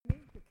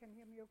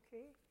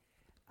okay.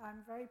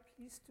 I'm very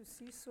pleased to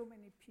see so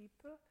many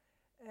people,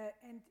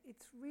 and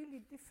it's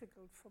really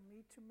difficult for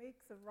me to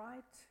make the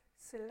right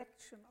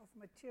selection of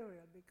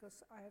material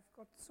because I have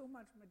got so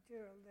much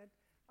material that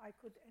I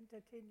could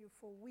entertain you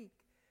for a week.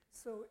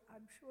 So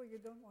I'm sure you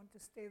don't want to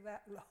stay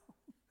that long.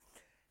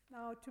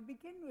 Now, to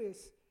begin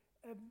with,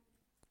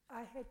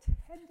 I had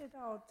handed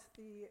out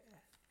the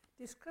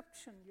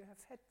description. You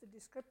have had the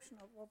description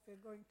of what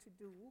we're going to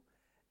do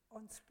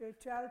on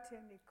spirituality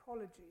and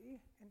ecology,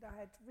 and I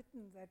had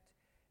written that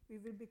we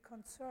will be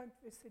concerned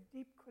with the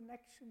deep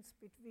connections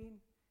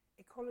between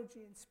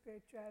ecology and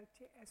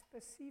spirituality as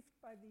perceived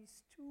by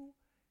these two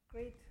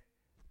great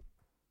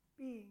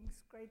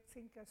beings, great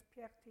thinkers,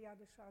 Pierre, Teilhard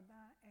de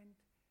Chardin and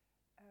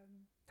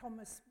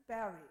Thomas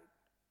Berry.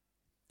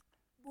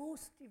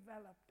 Both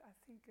developed, I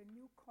think, a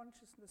new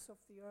consciousness of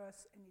the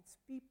earth and its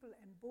people,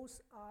 and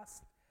both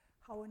asked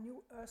how a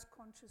new earth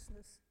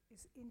consciousness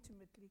is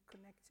intimately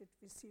connected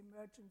with the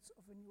emergence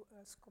of a new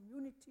earth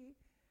community,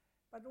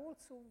 but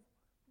also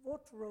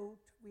what road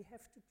we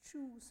have to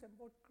choose and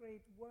what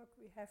great work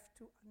we have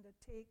to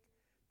undertake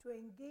to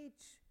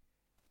engage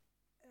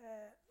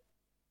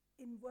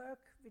in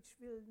work which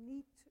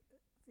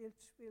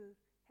will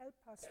help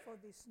us for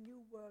this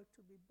new world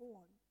to be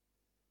born.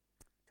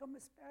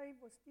 Thomas Berry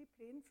was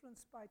deeply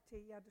influenced by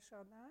Teilhard de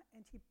Chardin,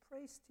 and he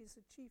praised his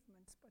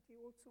achievements, but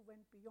he also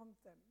went beyond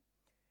them.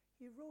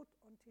 He wrote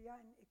on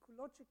Teilhard an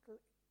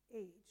ecological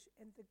age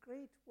and the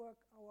great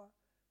work our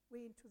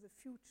way into the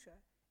future,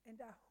 and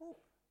I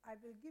hope I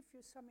will give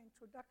you some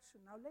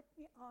introduction. Now let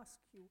me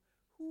ask you,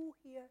 who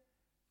here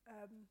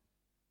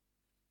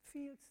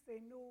feels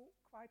they know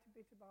quite a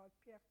bit about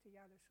Pierre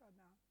Teilhard de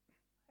Chardin?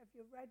 Have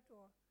you read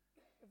or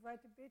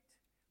read a bit?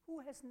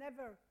 Who has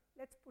never,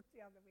 let's put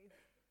the other way,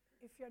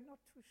 if you're not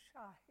too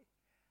shy,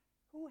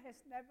 who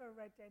has never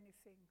read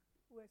anything?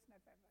 Who has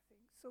never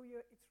everything? So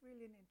it's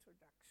really an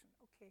introduction.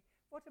 Okay,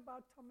 what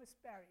about Thomas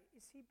Berry?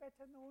 Is he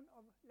better known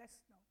or less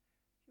known?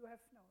 You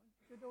have known.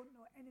 You don't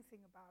know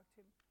anything about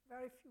him.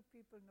 Very few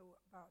people know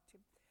about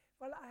him.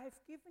 Well, I have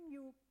given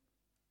you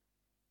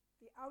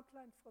the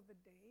outline for the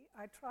day.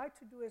 I try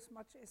to do as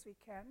much as we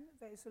can.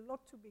 There is a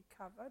lot to be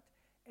covered,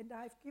 and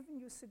I've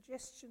given you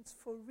suggestions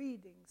for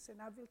readings,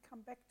 and I will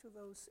come back to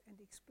those and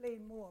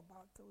explain more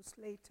about those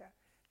later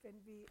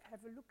when we have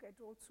a look at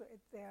also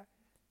at their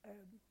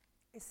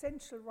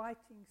essential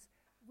writings,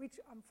 which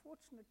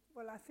unfortunately,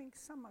 well, I think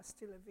some are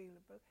still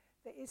available.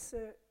 There is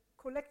a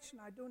collection,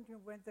 I don't know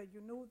whether you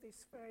know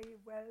this, very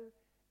well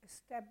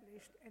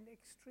established and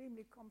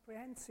extremely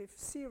comprehensive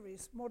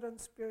series, Modern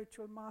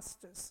Spiritual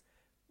Masters,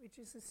 which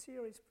is a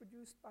series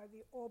produced by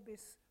the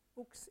Orbis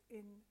Books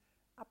in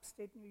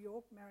upstate New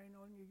York,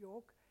 Maryknoll, New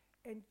York,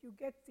 and you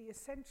get the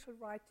essential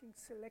writings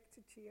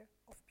selected here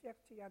of Pierre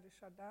Teilhard de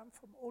Chardin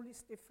from all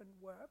his different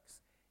works,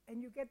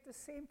 and you get the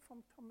same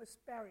from Thomas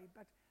Berry,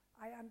 but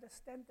I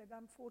understand that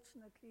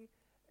unfortunately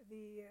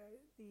the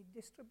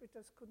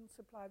distributors couldn't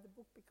supply the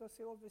book because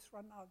they always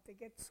run out. They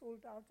get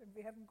sold out and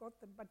we haven't got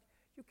them, but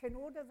you can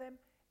order them,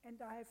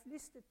 and I have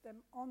listed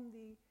them on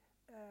the,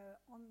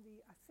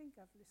 I think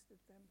I've listed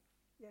them.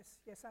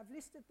 Yes, I've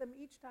listed them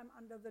each time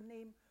under the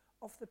name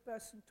of the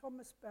person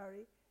Thomas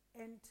Berry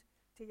and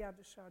Teilhard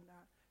de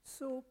Chardin.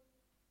 So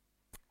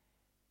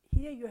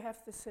here you have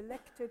the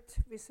selected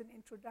with an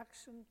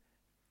introduction,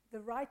 the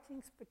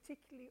writings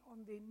particularly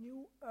on the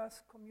New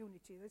Earth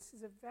community. This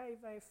is a very,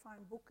 very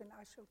fine book, and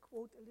I shall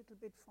quote a little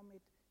bit from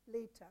it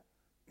later.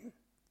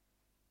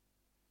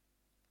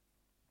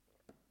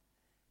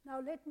 Now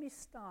let me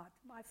start.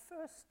 My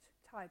first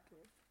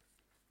title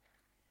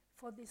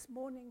for this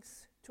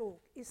morning's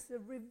talk is The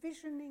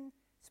Revisioning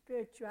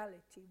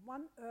Spirituality,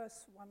 One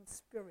Earth, One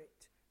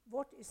Spirit.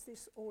 What is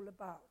this all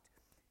about?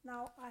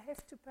 Now I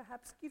have to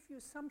perhaps give you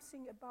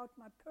something about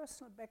my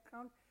personal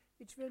background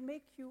which will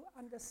make you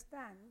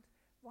understand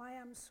why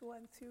I'm so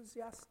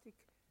enthusiastic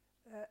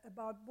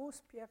about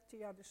both Pierre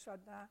Teilhard de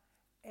Chardin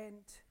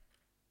and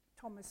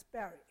Thomas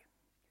Berry.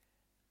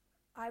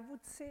 I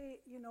would say,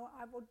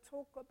 I would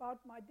talk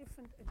about my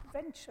different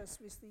adventures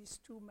with these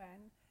two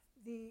men.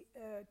 The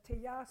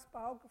Teilhard's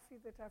biography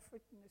that I've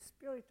written, The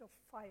Spirit of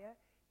Fire,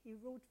 he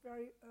wrote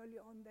very early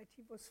on that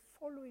he was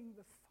following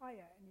the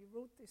fire, and he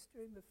wrote this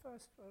during the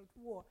First World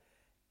War.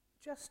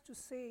 Just to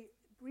say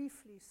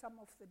briefly some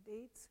of the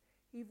dates,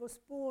 he was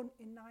born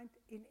in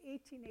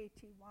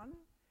 1881,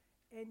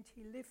 and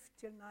he lived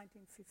till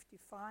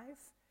 1955.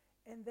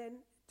 And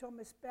then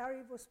Thomas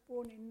Berry was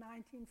born in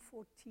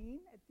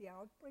 1914 at the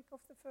outbreak of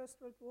the First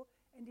World War,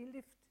 and he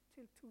lived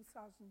till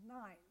 2009,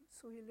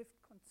 so he lived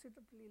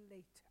considerably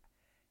later.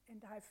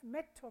 And I've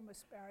met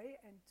Thomas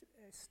Berry and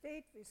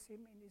stayed with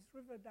him in his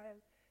Riverdale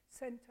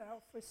Center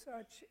of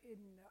Research in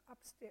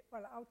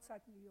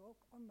outside New York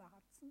on the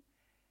Hudson.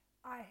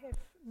 I have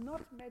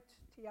not met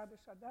Teilhard de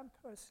Chardin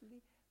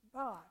personally,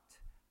 but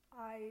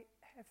I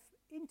have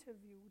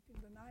interviewed in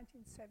the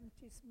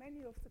 1970s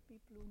many of the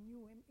people who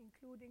knew him,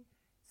 including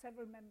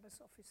several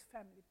members of his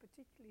family,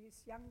 particularly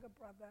his younger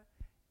brother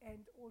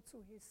and also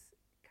his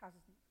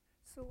cousin.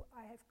 So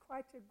I have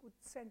quite a good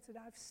sense, and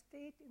I've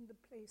stayed in the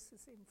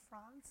places in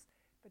France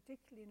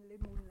particularly in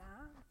Les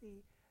Moulins,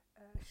 the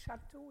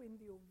chateau in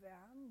the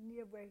Auvergne,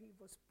 near where he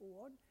was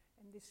born.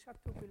 And this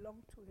chateau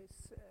belonged to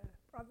his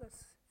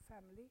brother's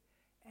family.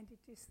 And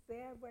it is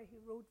there where he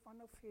wrote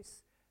one of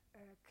his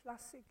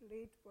classic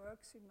late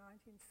works in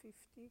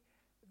 1950,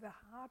 The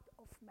Heart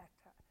of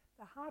Matter.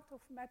 The Heart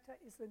of Matter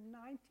is a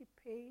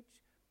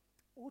 90-page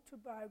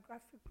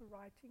autobiographical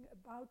writing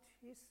about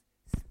his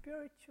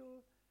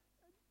spiritual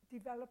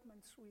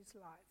development through his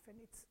life. And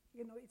it's,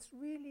 it's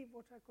really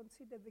what I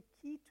consider the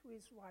key to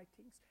his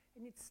writings.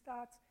 And it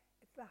starts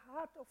at the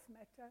heart of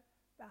matter,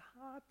 the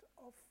heart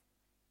of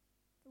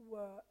the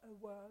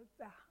world,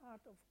 the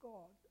heart of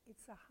God.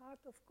 It's the heart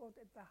of God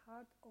at the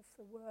heart of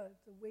the world,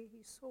 the way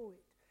he saw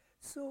it.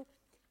 So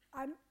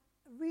I'm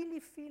really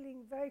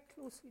feeling very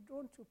closely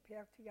drawn to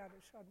Pierre Teilhard de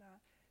Chardin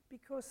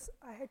because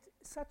I had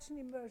such an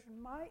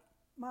immersion.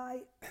 My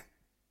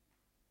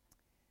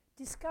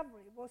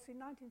discovery was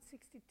in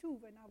 1962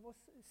 when I was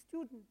a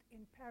student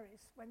in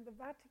Paris, when the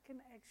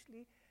Vatican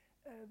actually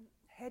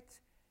had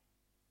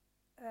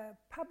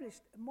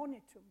published a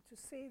monitum to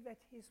say that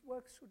his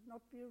works should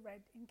not be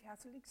read in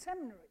Catholic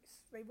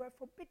seminaries. They were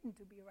forbidden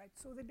to be read,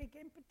 so they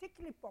became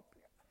particularly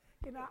popular.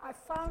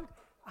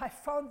 I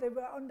found they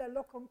were under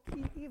lock and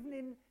key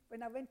even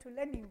when I went to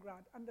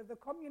Leningrad. Under the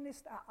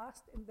communists, I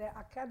asked in their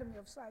Academy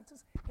of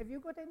Sciences, have you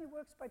got any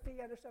works by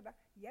Teilhard de Chardin?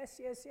 Yes,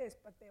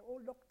 but they're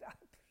all locked up.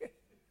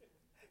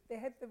 They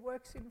had the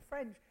works in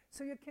French.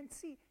 So you can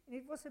see, and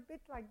it was a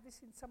bit like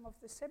this in some of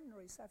the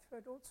seminaries. I've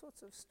heard all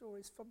sorts of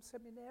stories from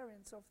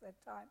seminarians of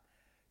that time.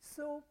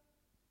 So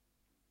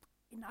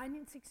in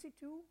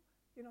 1962,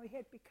 he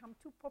had become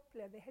too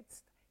popular.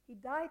 He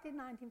died in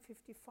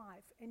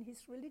 1955, and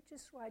his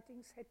religious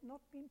writings had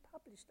not been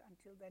published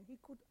until then.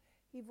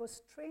 He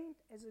was trained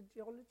as a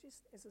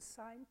geologist, as a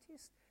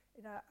scientist,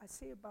 and I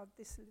say about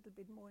this a little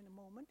bit more in a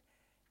moment.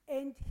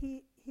 And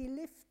he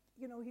lived,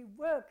 he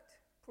worked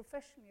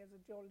professionally as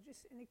a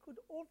geologist, and he could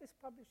always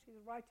publish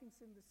his writings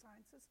in the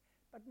sciences,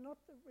 but not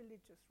the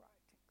religious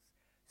writings.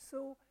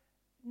 So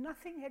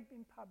nothing had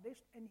been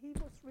published, and he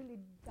was really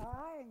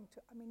dying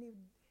to,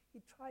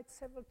 he tried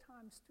several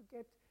times to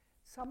get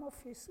some of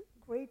his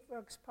great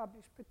works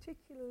published,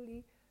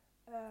 particularly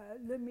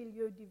Le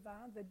Milieu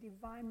Divin, the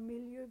Divine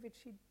Milieu,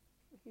 which he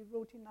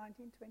wrote in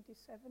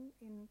 1927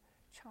 in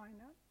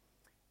China,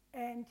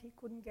 and he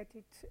couldn't get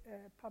it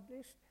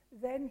published.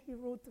 Then he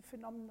wrote The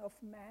Phenomenon of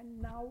Man,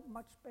 now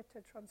much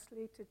better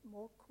translated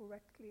more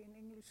correctly in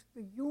English,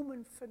 The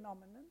Human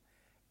Phenomenon,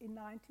 in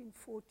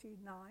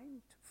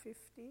 1949 to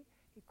 50.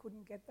 He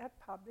couldn't get that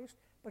published,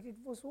 but it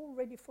was all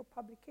ready for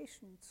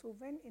publication. So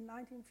when in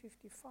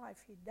 1955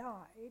 he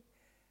died,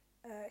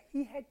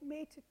 he had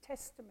made a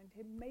testament,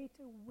 he made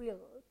a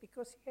will,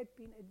 because he had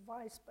been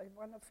advised by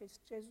one of his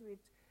Jesuit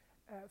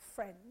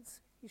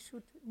friends, he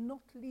should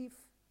not leave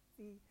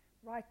the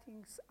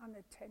writings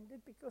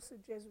unattended because the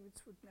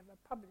Jesuits would never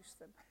publish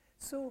them.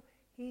 So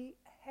he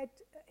had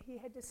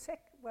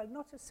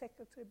not a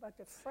secretary, but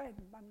a friend,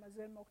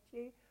 Mademoiselle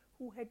Mortier,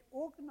 who had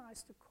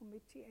organized a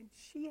committee, and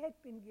she had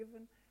been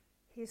given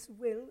his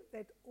will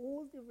that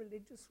all the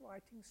religious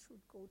writings should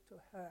go to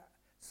her.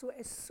 So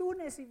as soon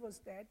as he was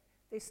dead,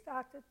 they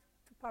started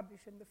to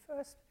publish, and the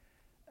first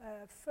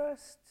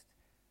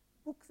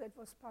book that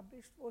was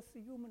published was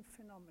The Human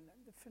Phenomenon,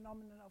 The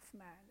Phenomenon of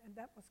Man, and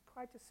that was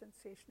quite a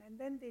sensation. And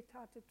then they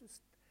started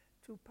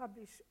to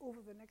publish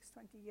over the next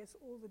 20 years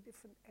all the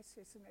different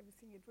essays and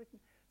everything he'd written.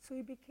 So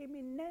he became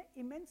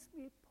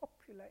immensely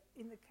popular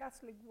in the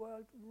Catholic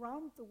world,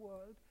 around the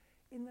world,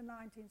 in the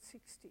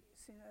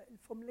 1960s,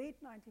 from late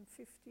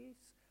 1950s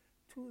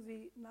to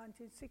the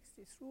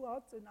 1960s.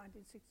 Throughout the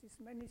 1960s,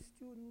 many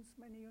students,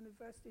 many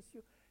universities,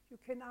 you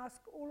can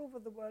ask all over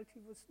the world, he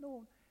was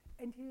known.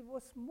 And he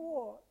was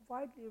more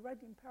widely read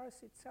in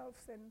Paris itself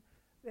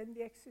than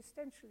the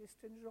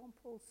existentialist and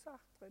Jean-Paul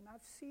Sartre. And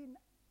I've seen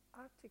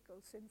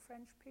articles in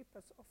French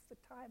papers of the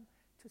time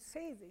to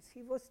say this.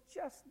 He was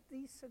just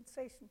the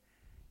sensation.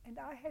 And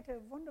I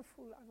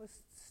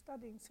was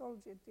studying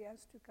theology at the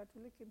Institut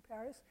Catholique in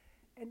Paris,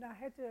 and I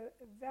had a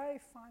very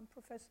fine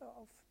professor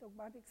of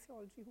dogmatic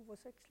theology who was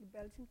actually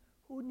Belgian,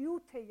 who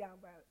knew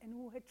Teilhard well, and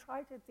who had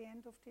tried at the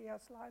end of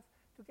Teilhard's life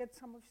to get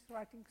some of his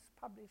writings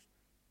published.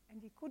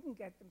 And he couldn't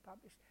get them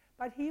published.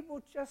 But he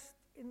would just,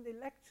 in the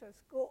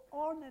lectures, go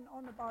on and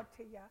on about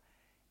Teilhard.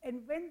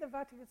 And when the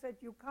Vatican said,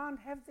 you can't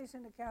have this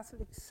in a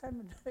Catholic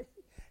seminary,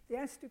 the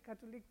Institut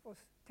Catholique was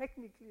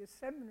technically a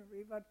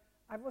seminary, but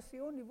I was the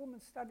only woman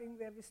studying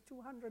there with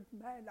 200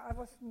 men. I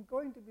wasn't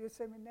going to be a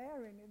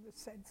seminarian in a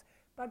sense.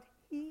 But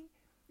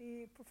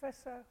the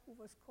professor who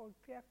was called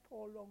Pierre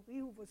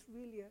who was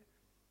really a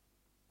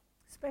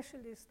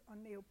specialist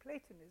on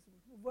Neoplatonism,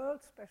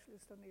 world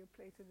specialist on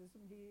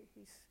Neoplatonism,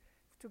 he's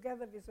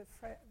together with a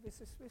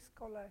Swiss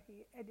scholar,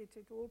 he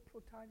edited all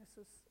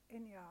Plotinus's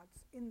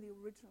Enneads in the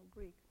original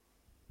Greek.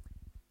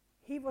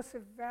 He was a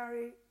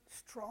very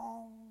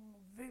strong,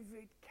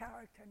 vivid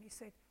character, and he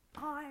said,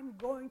 I'm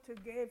going to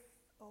give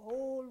a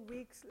whole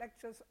week's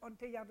lectures on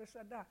Teilhard de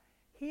Chardin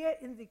here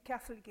in the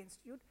Catholic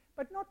Institute,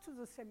 but not to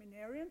the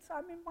seminarians.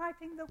 I'm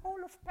inviting the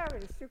whole of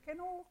Paris. You can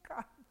all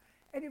come.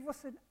 And it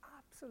was an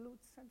absolute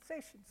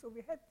sensation. So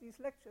we had these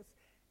lectures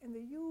in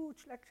the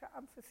huge lecture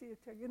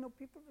amphitheater. You know,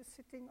 people were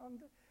sitting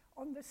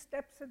on the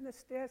steps and the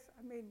stairs.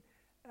 I mean,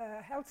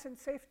 health and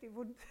safety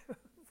would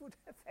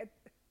have had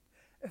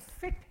a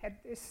fit had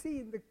they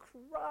seen the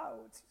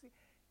crowds.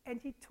 And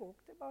he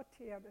talked about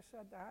Teilhard de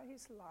Chardin,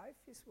 his life,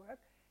 his work.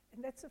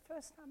 And that's the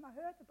first time I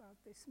heard about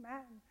this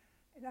man.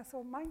 And I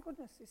thought, my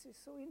goodness, this is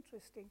so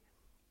interesting.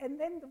 And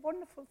then the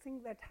wonderful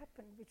thing that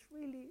happened, which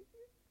really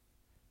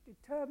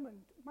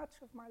determined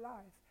much of my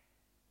life,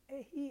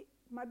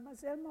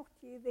 Mademoiselle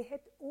Mortier, they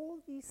had all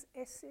these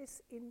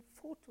essays in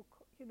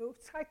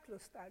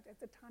cyclostyle. At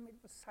the time it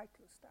was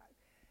cyclostyle.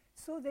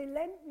 So they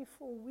lent me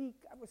for a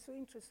week. I was so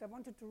interested. I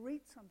wanted to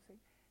read something.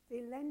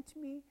 They lent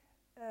me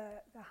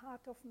The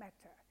Heart of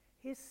Matter,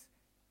 his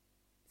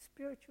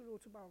spiritual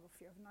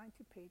autobiography of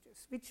 90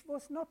 pages, which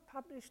was not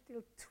published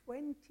till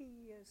 20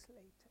 years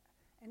later.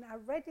 And I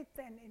read it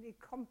then, and it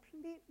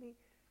completely,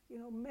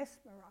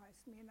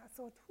 mesmerized me. And I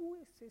thought, who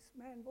is this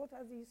man? What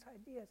are these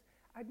ideas?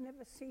 I'd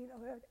never seen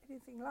or heard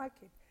anything like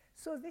it.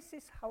 So this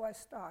is how I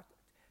started.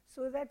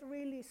 So that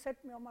really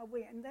set me on my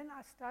way. And then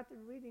I started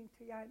reading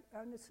Teilhard in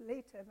earnest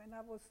later when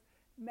I was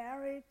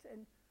married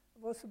and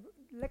was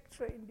a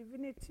lecturer in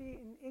divinity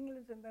in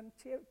England. And then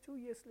 2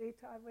 years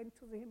later, I went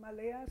to the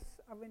Himalayas.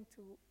 I went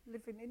to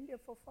live in India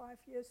for 5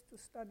 years to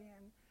study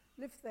and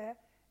live there.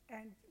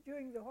 And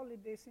during the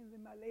holidays in the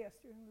Himalayas,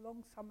 during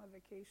long summer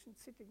vacations,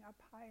 sitting up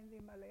high in the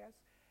Himalayas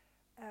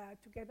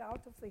to get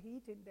out of the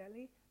heat in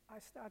Delhi, I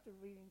started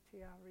reading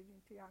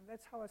Teilhard. And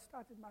that's how I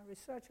started my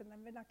research. And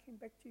then when I came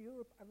back to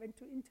Europe, I went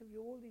to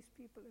interview all these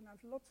people, and I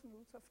have lots and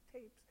lots of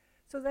tapes.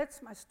 So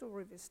that's my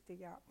story with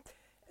Teilhard.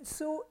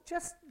 So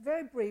just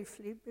very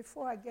briefly,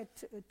 before I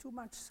get too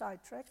much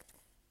sidetracked,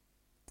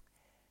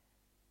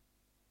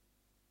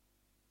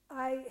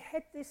 I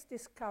had this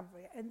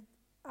discovery, and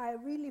I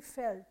really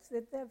felt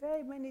that there are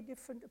very many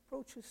different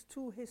approaches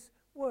to his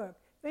work.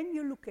 When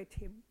you look at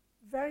him,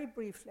 very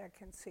briefly I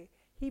can say,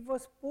 he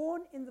was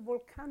born in the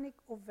volcanic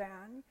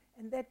Auvergne,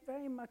 and that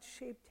very much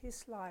shaped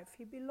his life.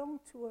 He belonged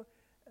to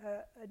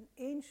an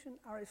ancient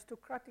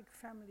aristocratic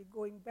family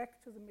going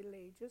back to the Middle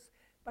Ages,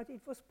 but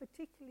it was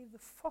particularly the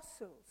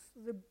fossils,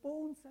 the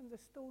bones and the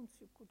stones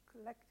you could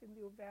collect in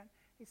the Auvergne.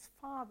 His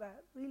father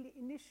really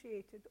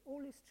initiated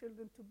all his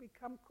children to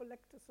become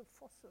collectors of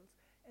fossils,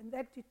 and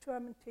that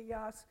determined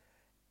Teilhard's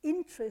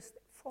interest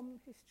from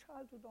his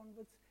childhood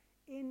onwards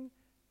in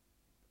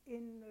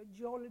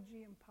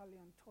geology and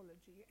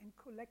paleontology and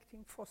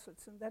collecting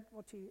fossils, and that's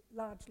what he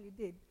largely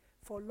did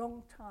for a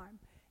long time.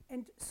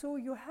 And so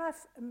you have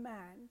a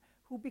man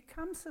who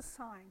becomes a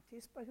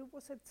scientist, but who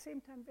was at the same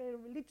time very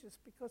religious,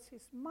 because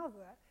his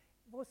mother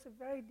was a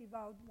very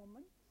devout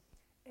woman,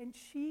 and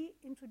she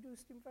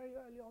introduced him very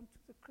early on to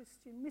the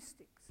Christian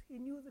mystics. He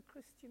knew the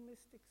Christian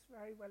mystics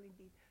very well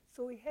indeed.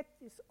 So he had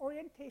this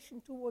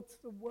orientation towards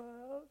the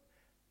world,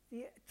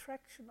 the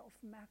attraction of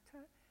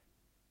matter,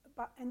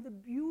 and the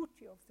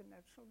beauty of the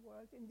natural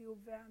world in the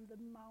Auvergne, the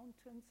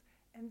mountains.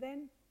 And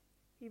then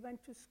he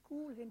went to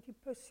school and he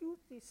pursued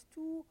these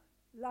two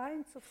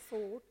lines of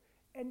thought.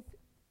 And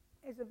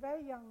as a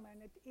very young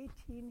man, at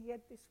 18, he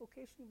had this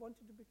vocation. He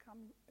wanted to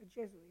become a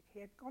Jesuit.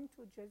 He had gone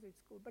to a Jesuit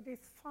school, but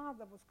his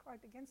father was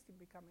quite against him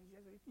becoming a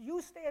Jesuit.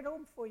 You stay at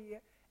home for a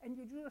year and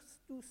you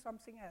just do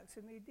something else.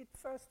 And he did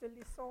first a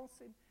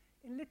licence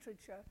in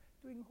literature,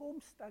 doing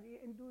home study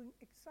and doing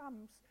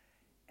exams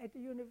at the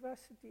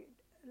university,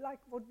 like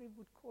what we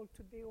would call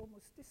today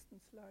almost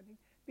distance learning,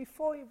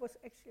 before he was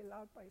actually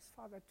allowed by his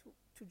father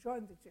to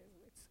join the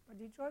Jesuits. But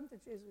he joined the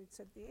Jesuits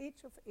at the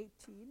age of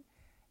 18,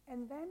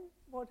 and then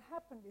what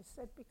happened is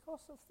that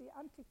because of the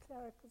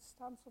anti-clerical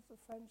stance of the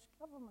French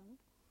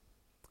government,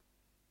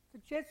 the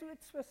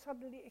Jesuits were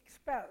suddenly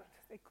expelled.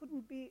 They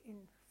couldn't be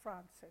in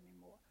France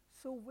anymore.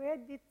 So where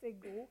did they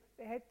go?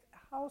 They had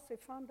a house, they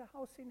found a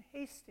house in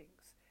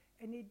Hastings,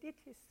 and he did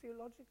his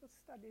theological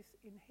studies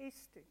in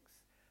Hastings.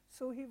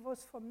 So he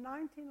was from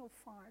 1905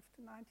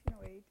 to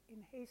 1908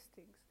 in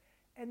Hastings.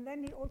 And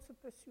then he also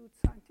pursued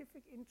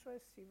scientific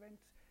interests. He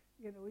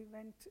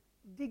went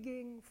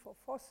digging for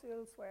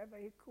fossils wherever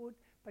he could,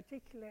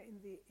 particularly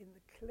in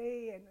the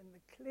clay and in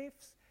the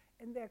cliffs.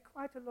 And there are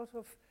quite a lot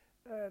of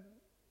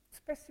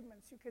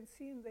specimens you can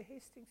see in the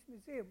Hastings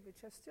Museum,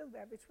 which are still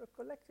there, which were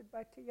collected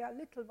by Teilhard,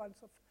 little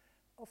ones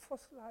of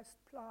fossilized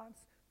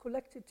plants,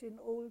 collected in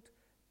old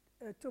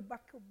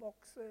tobacco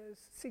boxes,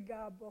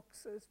 cigar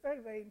boxes, very,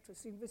 very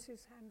interesting, with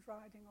his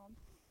handwriting on.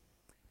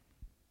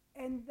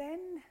 And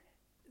then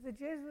the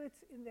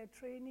Jesuits, in their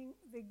training,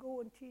 they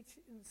go and teach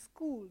in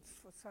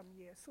schools for some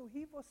years. So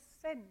he was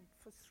sent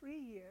for 3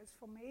 years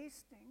from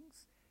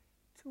Hastings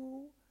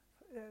to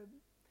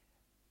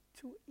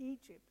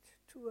Egypt,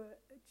 to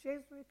a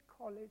Jesuit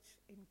college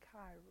in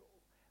Cairo,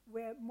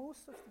 where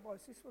most of the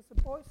boys, this was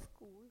a boys'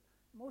 school,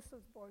 most of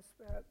the boys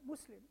were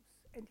Muslims.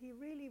 And he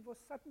really was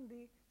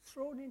suddenly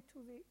thrown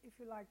into the, if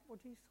you like, what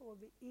he saw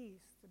the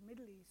East, the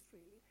Middle East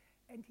really.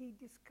 And he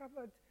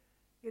discovered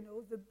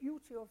the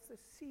beauty of the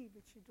sea,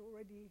 which he'd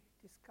already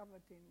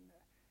discovered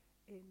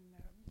in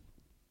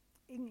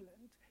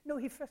England. No,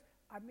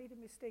 I made a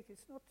mistake.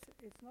 It's not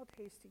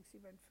Hastings he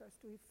went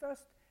first to. The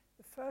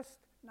first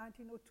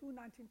 1902,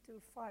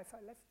 1905,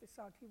 I left this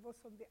out. He was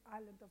on the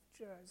island of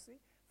Jersey.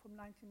 From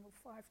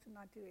 1905 to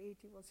 1908,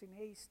 he was in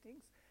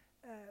Hastings.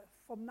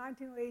 From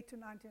 1908 to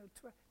 1905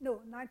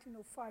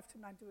 to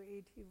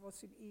 1908, he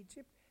was in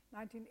Egypt.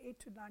 1908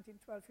 to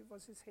 1912, he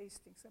was in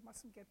Hastings. I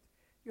mustn't get,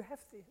 I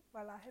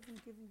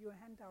haven't given you a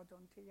handout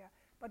on here.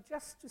 But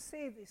just to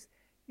say this,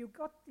 you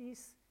got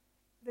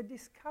the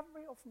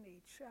discovery of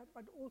nature,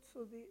 but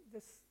also the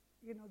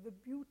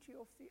beauty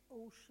of the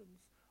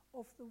oceans,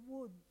 of the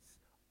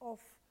woods,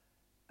 of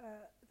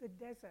the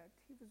desert.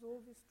 He was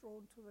always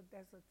drawn to the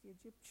desert, the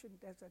Egyptian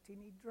desert, and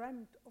he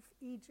dreamt of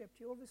Egypt.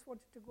 He always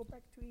wanted to go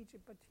back to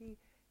Egypt, but he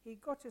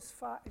got as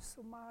far as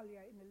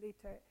Somalia in a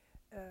later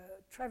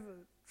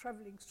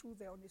traveling through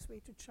there on his way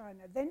to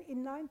China. Then he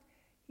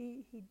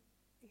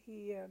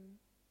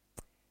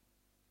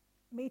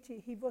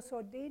was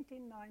ordained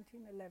in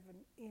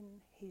 1911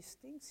 in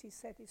Hastings. He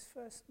said his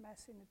first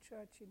mass in a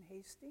church in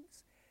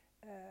Hastings.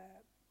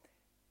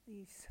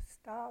 The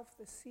Star of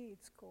the Sea,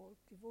 it's called,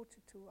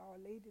 devoted to Our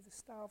Lady, the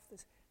Star of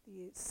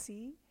the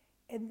Sea.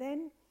 And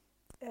then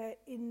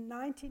in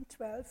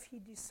 1912, he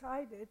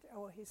decided,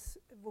 or his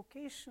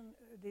vocation,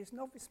 his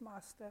novice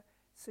master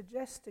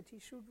suggested he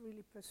should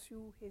really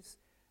pursue his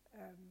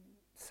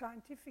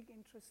scientific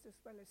interest as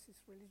well as his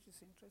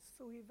religious interest.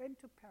 So he went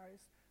to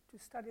Paris to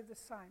study the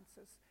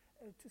sciences,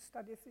 to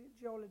study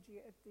geology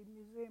at the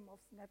Museum of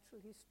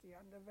Natural History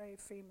under very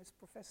famous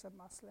Professor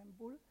Marcelin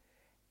Bull.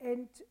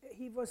 And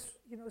he was,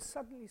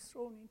 suddenly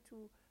thrown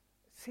into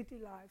city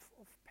life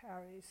of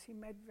Paris. He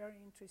met very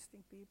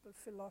interesting people,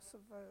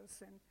 philosophers,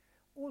 and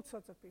all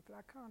sorts of people.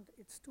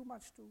 It's too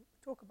much to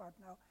talk about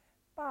now.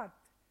 But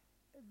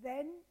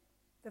then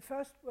the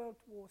First World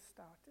War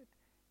started,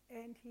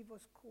 and he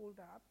was called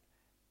up,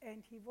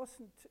 and he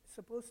wasn't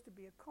supposed to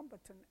be a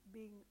combatant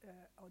being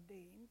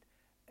ordained,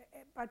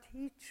 but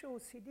he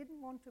didn't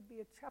want to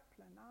be a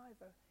chaplain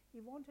either. He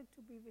wanted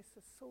to be with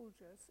the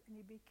soldiers, and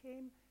he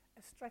became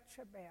a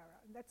stretcher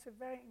bearer. And that's a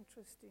very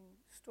interesting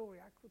story.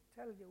 I could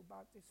tell you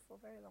about this for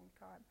a very long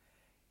time.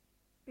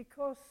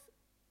 Because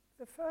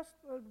the First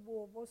World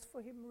War was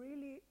for him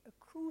really a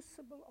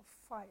crucible of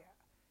fire.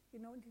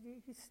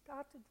 He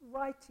started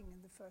writing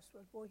in the First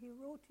World War. He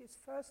wrote his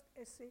first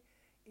essay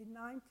in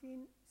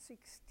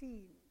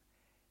 1916.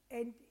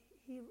 And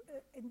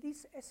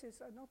these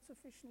essays are not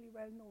sufficiently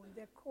well known.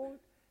 They're called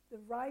The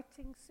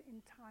Writings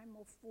in Time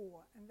of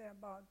War. And they're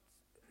about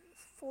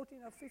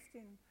 14 or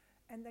 15.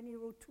 And then he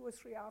wrote 2 or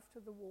 3 after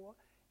the war.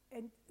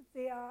 And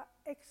they are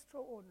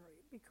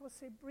extraordinary because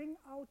they bring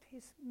out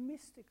his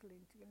mystical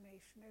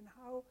inclination and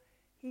how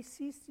he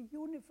sees the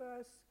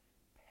universe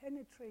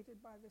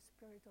penetrated by the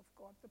Spirit of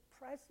God, the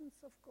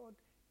presence of God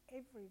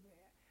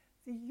everywhere.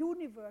 The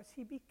universe,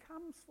 he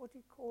becomes what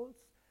he calls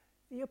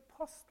the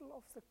apostle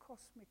of the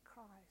cosmic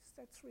Christ.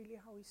 That's really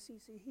how he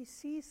sees it. He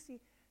sees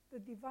the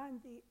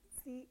divine, the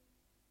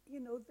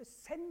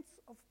sense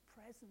of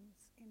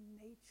presence in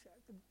nature,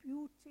 the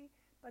beauty,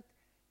 but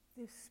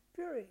the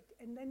spirit,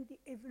 and then the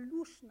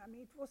evolution. I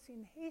mean, it was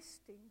in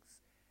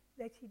Hastings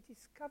that he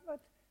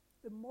discovered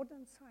the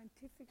modern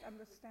scientific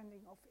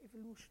understanding of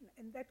evolution,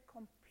 and that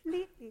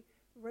completely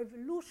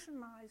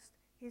revolutionized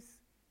his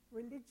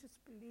religious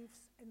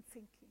beliefs and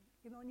thinking.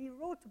 And he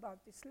wrote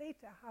about this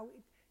later, how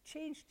it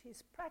changed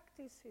his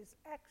practice, his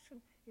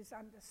action, his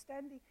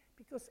understanding,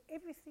 because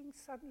everything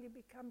suddenly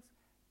becomes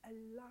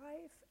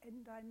alive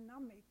and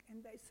dynamic,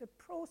 and there's a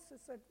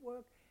process at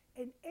work,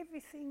 and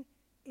everything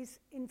is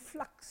in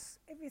flux,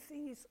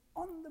 everything is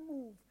on the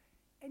move.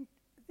 And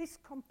this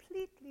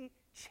completely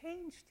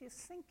changed his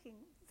thinking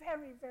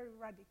very, very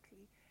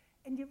radically.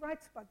 And he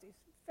writes about this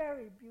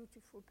very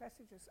beautiful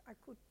passages.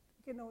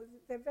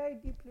 They're very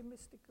deeply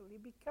mystical. He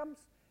becomes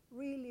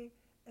really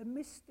a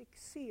mystic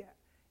seer.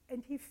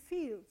 And he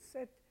feels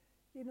that,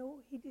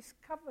 he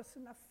discovers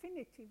an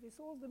affinity with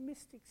all the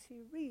mystics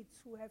he reads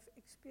who have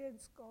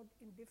experienced God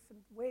in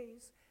different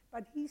ways.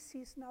 But he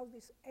sees now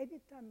this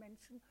added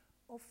dimension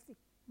of the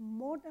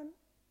modern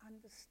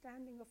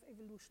understanding of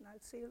evolution. I'll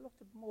say a lot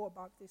more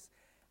about this.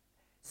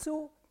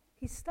 So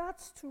he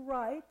starts to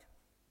write.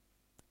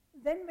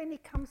 Then when he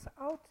comes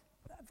out,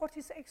 what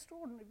is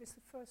extraordinary with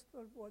the First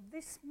World War,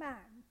 this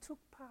man took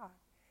part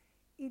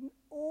in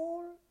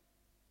all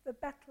the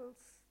battles,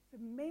 the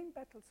main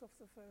battles of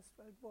the First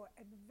World War,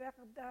 at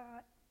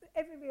Verdun,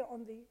 everywhere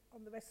on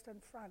the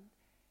Western Front.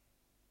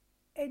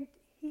 And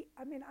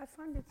I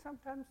find it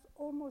sometimes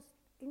almost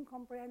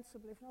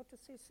incomprehensible, if not to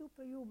say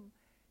superhuman.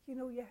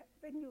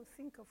 When you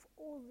think of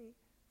all the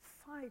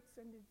fights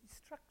and the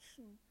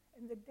destruction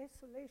and the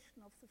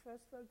desolation of the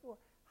First World War,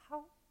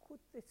 how could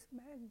this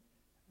man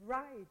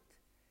write?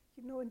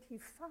 And he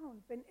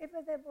found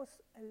whenever there was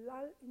a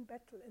lull in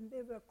battle and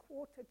they were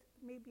quartered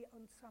maybe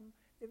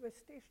they were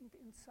stationed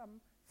in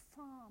some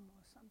farm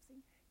or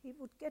something, he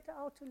would get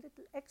out a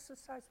little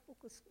exercise book,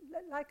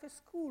 like a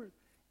school,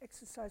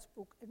 exercise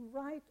book and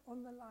write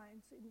on the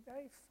lines in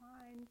very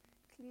fine,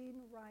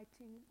 clean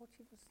writing what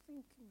he was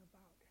thinking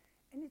about.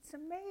 And it's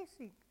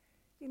amazing,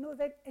 you know,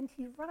 that, and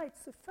he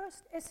writes, the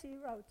first essay he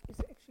wrote is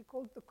actually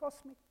called The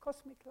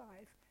Cosmic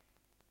Life.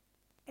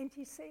 And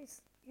he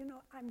says, you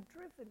know, I'm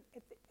driven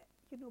at the,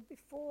 you know,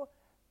 before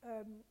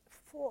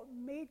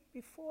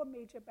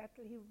major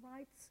battle, he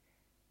writes,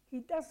 he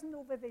doesn't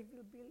know whether he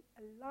will be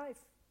alive,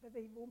 whether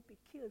he won't be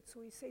killed.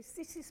 So he says,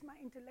 this is my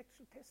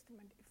intellectual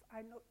testament.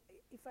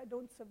 If I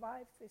don't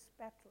survive this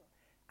battle,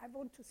 I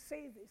want to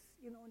say this,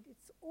 you know, and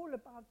it's all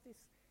about this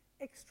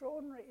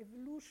extraordinary,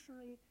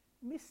 evolutionary,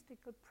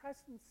 mystical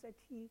presence that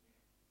he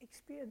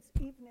experienced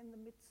even in the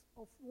midst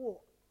of war.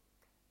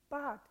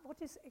 But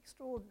what is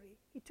extraordinary,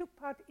 he took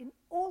part in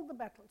all the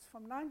battles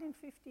from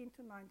 1915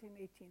 to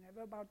 1918. There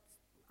were about,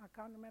 I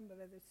can't remember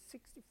whether it's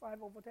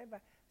 65 or whatever,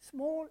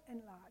 small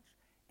and large.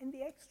 And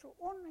the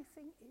extraordinary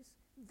thing is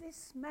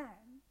this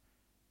man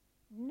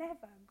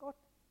never got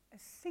a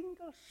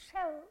single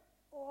shell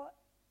or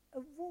a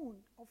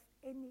wound of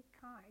any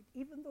kind,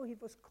 even though he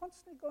was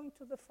constantly going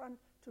to the front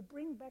to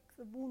bring back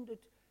the wounded,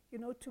 you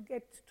know, to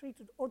get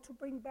treated, or to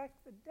bring back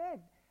the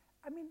dead.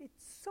 I mean,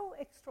 it's so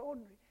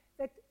extraordinary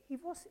that he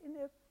was in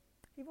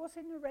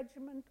a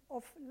regiment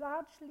of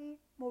largely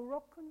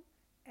Moroccan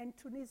and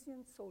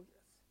Tunisian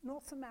soldiers,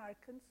 North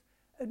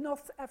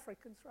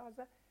Africans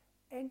rather,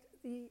 and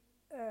the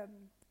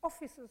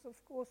officers,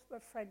 of course, were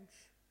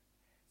French.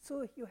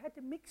 So you had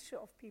a mixture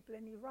of people,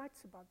 and he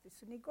writes about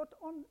this. And he got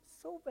on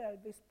so well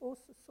with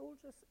both the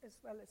soldiers as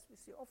well as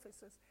with the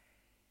officers.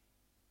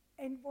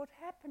 And what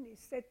happened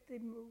is that the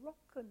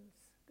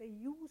Moroccans, they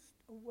used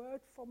a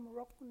word for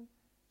Moroccan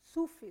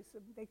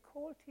Sufism. They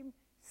called him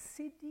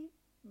Sidi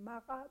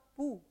Marabout.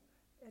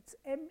 It's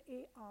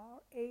M-A-R-A-B-O-U-T.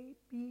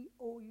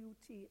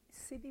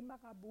 Sidi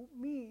Marabout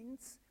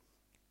means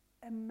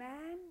a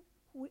man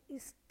who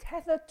is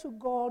tethered to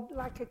God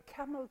like a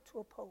camel to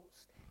a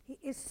post. He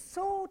is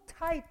so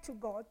tied to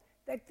God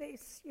that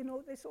there's, you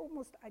know, there's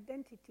almost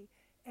identity.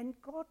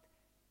 And God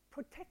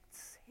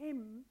protects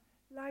him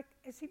like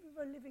as if he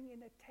were living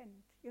in a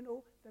tent. You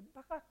know, the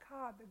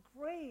barakah, the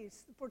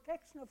grace, the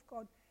protection of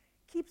God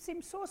keeps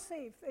him so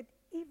safe that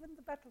even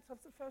the battles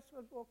of the First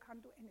World War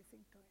can't do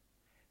anything to him.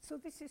 So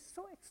this is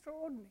so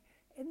extraordinary.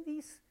 And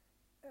these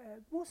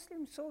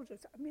Muslim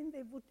soldiers, I mean,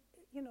 they would,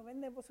 you know,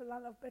 when there was a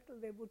line of battle,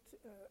 they would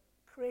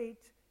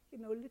create, you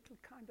know, little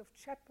kind of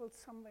chapel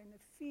somewhere in a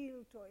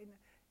field or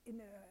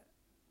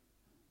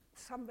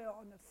somewhere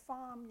on a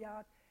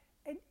farmyard.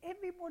 And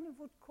everybody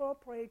would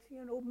cooperate,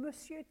 you know,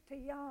 Monsieur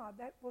Teilhard,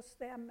 that was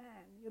their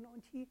man, you know,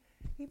 and he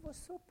was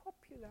so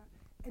popular.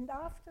 And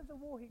after the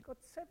war, he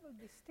got several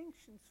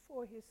distinctions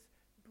for his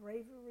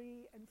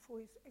bravery and for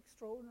his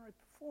extraordinary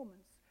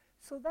performance.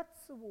 So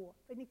that's the war.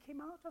 When he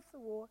came out of the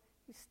war,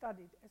 he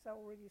studied, as I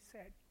already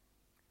said.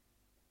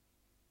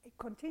 He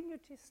continued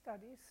his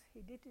studies.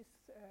 He did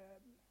his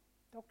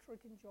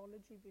doctorate in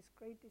geology with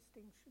great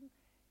distinction.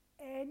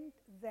 And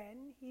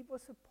then he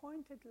was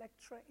appointed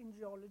lecturer in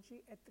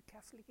geology at the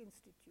Catholic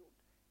Institute.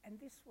 And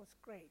this was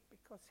great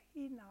because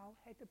he now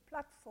had a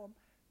platform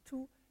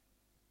to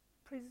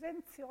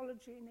present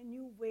theology in a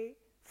new way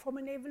from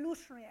an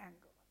evolutionary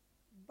angle.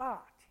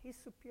 But his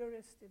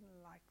superiors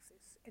didn't like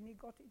this, and he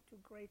got into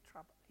great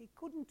trouble. He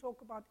couldn't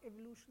talk about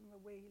evolution the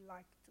way he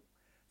liked to.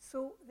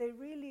 So they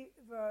really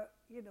were,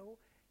 you know,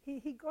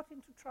 he got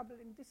into trouble,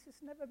 and this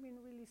has never been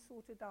really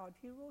sorted out.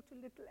 He wrote a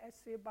little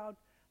essay about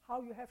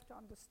how you have to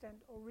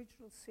understand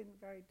original sin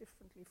very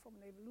differently from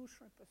an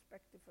evolutionary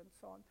perspective and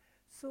so on.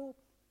 So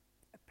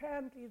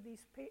apparently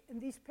these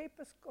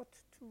papers got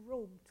to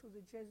Rome, to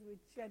the Jesuit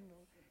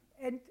general,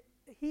 and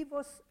he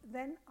was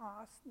then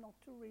asked not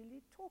to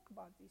really talk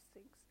about these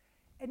things.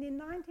 And in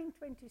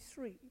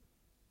 1923,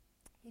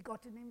 he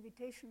got an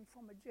invitation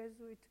from a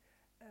Jesuit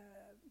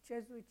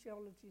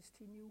geologist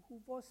he knew,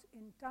 who was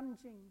in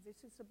Tianjin.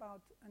 This is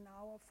about an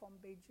hour from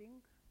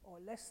Beijing, or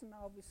less than an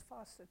hour with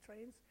faster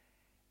trains.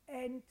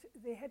 And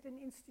they had an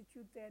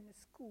institute there in a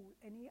school,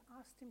 and he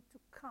asked him to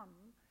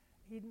come.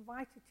 He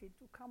invited him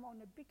to come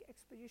on a big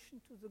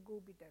expedition to the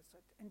Gobi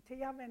Desert. And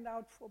Teilhard went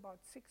out for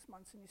about 6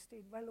 months, and he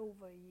stayed well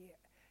over a year.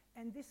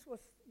 And this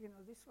was, you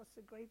know, this was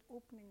the great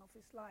opening of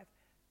his life,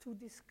 to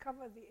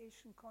discover the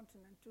Asian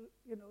continent. To,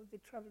 you know, they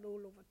traveled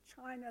all over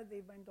China.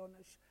 They went on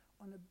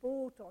a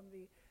boat on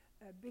the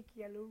Big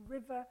Yellow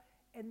River.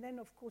 And then,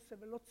 of course, there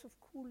were lots of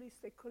coolies.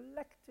 They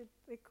collected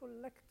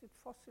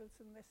fossils,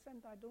 and they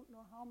sent, I don't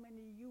know how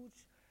many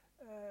huge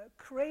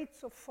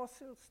crates of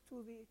fossils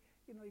to the,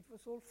 you know, it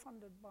was all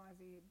funded by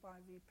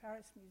the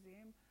Paris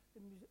Museum.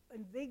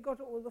 And they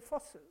got all the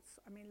fossils.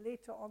 I mean,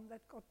 later on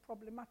that got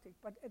problematic,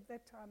 but at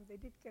that time they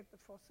did get the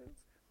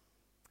fossils.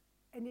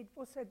 And it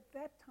was at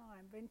that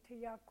time, when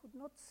Teilhard could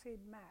not say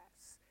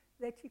Mass,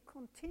 that he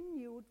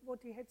continued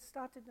what he had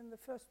started in the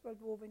First World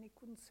War when he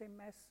couldn't say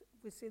Mass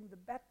within the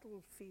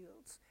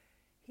battlefields.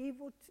 He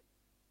would,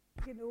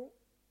 you know,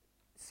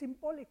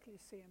 symbolically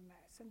say a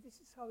Mass, and this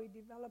is how he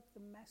developed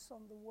the Mass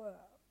on the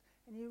world.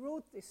 And he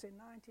wrote this in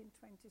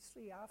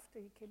 1923 after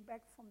he came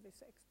back from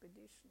this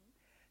expedition.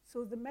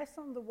 So the Mess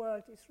on the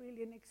World is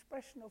really an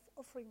expression of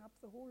offering up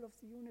the whole of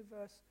the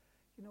universe,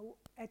 you know,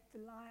 at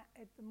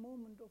the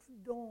moment of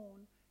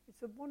dawn.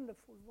 It's a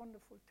wonderful,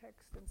 wonderful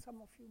text, and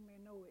some of you may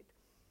know it.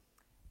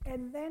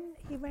 And then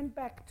he went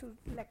back to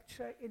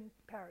lecture in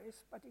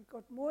Paris, but it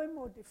got more and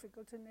more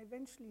difficult, and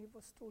eventually he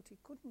was told he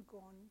couldn't go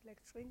on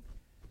lecturing.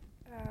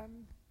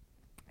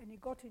 And he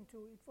got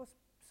into, it was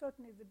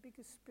certainly the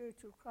biggest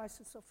spiritual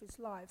crisis of his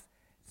life.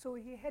 So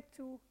he had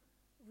to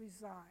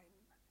resign.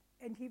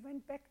 And he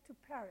went back to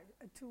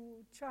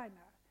to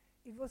China.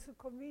 It was a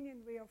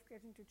convenient way of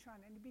getting to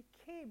China. And he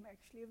became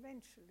actually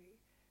eventually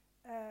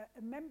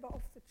a member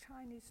of the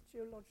Chinese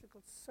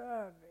Geological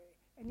Survey.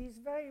 And he's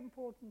very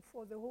important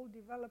for the whole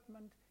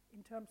development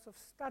in terms of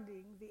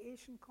studying the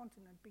Asian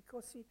continent,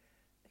 because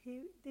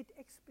he did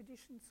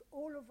expeditions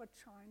all over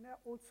China,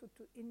 also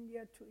to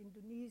India, to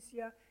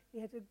Indonesia. He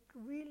had a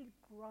real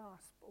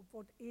grasp of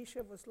what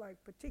Asia was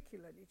like,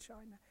 particularly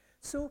China.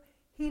 So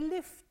he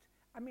lived,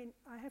 I mean,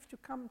 I have to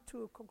come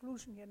to a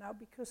conclusion here now,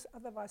 because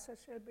otherwise I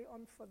shall be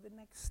on for the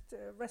next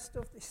rest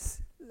of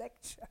this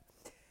lecture.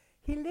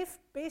 He lived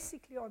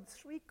basically on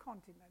 3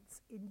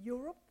 continents, in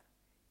Europe,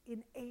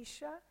 in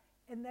Asia,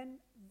 and then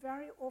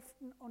very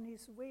often on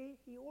his way,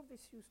 he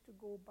always used to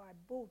go by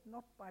boat,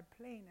 not by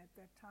plane at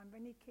that time.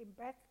 When he came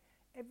back,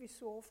 every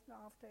so often,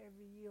 after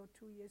every year or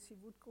 2 years, he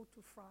would go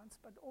to France,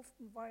 but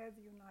often via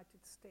the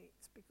United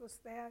States, because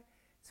there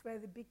it's where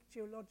the big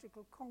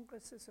geological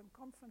congresses and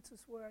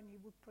conferences were, and he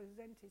would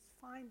present his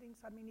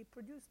findings. I mean, he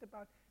produced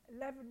about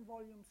 11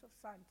 volumes of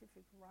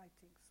scientific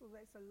writing, so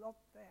there's a lot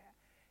there.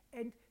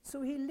 And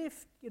so he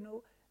lived, you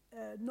know,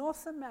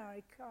 North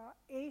America,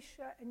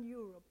 Asia, and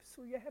Europe.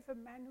 So you have a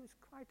man who's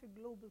quite a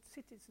global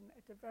citizen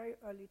at a very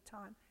early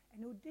time,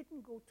 and who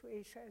didn't go to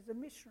Asia as a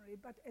missionary,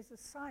 but as a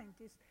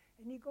scientist.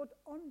 And he got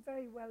on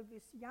very well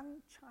with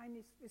young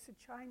Chinese, with the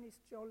Chinese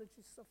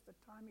geologists of the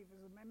time. He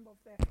was a member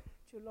of their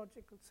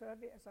Geological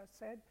Survey, as I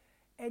said.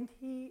 And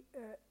he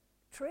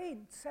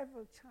trained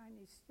several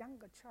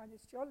younger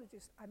Chinese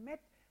geologists. I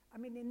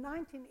mean, in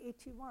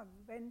 1981,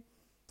 when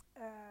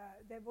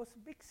there was a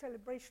big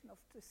celebration of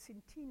the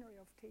centenary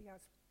of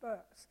Teilhard's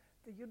birth,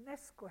 the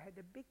UNESCO had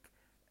a big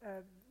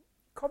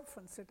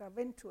conference that I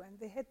went to, and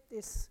they had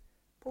this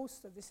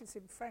poster. This is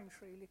in French,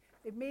 really.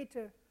 They made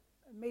a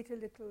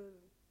little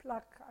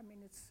plaque. I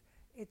mean,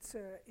 it's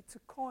a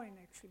coin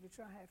actually, which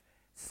I have.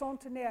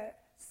 Centenaire.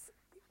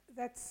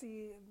 That's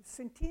the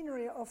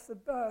centenary of the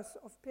birth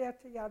of Pierre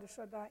Teilhard de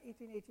Chardin,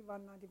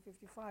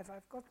 1881-1955.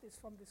 I've got this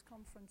from this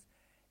conference.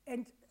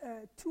 And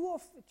 2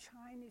 of the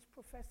Chinese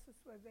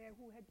professors were there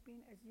who had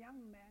been, as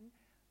young men,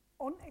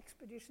 on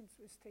expeditions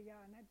with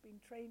Teilhard and had been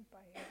trained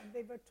by him. And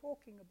they were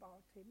talking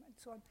about him and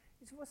so on.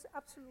 It was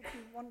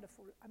absolutely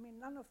wonderful. I mean,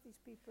 none of these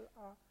people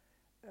are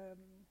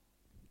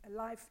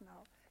alive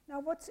now. Now,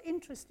 what's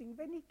interesting,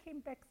 when he came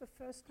back the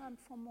first time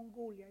from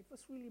Mongolia, it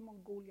was really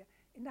Mongolia,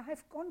 and I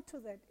have gone to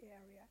that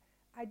area.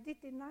 I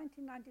did in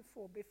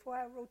 1994, before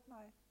I wrote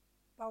my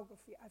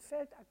biography. I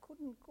felt I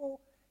couldn't go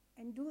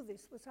and do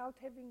this without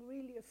having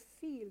really a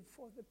feel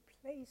for the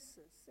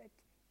places that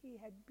he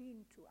had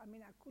been to. I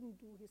mean, I couldn't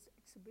do his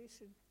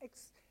expeditions,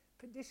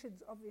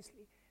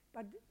 obviously,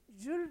 but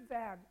Jules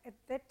Verne at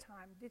that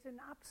time did an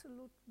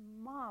absolute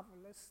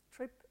marvelous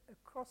trip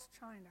across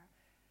China,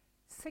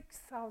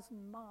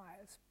 6,000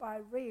 miles by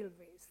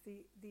railways.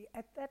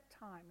 At that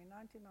time, in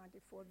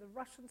 1994, the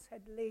Russians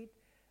had laid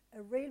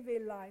a railway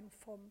line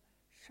from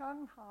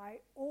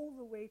Shanghai all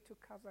the way to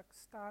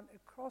Kazakhstan,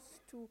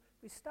 across to,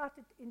 we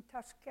started in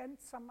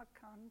Tashkent,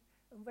 Samarkand,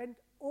 and went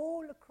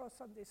all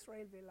across on this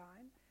railway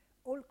line.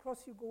 All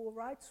across, you go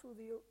right through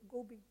the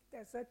Gobi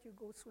Desert, you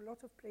go through a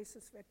lot of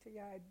places where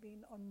Teilhard had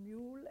been on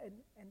mule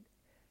and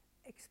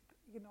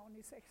on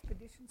his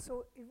expedition.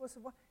 So it was,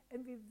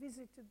 and we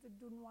visited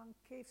the Dunhuang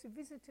caves,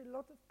 we visited a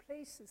lot of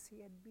places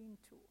he had been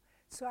to.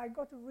 So I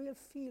got a real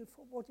feel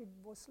for what it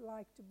was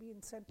like to be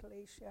in Central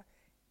Asia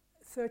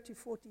 30,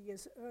 40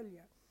 years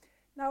earlier.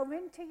 Now,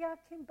 when Teilhard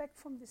came back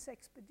from this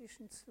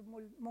expedition to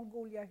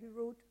Mongolia, he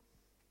wrote,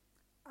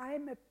 "I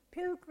am a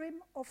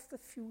pilgrim of the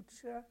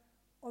future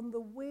on the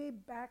way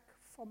back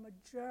from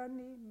a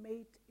journey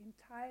made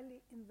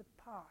entirely in the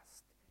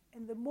past."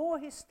 And the more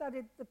he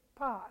studied the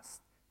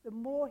past, the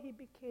more he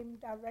became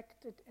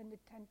directed and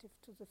attentive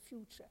to the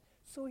future.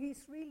 So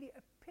he's really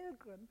a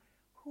pilgrim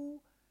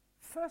who,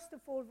 first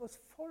of all, was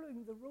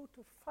following the road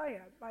to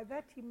fire. By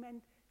that he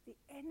meant the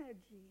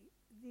energy,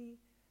 the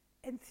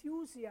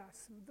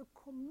enthusiasm, the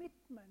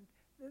commitment,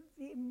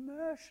 the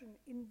immersion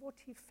in what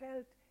he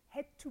felt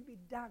had to be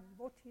done,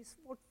 what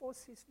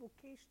was his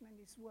vocation and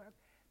his work.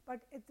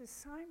 But at the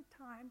same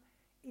time,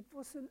 it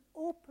was an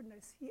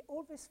openness. He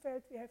always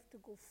felt we have to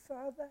go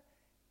further,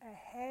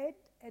 ahead,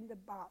 and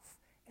above.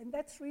 And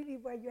that's really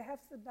where you have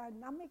the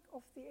dynamic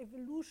of the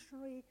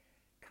evolutionary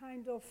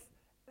kind of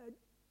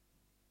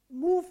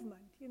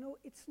movement. You know,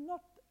 it's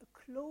not a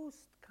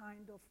closed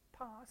kind of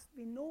past.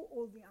 We know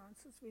all the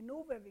answers. We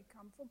know where we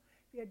come from.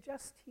 We are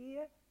just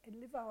here and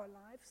live our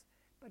lives.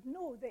 But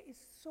no, there is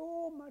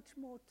so much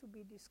more to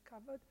be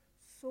discovered,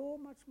 so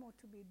much more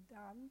to be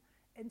done.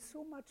 and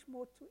so much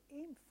more to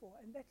aim for.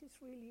 And that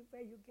is really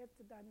where you get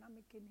the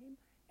dynamic in him.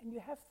 And you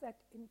have that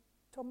in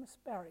Thomas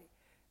Barry,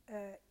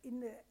 to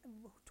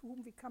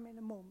whom we come in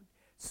a moment.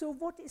 So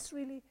what is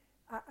really,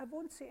 I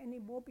won't say any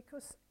more,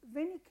 because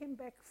when he came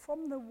back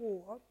from the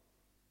war,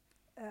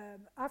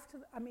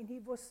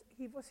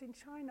 he was in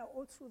China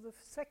all through the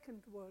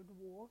Second World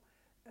War,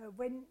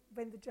 when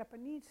the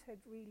Japanese had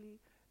really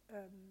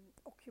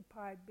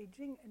occupied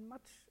Beijing and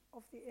much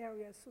of the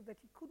area, so that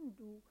he couldn't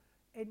do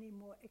any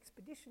more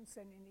expeditions,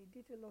 and he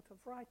did a lot of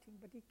writing.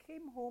 But he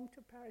came home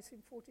to Paris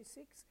in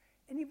 46,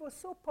 and he was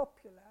so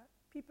popular,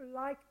 people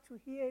liked to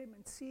hear him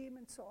and see him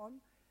and so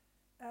on.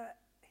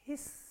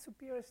 His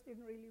superiors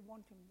didn't really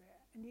want him there,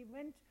 and he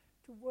went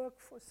to work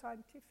for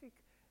scientific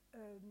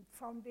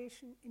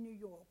foundation in New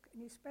York,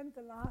 and he spent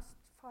the last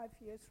 5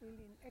 years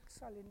really in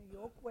exile in New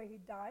York, where he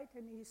died,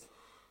 and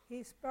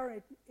he's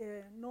buried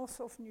north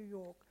of New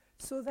York.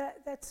 So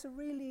that's a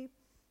really,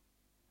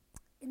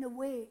 in a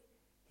way,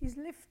 he's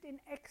lived in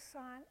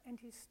exile, and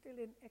he's still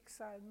in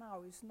exile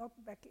now. He's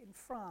not back in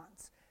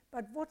France.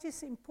 But what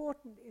is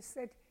important is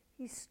that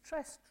he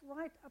stressed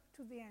right up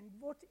to the end,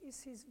 what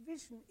is his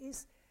vision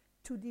is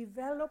to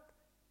develop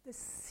the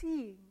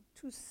seeing,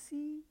 to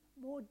see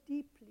more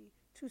deeply.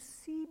 To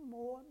see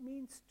more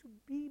means to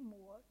be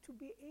more, to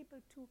be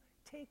able to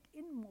take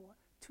in more,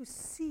 to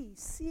see.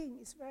 Seeing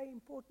is very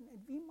important,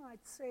 and we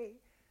might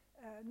say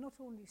not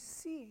only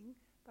seeing,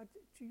 but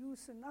to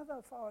use another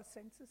of our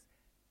senses,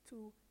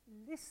 to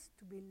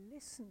be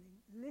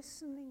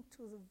listening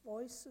to the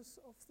voices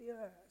of the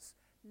earth,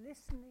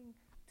 listening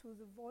to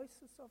the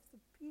voices of the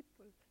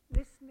people,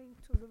 listening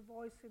to the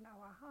voice in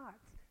our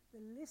hearts.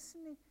 The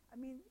listening, I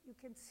mean, you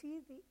can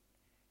see the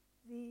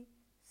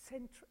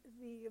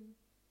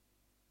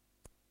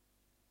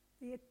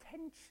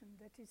attention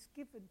that is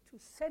given to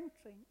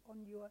centering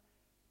on your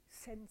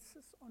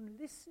senses, on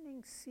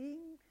listening,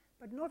 seeing,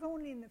 but not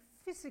only in a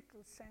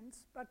physical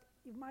sense, but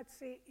you might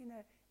say in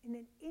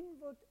an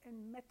inward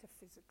and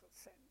metaphysical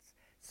sense.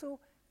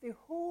 So the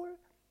whole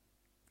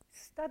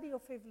study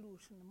of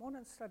evolution, the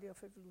modern study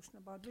of evolution,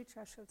 about which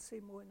I shall say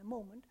more in a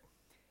moment,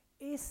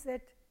 is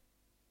that,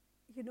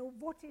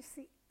 what is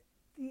the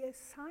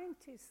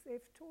scientists,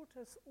 they've taught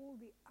us all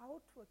the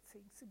outward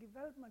things, the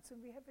developments,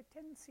 and we have a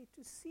tendency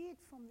to see it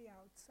from the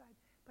outside.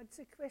 But it's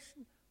a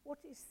question,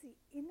 what is the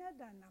inner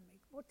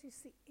dynamic? What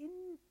is the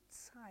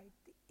inside,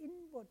 the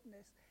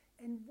inwardness?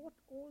 And what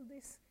all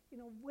this,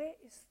 where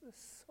is the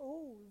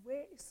soul?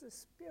 Where is the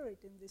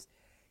spirit in this?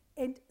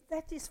 And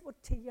that is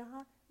what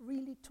Teilhard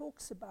really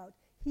talks about.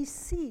 He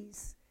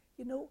sees,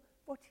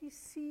 what he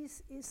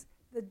sees is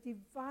the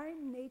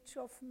divine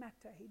nature of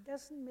matter. He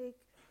doesn't make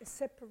a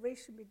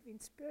separation between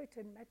spirit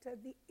and matter.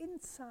 The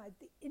inside,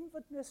 the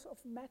inwardness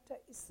of matter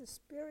is the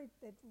spirit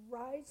that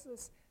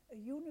rises, a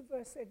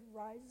universe that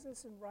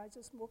rises and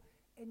rises more,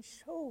 and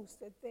shows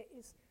that there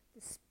is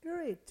the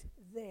spirit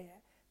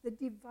there, the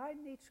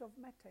divine nature of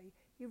matter.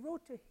 He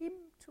wrote a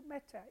hymn to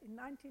matter in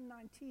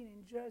 1919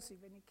 in Jersey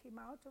when he came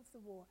out of the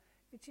war,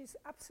 which is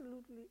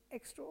absolutely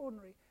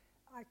extraordinary.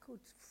 I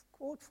could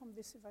quote from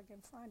this if I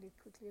can find it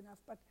quickly enough,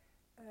 but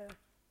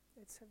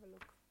let's have a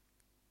look.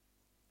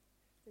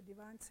 The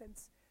divine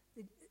sense,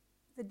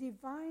 the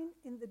divine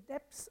in the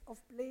depths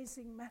of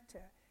blazing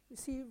matter. You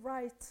see, he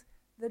writes,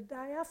 the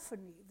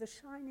diaphany, the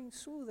shining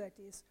through that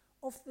is,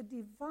 of the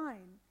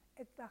divine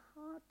at the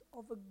heart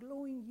of a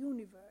glowing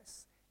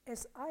universe,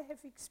 as I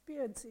have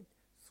experienced it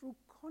through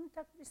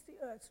contact with the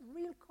earth,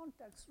 real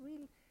contacts,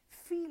 real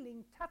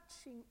feeling,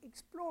 touching,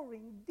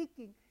 exploring,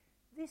 digging.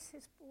 This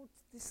has brought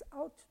this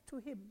out to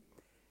him.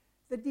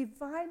 The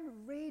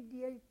divine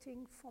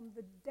radiating from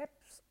the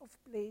depths of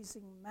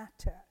blazing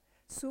matter.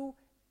 So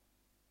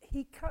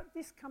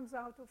this comes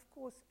out, of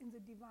course, in the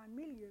Divine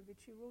Milieu,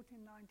 which he wrote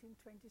in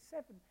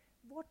 1927.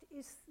 What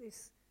is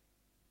this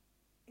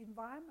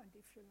environment,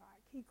 if you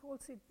like? He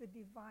calls it the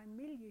Divine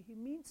Milieu. He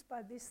means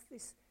by this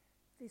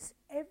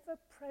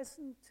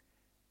ever-present,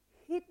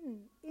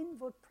 hidden,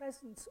 inward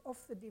presence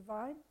of the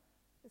divine.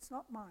 It's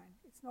not mine.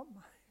 It's not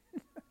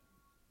mine.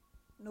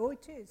 No,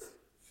 it is.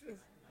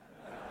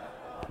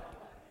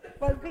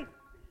 Well,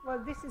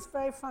 this is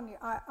very funny.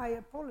 I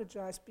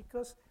apologize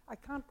because I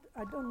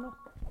don't know.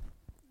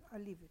 I'll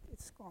leave it.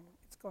 It's gone.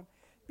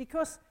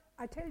 Because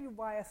I tell you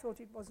why I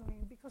thought it wasn't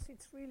ringing, because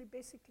it's really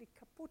basically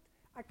kaput.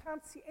 I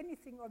can't see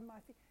anything on my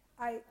thing.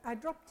 I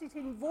dropped it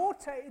in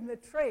water in the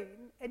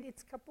train, and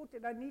it's kaput,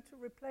 and I need to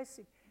replace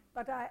it.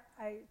 But I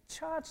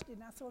charged it,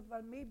 and I thought,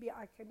 well, maybe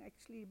I can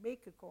actually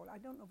make a call. I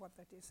don't know what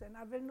that is, and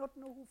I will not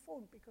know who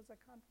phoned because I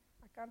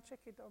can't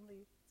check it on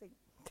the thing.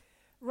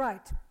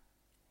 Right.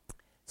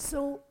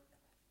 So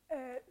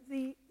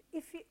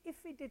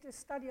if we did a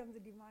study on the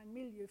divine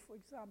milieu, for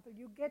example,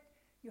 you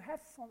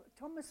have from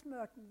Thomas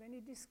Merton, when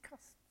he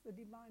discussed the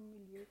divine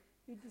milieu,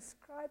 he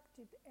described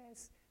it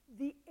as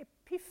the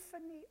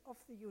epiphany of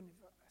the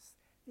universe.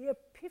 The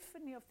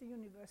epiphany of the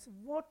universe,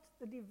 what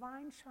the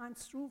divine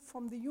shines through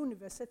from the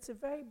universe. That's a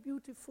very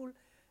beautiful,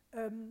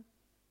 very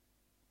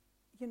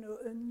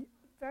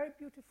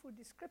beautiful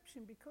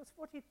description, because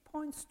what it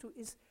points to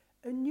is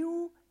a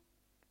new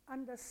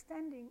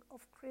understanding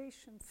of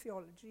creation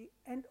theology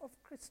and of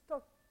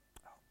Christo...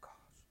 Oh, gosh.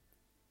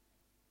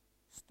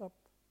 Stop.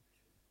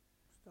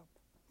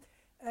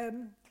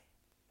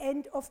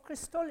 And of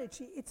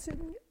Christology,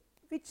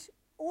 which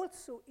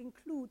also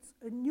includes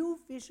a new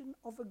vision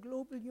of a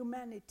global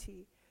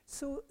humanity.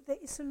 So there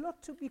is a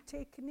lot to be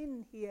taken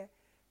in here.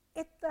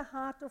 At the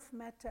heart of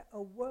matter,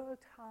 a world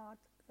heart,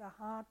 the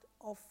heart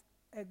of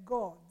a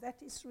God.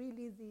 That is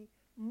really the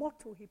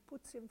motto he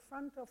puts in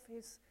front of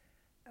his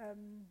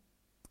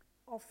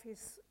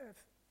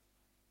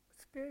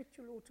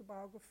spiritual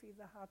autobiography,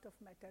 The Heart of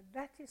Matter.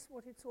 That is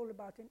what it's all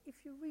about. And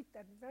if you read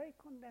that very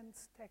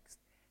condensed text,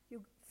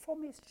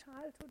 from his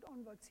childhood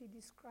onwards, he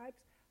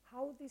describes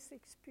how this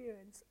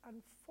experience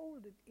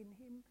unfolded in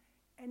him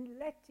and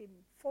led him,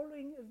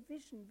 following a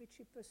vision which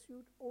he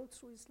pursued all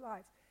through his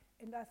life.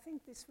 And I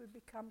think this will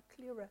become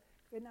clearer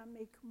when I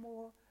make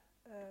more,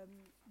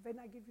 when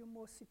I give you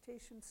more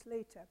citations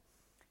later.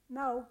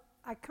 Now,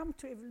 I come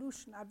to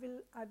evolution. I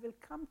will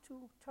come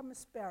to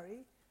Thomas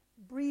Berry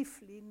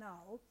briefly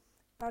now,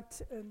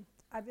 but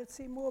I will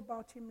say more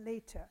about him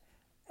later.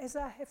 As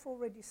I have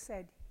already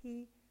said,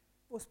 he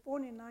was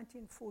born in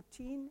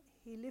 1914.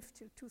 He lived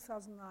till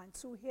 2009.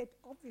 So he had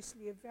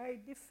obviously a very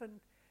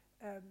different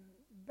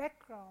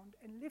background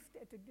and lived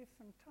at a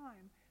different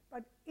time.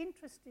 But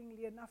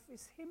interestingly enough,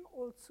 with him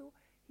also,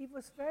 he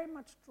was very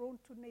much drawn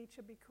to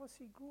nature because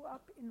he grew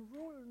up in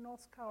rural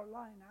North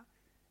Carolina,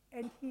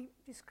 and he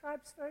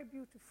describes very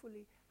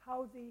beautifully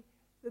how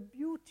the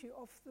beauty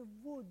of the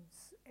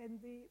woods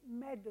and the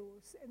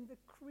meadows and the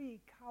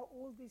creek, how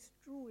all this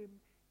drew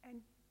him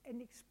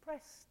and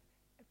expressed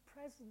a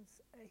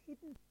presence, a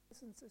hidden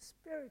presence, a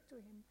spirit to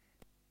him.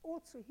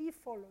 Also, he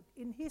followed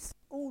in his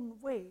own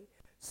way.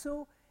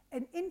 So,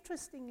 and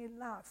interestingly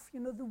enough, you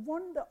know, the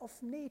wonder of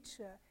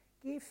nature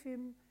gave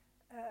him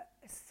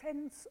a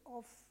sense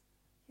of,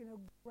 you know,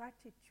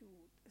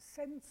 gratitude, a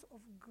sense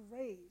of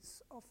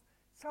grace, of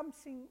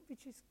something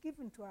which is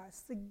given to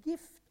us, the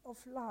gift of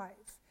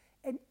life.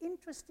 And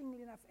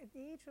interestingly enough, at the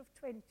age of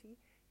 20,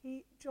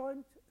 he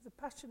joined the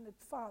Passionate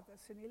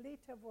Fathers, and he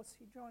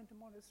joined a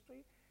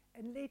monastery,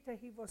 and later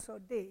he was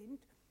ordained.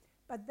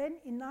 But then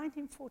in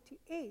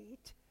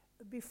 1948,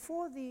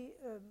 before the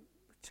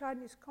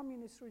Chinese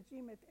communist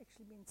regime had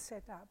actually been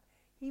set up,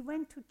 he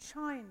went to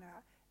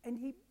China, and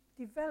he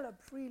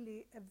developed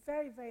really a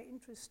very, very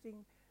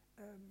interesting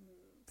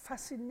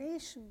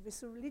fascination with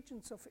the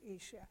religions of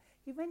Asia.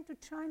 He went to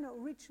China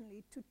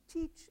originally to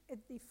teach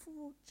at the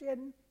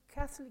Fujian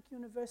Catholic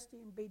University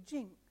in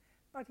Beijing,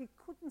 but he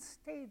couldn't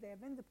stay there.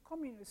 When the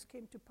communists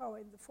came to power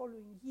in the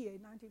following year,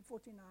 in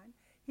 1949,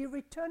 he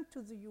returned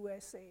to the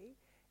USA,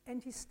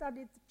 and he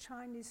studied the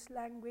Chinese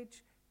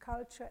language,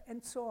 culture,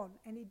 and so on.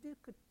 And he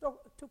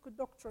took a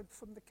doctorate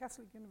from the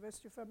Catholic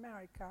University of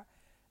America,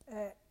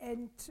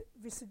 and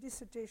with a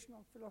dissertation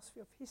on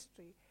philosophy of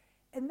history.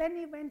 And then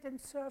he went and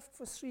served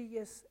for 3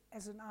 years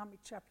as an army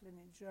chaplain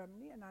in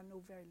Germany, and I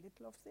know very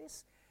little of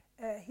this.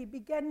 He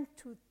began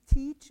to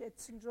teach at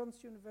St.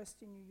 John's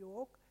University in New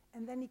York,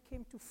 and then he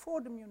came to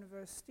Fordham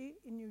University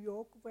in New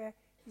York, where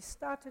he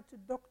started a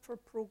doctoral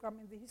program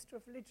in the history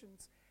of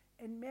religions.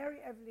 And Mary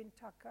Evelyn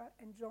Tucker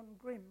and John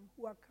Grimm,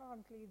 who are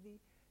currently the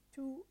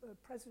two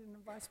president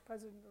and vice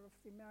president of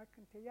the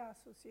American Teilhard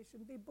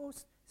Association, they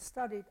both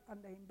studied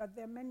under him, but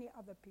there are many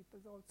other people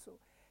also.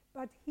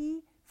 But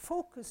he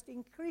focused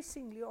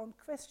increasingly on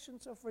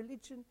questions of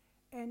religion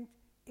and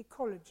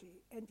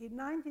ecology. And in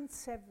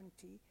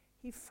 1970,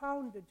 he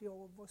founded,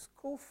 or was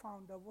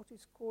co-founder, what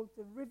is called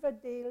the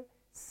Riverdale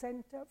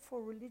Center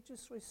for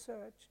Religious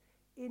Research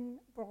in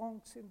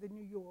Bronx in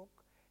New York,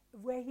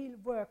 where he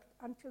worked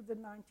until the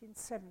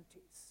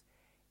 1970s.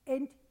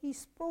 And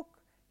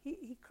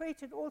he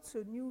created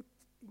also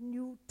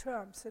new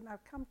terms, and I'll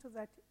come to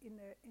that in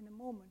a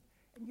moment.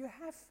 And you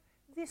have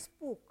this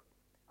book.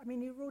 I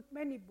mean, he wrote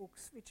many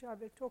books, which I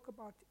will talk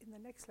about in the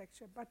next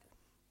lecture, but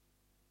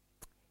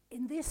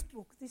in this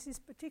book, this is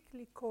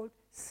particularly called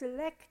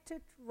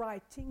Selected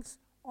Writings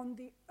on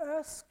the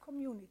Earth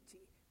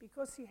Community,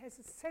 because he has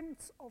a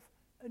sense of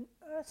an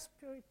Earth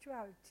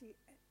spirituality.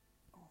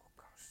 Oh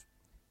gosh,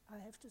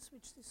 I have to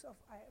switch this off.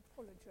 I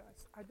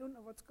apologize. I don't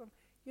know what's going on.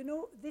 You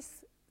know,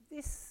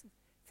 this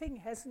thing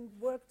hasn't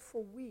worked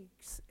for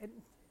weeks, and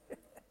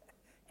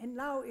and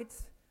now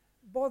it's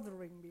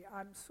bothering me.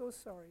 I'm so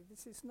sorry.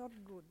 This is not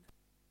good.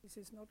 This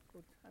is not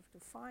good. I have to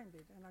find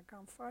it, and I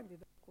can't find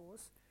it, of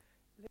course.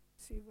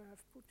 Let's see where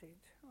I've put it.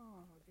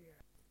 Oh dear.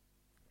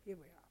 Here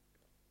we are.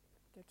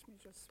 Let me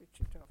just switch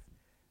it off.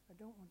 I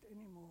don't want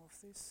any more of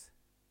this.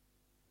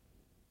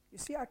 You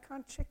see, I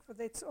can't check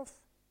whether it's off.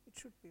 It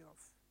should be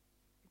off.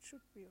 It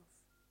should be off.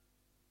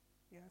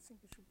 Yeah, I think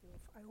it should be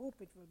off. I hope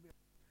it will be off.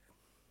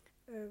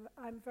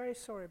 I'm very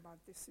sorry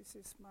about this. This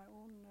is my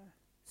own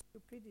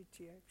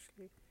stupidity,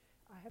 actually.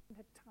 I haven't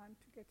had time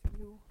to get a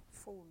new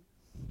phone.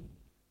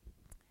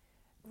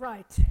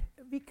 Right.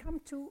 We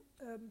come to...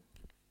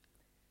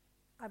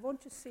 I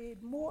want to say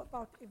more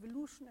about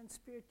evolution and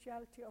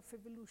spirituality of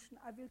evolution.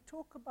 I will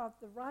talk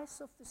about the rise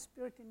of the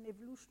spirit in the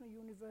evolutionary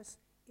universe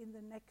in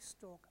the next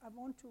talk. I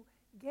want to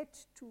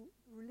get to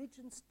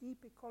religion's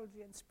deep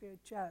ecology and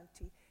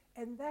spirituality.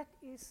 And that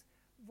is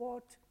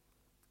what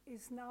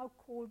is now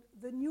called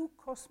the new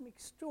cosmic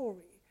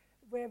story,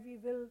 where we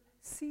will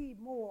see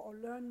more or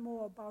learn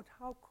more about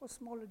how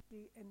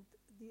cosmology and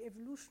the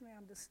evolutionary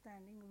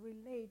understanding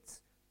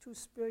relates to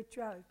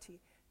spirituality.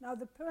 Now,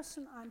 the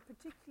person I'm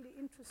particularly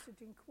interested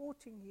in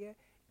quoting here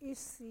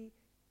is the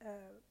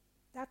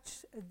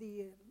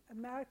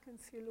American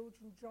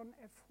theologian John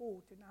F.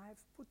 Hort, and I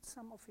have put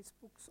some of his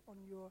books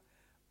on your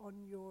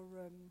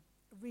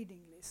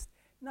reading list.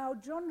 Now,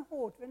 John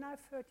Hort, when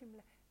I've heard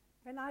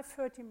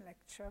him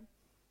lecture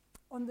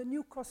on the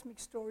new cosmic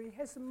story, he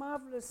has a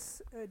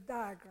marvelous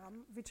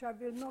diagram, which I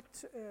will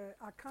not,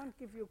 I can't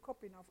give you a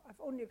copy of.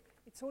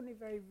 It's only a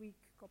very weak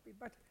copy,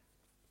 but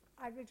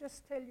I will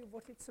just tell you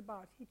what it's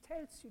about. He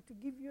tells you, to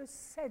give you a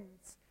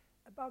sense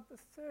about the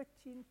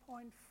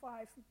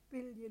 13.5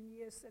 billion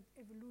years that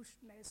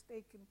evolution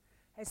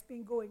has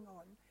been going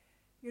on.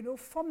 You know,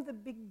 from the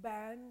Big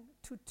Bang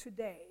to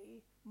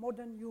today,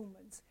 modern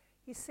humans.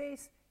 He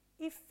says,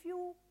 if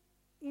you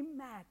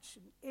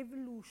imagine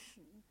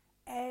evolution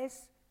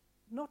as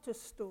not a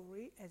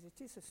story, as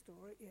it is a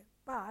story,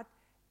 but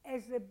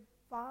as a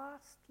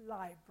vast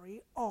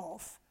library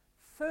of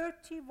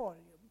 30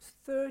 volumes,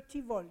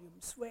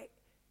 where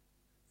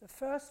the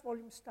first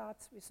volume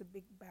starts with a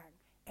Big Bang,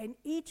 and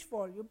each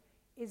volume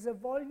is a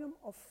volume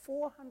of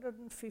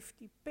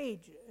 450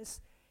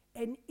 pages,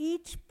 and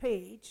each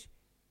page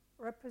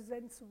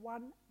represents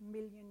 1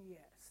 million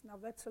years. Now,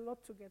 that's a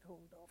lot to get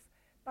hold of.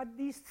 But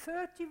these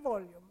 30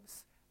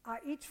 volumes are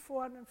each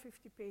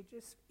 450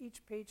 pages,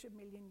 each page 1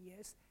 million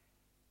years.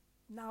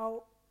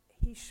 Now,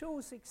 he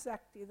shows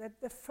exactly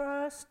that the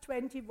first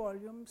 20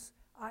 volumes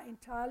are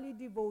entirely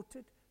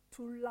devoted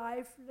to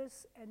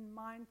lifeless and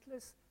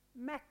mindless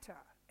matter,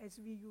 as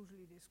we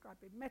usually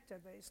describe it. Matter,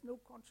 there is no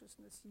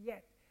consciousness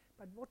yet.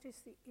 But what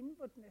is the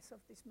inwardness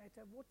of this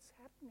matter? What's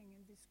happening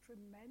in this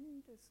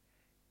tremendous,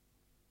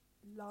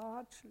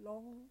 large,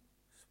 long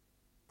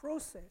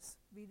process?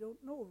 We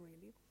don't know,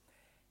 really.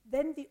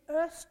 Then the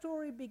Earth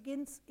story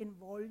begins in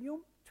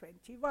volume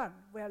 21,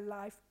 where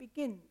life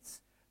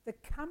begins. The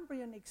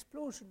Cambrian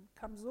explosion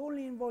comes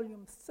only in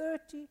volume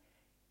 30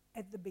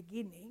 at the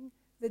beginning.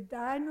 The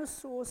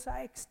dinosaurs are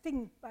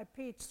extinct by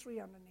page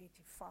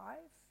 385.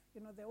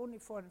 You know, they're only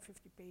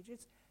 450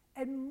 pages.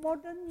 And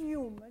modern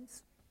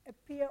humans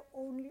appear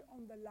only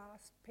on the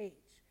last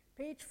page,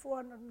 page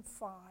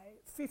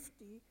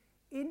 450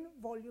 in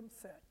volume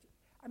 30.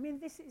 I mean,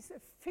 this is a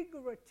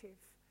figurative,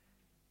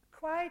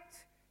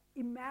 quite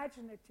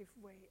imaginative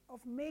way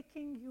of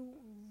making you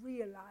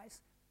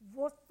realize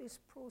what this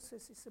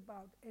process is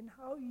about and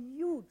how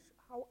huge,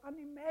 how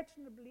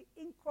unimaginably,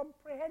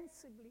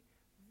 incomprehensibly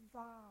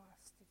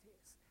vast it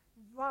is.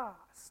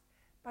 Vast.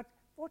 But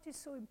what is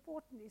so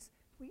important is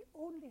we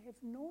only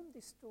have known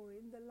this story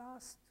in the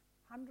last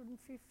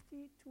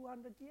 150,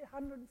 200 years,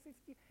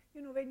 150.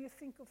 You know, when you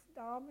think of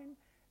Darwin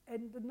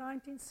and the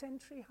 19th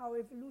century, how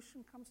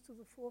evolution comes to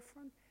the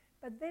forefront.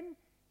 But then,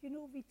 you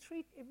know, we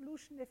treat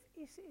evolution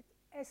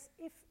as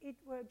if it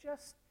were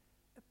just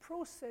a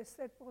process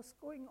that was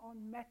going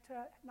on,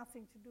 matter,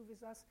 nothing to do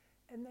with us,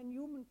 and then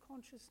human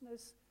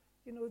consciousness,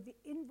 you know, the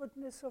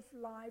inwardness of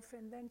life,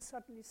 and then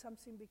suddenly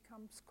something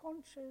becomes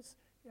conscious.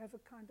 You have a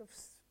kind of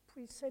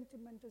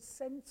presentiment, a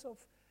sense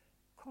of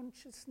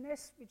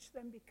consciousness, which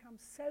then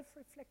becomes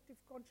self-reflective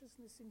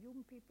consciousness in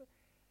human people.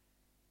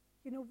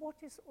 You know,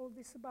 what is all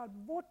this about?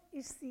 What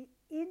is the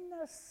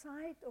inner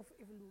side of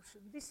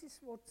evolution? This is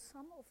what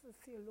some of the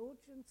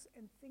theologians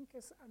and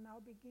thinkers are now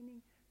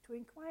beginning to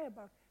inquire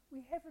about.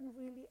 We haven't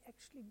really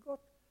actually got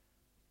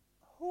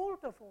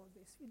hold of all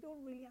this. We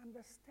don't really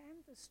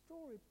understand the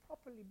story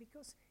properly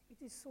because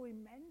it is so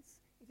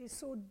immense, it is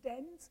so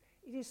dense,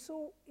 it is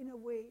so, in a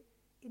way,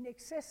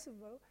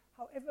 inaccessible,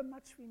 however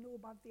much we know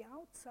about the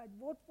outside,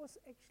 what was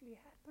actually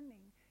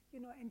happening. You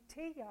know, and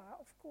Teilhard,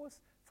 of course,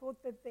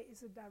 thought that there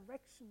is a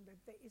direction,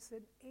 that there is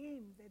an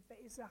aim, that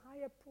there is a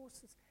higher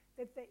process,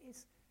 that there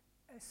is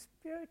a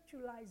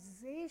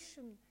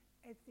spiritualization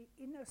at the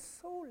inner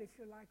soul, if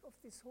you like, of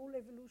this whole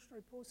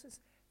evolutionary process,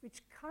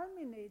 which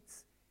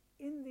culminates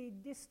in the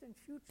distant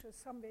future,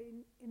 somewhere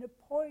in a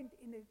point,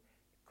 in a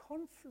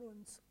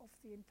confluence of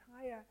the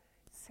entire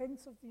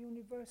sense of the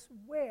universe,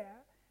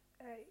 where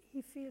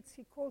he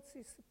calls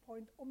this the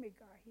point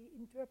omega. He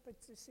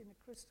interprets this in a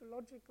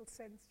Christological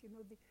sense, you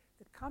know, the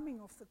coming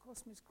of the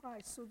cosmic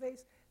Christ. So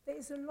there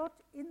is a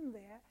lot in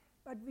there,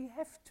 but we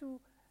have to,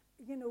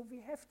 you know, we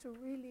have to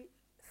really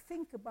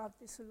think about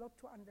this a lot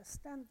to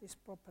understand this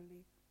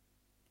properly.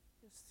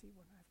 Just see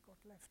what I've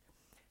got left.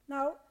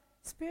 Now,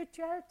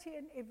 spirituality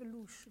and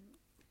evolution.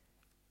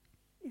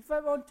 If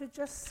I want to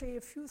just say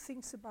a few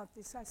things about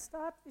this, I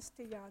start with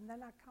Teilhard and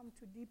then I come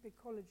to deep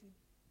ecology.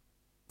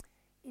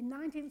 In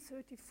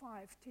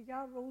 1935,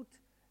 Teilhard wrote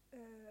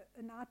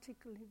an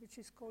article which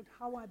is called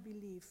How I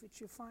Believe,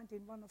 which you find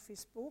in one of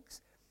his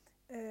books,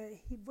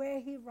 where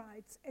he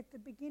writes, at the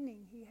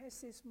beginning, he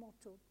has this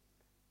motto: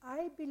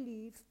 I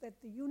believe that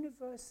the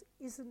universe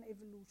is an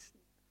evolution.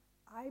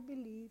 I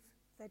believe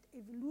that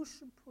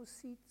evolution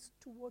proceeds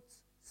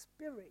towards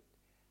spirit.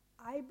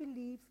 I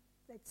believe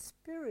that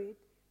spirit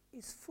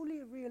is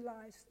fully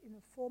realized in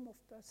a form of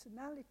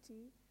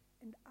personality,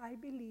 and I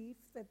believe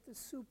that the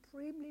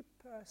supremely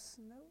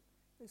personal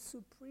is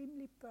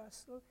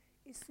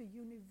the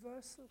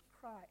universal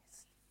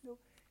Christ. No,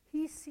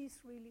 he sees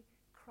really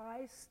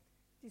Christ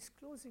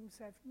disclosing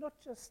himself, not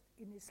just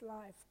in his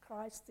life,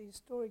 Christ, the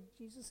historic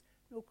Jesus.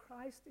 No,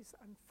 Christ is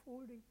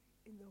unfolding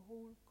in the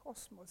whole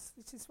cosmos.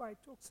 This is why he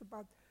talks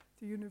about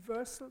the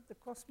universal, the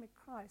cosmic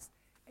Christ.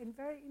 And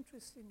very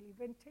interestingly,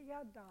 when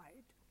Teilhard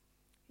died,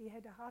 he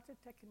had a heart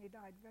attack and he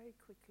died very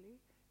quickly,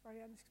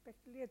 very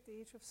unexpectedly at the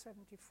age of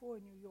 74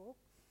 in New York.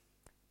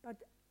 But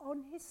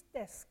on his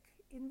desk,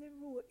 in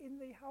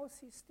the house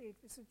he stayed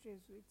with the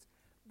Jesuits,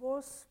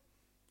 was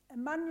a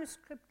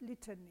manuscript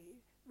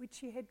litany which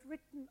he had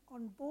written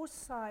on both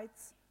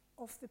sides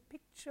of the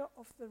picture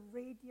of the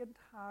radiant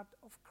heart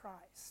of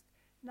Christ.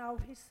 Now,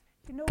 the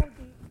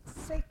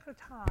Sacred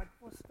Heart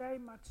was very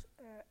much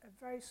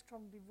a very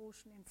strong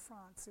devotion in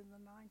France in the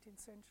 19th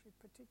century,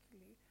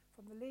 particularly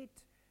from the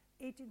late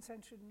 18th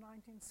century to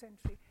 19th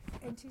century.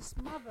 And his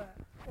mother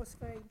was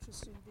very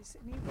interested in this,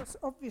 and he was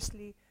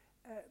obviously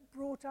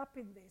brought up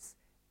in this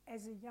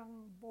as a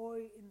young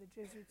boy in the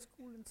Jesuit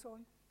school and so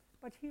on.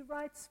 But he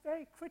writes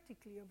very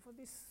critically of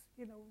this,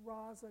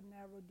 rather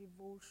narrow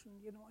devotion,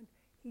 and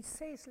he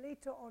says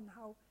later on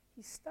how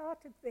he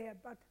started there,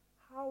 but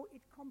how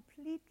it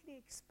completely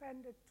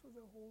expanded to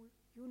the whole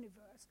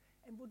universe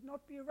and would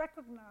not be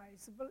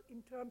recognizable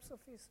in terms of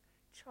his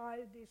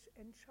childish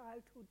and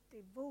childhood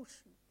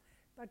devotion.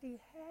 But he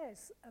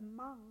has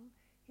among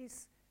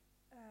his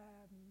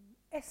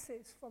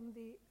essays from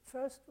the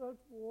First World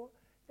War,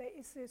 there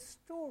is a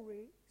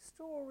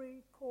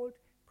story called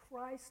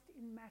Christ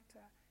in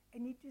Matter.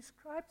 And he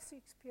describes the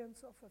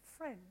experience of a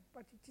friend,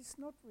 but it is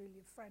not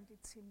really a friend,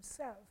 it's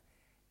himself.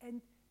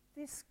 And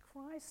this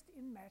Christ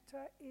in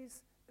Matter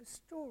is a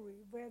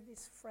story where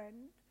this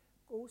friend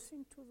goes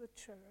into the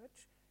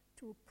church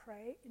to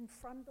pray in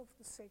front of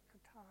the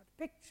Sacred Heart,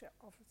 picture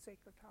of the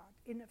Sacred Heart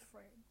in a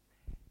frame.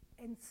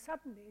 And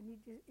suddenly, and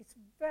it's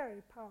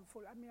very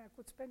powerful. I mean, I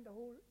could spend a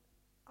whole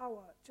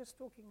hour just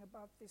talking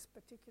about this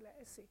particular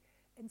essay.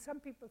 And some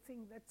people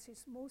think that's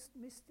his most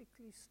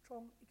mystically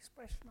strong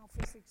expression of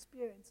his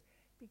experience,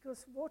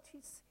 because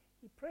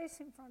he prays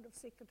in front of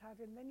Sacred Heart,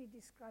 and then he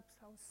describes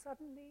how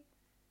suddenly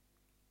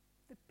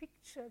the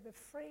picture, the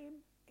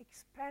frame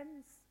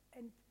expands,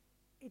 and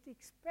it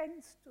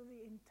expands to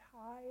the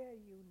entire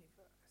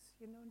universe,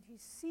 and he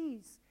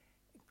sees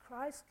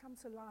Christ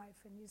comes alive,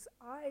 and his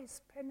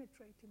eyes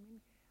penetrate him. And,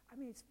 I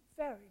mean, it's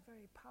very,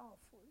 very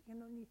powerful,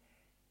 and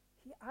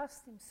he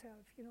asked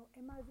himself,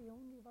 am I the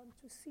only one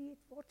to see it?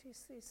 What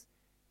is this?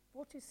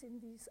 What is in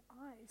these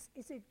eyes?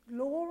 Is it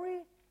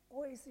glory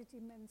or is it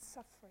immense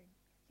suffering?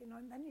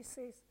 And then he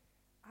says,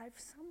 I've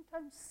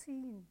sometimes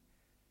seen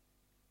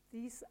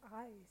these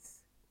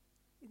eyes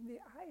in the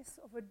eyes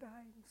of a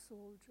dying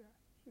soldier,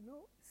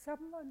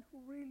 someone who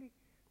really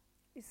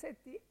is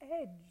at the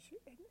edge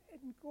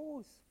and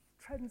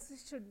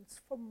transitions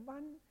from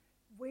one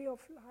way of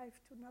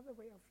life to another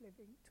way of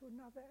living, to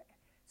another.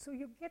 So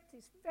you get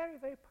this very,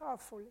 very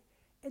powerful.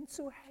 And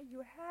so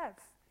you have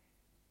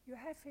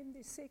in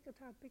the Sacred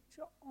Heart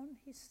picture on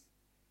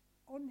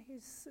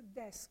his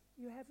desk,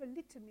 you have a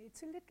litany.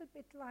 It's a little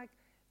bit like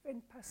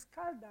when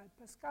Pascal died.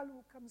 Pascal,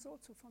 who comes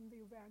also from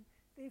the Auvergne,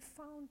 they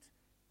found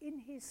in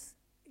his,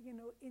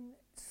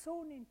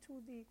 sewn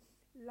into the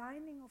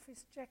lining of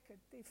his jacket,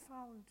 they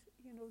found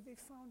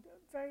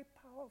a very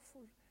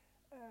powerful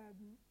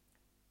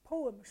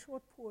poem,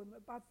 short poem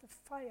about the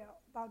fire,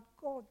 about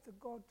God, the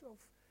God of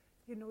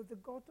the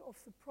God of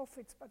the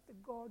prophets, but the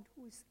God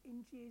who is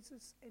in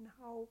Jesus, and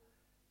how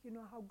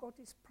God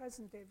is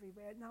present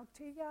everywhere. Now,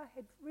 Teilhard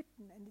had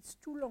written, and it's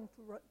too long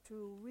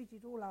to read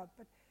it all out,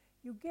 but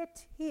you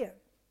get here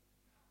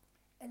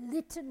a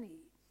litany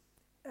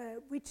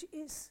which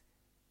is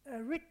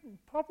written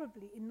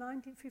probably in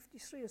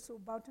 1953 or so,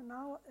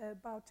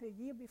 about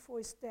a year before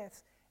his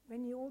death,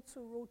 when he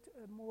also wrote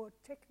a more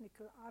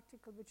technical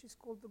article which is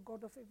called The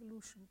God of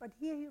Evolution. But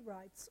here he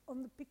writes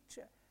on the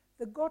picture,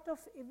 the God of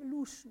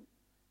evolution,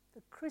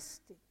 the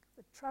Christic,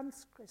 the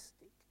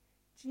transchristic,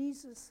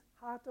 Jesus,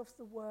 heart of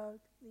the world,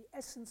 the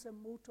essence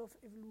and motor of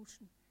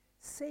evolution,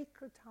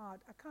 Sacred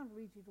Heart. I can't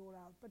read it all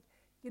out, but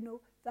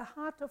the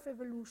heart of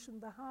evolution,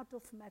 the heart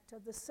of matter,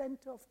 the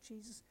center of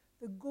Jesus,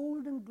 the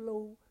golden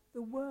glow,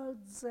 the world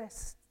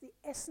zest, the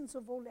essence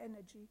of all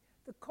energy,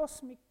 the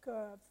cosmic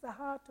curve, the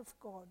heart of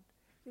God.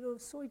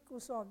 So it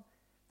goes on.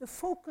 The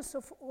focus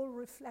of all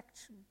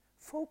reflection,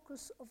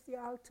 focus of the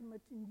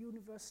ultimate in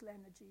universal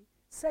energy,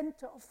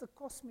 center of the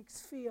cosmic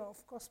sphere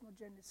of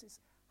cosmogenesis,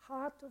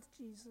 heart of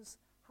Jesus,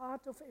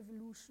 heart of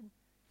evolution,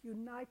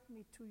 unite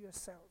me to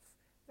yourself.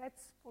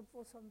 That's what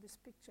was on this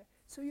picture.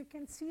 So you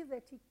can see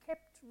that he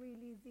kept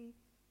really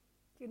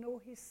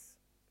his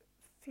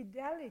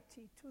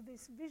fidelity to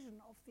this vision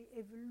of the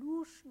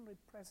evolutionary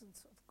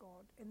presence of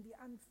God and the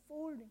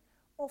unfolding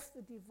of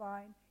the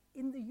divine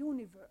in the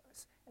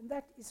universe. And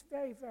that is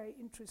very, very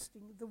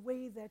interesting, the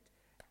way that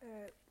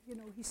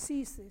he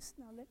sees this.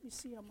 Now let me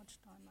see how much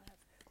time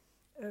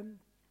I have.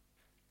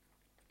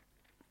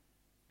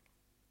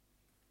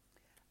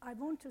 I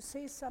want to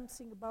say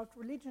something about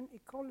religion,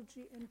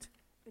 ecology, and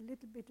a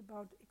little bit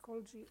about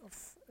ecology of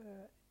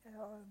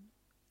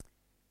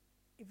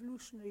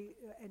evolutionary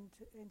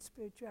and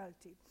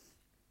spirituality.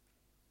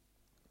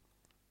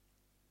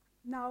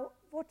 Now,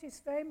 what is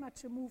very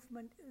much a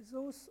movement,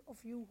 those of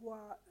you who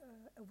are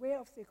aware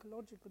of the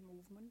ecological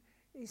movement,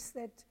 is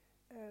that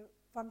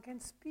one can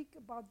speak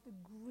about the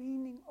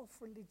greening of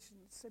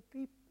religions,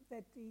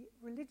 that the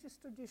religious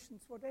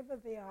traditions, whatever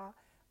they are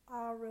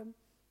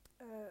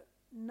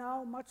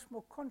now much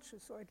more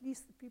conscious, or at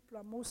least the people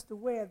are most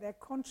aware, they're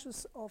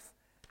conscious of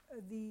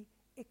the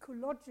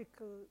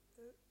ecological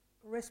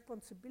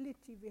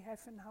responsibility we have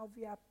and how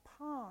we are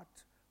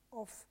part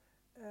of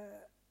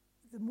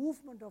the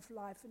movement of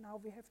life and how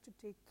we have to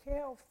take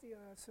care of the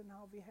earth and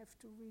how we have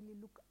to really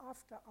look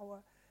after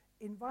our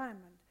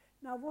environment.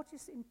 Now, what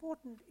is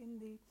important in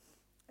the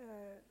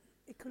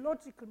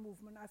ecological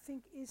movement, I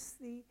think, is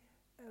the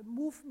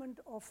movement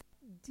of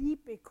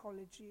deep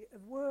ecology, a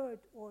word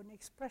or an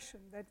expression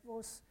that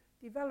was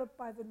developed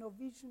by the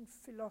Norwegian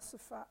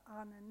philosopher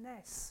Arne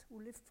Næss, who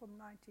lived from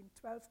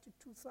 1912 to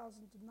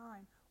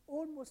 2009,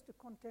 almost a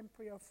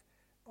contemporary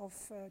of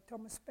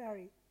Thomas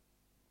Berry.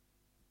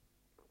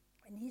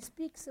 And he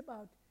speaks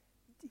about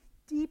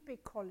deep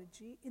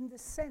ecology in the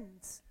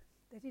sense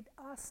that it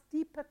asks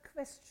deeper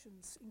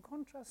questions in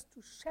contrast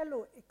to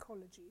shallow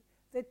ecology,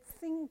 that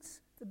thinks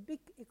the big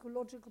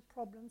ecological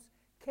problems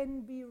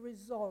can be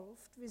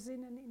resolved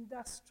within an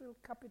industrial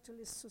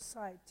capitalist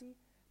society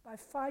by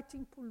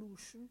fighting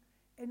pollution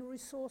and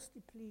resource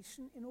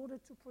depletion in order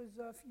to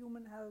preserve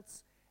human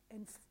health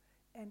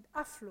and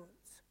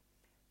affluence.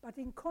 But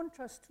in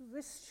contrast to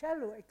this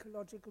shallow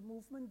ecological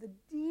movement, the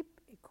deep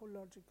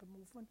ecological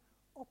movement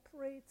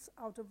operates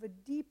out of a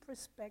deep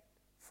respect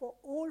for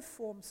all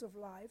forms of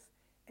life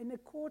and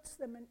accords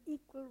them an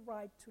equal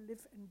right to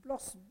live and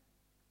blossom.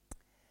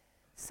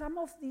 Some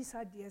of these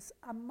ideas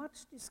are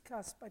much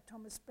discussed by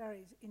Thomas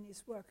Berry in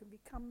his work, and we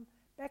come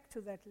back to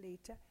that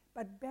later.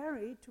 But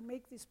Berry, to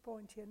make this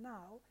point here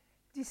now,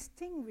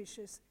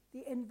 distinguishes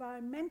the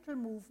environmental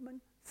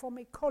movement from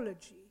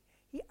ecology.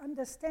 He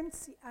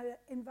understands the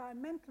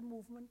environmental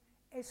movement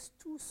as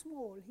too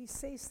small. He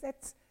says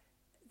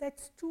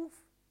that's too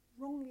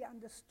wrongly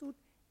understood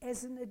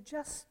as an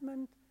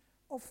adjustment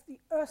of the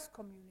earth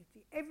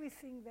community.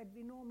 Everything that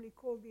we normally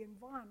call the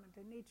environment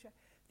and nature,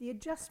 the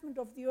adjustment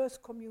of the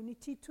earth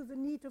community to the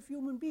need of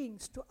human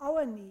beings, to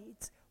our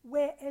needs,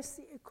 whereas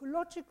the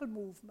ecological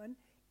movement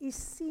is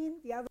seen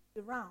the other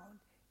way around.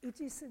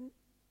 It is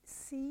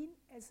seen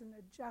as an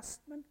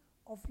adjustment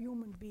of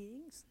human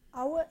beings,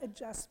 our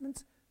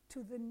adjustments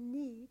to the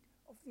need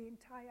of the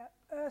entire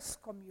earth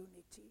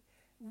community.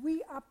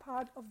 We are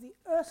part of the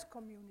earth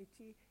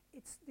community.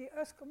 The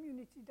earth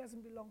community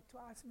doesn't belong to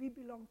us, we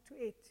belong to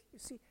it, you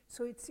see.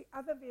 So it's the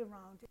other way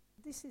around.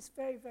 This is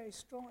very, very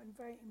strong and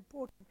very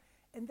important.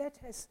 And that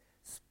has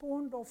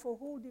spawned off a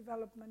whole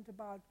development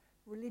about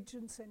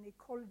religions and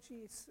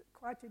ecology. It's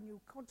quite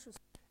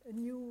a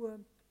new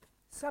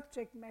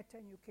subject matter,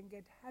 and you can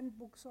get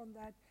handbooks on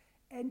that.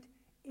 And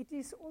it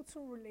is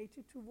also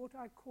related to what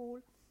I call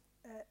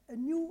a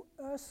new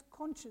earth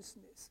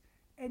consciousness.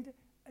 And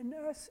an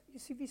earth, you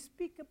see, we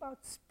speak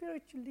about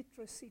spiritual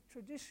literacy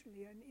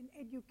traditionally, and in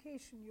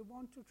education you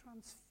want to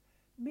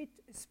transmit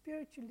a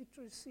spiritual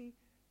literacy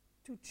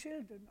to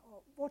children,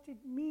 or what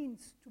it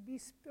means to be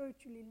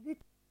spiritually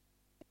literate,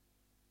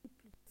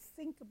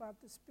 think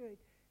about the spirit,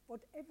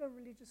 whatever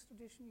religious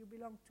tradition you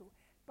belong to.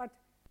 But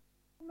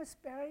Thomas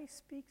Berry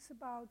speaks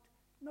about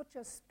not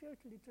just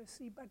spiritual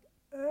literacy, but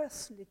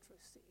earth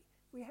literacy.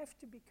 We have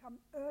to become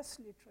earth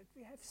literate.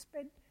 We have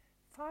spent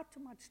far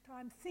too much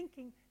time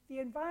thinking the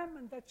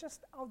environment that's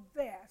just out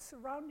there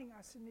surrounding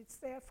us and it's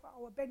there for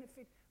our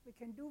benefit, we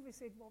can do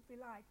with it what we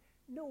like.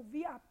 No,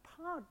 we are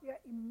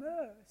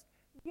immersed.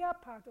 We are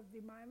part of the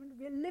environment,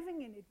 we are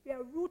living in it, we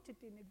are rooted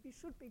in it, we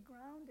should be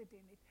grounded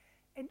in it.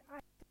 And I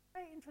had a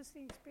very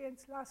interesting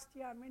experience last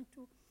year. I went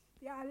to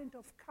the island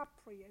of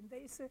Capri, and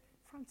there is a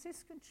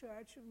Franciscan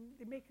church, and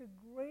they make a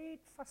great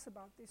fuss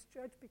about this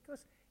church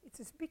because it's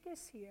as big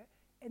as here,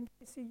 and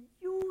there's a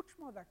huge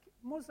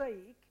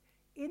mosaic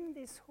in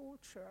this whole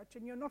church,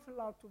 and you're not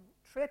allowed to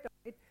tread on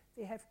it.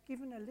 They have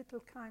given a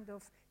little kind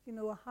of,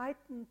 a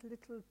heightened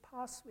little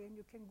pathway, and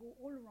you can go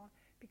all around,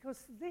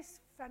 because this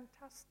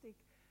fantastic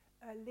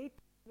late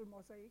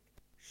mosaic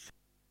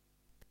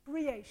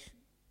creation.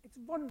 It's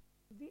wonderful,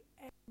 the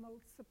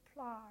animals, the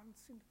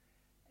plants, and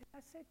I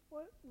said,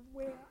 well,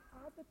 where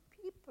are the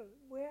people?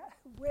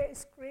 Where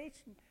is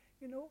creation?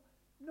 No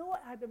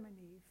Adam and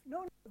Eve.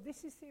 No,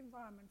 this is the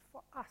environment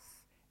for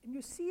us. And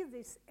you see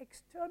this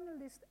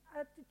externalist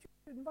attitude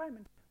to the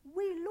environment.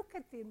 We look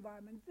at the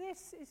environment.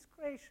 This is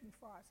creation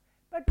for us.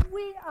 But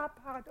we are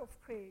part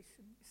of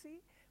creation, you see?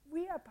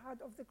 We are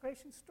part of the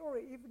creation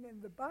story, even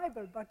in the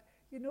Bible, but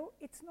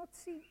it's not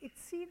seen.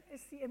 It's seen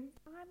as the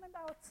environment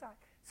outside.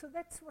 So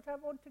that's what I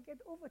want to get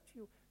over to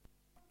you.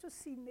 Not to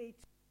see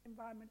nature,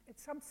 environment,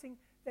 it's something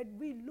that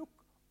we look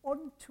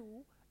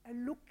onto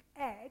and look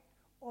at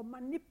or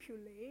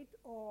manipulate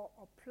or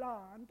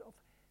plant,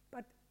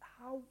 but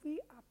how we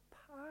are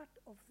part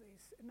of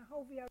this and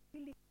how we are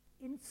really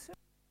insert.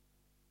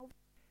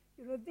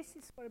 This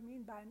is what I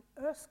mean by an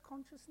earth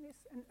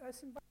consciousness and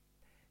earth environment.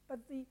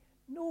 But the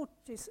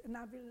notice, and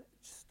I will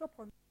stop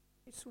on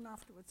it soon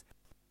afterwards,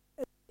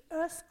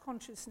 earth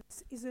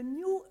consciousness is a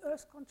new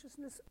earth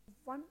consciousness of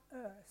one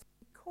earth,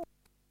 because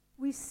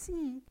we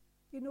see,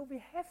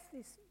 we have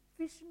this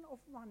vision of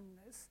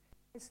oneness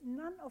as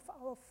none of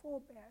our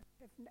forebears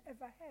have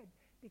ever had,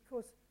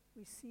 because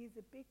we see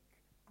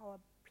our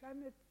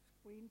planet,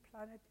 green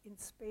planet in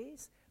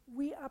space.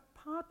 We are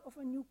part of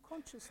a new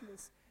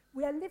consciousness.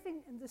 We are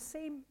living in the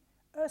same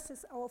earth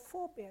as our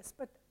forebears,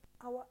 but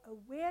our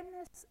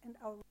awareness and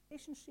our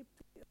relationship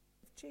to the earth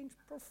have changed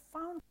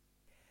profoundly,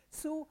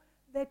 so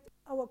that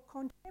our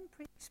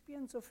contemporary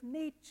experience of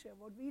nature,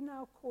 what we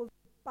now call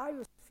the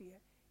biosphere,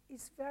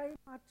 is very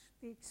much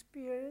the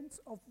experience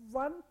of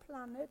one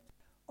planet,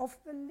 of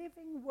the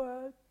living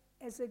world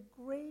as a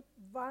great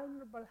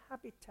vulnerable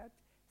habitat,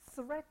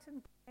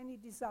 threatened by any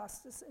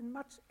disasters and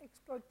much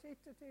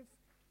exploitative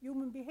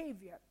human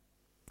behavior.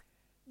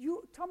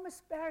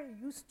 Thomas Barry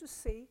used to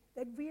say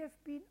that we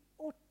have been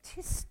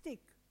autistic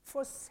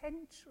for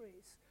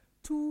centuries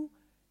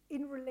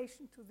in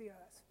relation to the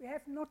earth. We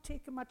have not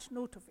taken much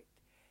note of it.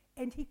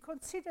 And he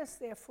considers,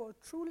 therefore,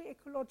 a truly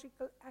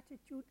ecological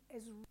attitude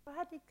as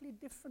radically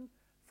different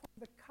from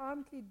the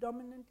currently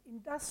dominant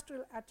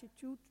industrial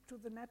attitude to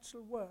the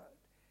natural world.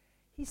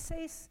 He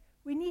says,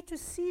 we need to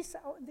seize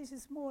this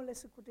is more or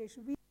less a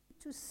quotation, we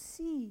need to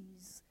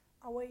seize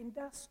our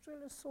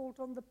industrial assault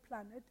on the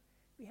planet.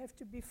 We have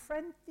to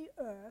befriend the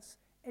earth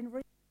and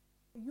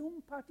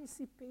human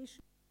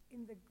participation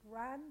in the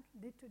grand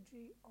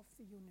liturgy of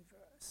the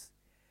universe.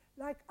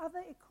 Like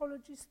other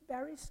ecologists,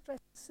 Barry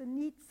stresses the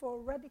need for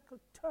a radical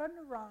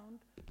turnaround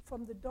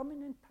from the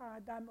dominant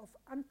paradigm of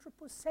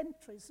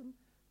anthropocentrism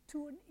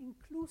to an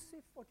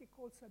inclusive, what he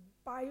calls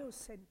a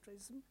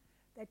biocentrism,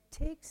 that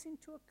takes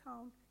into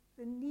account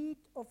the need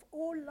of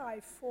all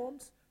life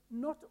forms,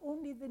 not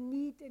only the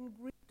need and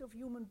greed of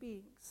human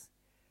beings.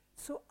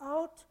 So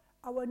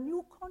our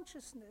new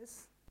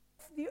consciousness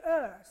of the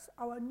earth,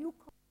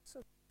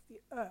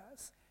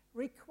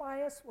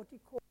 requires what he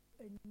calls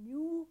a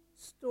new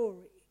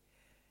story.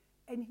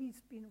 And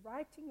he's been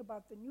writing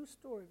about the new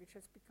story, which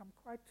has become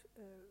quite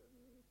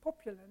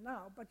popular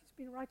now, but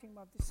he's been writing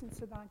about this since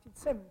the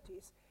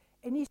 1970s.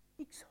 And he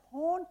speaks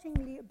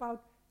hauntingly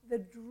about the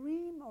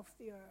dream of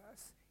the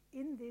earth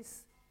in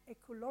this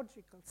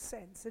ecological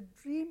sense, a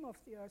dream of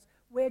the earth,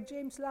 where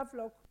James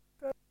Lovelock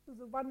refers to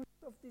the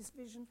oneness of this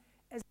vision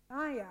as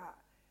Gaia,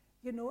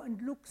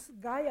 and looks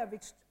Gaia,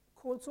 which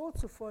calls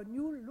also for a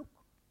new look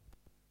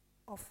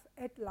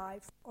at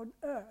life on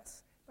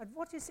earth. But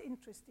what is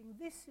interesting,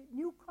 this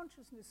new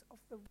consciousness of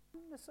the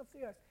oneness of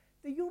the earth,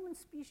 the human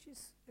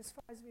species, as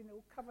far as we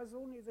know, covers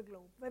only the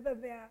globe. Whether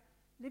there are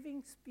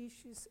living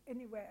species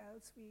anywhere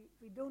else,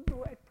 we don't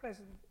know at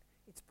present.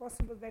 It's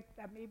possible that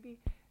there may be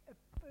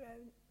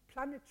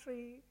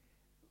planetary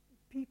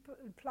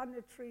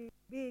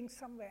beings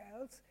somewhere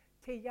else.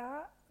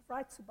 Teilhard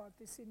writes about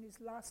this in his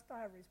last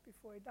diaries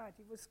before he died.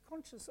 He was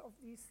conscious of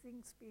these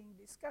things being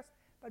discussed,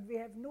 but we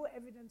have no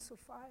evidence so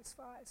far. As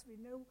far as we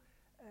know,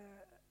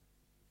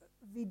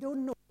 we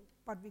don't know,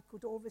 but we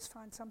could always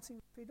find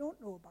something we don't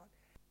know about.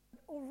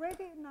 But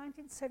already in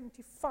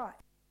 1975,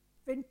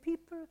 when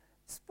people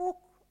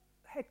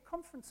had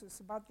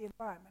conferences about the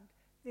environment,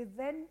 the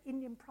then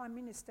Indian Prime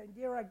Minister,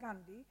 Indira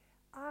Gandhi,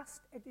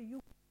 asked at a UN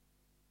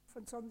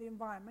conference on the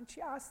environment,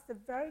 she asked a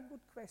very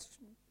good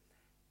question,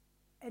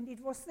 and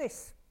it was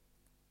this: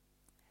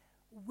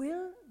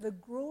 will the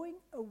growing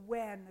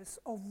awareness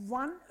of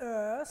one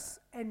earth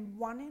and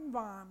one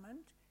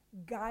environment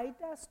guide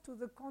us to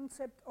the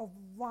concept of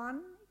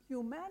one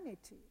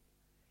humanity?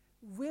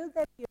 Will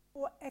there be a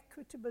more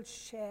equitable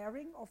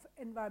sharing of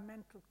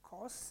environmental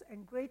costs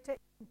and greater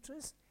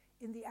interest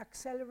in the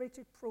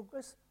accelerated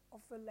progress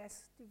of the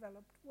less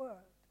developed world?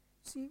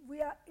 See,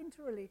 we are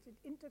interrelated,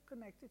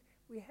 interconnected.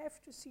 We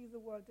have to see the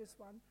world as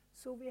one.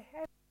 So we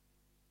have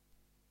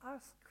to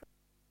ask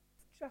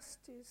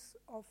justice,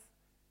 of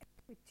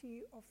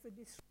equity, of the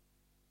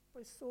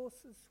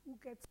resources, who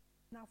gets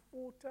enough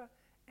water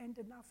and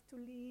enough to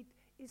lead,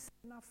 is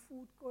enough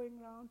food going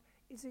around,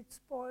 is it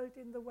spoiled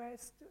in the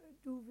West,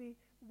 do we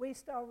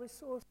waste our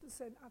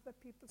resources and other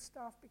people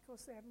starve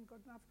because they haven't got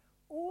enough?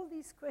 All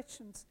these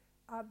questions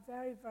are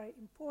very, very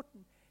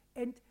important.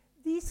 And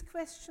these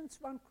questions,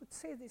 one could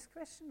say, this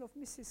question of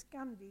Mrs.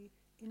 Gandhi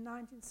in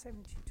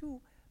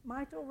 1972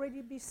 might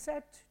already be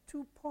set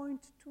to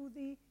point to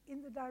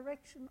in the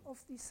direction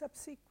of the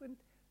subsequent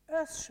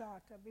Earth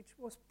Charter, which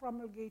was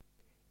promulgated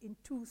in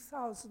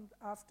 2000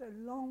 after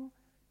a long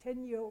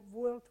 10-year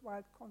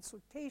worldwide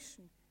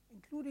consultation,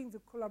 including the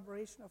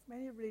collaboration of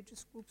many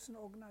religious groups and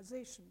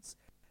organizations.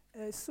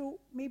 So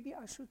maybe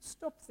I should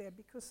stop there,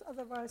 because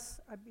otherwise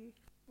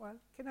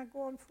can I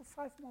go on for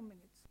 5 more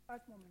minutes? 5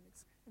 more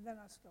minutes, and then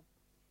I'll stop.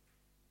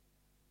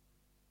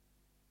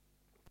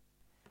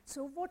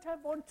 So what I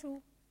want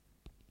to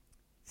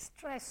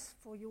stress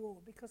for you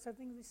all, because I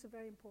think this is a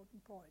very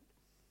important point.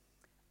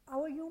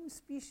 Our human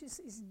species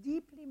is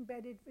deeply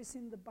embedded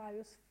within the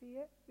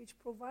biosphere, which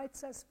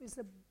provides us with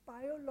a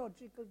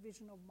biological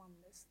vision of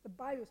oneness. The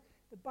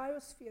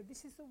biosphere,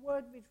 this is a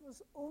word which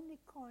was only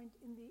coined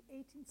in the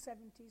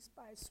 1870s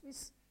by a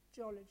Swiss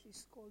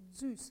geologist called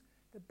Zeus,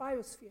 the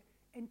biosphere.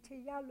 And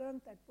Teilhard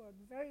learned that word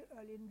very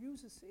early and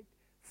uses it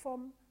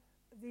from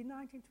the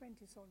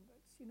 1920s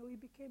onwards. You know, he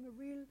became a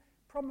real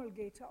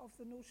promulgator of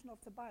the notion of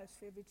the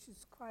biosphere, which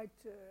is quite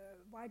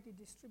widely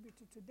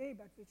distributed today,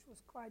 but which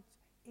was quite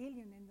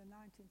alien in the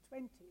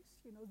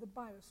 1920s, you know, the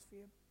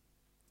biosphere.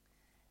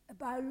 A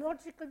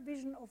biological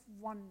vision of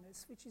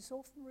oneness, which is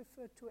often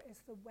referred to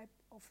as the web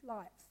of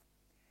life.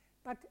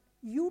 But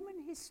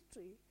human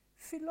history,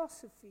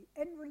 philosophy,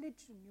 and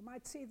religion, you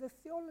might say the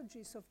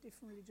theologies of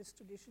different religious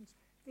traditions,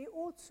 they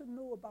also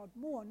know about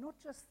more,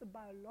 not just the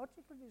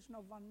biological vision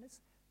of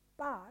oneness,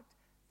 but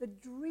the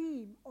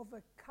dream of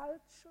a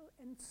cultural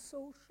and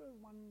social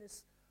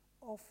oneness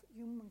of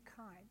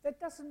humankind. That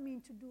doesn't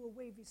mean to do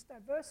away with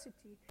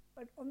diversity,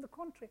 but on the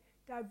contrary,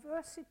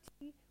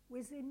 diversity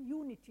within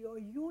unity, or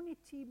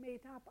unity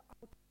made up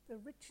out of the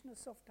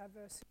richness of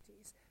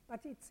diversities,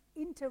 but it's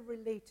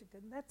interrelated,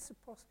 and that's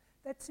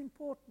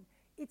important.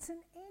 It's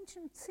an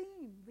ancient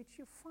theme which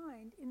you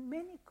find in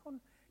many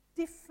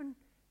different,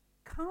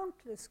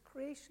 countless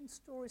creation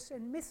stories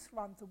and myths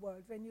around the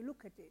world when you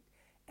look at it.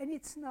 And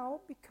it's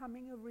now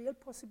becoming a real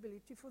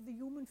possibility for the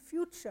human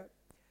future.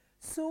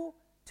 So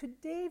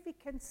today we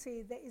can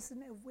say there is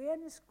an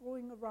awareness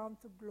growing around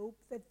the globe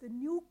that the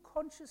new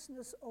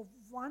consciousness of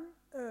one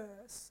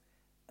Earth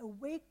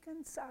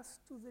awakens us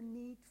to the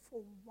need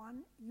for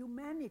one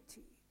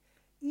humanity,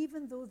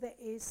 even though there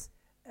is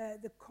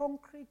the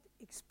concrete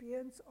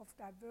experience of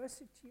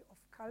diversity of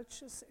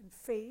cultures and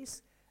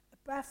faiths, a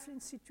baffling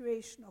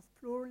situation of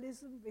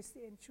pluralism with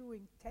the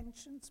ensuing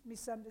tensions,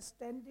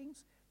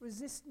 misunderstandings,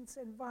 resistance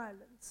and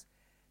violence.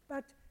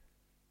 But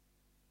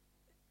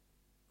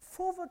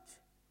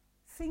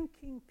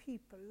forward-thinking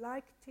people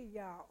like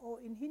Teilhard, or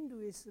in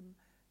Hinduism,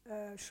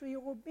 Sri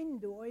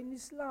Aurobindo, or in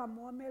Islam,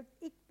 Muhammad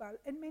Iqbal,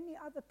 and many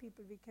other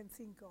people we can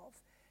think of,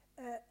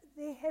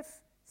 they have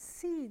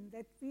seen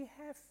that we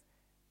have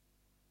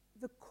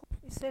the...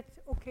 Is that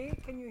okay?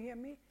 Can you hear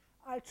me?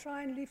 I'll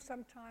try and leave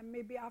some time.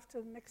 Maybe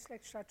after the next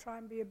lecture, I'll try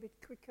and be a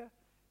bit quicker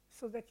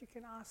so that you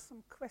can ask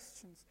some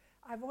questions.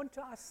 I want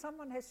to ask,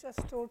 someone has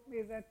just told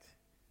me that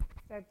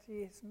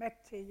he has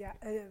met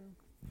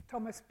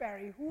Thomas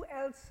Berry. Who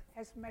else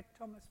has met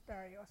Thomas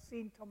Berry or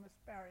seen Thomas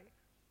Berry?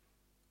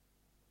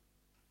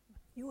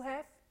 You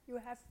have? You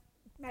have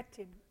met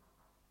him?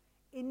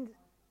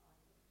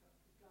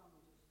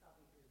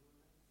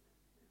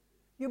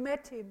 You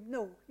met him?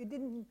 No, you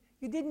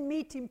didn't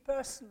meet him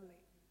personally.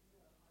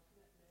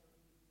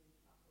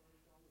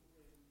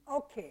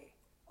 Okay,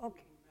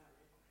 okay.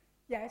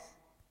 Yes,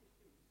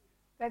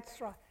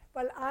 that's right.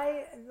 Well,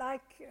 I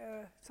like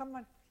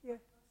someone here.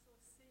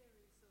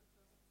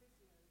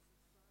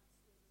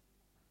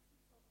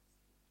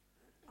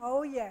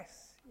 Oh,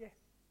 yes, yes.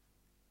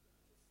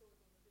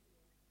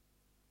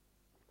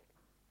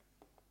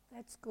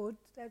 That's good,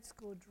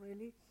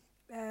 really.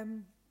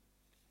 I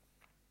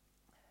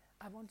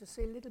want to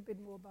say a little bit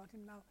more about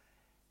him now.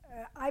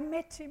 I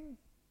met him,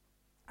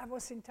 I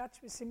was in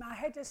touch with him. I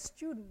had a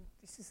student,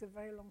 this is a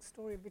very long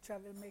story, which I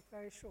will make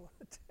very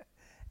short.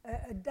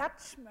 A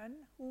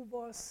Dutchman who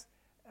was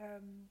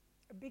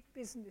a big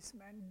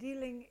businessman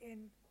dealing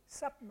in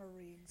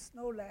submarines,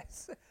 no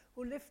less,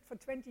 who lived for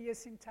 20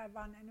 years in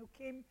Taiwan and who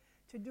came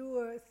to do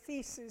a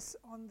thesis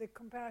on the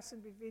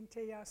comparison between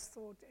Teilhard's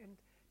thought and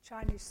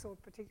Chinese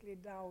thought, particularly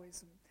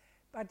Taoism.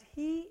 But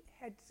he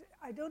had,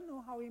 I don't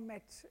know how he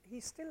met,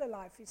 he's still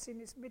alive, he's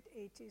in his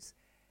mid-80s,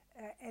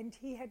 and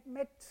he had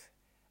met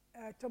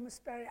Thomas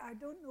Berry, I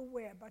don't know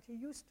where, but he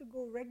used to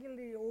go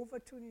regularly over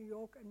to New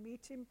York and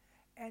meet him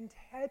and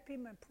help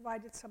him, and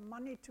provided some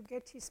money to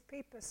get his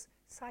papers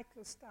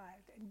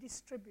cyclostyled and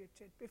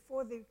distributed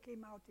before they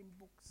came out in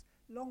books,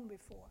 long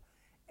before.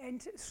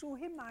 And through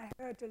him I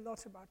heard a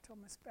lot about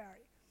Thomas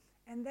Berry.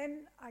 And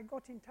then I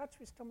got in touch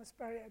with Thomas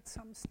Berry at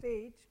some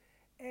stage,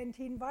 and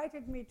he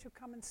invited me to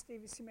come and stay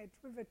with him at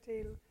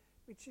Riverdale,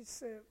 which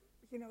is,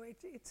 you know,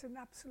 it's an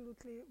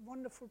absolutely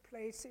wonderful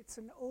place. It's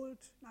an old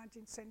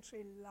 19th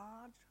century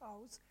large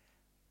house,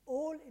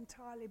 all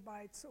entirely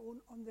by its own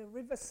on the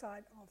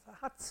riverside of the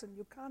Hudson.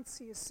 You can't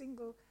see a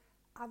single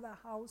other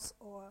house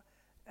or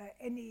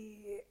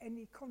any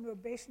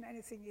conurbation,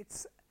 anything.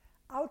 It's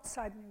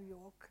outside New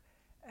York,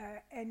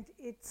 and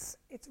it's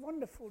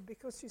wonderful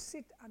because you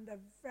sit under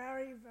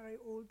very, very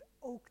old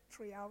oak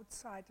tree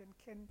outside and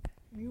can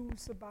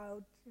muse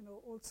about, you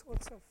know, all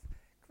sorts of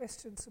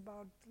questions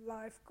about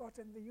life, God,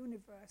 and the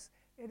universe.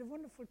 We had a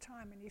wonderful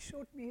time, and he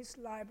showed me his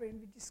library,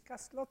 and we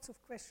discussed lots of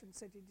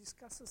questions that he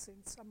discusses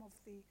in some of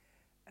the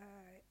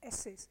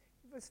essays.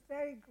 It was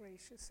very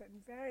gracious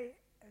and very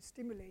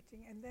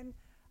stimulating. And then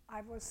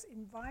I was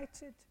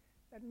invited,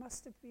 that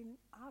must have been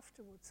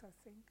afterwards, I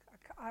think.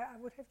 I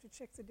would have to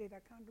check the date, I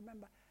can't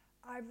remember.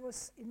 I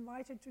was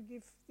invited to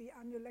give the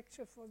annual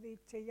lecture for the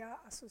Teilhard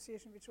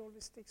Association, which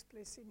always takes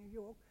place in New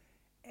York,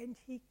 and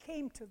he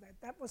came to that.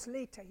 That was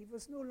later. He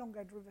was no longer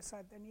at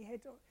Riverside then. He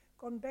had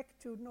gone back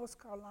to North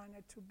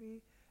Carolina to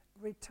be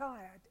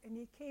retired, and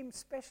he came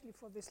especially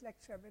for this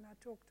lecture when I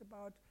talked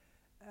about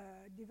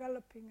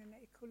developing an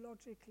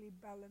ecologically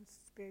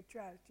balanced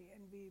spirituality,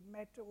 and we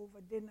met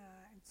over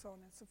dinner and so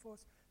on and so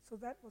forth. So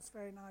that was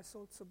very nice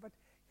also. But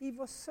he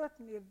was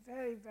certainly a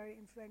very, very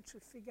influential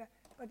figure,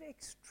 but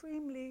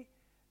extremely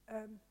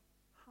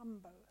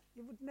humble.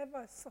 You would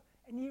never,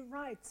 and he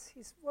writes,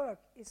 his work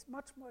is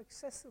much more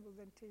accessible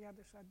than Teilhard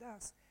de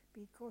Chardin's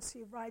because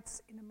he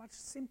writes in a much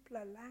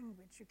simpler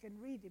language. You can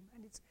read him,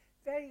 and it's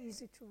very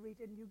easy to read,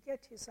 and you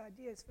get his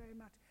ideas very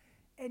much.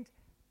 And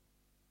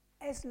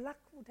as luck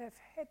would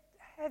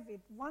have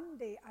it, one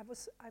day I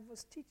was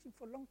teaching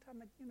for a long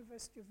time at the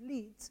University of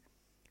Leeds,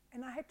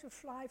 and I had to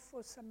fly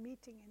for some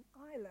meeting in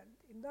Ireland,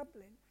 in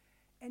Dublin,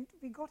 and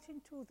we got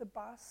into the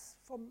bus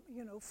from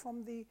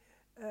the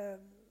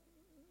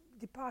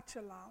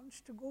departure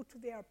lounge to go to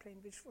the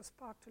airplane, which was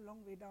parked a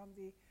long way down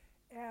the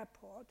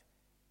airport,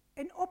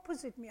 and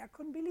opposite me, I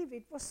couldn't believe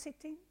it, was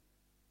sitting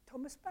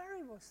Thomas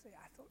Barry was there.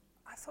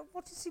 I thought,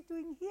 what is he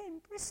doing here in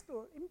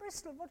Bristol? In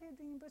Bristol, what are you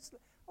doing in Bristol?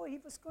 Oh, he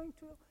was going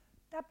to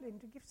Dublin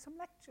to give some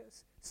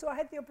lectures. So I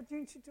had the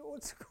opportunity to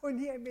also go and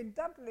hear him in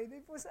Dublin.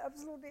 It was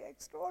absolutely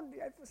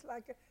extraordinary. It was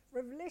like a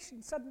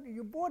revelation. Suddenly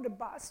you board a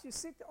bus, you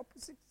sit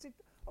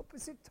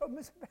opposite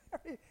Thomas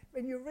Barry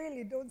when you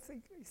really don't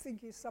think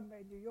he's somewhere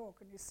in New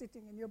York and you're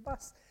sitting in your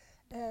bus.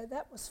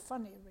 That was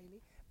funny,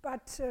 really.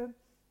 But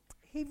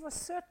he was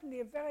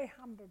certainly a very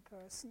humble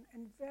person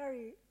and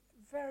very,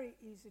 very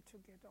easy to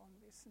get on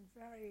with and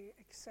very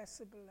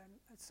accessible,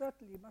 and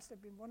certainly must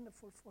have been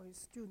wonderful for his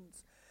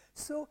students.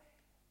 So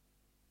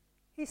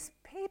his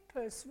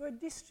papers were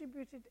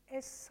distributed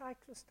as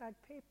cyclostyle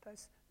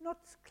papers, not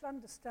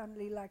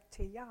clandestinely like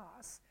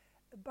Teilhard's,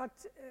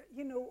 but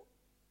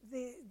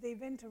they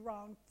went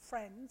around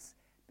friends.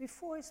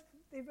 Before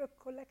they were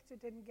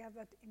collected and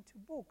gathered into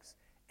books.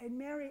 And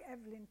Mary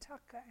Evelyn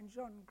Tucker and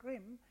John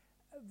Grimm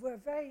were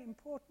very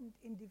important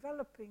in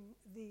developing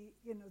the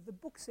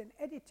books and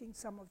editing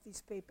some of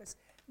these papers.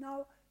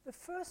 Now, the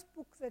first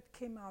book that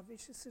came out,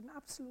 which is an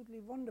absolutely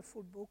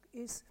wonderful book,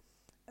 is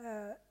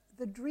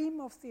The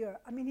Dream of the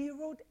Earth. I mean, he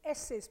wrote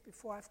essays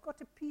before. I've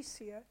got a piece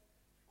here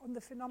on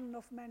the phenomenon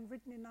of man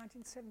written in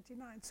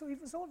 1979. So he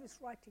was always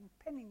writing,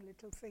 penning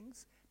little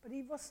things, but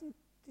he wasn't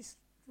just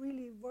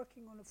really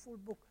working on a full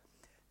book.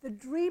 The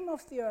Dream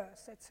of the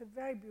Earth, that's a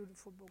very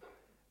beautiful book,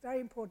 very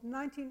important,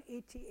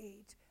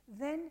 1988.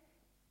 Then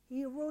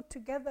he wrote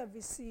together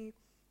with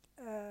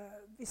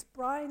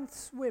Brian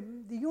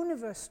Swim, The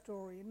Universe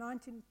Story, in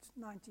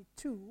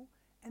 1992,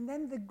 and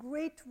then the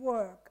great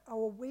work,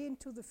 Our Way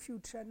into the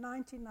Future,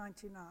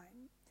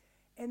 1999.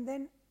 And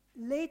then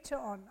later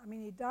on, I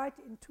mean, he died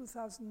in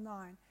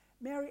 2009,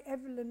 Mary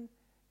Evelyn,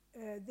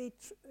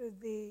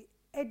 they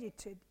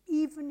edited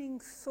Evening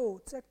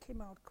Thoughts, that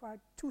came out quite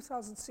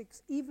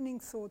 2006, Evening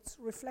Thoughts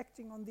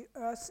reflecting on the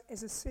Earth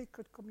as a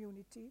sacred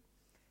community.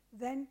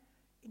 Then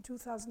in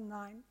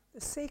 2009,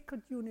 The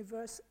Sacred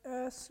Universe,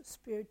 Earth,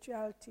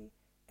 Spirituality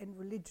and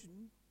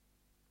Religion.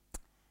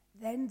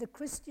 Then The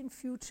Christian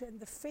Future and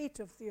the Fate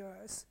of the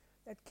Earth,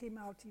 that came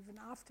out even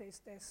after his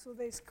death, so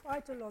there's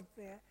quite a lot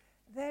there.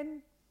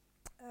 Then,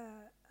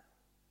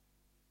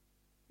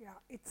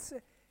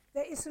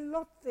 there is a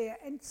lot there,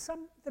 and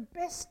the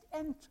best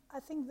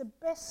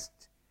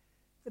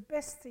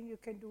thing you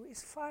can do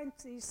is find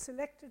these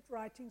selected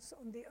writings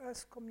on the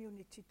Earth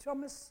community.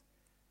 Thomas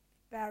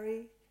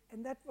Barry,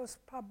 and that was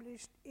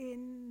published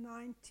in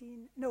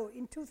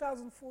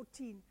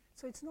 2014.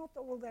 So it's not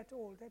all that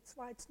old. That's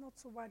why it's not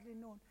so widely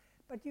known.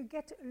 But you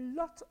get a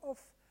lot of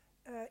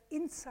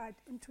insight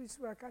into his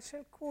work. I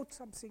shall quote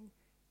something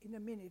in a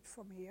minute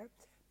from here.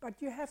 But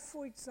you have,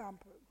 for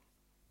example,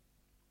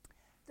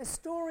 The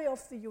Story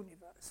of the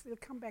Universe. We'll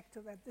come back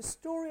to that. The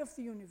Story of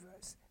the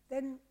Universe.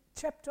 Then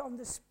chapter on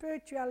the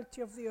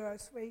spirituality of the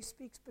Earth, where he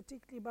speaks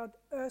particularly about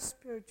Earth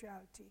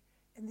spirituality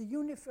and the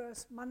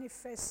universe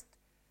manifest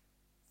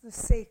the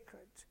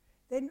sacred.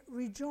 Then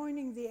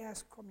Rejoining the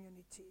Earth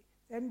community.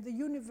 Then The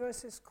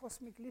Universe's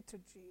Cosmic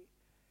Liturgy.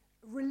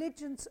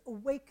 Religions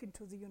awaken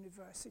to the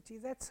university.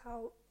 That's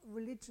how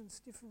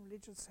different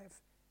religions have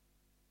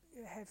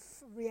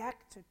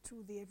reacted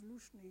to the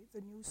evolutionary,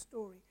 the new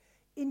story.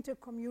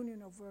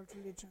 Intercommunion of world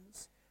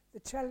religions. The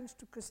challenge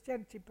to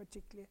Christianity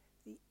particularly.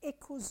 The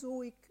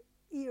ecozoic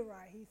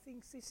era. He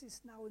thinks this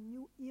is now a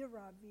new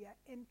era we are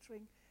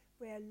entering,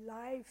 where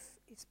life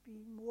is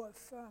being more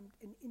affirmed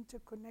and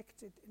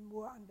interconnected and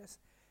more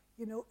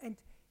and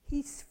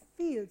he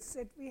feels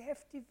that we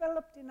have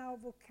developed in our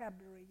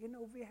vocabulary,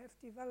 we have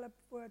developed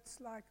words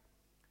like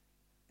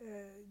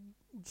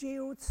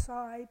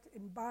geocide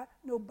and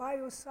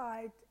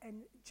biocide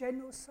and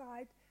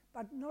genocide,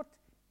 but not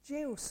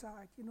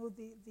geocide,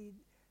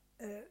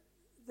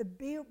 the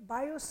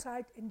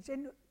biocide and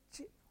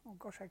oh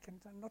gosh, I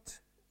cannot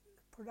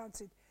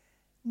pronounce it.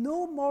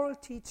 no moral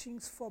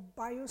teachings for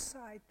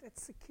biocide,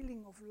 that's the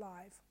killing of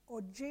life,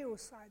 or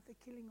geocide, the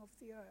killing of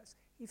the earth.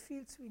 He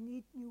feels we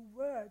need new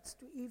words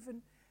to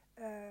even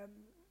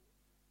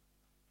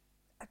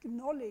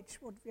acknowledge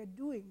what we are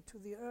doing to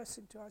the earth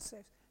and to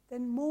ourselves.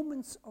 Then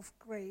moments of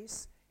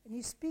grace, and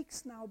he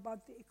speaks now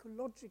about the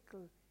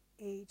ecological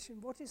age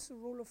and what is the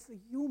role of the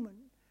human.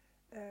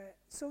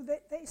 So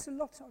there is a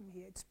lot on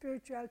here. It's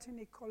spirituality and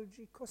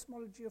ecology,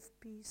 cosmology of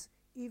peace,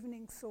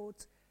 evening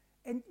thoughts,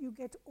 and you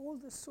get all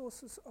the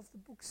sources of the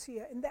books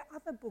here. And there are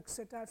other books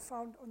that I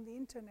found on the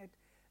internet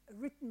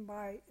written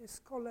by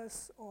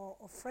scholars or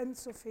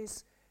friends of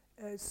his.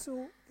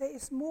 So there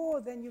is more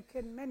than you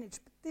can manage.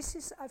 But this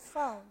is, I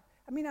found,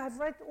 I mean, I've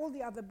read all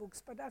the other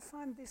books, but I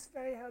find this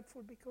very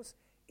helpful because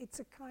it's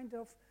a kind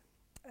of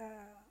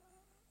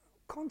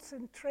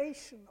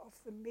concentration of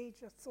the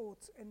major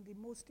thoughts and the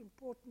most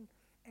important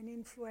and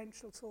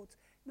influential thoughts.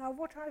 Now,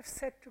 what I've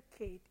said to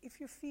Kate, if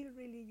you feel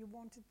really you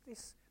wanted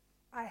this,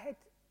 I had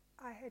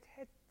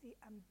the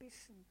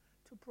ambition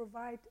to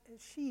provide a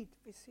sheet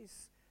with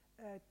his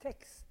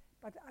text,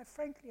 but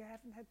frankly, I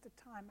haven't had the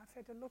time. I've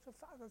had a lot of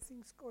other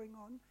things going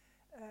on,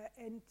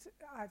 and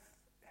I've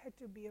had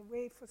to be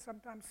away for some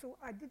time, so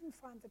I didn't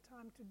find the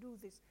time to do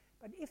this.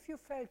 But if you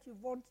felt you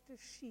wanted a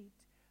sheet,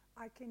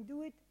 I can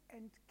do it,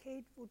 and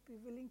Kate would be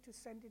willing to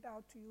send it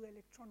out to you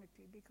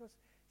electronically, because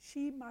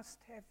she must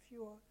have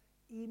your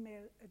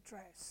email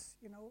address,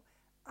 you know.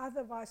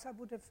 Otherwise,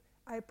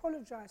 I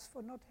apologize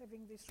for not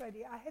having this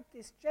ready. I had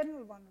this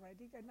general one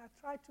ready, and I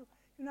tried to,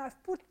 you know,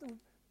 I've put the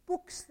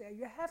books there.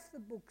 You have the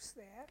books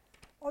there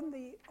on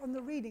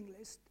the reading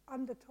list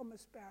under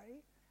Thomas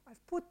Barry.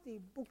 I've put the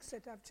books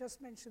that I've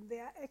just mentioned. They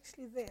are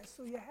actually there,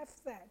 so you have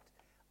that.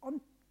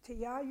 On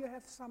Teilhard, you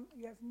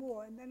have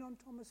more, and then on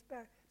Thomas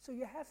Barry, so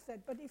you have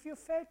that. But if you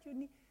felt you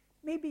need,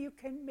 maybe you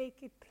can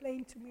make it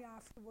plain to me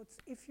afterwards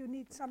if you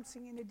need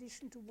something in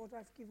addition to what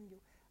I've given you.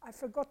 I've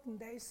forgotten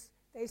there's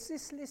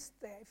this list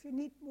there. If you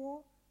need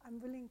more,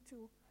 I'm willing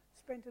to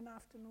spend an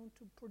afternoon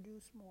to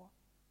produce more.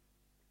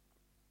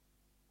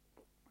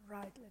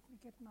 Right, let me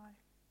get my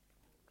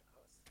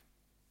clothes.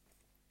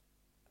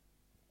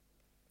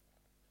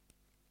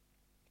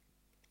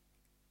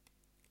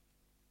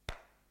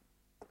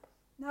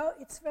 Now,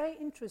 it's very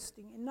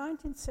interesting. In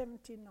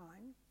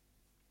 1979,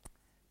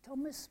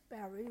 Thomas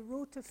Barry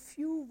wrote a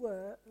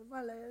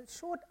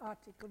short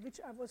article, which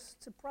I was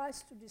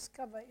surprised to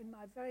discover in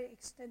my very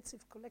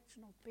extensive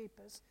collection of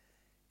papers.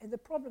 And the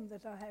problem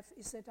that I have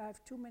is that I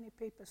have too many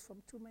papers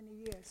from too many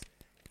years.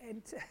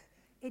 And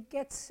it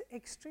gets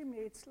extremely,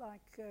 it's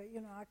like,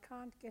 you know, I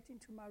can't get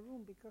into my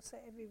room because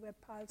there are everywhere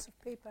piles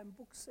of paper and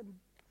books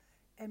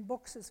and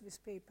boxes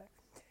with paper.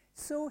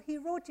 So he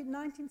wrote in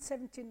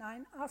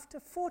 1979, after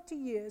 40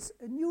 years,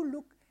 a new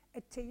look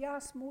at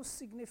Teilhard's most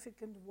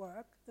significant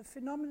work, The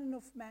Phenomenon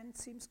of Man,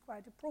 seems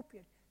quite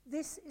appropriate.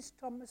 This is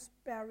Thomas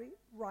Barry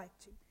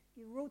writing.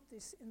 He wrote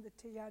this in the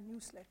Teilhard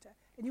newsletter.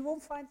 And you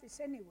won't find this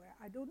anywhere.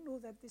 I don't know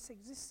that this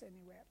exists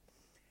anywhere.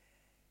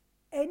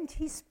 And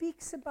he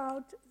speaks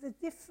about the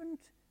different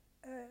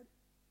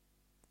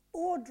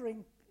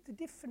ordering, the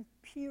different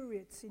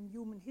periods in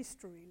human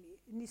history.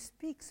 And he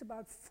speaks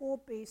about 4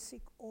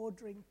 basic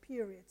ordering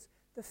periods.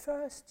 The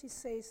first, he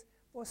says,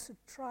 was the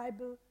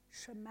tribal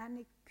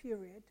shamanic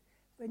period,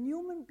 when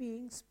human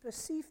beings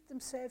perceived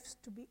themselves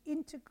to be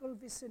integral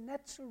with the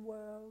natural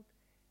world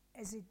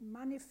as it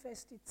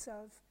manifests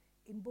itself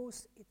in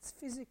both its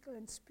physical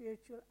and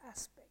spiritual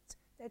aspects.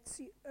 That's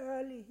the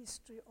early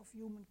history of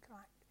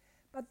humankind.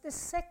 But the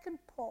second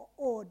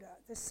order,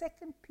 the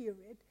second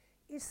period,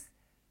 is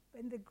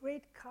when the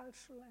great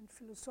cultural and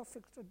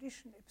philosophical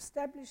tradition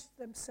established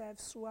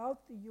themselves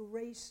throughout the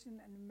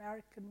Eurasian and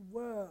American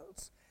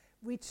worlds,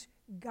 which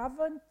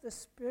governed the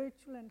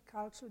spiritual and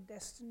cultural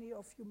destiny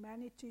of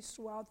humanity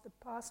throughout the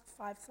past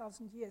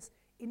 5,000 years.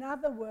 In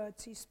other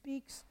words, he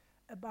speaks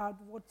about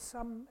what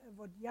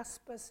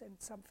Jaspers and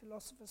some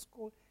philosophers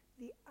call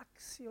the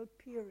axial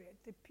period,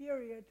 the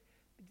period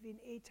between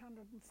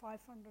 800 and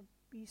 500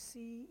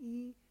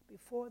 BCE,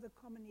 before the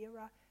Common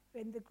Era,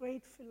 when the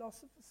great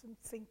philosophers and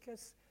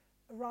thinkers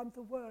around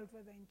the world,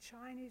 whether in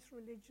Chinese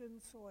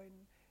religions or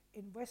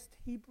in West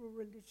Hebrew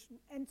religion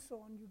and so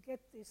on, you get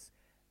this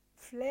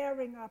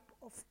flaring up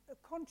of a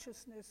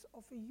consciousness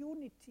of a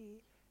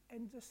unity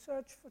and the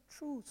search for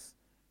truth,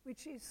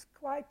 which is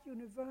quite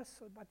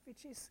universal, but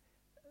which is,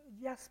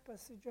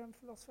 Jaspers, the German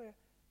philosopher,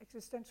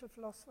 existential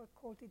philosopher,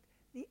 called it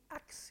the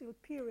axial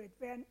period,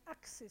 where an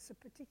axis, a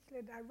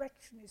particular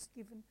direction, is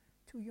given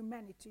to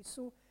humanity.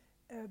 So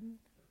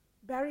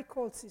Barry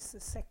calls this the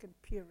second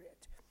period.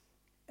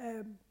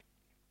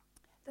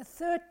 The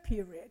third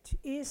period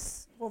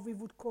is what we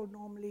would call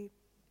normally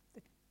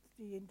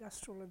the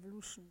Industrial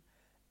Revolution.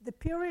 The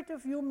period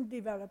of human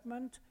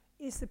development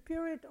is the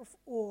period of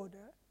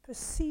order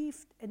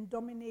perceived and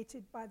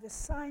dominated by the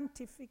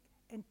scientific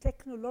and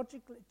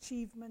technological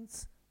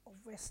achievements of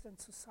Western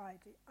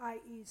society,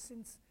 i.e.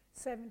 since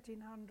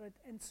 1700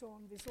 and so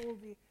on, with all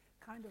the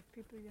kind of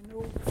people, you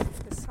know,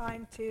 the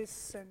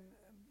scientists and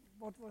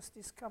what was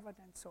discovered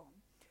and so on.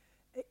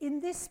 In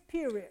this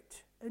period,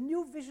 a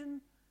new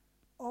vision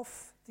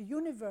of the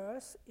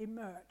universe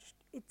emerged.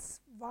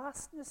 Its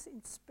vastness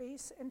in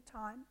space and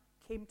time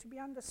came to be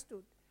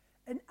understood.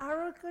 An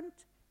arrogant,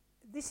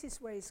 this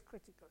is where it's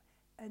critical,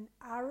 an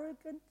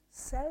arrogant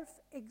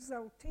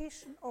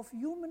self-exaltation of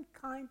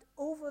humankind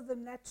over the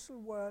natural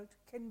world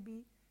can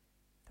be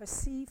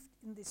perceived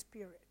in this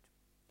period.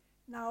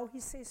 Now, he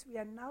says we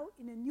are now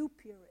in a new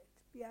period.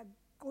 We are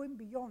going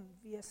beyond.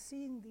 We are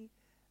seeing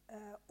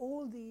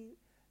all the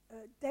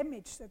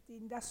damage that the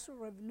Industrial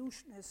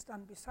Revolution has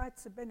done,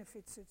 besides the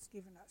benefits it's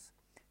given us.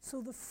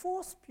 So the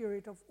fourth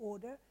period of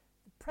order,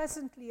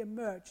 presently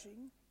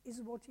emerging,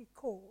 is what he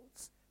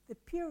calls the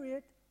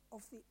period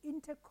of the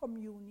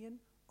intercommunion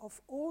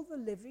of all the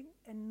living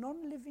and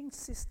non-living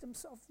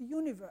systems of the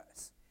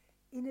universe.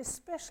 In a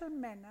special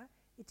manner,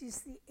 it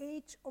is the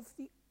age of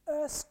the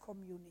Earth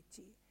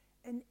community,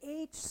 an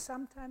age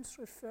sometimes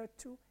referred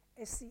to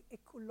as the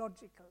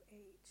ecological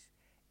age.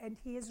 And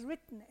he has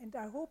written, and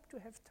I hope to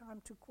have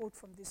time to quote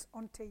from this,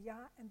 on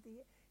Teilhard, and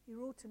he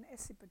wrote an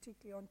essay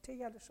particularly on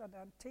Teilhard de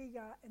Chardin,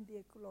 Teilhard and the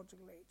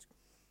ecological age.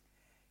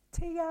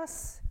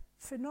 Teilhard's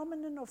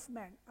Phenomenon of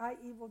Man,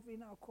 i.e. what we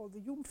now call the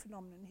human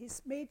phenomenon,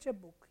 his major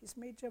book, his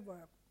major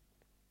work,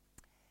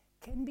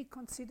 can be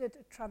considered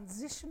a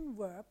transition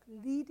work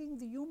leading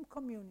the human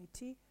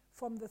community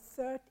from the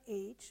third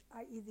age,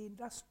 i.e. the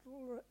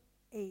industrial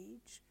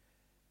age,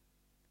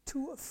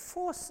 to a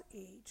fourth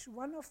age,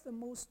 one of the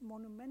most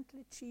monumental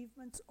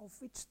achievements of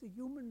which the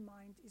human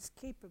mind is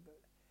capable.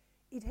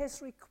 It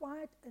has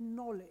required a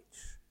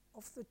knowledge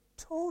of the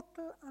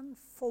total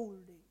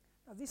unfolding.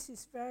 Now this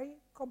is very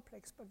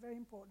complex but very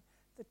important.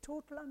 The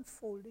total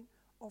unfolding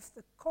of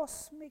the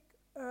cosmic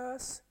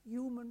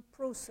Earth-human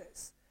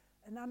process,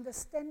 an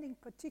understanding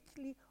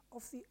particularly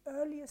of the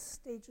earliest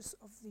stages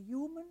of the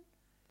human,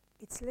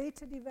 its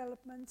later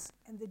developments,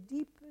 and the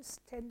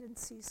deepest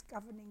tendencies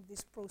governing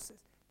this process.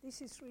 This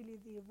is really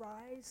the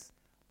rise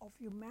of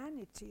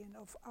humanity and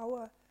of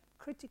our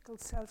critical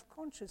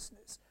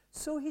self-consciousness.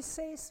 So he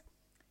says,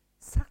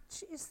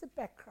 such is the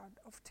background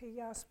of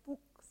Teilhard's book,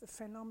 The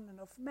Phenomenon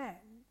of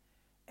Man,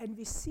 and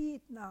we see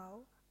it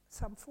now,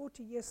 some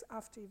 40 years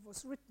after it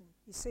was written.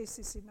 He says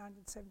this in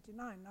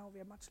 1979, now we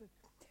are much later.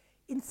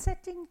 In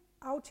setting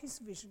out his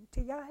vision,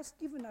 Teilhard has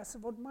given us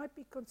what might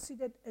be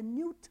considered a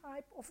new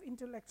type of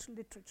intellectual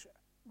literature.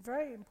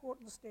 Very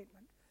important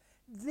statement.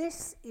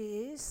 This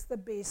is the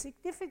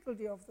basic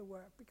difficulty of the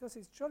work, because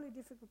it's jolly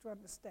difficult to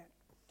understand.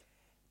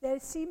 There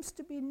seems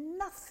to be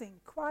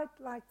nothing quite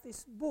like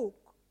this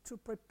book to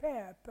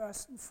prepare a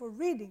person for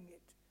reading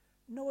it,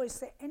 nor is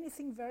there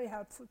anything very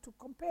helpful to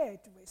compare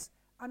it with,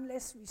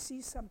 unless we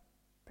see some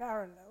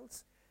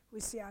parallels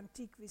with the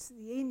Antique, with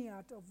the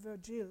Aeneid of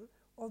Virgil,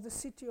 or the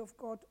City of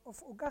God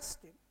of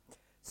Augustine.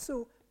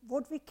 So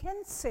what we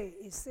can say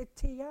is that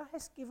Teilhard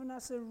has given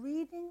us a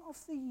reading of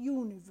the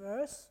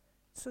universe.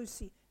 So you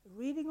see, a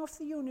reading of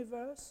the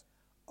universe,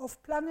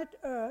 of planet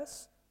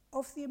Earth,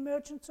 of the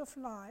emergence of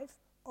life,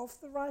 of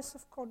the rise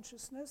of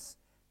consciousness,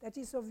 that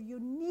is of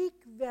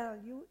unique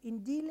value in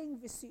dealing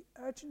with the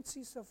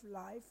urgencies of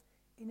life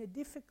in a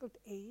difficult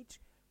age,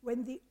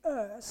 when the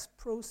Earth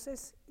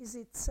process is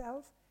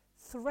itself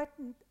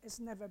threatened as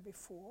never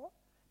before,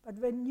 but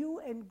when new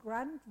and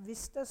grand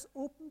vistas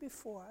open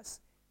before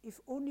us, if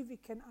only we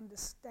can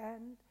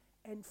understand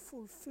and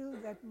fulfill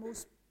that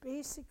most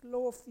basic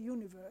law of the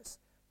universe,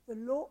 the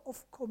law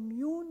of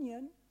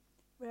communion,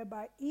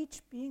 whereby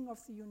each being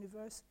of the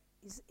universe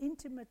is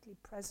intimately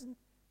present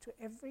to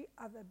every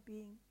other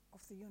being of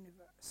the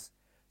universe.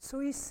 So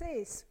he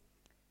says,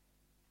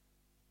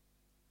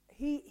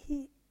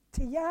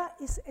 Teilhard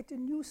is at a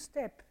new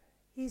step.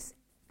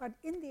 But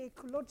in the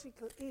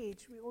ecological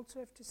age, we also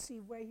have to see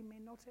where he may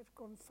not have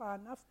gone far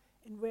enough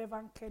and where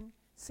one can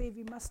say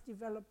we must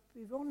develop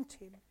beyond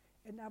him.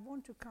 And I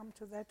want to come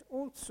to that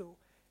also.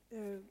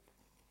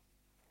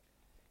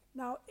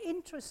 Now,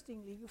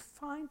 interestingly, you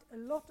find a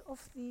lot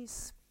of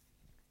these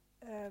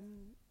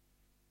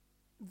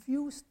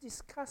views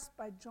discussed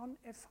by John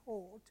F.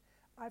 Holt.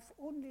 I've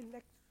only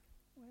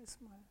where's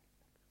my,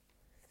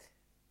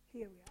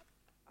 here we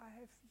are.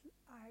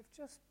 I have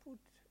just put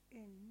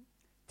in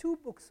 2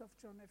 books of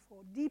John F.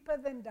 Holt, Deeper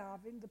Than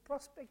Darwin, The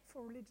Prospect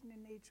for Religion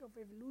in Age of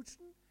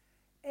Evolution,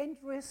 and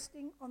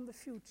Resting on the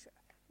Future.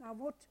 Now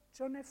what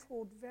John F.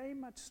 Holt very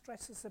much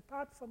stresses,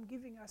 apart from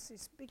giving us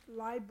this big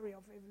library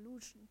of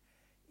evolution,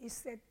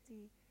 is that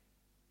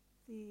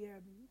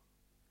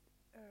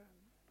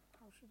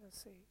how should I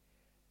say,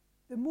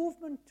 the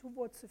movement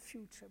towards the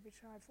future,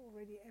 which I've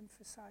already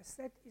emphasized,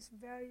 that is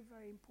very,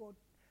 very important.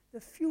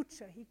 The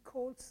future, he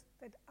calls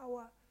that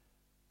our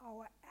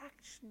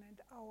action and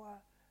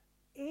our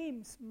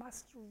aims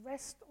must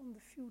rest on the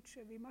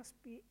future. We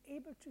must be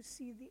able to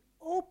see the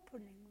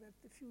opening that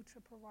the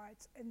future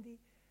provides, and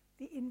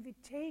the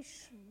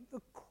invitation,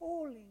 the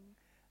calling,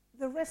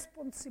 the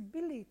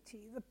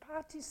responsibility, the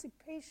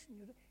participation.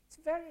 It's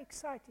very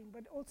exciting,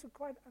 but also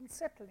quite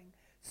unsettling.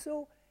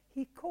 So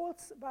he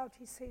calls about,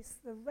 he says,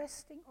 the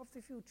resting of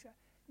the future.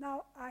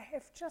 Now, I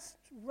have just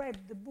read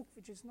the book,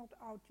 which is not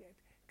out yet,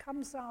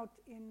 comes out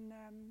in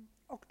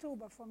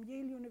October from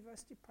Yale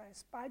University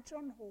Press by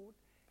John Holt,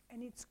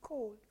 and it's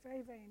called,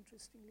 very, very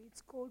interestingly,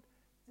 it's called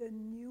The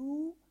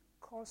New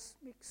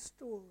Cosmic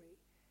Story.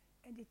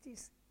 And it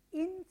is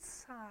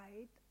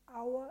inside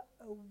our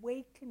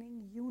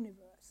awakening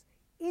universe.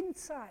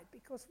 Inside,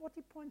 because what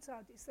he points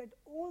out is that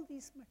all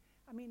these,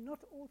 I mean, not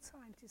all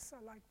scientists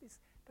are like this,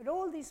 but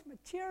all these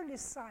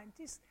materialist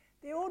scientists,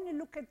 they only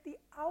look at the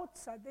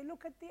outside. They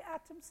look at the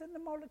atoms and the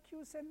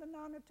molecules and the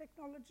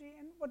nanotechnology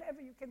and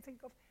whatever you can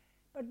think of.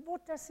 But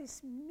what does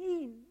this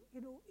mean,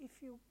 if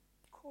you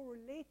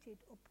correlate it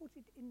or put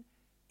it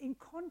in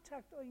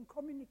contact or in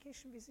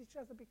communication with each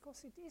other,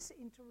 because it is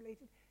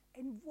interrelated,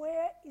 and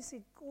where is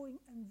it going,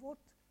 and what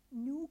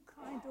new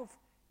kind of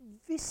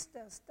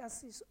vistas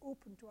does this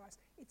open to us?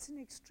 It's an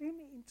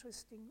extremely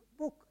interesting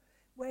book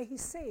where he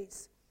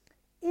says,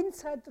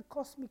 inside the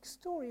cosmic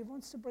story, he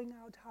wants to bring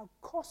out how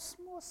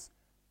cosmos,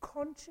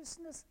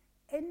 consciousness,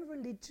 and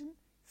religion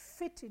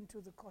fit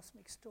into the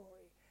cosmic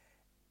story.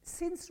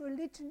 Since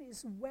religion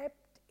is webbed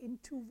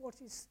into what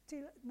is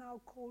still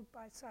now called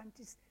by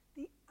scientists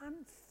the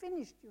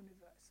unfinished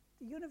universe.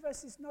 The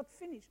universe is not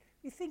finished.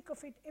 We think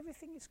of it,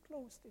 everything is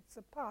closed, it's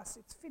a past,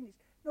 it's finished.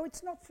 No,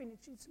 it's not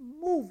finished, it's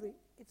moving,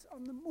 it's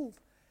on the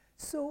move.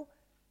 So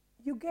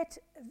you get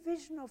a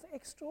vision of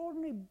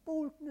extraordinary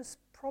boldness,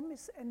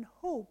 promise, and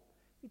hope,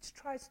 which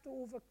tries to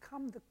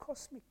overcome the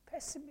cosmic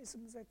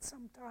pessimism that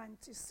some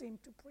scientists seem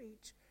to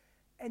preach.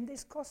 And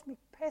this cosmic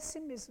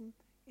pessimism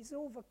is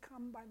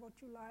overcome by what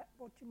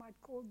you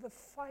might call the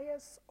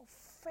fires of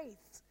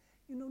faith.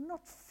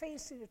 Not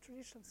faith in a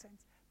traditional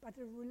sense, but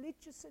a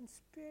religious and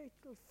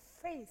spiritual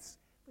faith,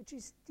 which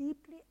is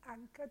deeply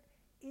anchored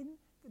in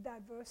the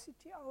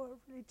diversity of our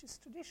religious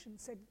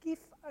traditions, that give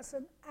us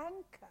an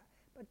anchor,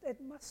 but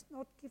that must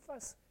not give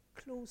us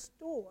closed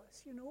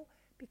doors,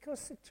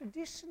 because the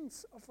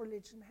traditions of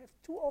religion have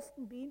too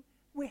often been,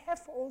 we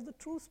have all the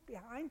truth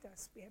behind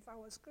us. We have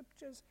our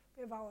scriptures,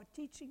 we have our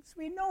teachings,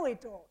 we know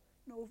it all.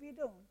 No, we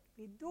don't.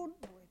 We don't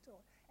know it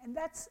all. And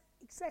that's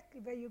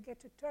exactly where you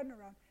get a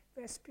turnaround,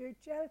 where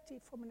spirituality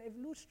from an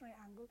evolutionary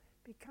angle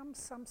becomes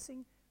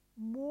something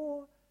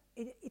more,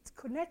 it's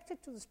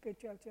connected to the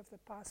spirituality of the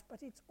past, but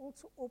it's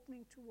also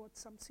opening towards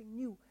something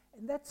new.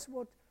 And that's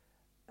what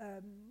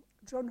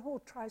John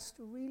Holt tries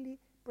to really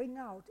bring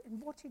out.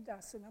 And what he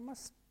does, and I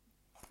must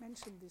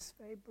mention this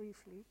very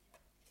briefly,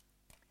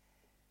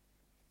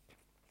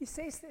 he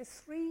says there's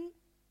three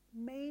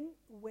main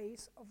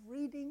ways of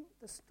reading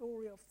the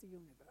story of the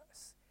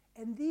universe.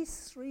 And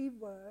these three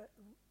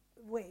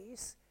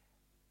ways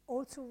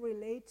also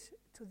relate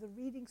to the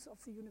readings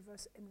of the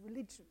universe and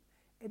religion.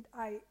 And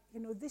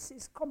this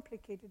is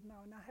complicated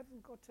now, and I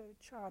haven't got a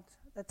chart.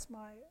 That's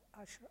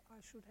I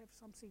should have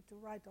something to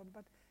write on,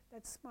 but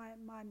that's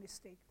my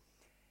mistake.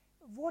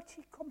 What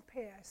he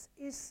compares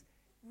is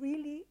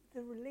really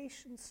the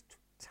relations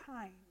to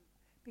time,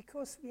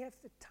 because we have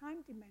the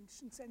time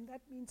dimensions, and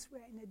that means we're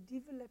in a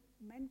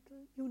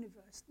developmental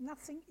universe.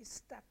 Nothing is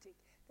static.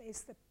 There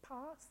is the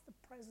past,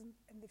 the present,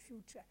 and the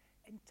future,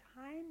 and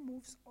time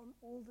moves on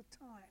all the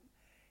time.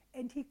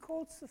 And he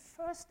calls the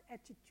first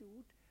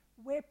attitude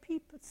where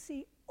people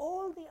see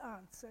all the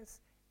answers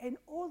and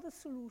all the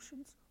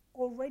solutions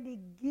already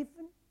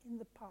given in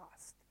the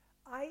past.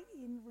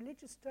 In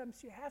religious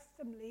terms, you have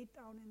them laid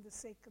down in the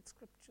sacred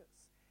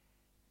scriptures.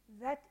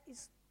 That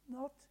is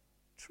not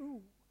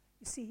true.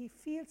 You see, he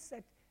feels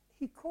that,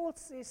 he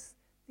calls this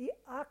the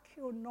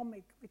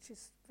archaeonomic, which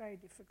is very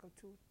difficult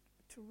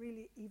to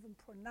really even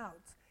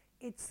pronounce.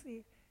 It's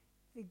the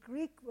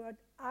Greek word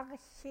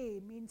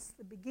arche means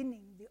the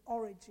beginning, the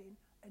origin,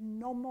 and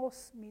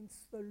nomos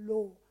means the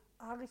law.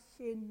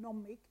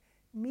 Archaeonomic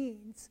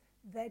means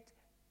that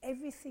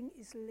everything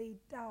is laid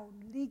down,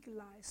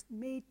 legalized,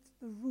 made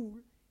the rule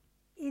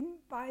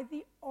by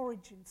the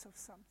origins of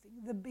something,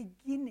 the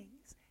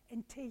beginnings.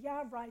 And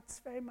Teilhard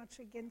writes very much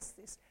against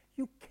this.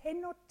 You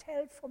cannot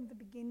tell from the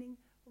beginning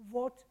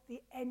what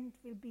the end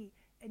will be.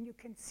 And you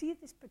can see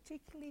this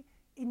particularly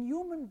in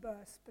human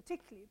birth,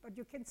 particularly, but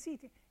you can see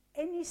it in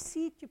any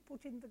seed you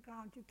put in the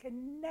ground. You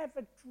can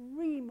never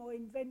dream or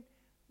invent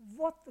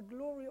what the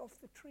glory of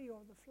the tree or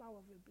the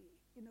flower will be.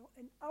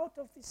 And out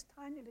of this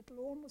tiny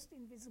little, almost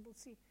invisible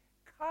seed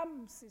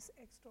comes this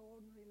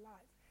extraordinary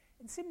life.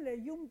 And similarly,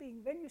 a human being,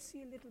 when you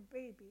see a little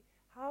baby,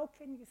 how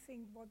can you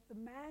think what the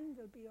man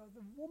will be or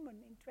the woman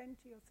in 20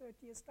 or 30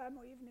 years' time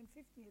or even in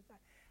 50 years' time?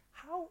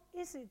 How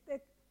is it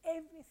that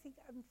everything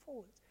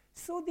unfolds?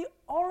 So the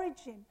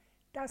origin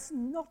does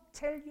not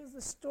tell you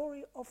the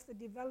story of the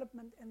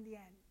development and the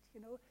end.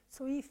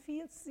 So he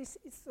feels this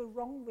is the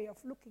wrong way of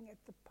looking at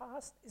the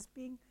past as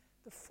being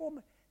the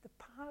former. The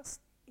past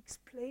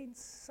explains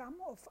some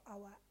of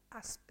our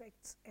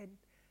aspects and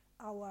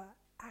our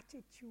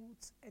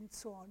attitudes and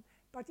so on,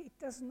 but it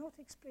does not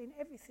explain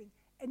everything.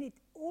 And it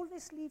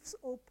always leaves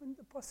open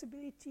the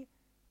possibility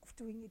of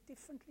doing it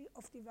differently,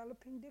 of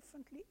developing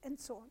differently, and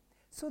so on.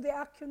 So the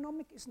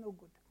archaeonomic is no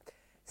good.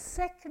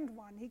 Second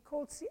one, he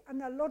calls the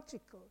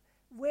analogical,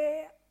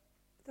 where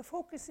the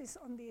focus is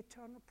on the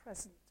eternal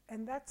present.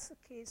 And that's the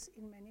case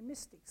in many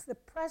mystics. The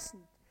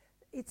present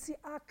it's the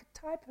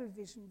archetypal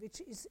vision,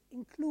 which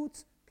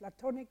includes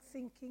Platonic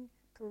thinking,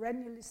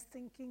 perennialist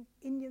thinking,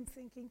 Indian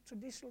thinking,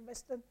 traditional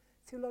Western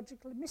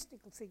theological and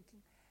mystical thinking.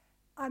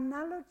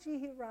 Analogy,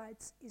 he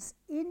writes, is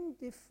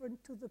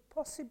indifferent to the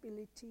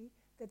possibility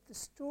that the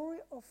story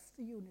of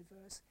the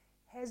universe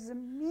has a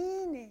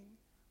meaning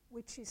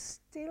which is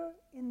still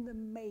in the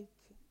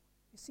making.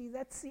 You see,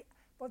 that's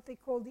what they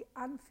call the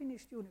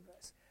unfinished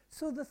universe.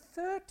 So the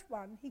third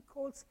one he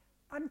calls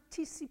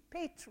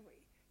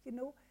anticipatory. You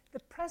know, the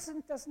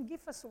present doesn't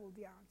give us all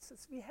the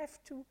answers. We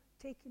have to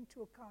take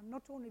into account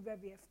not only where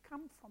we have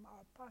come from,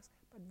 our past,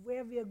 but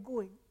where we are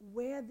going,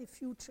 where the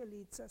future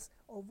leads us,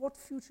 or what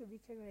future we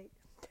can create.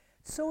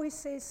 So he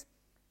says,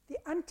 the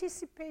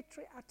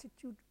anticipatory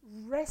attitude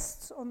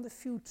rests on the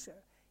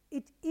future.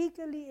 It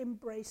eagerly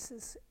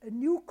embraces a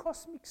new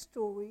cosmic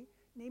story,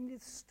 namely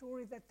the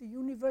story that the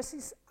universe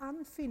is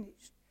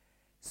unfinished.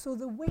 So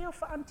the way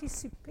of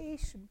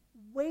anticipation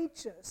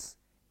wagers,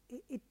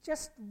 it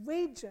just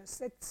wagers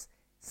that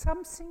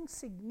something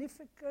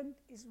significant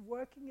is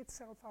working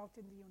itself out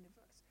in the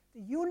universe.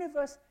 The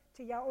universe,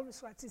 Teilhard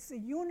always writes, the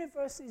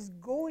universe is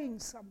going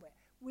somewhere.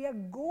 We are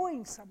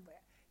going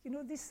somewhere. You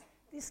know, this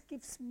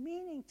gives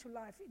meaning to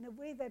life in a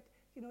way that,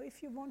 you know,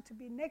 if you want to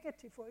be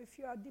negative or if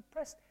you are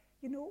depressed,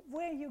 you know,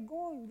 where are you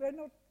going?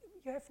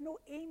 You have no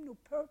aim, no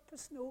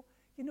purpose, you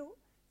know,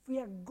 we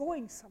are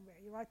going somewhere.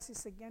 He writes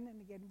this again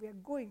and again, we are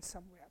going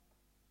somewhere.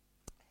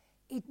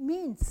 It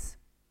means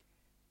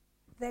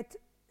that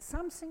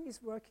something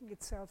is working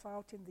itself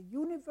out in the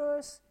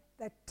universe,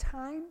 that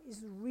time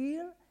is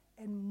real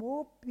and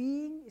more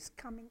being is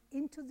coming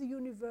into the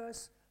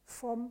universe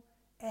from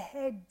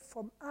ahead,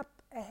 from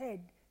up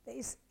ahead. There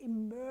is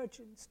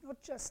emergence,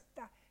 not just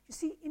that. You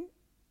see,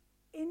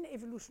 in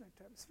evolutionary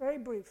terms, very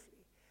briefly,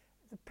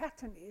 the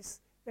pattern is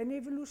when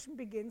evolution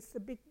begins, the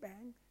Big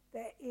Bang,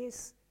 there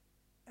is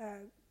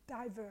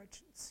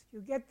divergence.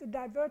 You get the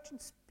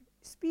divergent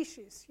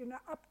species, you know,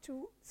 up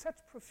to such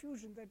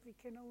profusion that we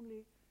can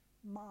only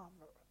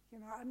marvel. You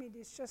know, I mean,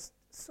 it's just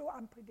so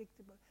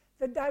unpredictable.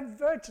 The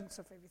divergence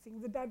of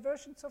everything, the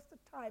divergence of the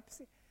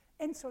types,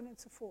 and so on and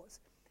so forth.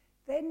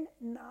 Then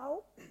now,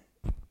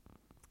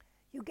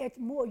 you get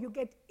more, you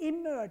get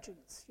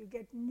emergence, you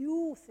get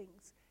new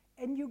things,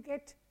 and you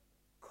get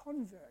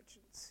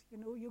convergence. You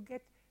know, you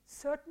get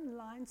certain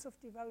lines of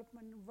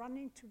development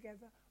running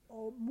together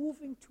or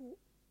moving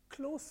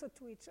closer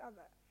to each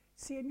other.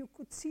 See, and you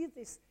could see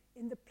this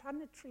in the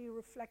planetary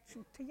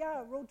reflection.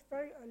 Teilhard wrote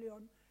very early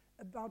on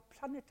about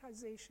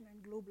planetization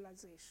and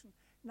globalization.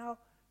 Now,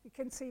 we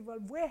can say, well,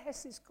 where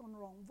has this gone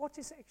wrong? What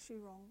is actually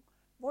wrong?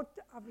 What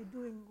are we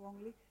doing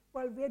wrongly?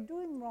 Well, we are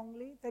doing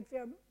wrongly that we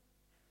are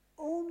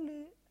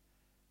only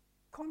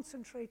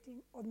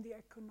concentrating on the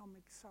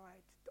economic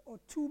side, or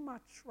too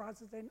much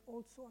rather than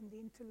also on the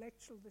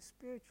intellectual, the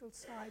spiritual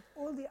side,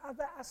 all the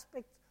other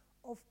aspects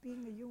of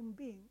being a human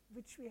being,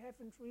 which we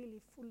haven't really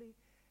fully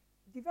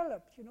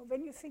developed. You know,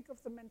 when you think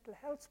of the mental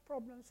health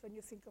problems, when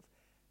you think of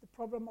the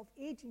problem of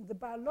aging, the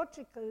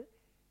biological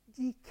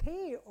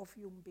decay of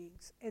human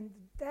beings, and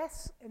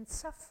death and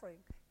suffering,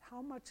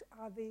 how much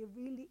are they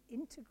really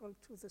integral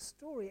to the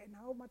story, and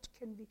how much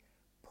can we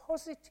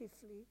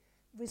positively,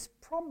 with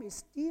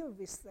promise, deal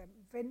with them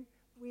when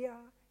we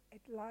are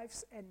at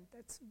life's end?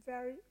 That's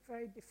very,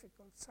 very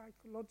difficult,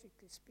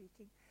 psychologically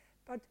speaking.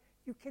 But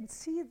you can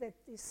see that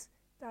this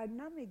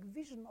dynamic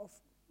vision of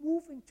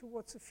moving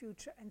towards the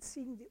future and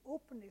seeing the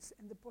openness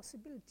and the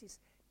possibilities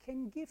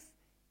can give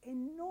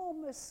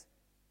enormous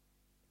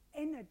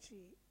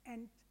energy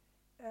and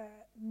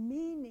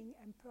meaning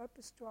and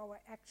purpose to our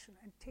action.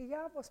 And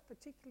Teilhard was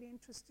particularly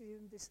interested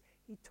in this.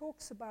 He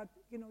talks about,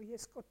 you know, he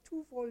has got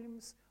 2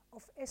 volumes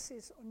of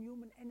essays on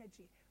human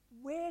energy.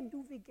 Where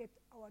do we get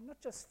our,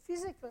 not just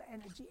physical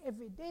energy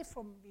every day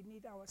from? We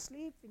need our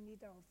sleep, we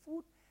need our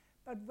food,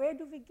 but where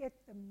do we get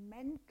the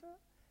mental,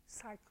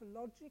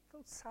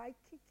 psychological,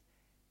 psychic,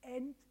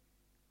 and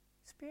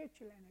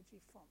spiritual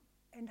energy from?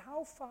 And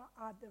how far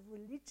are the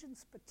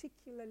religions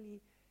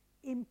particularly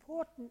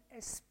important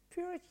as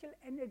spiritual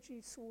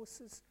energy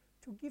sources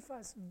to give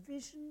us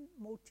vision,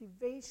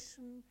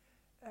 motivation,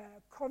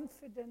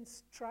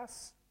 confidence,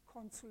 trust,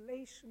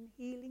 consolation,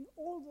 healing,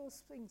 all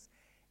those things.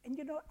 And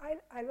you know,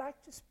 I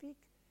like to speak,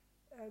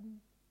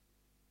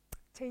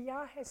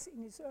 Teilhard has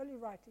in his early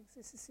writings,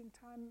 this is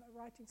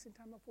writings in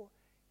time of war,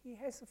 he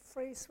has a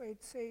phrase where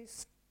it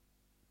says,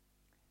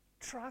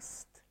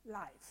 trust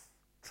life,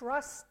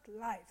 trust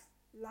life.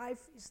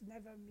 Life is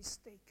never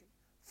mistaken.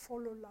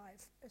 Follow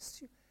life,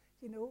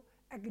 you know,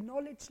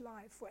 acknowledge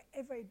life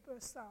wherever it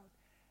bursts out.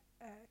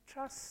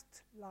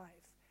 Trust life.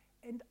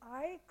 And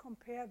I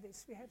compare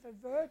this. We have a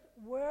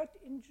word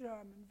in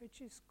German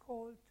which is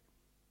called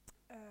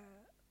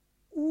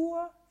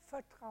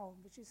Urvertrauen,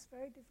 which is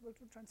very difficult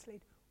to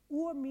translate.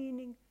 Ur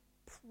meaning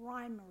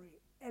primary,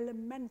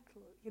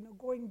 elemental, you know,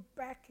 going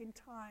back in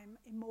time,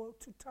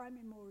 to time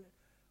immemorial.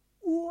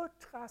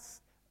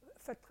 Urtrust,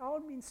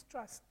 Vertrauen means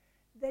trust,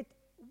 that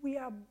we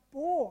are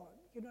born,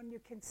 you know, and you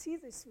can see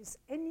this with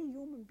any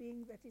human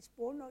being that is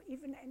born, or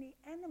even any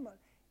animal.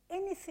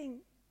 Anything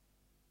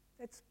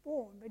that's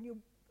born when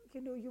you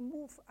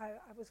move. I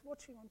was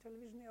watching on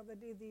television the other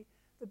day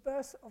the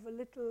birth of a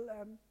little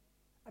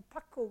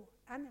alpaca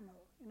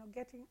animal,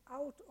 getting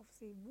out of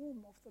the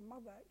womb of the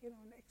mother,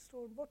 in extra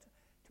water,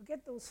 to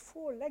get those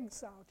 4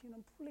 legs out,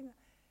 pulling.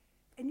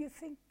 And you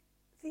think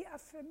the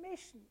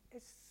affirmation,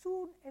 as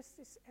soon as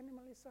this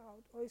animal is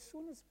out, or as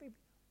soon as baby,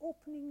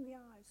 opening the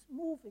eyes,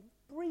 moving,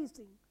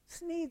 breathing,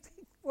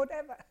 sneezing,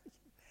 whatever,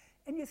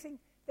 and you think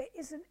there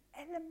is an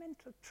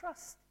elemental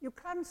trust. You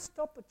can't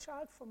stop a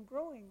child from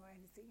growing or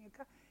anything. You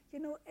can't,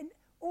 and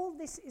all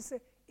this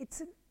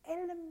it's an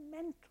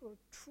elemental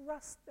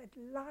trust that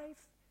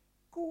life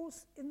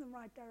goes in the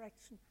right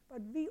direction,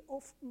 but we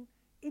often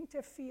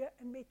interfere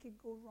and make it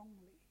go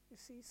wrongly, you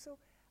see. So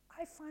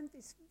I find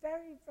this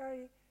very,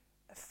 very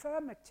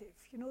affirmative,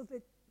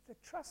 the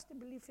trust and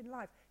belief in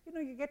life.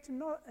 You get to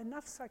know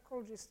enough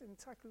psychologists and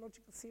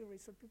psychological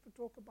theories, so people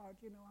talk about,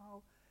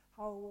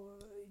 how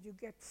you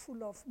get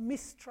full of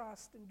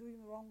mistrust and doing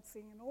the wrong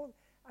thing and all.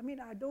 I mean,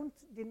 I don't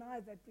deny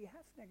that we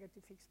have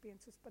negative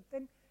experiences, but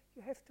then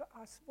you have to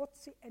ask,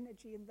 what's the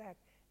energy in that?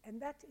 And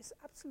that is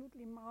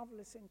absolutely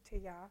marvelous in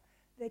Teilhard,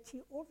 that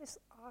he always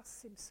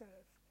asks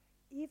himself,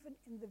 even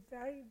in the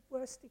very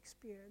worst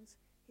experience,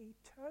 he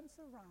turns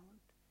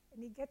around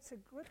and he gets a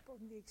grip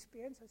on the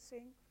experience of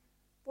saying,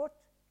 what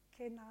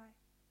can I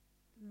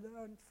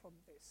learn from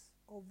this?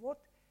 Or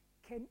what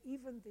can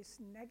even this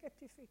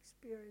negative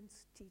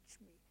experience teach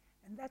me?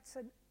 And that's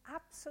an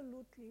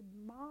absolutely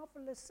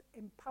marvelous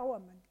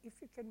empowerment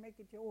if you can make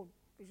it your own,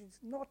 which is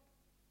not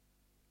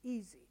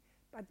easy.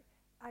 But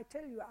I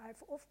tell you,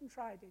 I've often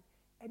tried it,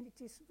 and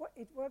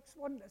it works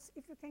wonders.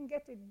 If you can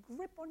get a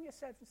grip on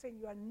yourself and saying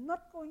you are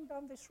not going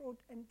down this road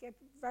and get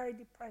very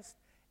depressed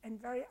and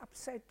very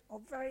upset or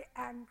very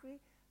angry,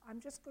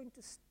 I'm just going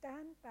to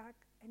stand back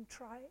and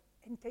try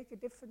and take a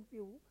different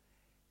view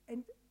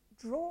and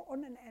draw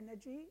on an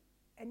energy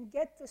and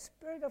get the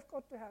Spirit of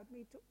God to help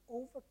me to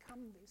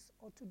overcome this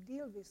or to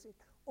deal with it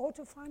or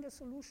to find a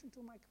solution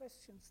to my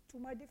questions, to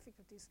my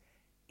difficulties.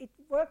 It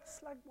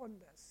works like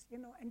wonders,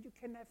 and you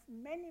can have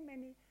many,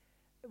 many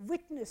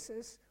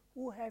witnesses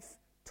who have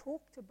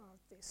talked about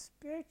this.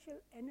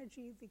 Spiritual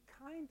energy, the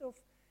kind of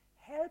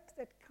help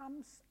that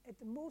comes at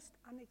the most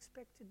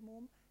unexpected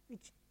moment,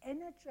 which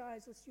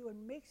energizes you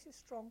and makes you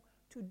strong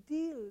to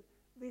deal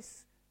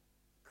with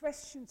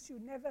questions you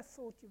never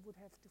thought you would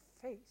have to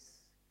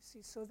face.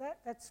 See, so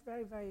that's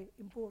very, very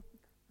important.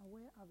 Now,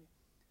 where are we?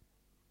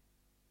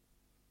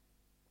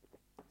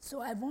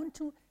 So I want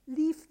to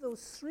leave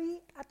those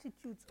 3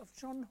 attitudes of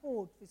John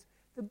Holt with.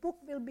 The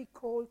book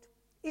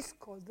is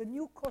called The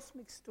New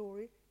Cosmic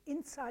Story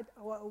Inside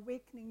Our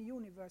Awakening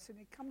Universe, and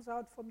it comes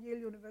out from Yale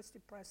University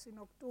Press in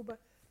October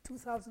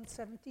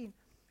 2017.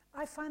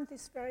 I find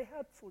this very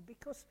helpful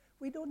because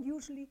we don't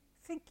usually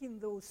think in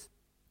those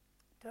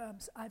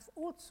terms. I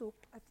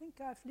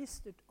think I've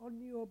listed on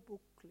your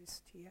book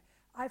list here,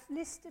 I've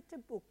listed a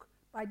book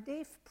by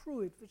Dave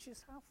Pruitt, which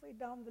is halfway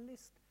down the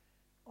list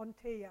on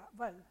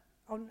Teilhard,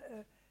 on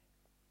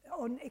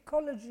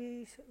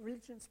ecology,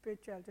 religion,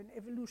 spirituality, and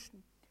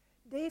evolution.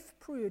 Dave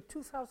Pruitt,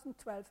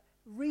 2012,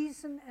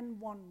 Reason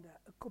and Wonder,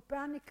 A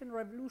Copernican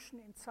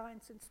Revolution in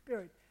Science and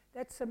Spirit.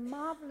 That's a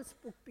marvelous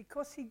book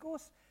because he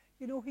goes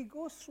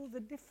through the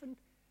different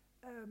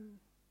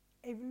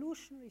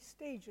evolutionary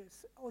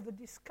stages or the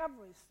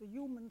discoveries. The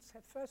humans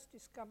have first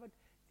discovered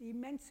the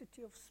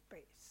immensity of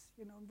space,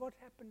 and what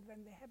happened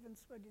when the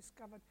heavens were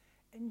discovered,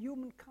 and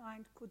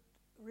humankind could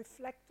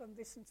reflect on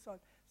this and so on.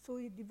 So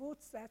he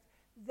devotes that.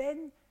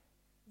 Then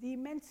the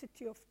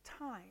immensity of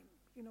time,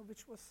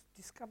 which was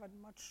discovered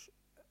much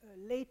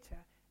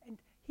later.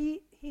 And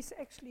he's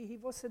a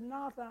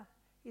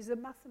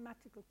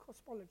mathematical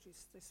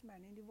cosmologist, this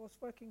man, and he was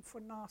working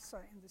for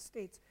NASA in the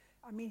States.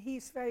 I mean,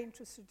 he's very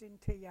interested in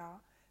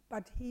Teilhard,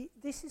 but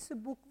this is a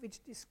book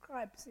which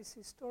describes this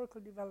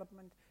historical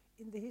development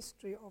in the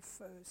history of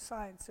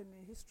science and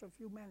the history of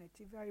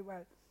humanity very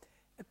well.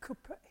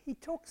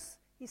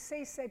 He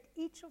says that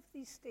each of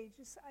these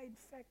stages are in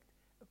fact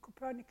a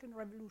Copernican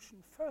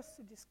revolution. First,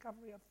 the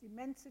discovery of the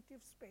immensity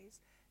of space,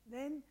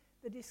 then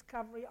the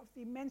discovery of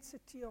the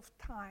immensity of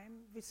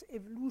time with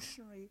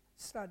evolutionary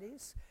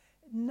studies.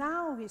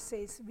 Now, he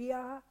says,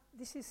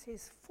 this is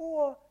his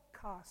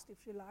forecast,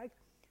 if you like,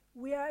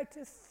 we are at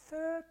the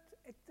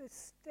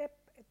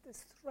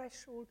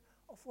threshold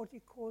of what he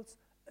calls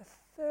a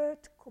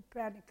third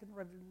Copernican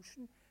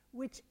revolution,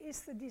 which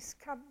is the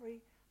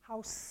discovery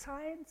how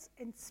science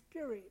and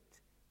spirit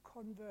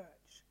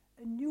converge.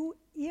 A new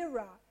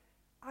era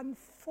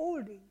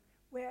unfolding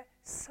where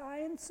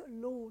science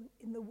alone,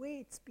 in the way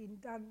it's been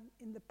done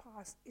in the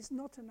past, is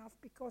not enough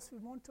because we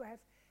want to have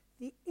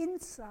the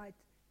inside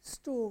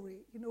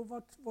story,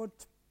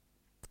 what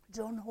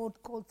John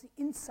Holt calls the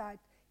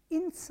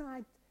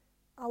inside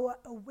our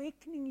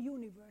awakening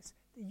universe.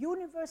 The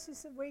universe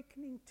is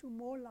awakening to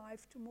more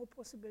life, to more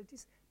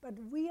possibilities, but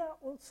we are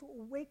also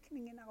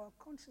awakening in our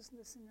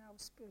consciousness and our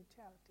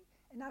spirituality.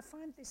 And I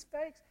find this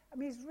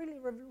it's really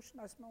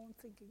revolutionized my own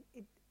thinking.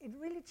 It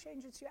really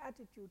changes your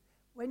attitude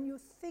when you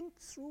think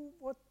through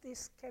what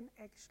this can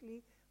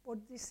actually,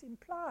 what this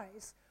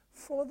implies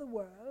for the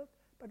world,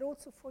 but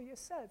also for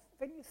yourself.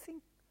 When you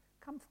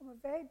come from a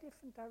very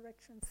different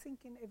direction,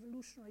 think in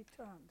evolutionary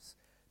terms.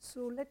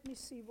 So let me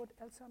see what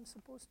else I'm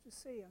supposed to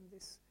say on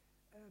this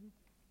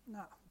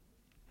now.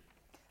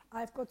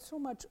 I've got so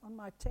much on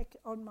my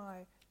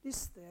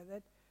list there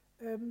that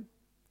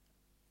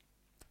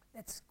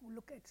let's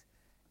look at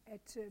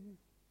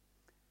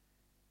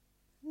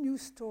new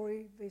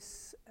story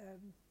with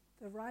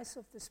the rise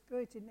of the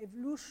spirit in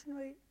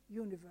evolutionary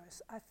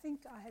universe. I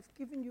think I have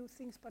given you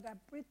things, but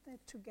I've written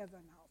it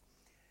together now.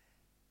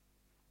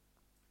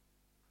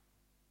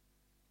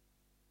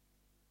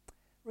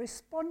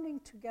 Responding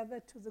together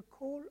to the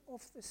call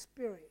of the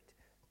spirit.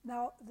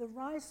 Now, the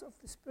rise of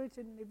the spirit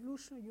in an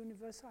evolutionary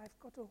universe, I've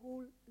got a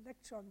whole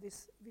lecture on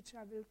this, which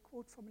I will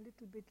quote from a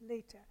little bit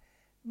later.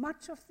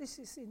 Much of this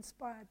is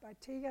inspired by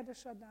Teilhard de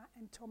Chardin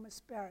and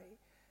Thomas Berry,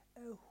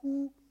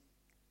 who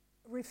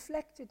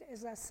reflected,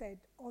 as I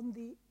said, on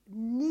the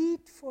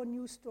need for a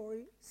new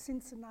story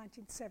since the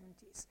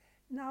 1970s.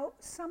 Now,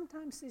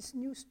 sometimes this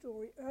new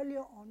story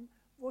earlier on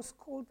was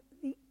called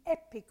the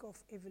epic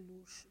of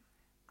evolution,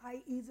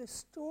 i.e. the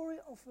story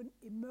of an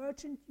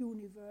emergent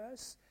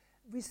universe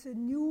with a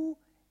new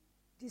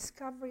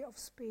discovery of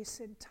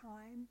space and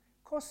time,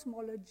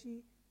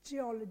 cosmology,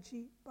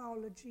 geology,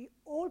 biology,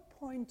 all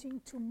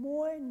pointing to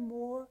more and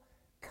more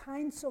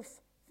kinds of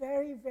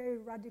very, very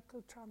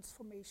radical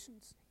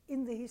transformations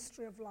in the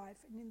history of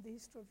life and in the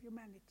history of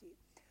humanity.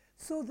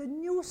 So the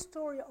new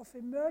story of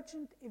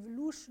emergent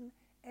evolution,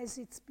 as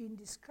it's been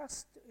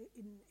discussed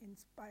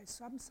by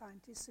some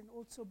scientists and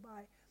also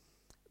by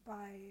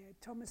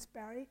Thomas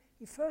Berry,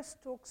 he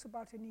first talks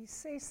about, and he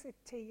says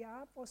that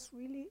Teilhard was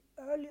really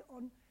early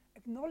on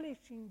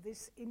acknowledging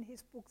this in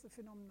his book, The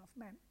Phenomenon of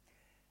Man.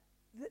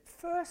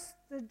 First,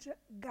 the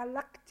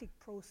galactic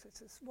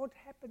processes, what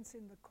happens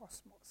in the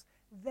cosmos.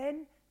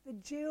 Then the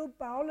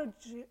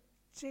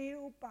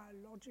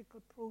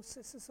geobiological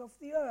processes of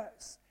the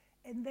Earth.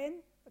 And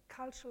then the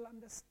cultural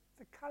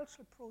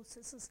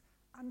processes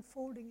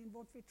unfolding in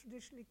what we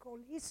traditionally call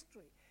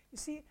history. You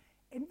see,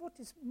 and what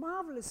is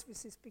marvelous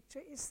with this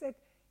picture is that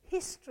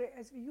history,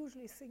 as we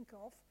usually think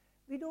of,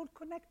 we don't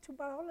connect to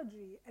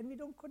biology and we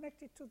don't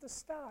connect it to the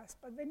stars.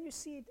 But when you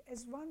see it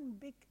as one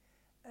big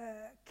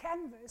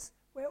canvas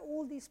where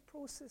all these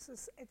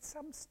processes at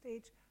some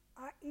stage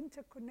are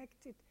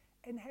interconnected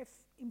and have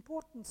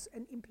importance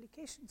and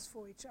implications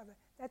for each other,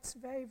 that's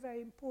very,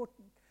 very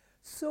important.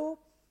 So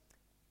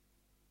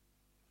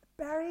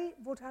Barry,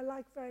 what I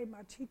like very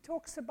much, he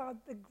talks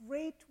about the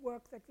great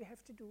work that we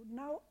have to do.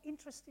 Now,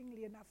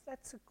 interestingly enough,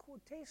 that's a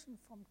quotation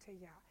from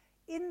Teilhard.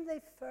 In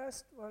the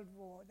First World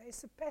War,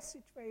 there's a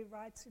passage where he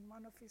writes in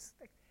one of his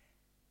texts,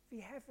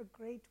 we have a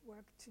great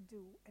work to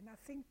do. And I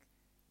think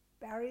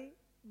Barry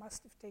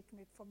must have taken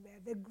it from there.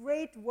 The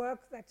great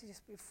work that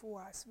is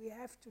before us, we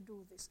have to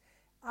do this.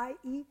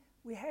 I.e.,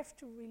 we have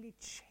to really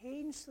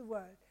change the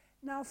world.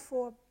 Now,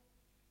 for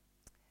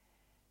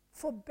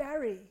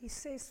Barry, he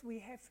says we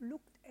have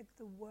looked at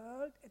the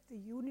world, at the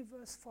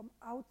universe from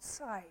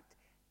outside,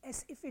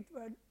 as if it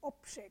were an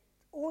object.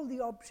 All the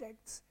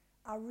objects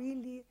are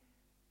really,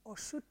 or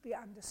should be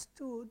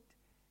understood,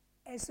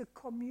 as a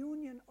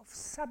communion of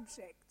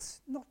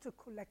subjects, not a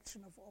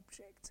collection of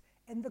objects.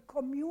 And the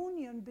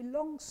communion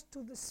belongs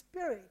to the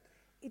spirit.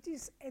 It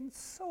is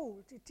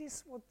ensouled. It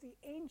is what the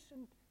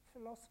ancient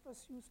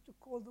philosophers used to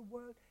call the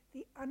world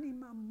the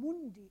anima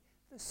mundi,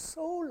 the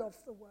soul of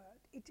the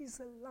world. It is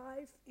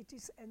alive, it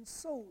is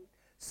ensouled.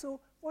 So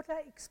what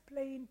I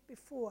explained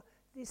before,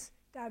 this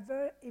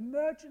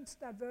emergence,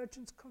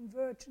 divergence,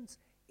 convergence,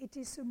 it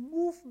is a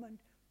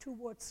movement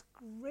towards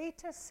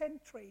greater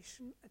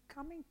centration, a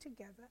coming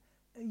together,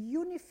 a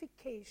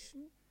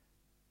unification,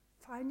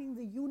 finding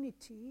the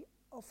unity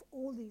of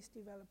all these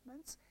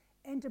developments,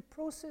 and a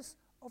process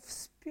of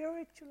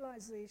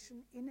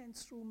spiritualization in and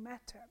through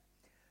matter.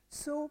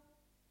 So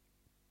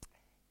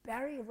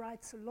Barry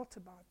writes a lot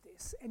about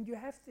this, and you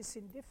have this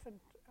in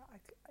different,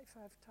 if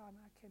I have time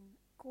I can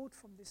quote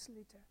from this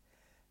later.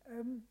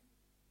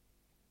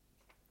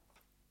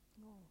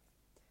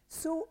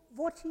 So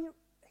what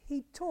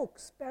he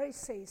talks, Barry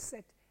says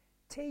that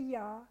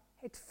Teilhard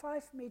had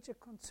 5 major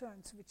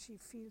concerns which he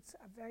feels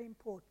are very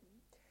important.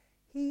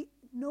 He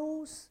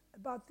knows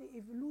about the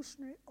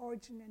evolutionary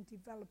origin and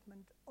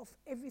development of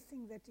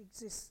everything that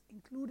exists,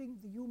 including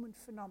the human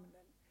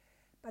phenomenon.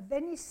 But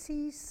then he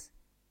sees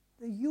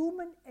the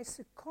human as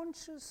a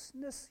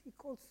consciousness, he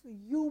calls the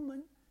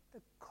human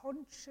the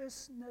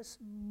consciousness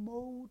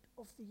mode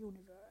of the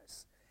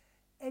universe.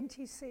 And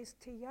he says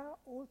Teilhard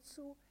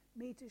also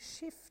made a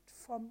shift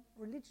from,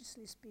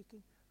 religiously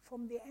speaking,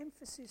 from the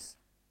emphasis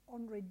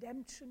on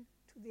redemption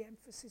to the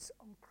emphasis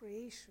on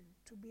creation,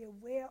 to be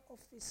aware of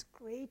this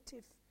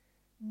creative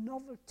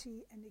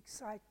novelty and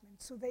excitement.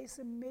 So there is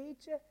a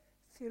major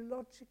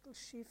theological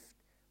shift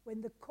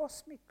when the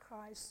cosmic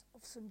cries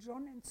of St.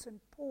 John and St.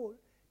 Paul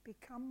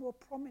become more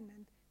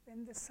prominent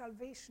than the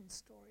salvation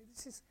story.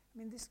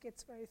 This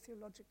gets very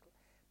theological.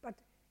 But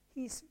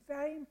he's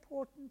very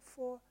important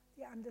for the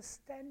the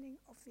understanding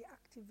of the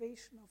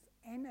activation of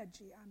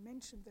energy. I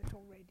mentioned that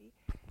already.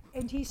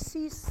 And he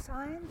sees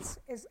science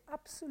as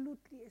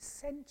absolutely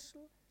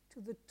essential to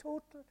the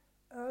total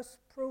Earth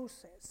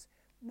process.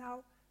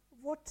 Now,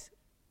 what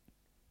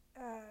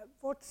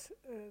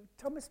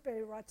Thomas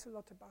Berry writes a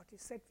lot about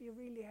is that we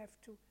really have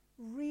to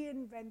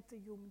reinvent the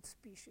human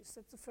species.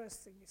 That's the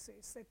first thing he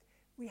says, that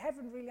we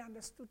haven't really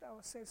understood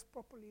ourselves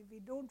properly. We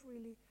don't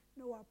really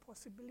know our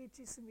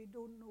possibilities and we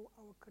don't know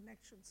our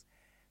connections.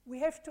 We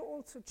have to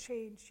also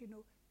change,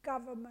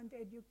 government,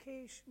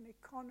 education,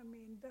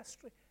 economy,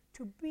 industry,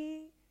 to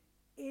be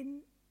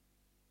in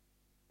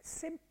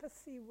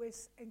sympathy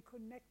with and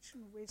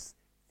connection with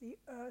the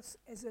Earth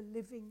as a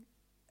living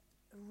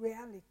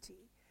reality.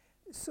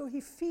 So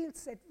he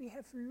feels that we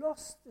have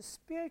lost the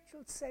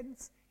spiritual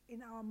sense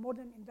in our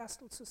modern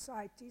industrial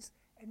societies,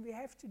 and we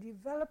have to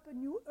develop a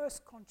new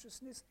Earth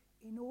consciousness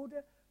in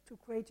order to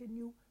create a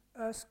new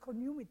Earth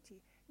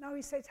community. Now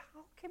he says,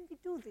 how can we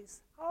do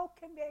this? How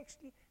can we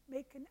actually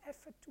make an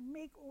effort to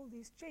make all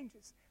these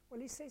changes? Well,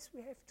 he says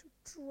we have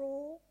to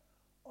draw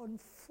on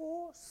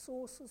 4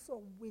 sources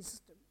of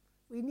wisdom.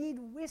 We need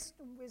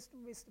wisdom,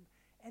 wisdom, wisdom.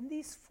 And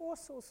these 4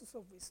 sources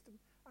of wisdom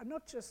are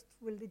not just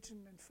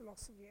religion and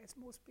philosophy, as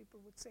most people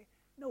would say.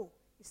 No,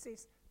 he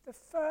says the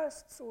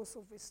first source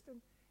of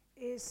wisdom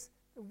is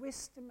the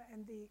wisdom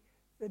and the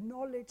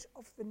knowledge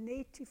of the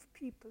native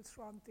peoples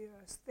around the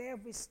Earth, their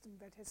wisdom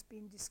that has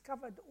been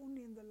discovered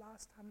only in the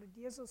last 100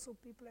 years or so.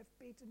 People have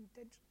paid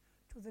attention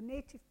to the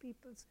native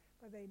peoples,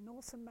 whether in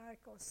North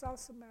America or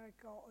South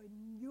America or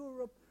in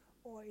Europe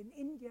or in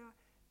India.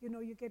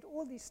 You get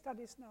all these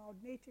studies now,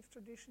 native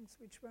traditions,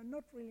 which were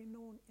not really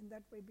known in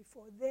that way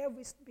before. Their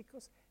wisdom,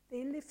 because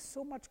they live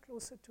so much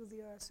closer to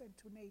the Earth and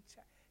to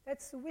nature.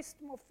 That's the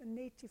wisdom of the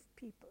native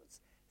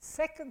peoples.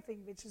 Second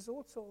thing, which has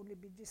also only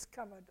been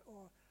discovered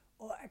or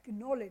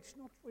acknowledged,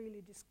 not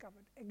really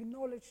discovered,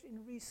 acknowledged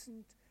in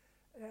recent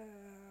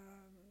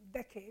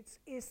decades,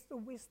 is the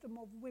wisdom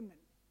of women.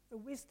 The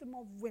wisdom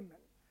of women,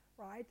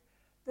 right?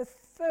 The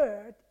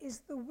third is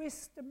the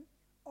wisdom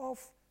of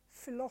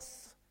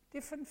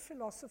different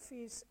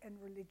philosophies and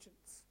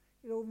religions.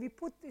 We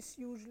put this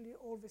usually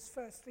always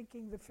first,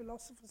 thinking the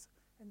philosophers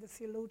and the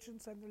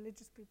theologians and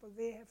religious people,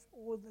 they have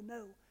all the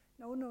know.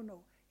 No, no, no.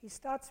 He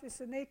starts with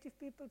the native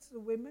peoples, the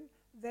women,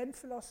 then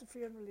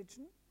philosophy and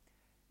religion.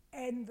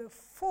 And the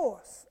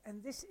fourth,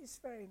 and this is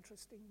very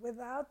interesting,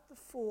 without the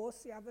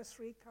fourth, the other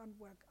 3 can't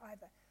work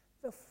either.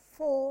 The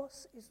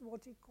fourth is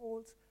what he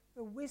calls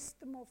the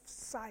wisdom of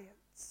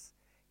science.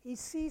 He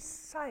sees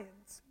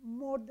science,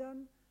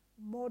 modern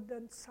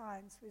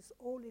science with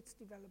all its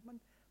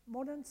development.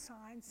 Modern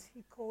science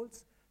he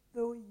calls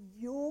the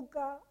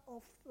yoga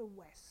of the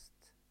West.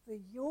 The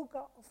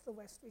yoga of the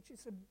West, which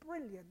is a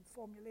brilliant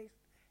formulation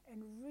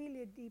and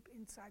really a deep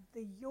insight.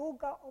 The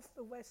yoga of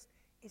the West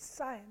is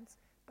science,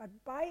 but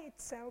by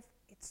itself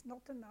it's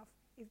not enough.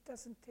 It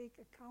doesn't take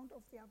account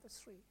of the other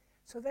 3.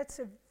 So that's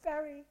a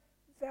very,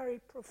 very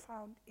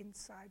profound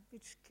insight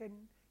which can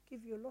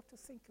give you a lot to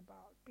think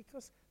about,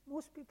 because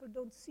most people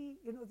don't see,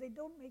 they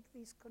don't make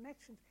these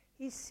connections.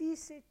 He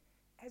sees it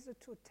as a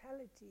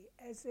totality,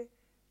 as a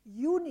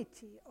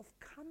unity of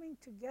coming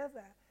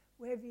together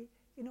where we,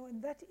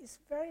 and that is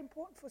very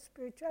important for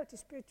spirituality.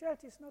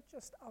 Spirituality is not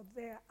just out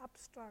there,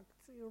 abstract,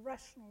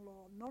 irrational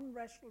or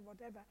non-rational,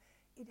 whatever.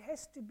 It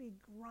has to be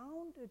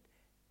grounded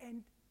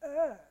and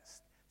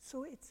earthed.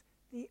 So it's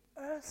the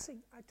earthing.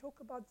 I talk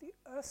about the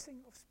earthing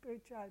of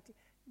spirituality.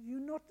 You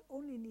not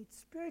only need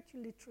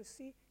spiritual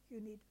literacy,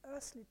 you need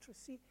earth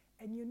literacy,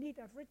 and you need,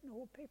 I've written a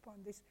whole paper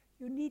on this,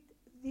 you need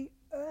the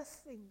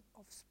earthing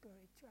of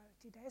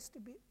spirituality. It has to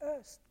be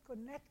earthed,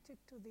 connected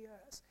to the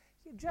earth.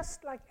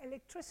 Just like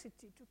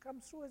electricity, to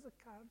come through as a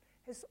current,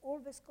 has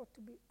always got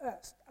to be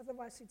earthed,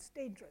 otherwise it's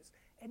dangerous.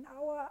 And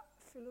our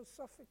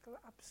philosophical,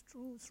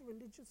 abstruse,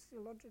 religious,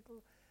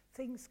 theological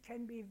things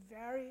can be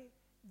very,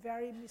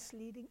 very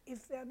misleading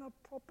if they're not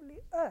properly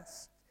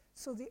earthed.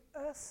 So the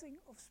earthing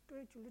of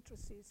spiritual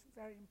literacy is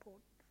very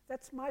important.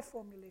 That's my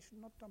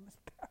formulation, not Thomas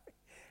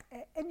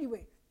Berry.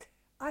 Anyway,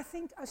 I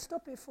think I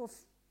stop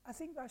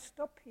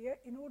here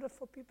in order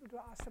for people to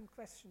ask some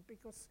questions,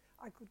 because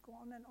I could go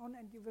on,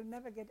 and you will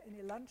never get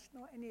any lunch,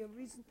 nor any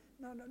reason,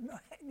 no,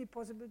 any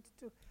possibility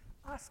to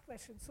ask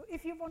questions. So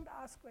if you want to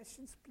ask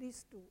questions,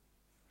 please do.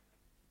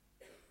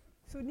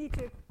 So you need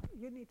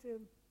to,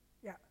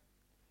 yeah.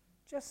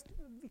 Just,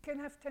 we can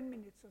have 10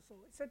 minutes or so.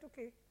 Is that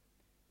okay?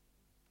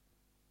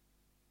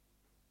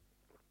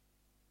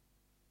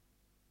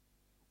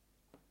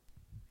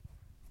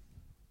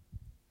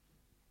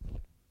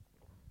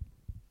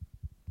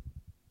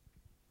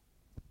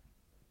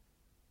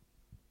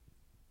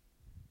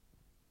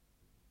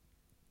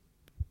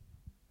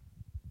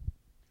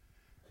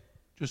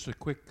 Just a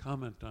quick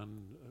comment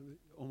on,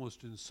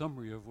 almost in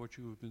summary of what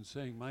you have been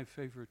saying. My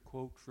favorite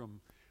quote from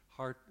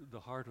The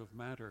Heart of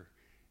Matter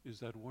is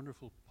that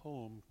wonderful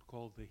poem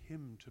called The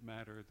Hymn to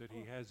Matter that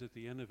he has at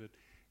the end of it,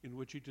 in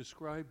which he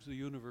describes the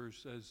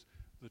universe as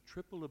the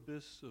triple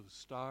abyss of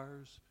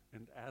stars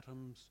and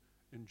atoms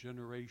and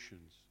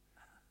generations.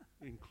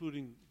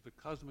 including the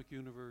cosmic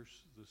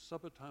universe, the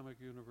subatomic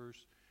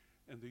universe,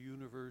 and the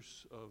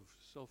universe of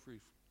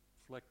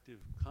self-reflective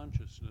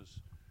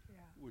consciousness, Yeah.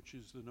 which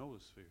is the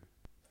noosphere.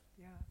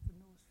 Yeah, the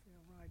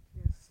noosphere, right,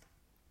 yes.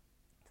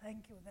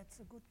 Thank you, that's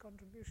a good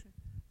contribution.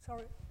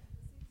 Sorry. There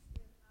seems to be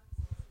an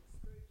absence of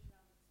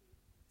spirituality.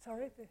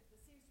 Sorry? There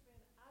seems to be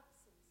an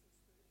absence of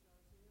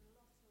spirituality in a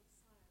lot of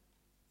science.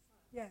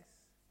 Yes,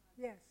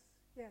 yes,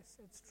 yes,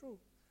 it's true.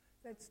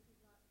 That's, People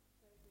like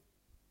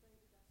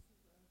David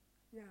Attenborough,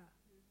 yeah,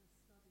 who has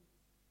studied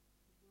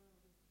the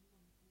world in a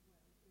wonderful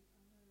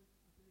way.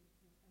 I believe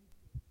he's an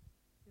atheist.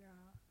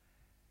 yeah.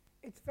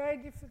 It's very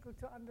difficult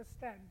to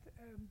understand,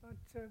 but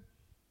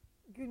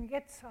you can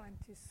get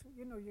scientists,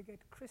 you know, you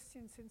get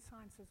Christians in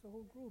science as a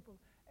whole group,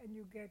 and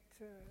you get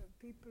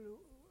people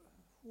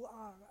who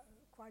are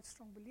quite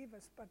strong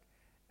believers, but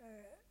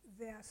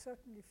there are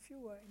certainly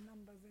fewer in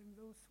number than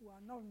those who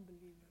are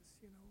non-believers,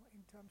 you know,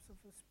 in terms of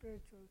a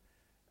spiritual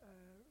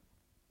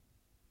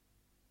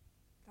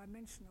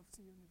dimension of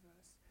the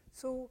universe.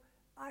 So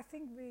I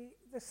think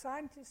the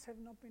scientists have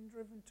not been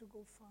driven to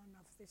go far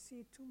enough. They see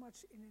it too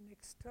much in an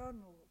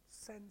external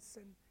sense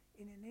and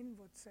in an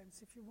inward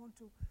sense. If you want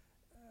to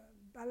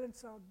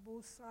balance out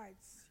both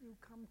sides, you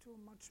come to a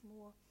much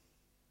more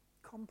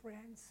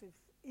comprehensive,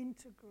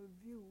 integral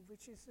view,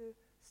 which is a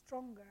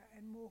stronger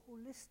and more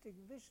holistic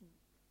vision,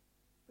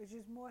 which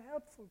is more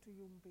helpful to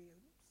human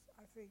beings,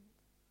 I think.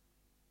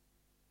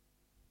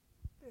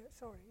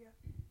 Sorry, yeah.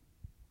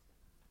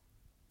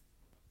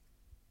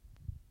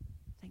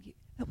 Thank you.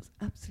 That was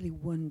absolutely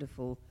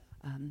wonderful.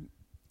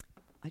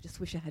 I just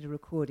wish I had a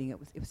recording. It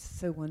was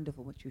so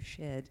wonderful what you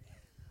shared.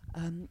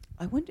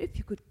 I wonder if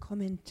you could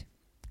comment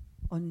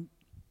on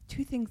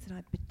two things that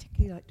I'd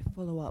particularly like to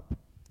follow up.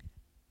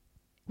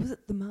 Was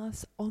it the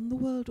Mass on the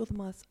World or the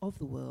Mass of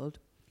the World,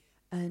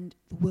 and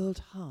the World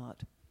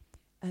Heart?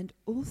 And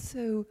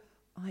also,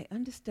 I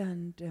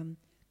understand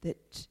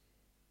that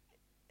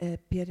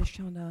Pierre de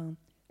Chardin,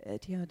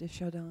 Teilhard de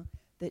Chardin,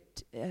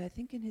 that I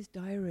think in his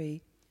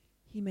diary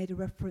he made a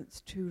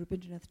reference to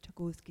Rabindranath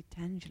Tagore's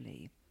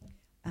Gitanjali,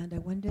 and I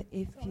wonder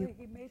if Sorry,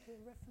 he made a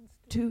reference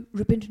to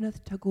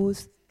Rabindranath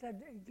Tagore's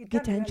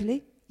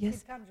Gitanjali.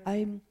 Yes,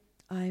 Gitanjali.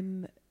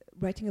 I'm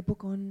writing a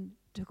book on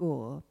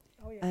Tagore,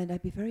 Oh, yeah. and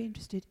I'd be very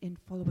interested in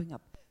following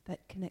up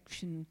that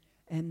connection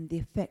and the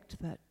effect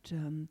that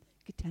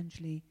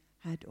Gitanjali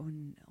had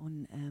on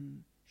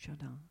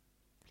Chardin,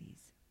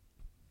 please.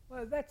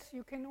 Well, that's,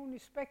 you can only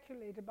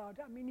speculate about.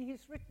 I mean,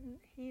 he's written,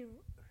 he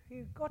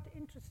got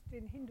interested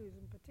in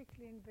Hinduism,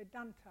 particularly in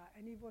Vedanta,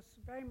 and he was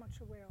very much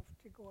aware of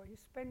Tagore. He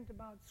spent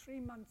about 3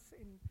 months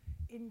in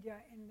India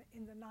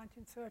in the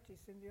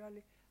 1930s, in the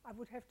early, I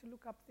would have to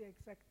look up the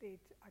exact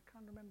date. I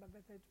can't remember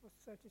whether it was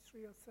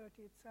 33 or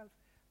 30 itself.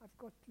 I've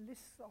got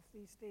lists of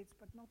these dates,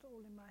 but not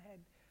all in my head.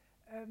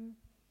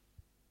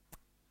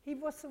 He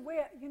was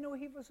aware, you know,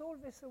 he was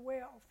always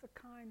aware of the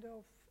kind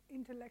of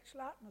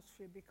intellectual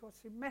atmosphere because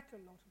he met a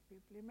lot of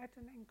people. He met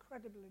an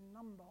incredible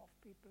number of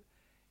people.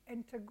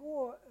 And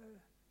Tagore,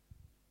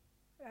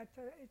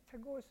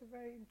 Tagore is a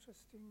very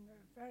interesting,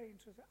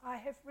 I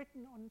have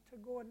written on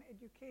Tagore and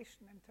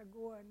education and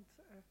Tagore, and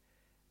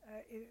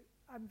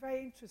I'm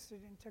very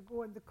interested in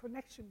Tagore and the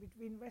connection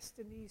between West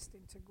and East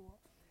in Tagore.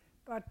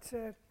 But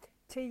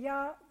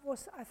Teilhard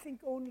was, I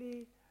think,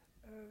 only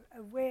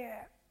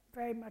aware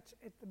very much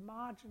at the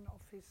margin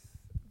of his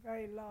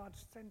very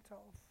large center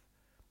of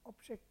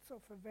objects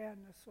of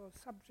awareness or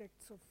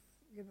subjects of,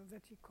 you know,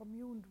 that he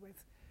communed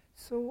with.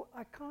 So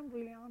I can't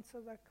really answer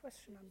that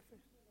question, I'm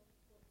afraid.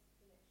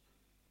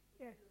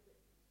 Yeah.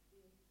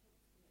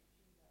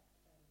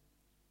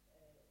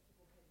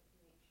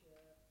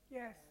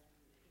 Yes.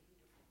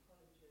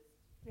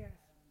 Yes.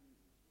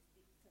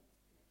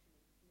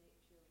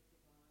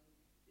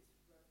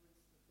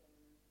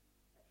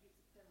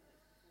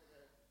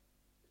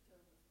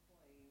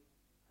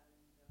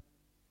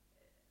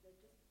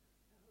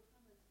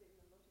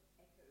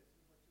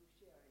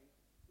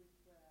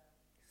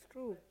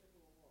 True.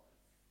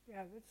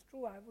 Yeah, that's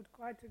true. I would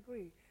quite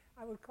agree.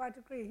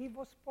 He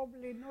was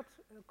probably not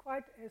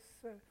quite as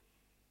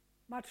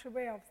much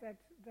aware of that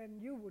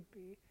than you would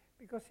be,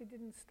 because he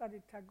didn't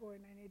study Tagore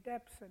in any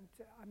depth. And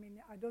I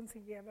mean, I don't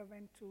think he ever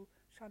went to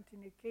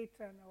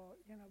Shantiniketan or,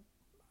 you know,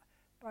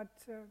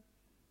 but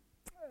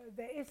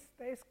there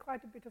is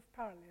quite a bit of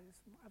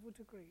parallelism. I would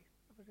agree.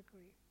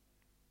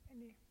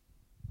 Any?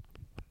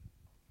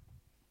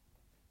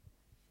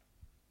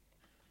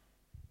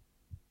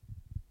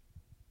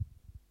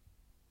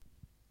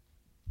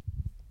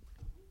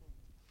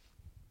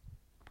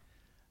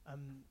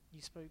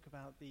 You spoke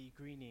about the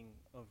greening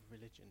of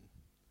religion.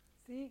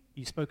 See?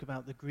 You spoke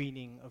about the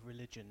greening of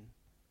religion.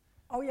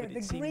 Oh yeah,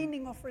 the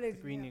greening of religion.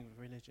 The greening of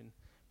religion.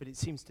 But it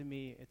seems to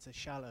me it's a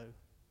shallow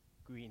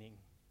greening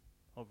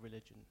of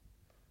religion,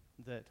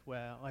 that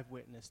where I've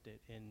witnessed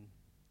it in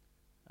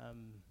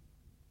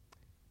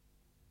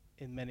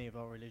many of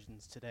our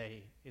religions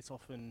today, it's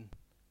often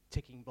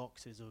ticking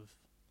boxes of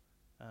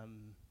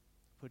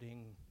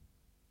putting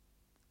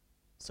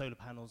solar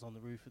panels on the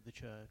roof of the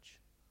church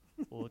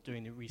or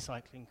doing the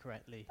recycling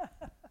correctly.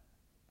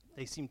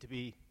 they seem to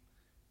be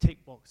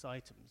tick box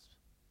items,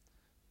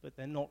 but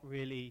they're not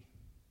really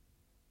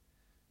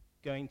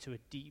going to a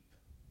deep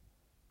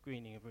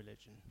greening of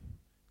religion,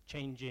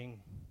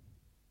 changing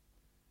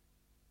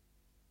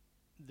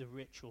the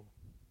ritual,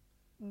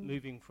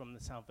 moving from the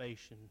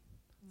salvation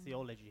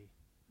theology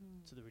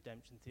to the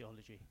redemption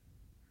theology,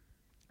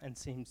 and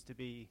seems to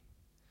be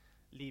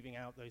leaving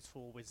out those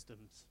four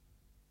wisdoms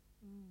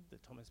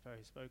that Thomas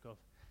Perry spoke of.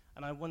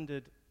 And I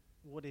wondered,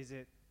 what is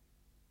it,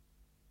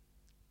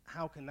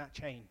 how can that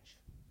change?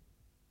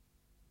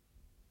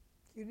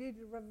 You need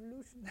a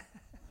revolution.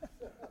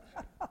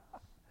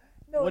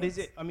 No, What is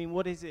it, I mean,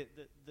 what is it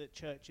that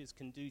churches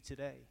can do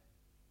today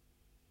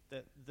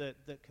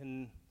that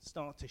can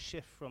start to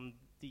shift from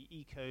the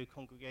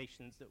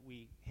eco-congregations that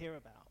we hear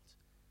about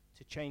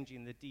to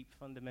changing the deep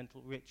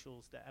fundamental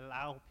rituals that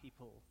allow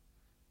people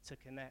to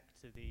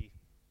connect to the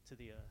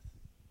earth?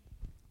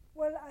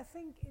 Well, I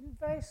think in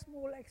very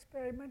small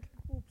experimental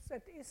groups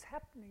that is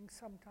happening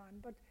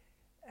sometime, but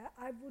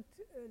I would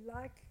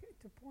like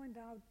to point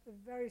out the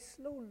very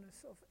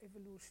slowness of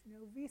evolution. You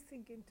know, we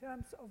think in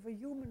terms of a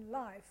human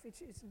life,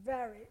 which is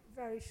very,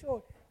 very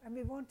short, and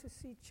we want to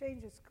see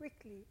changes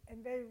quickly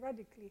and very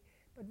radically.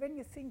 But when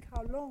you think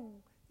how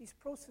long these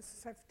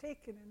processes have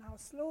taken and how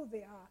slow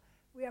they are,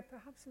 we are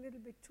perhaps a little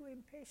bit too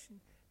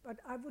impatient. But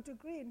I would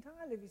agree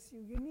entirely with you.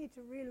 You need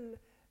a real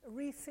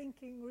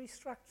rethinking,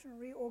 restructuring,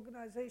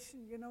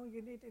 reorganization. You know,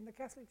 you need, in the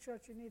Catholic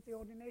Church, you need the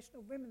ordination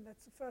of women.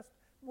 That's the first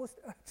most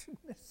urgent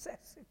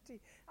necessity.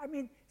 I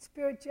mean,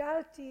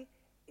 spirituality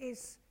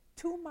is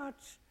too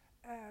much,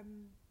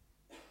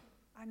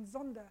 ein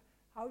Sonder,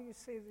 how you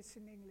say this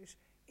in English.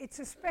 It's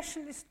a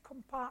specialist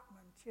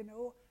compartment, you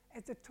know,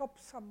 at the top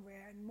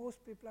somewhere, and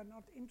most people are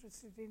not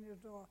interested in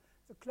it, or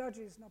the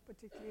clergy is not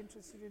particularly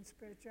interested in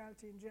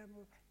spirituality in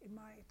general, in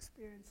my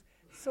experience.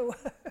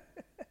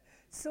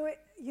 So,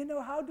 you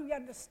know, how do you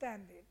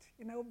understand it?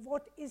 You know,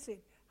 what is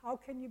it? How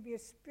can you be a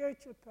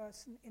spiritual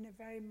person in a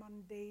very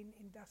mundane,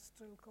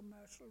 industrial,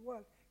 commercial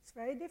world? It's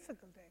very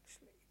difficult,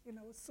 actually. You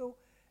know, so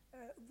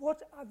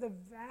what are the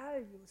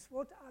values?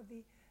 What are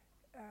the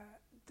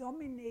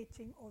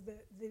dominating or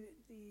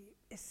the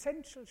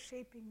essential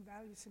shaping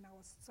values in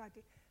our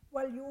society?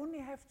 Well, you only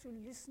have to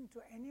listen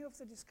to any of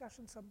the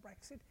discussions on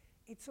Brexit.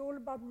 It's all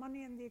about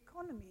money and the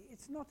economy.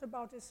 It's not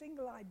about a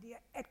single idea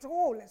at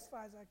all, as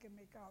far as I can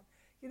make out.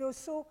 You know,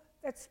 so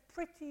that's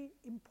pretty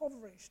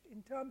impoverished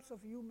in terms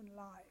of human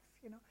life.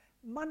 You know,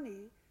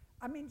 money.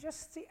 I mean,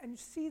 just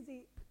see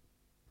the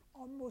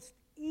almost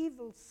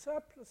evil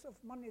surplus of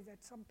money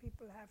that some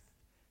people have,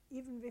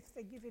 even if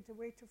they give it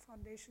away to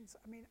foundations.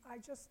 I mean, I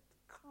just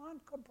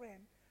can't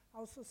comprehend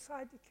how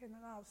society can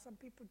allow some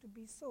people to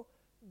be so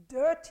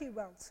dirty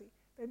wealthy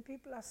when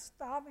people are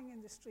starving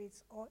in the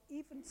streets, or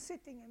even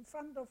sitting in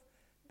front of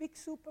big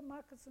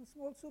supermarkets and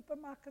small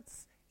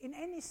supermarkets in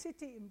any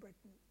city in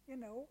Britain. You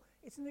know,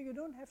 it's no, you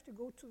don't have to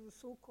go to the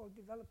so-called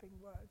developing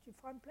world. You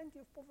find plenty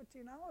of poverty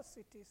in our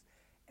cities.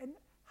 And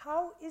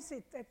how is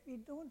it that we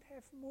don't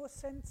have more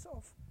sense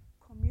of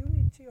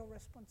community or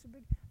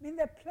responsibility? I mean,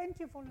 there are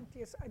plenty of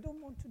volunteers. I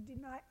don't want to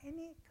deny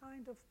any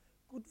kind of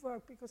good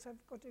work, because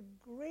I've got a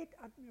great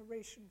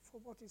admiration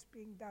for what is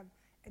being done.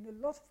 And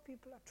a lot of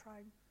people are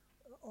trying,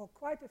 or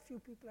quite a few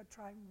people are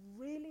trying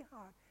really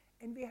hard.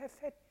 And we have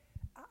had,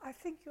 I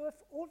think you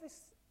have always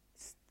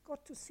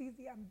got to see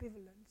the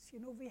ambivalence. You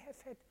know, we have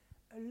had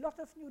a lot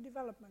of new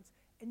developments,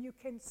 and you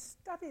can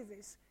study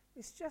this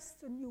with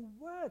just the new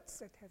words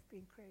that have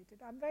been created.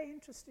 I'm very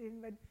interested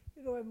in when,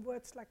 you know, in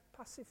words like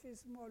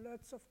pacifism or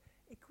words of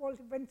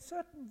equality, when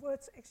certain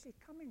words actually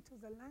come into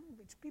the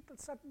language, people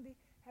suddenly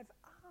have,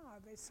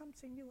 there's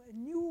something new, a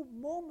new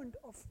moment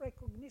of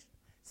recognition,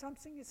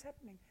 something is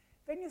happening.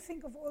 When you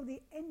think of all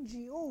the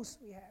NGOs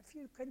we have,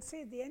 you can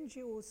say the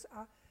NGOs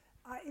are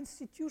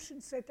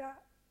institutions that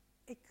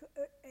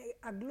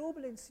are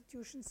global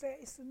institutions. There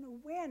is an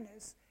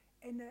awareness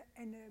and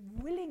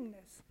a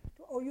willingness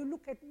to, or you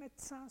look at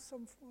Médecins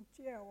Sans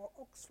Frontières or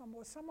Oxfam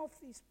or some of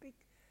these big,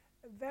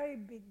 very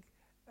big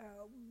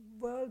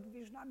world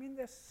vision. I mean,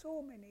 there's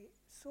so many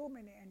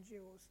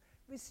NGOs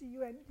with the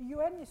UN. The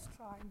UN is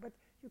trying, but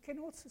you can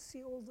also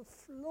see all the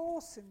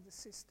flaws in the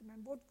system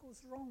and what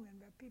goes wrong, and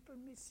where people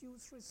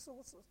misuse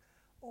resources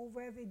or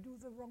where they do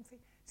the wrong thing.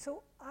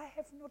 So I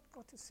have not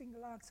got a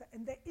single answer,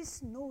 and there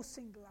is no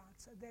single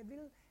answer. There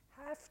will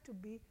have to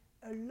be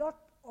a lot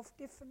of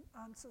different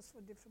answers for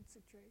different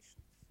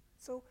situations.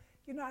 So,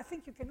 you know, I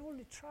think you can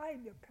only try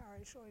in your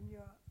parish or in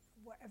your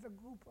whatever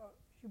group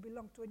you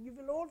belong to, and you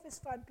will always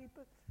find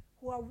people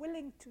who are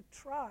willing to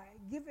try,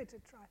 give it a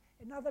try,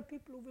 and other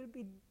people who will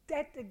be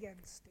dead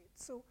against it.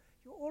 So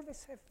you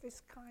always have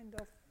this kind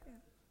of...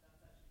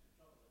 That's actually the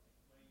trouble, I think,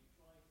 where you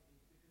try to,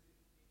 because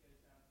it goes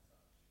down to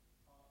such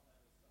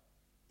heart-level stuff.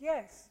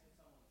 Yes. In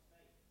someone's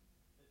faith,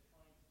 that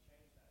trying to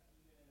change that,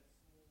 even in a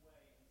small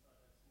way inside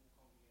a small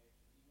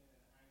congregation, even in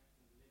an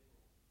Anglican liberal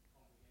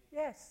congregation,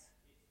 Yes.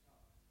 it's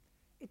tough.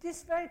 It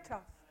is very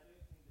tough. And I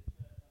don't think the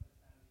church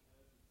understands the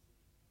urgency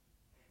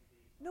of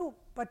these. No,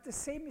 but the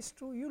same is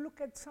true. You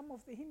look at some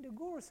of the Hindu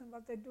gurus and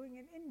what they're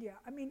doing in India.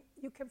 I mean,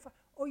 you can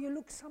or you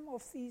look some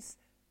of these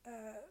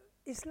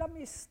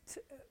Islamist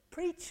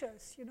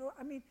preachers, you know,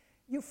 I mean,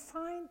 you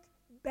find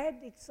bad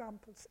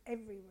examples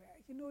everywhere.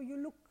 You know, you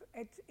look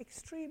at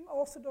extreme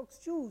Orthodox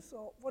Jews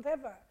or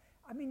whatever.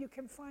 I mean, you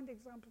can find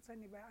examples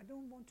anywhere. I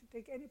don't want to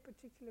take any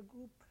particular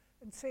group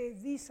and say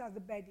these are the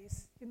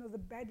baddies. You know, the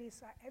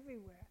baddies are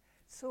everywhere.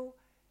 So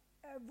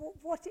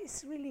what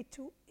is really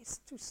is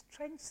to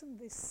strengthen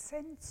this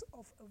sense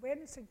of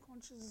awareness and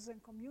consciousness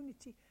and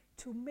community.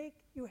 To make,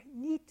 you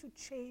need to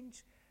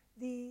change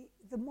the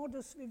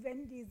modus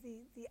vivendi,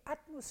 the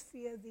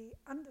atmosphere, the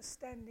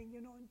understanding,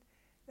 you know, and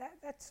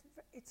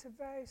it's a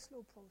very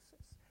slow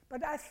process.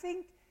 But I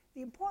think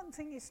the important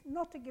thing is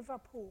not to give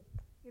up hope,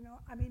 you know,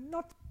 I mean,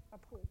 not to give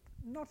up hope,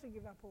 not to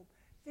give up hope.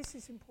 This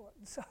is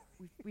important, so.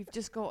 We've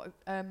just got,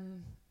 I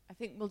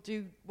think we'll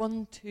do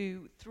 1,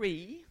 2,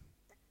 3,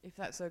 if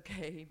that's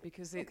okay,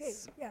 because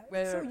it's,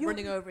 we're so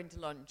running over into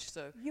lunch,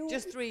 so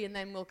just 3 and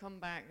then we'll come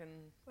back and...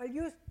 Well,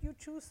 you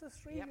choose the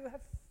 3, yep. You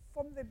have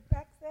from the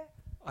back there.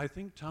 I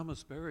think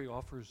Thomas Berry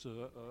offers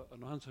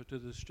an answer to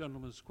this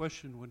gentleman's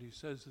question when he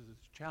says that the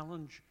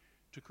challenge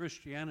to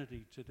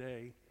Christianity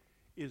today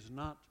is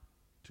not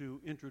to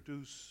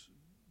introduce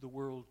the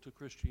world to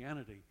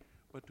Christianity,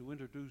 but to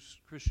introduce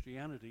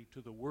Christianity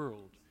to the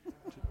world,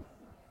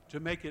 to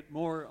make it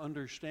more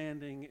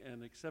understanding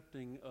and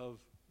accepting of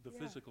the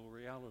physical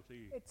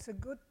reality. It's a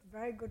good,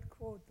 very good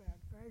quote there,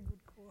 very good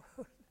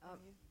quote.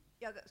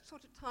 Yeah, that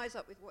sort of ties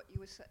up with what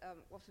you were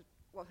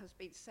what has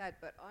been said,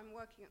 but I'm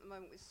working at the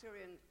moment with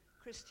Syrian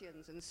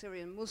Christians and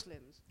Syrian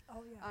Muslims.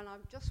 Oh, yeah. And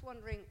I'm just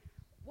wondering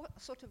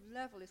what sort of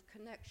level is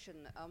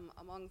connection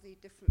among the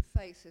different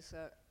faiths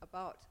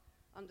about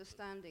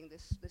understanding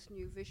this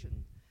new vision?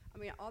 I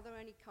mean, are there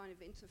any kind of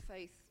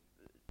interfaith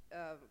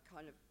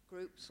kind of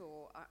groups,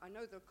 or I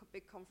know there are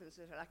big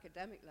conferences at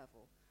academic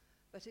level,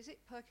 but is it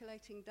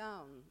percolating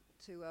down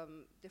to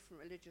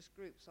different religious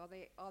groups? Are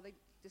they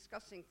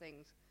discussing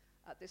things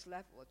at this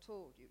level at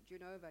all? Do you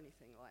know of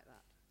anything like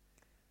that?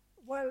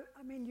 Well,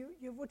 I mean,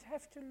 you would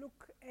have to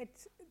look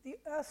at the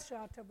Earth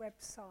Charter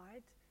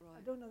website. Right.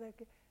 I don't know that.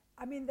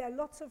 I mean, there are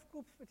lots of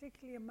groups,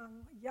 particularly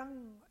among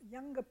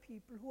younger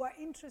people, who are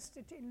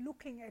interested in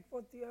looking at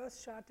what the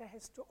Earth Charter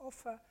has to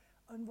offer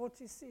and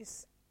what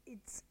is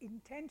its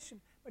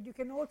intention. But you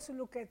can also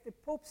look at the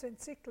Pope's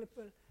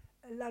encyclical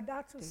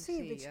Laudato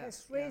Si, which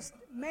has raised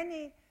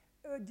many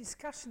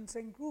discussions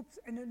and groups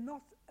and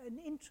an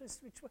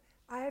interest.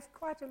 I have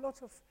quite a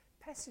lot of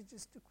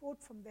passages to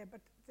quote from there,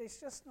 but there's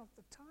just not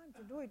the time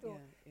to do it all.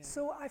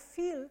 So I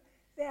feel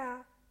there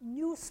are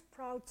new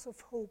sprouts of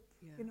hope.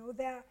 You know,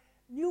 there are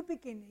new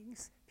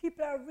beginnings.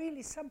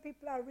 Some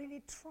people are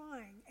really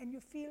trying, and you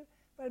feel,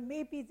 well,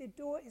 maybe the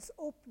door is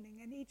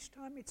opening, and each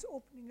time it's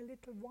opening a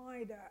little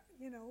wider,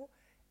 you know.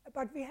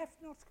 But we have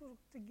not to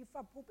give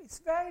up hope. It's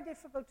very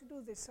difficult to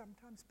do this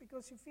sometimes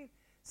because you feel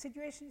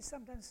situation is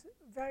sometimes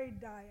very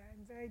dire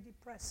and very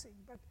depressing.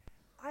 But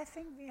I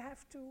think we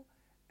have to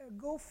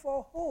go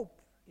for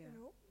hope, you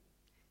know.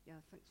 Yeah,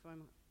 thanks very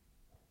much.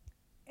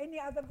 Any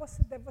other?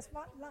 There was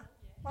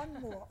one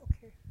more.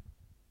 Okay.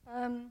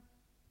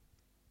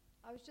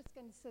 I was just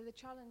going to say the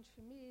challenge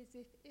for me is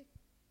if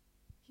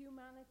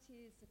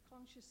humanity is the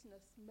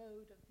consciousness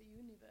mode of the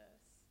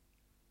universe,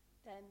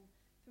 then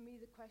for me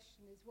the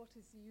question is, what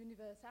is the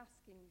universe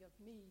asking of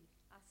me,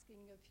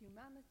 asking of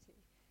humanity?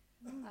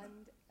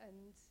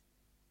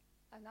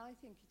 And I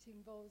think it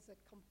involves a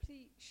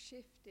complete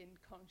shift in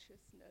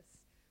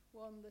consciousness,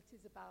 one that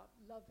is about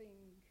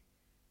loving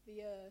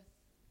the earth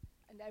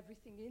and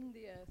everything in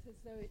the earth as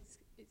though it's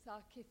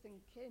our kith and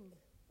kin.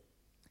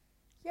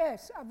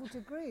 Yes, I would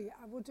agree.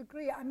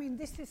 I mean,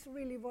 this is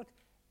really what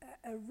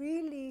a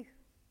really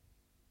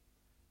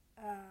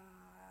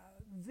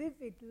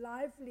vivid,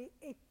 lively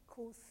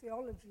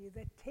eco-theology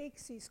that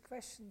takes these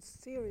questions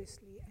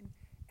seriously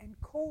and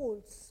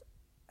calls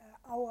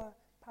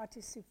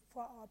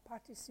for our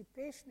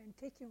participation and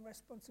taking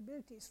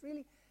responsibility is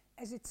really,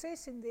 as it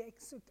says in the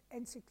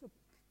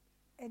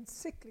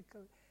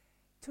encyclical,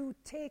 to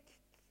take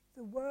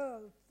the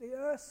world, the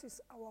earth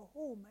is our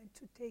home, and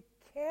to take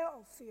care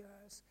of the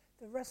earth,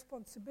 the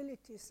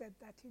responsibilities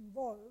that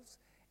involves,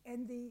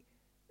 and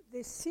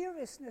the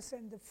seriousness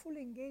and the full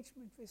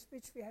engagement with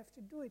which we have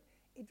to do it,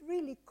 it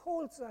really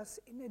calls us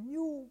in a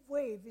new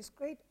way with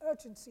great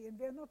urgency, and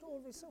we are not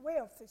always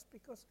aware of this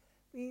because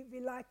we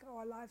like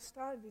our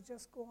lifestyle, we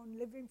just go on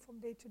living from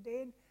day to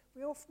day, and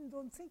we often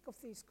don't think of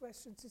these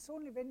questions. It's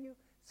only when you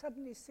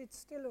suddenly sit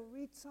still or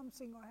read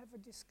something or have a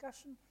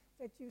discussion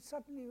that you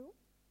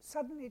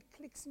suddenly it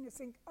clicks and you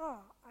think,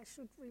 I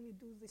should really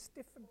do this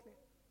differently.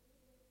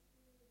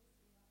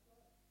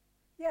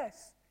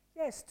 Yes,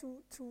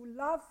 to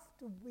love,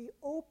 to be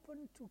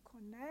open, to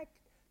connect,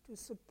 to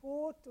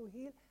support, to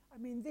heal. I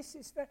mean, this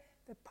is the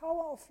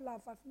power of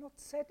love. I've not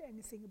said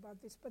anything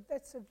about this, but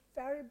that's a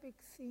very big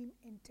theme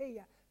in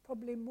Teilhard,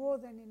 probably more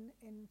than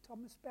in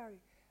Thomas Berry.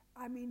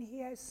 I mean,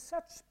 he has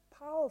such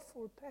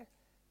powerful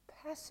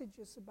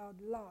passages about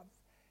love.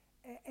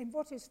 And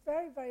what is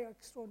very, very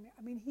extraordinary,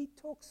 I mean, he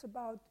talks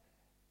about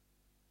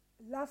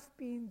love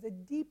being the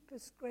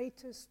deepest,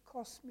 greatest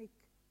cosmic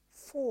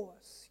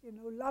force. You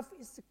know, love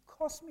is the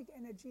cosmic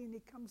energy, and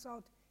it comes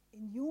out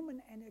in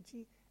human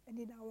energy and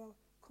in our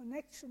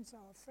connections,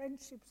 our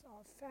friendships,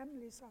 our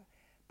families.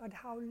 But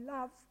how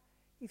love,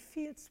 he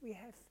feels we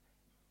have,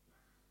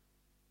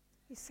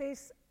 he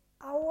says,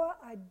 our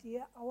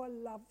idea, our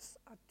loves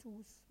are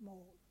too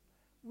small.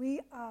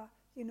 We are,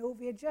 you know,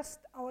 we are just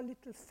our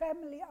little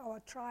family, our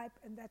tribe,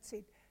 and that's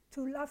it.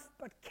 To love,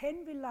 but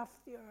can we love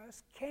the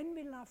earth? Can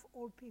we love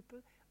all people?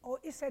 Or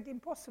is that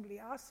impossible? He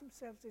asks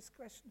himself this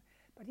question.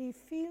 But he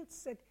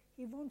feels that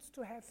he wants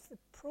to have the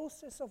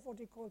process of what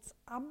he calls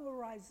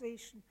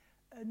amorization,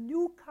 a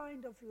new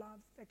kind of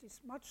love that is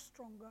much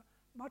stronger,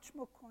 much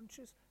more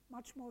conscious,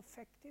 much more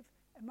effective,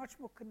 and much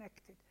more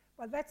connected.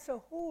 Well, that's a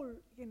whole,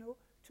 you know,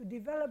 to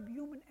develop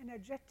human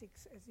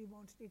energetics as he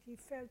wanted it. He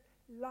felt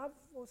love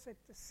was at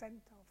the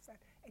center of that.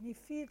 And he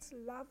feels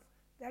love,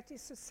 that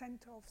is the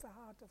center of the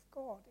heart of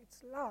God.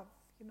 It's love,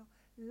 you know,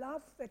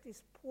 love that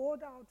is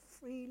poured out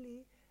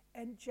freely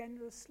and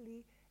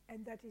generously,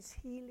 and that is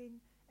healing,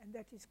 and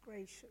that is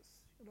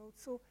gracious, you know.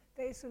 So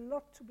there is a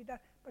lot to be done.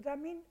 But I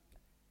mean,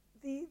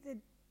 the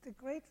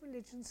great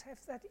religions have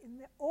that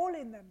all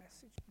in their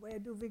message. Where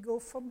do we go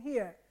from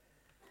here?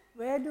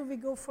 Where do we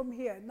go from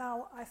here?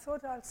 Now, I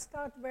thought I'll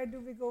start where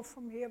do we go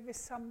from here with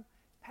some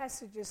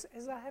passages.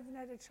 As I haven't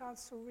had a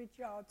chance to read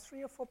you out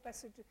 3 or 4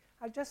 passages,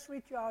 I'll just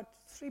read you out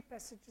 3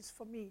 passages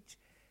from each.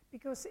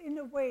 Because in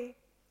a way,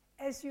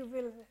 as you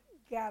will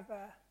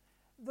gather,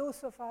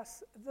 those of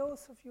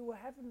you who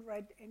haven't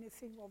read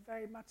anything or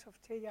very much of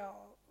Teilhard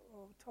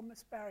or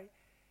Thomas Barry,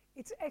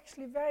 it's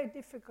actually very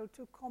difficult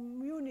to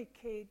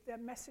communicate their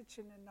message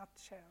in a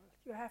nutshell.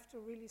 You have to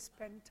really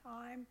spend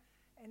time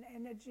and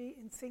energy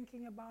in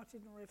thinking about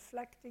it and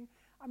reflecting.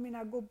 I mean,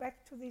 I go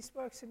back to these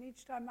works, and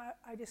each time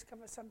I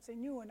discover something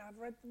new, and I've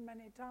read them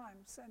many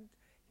times. And,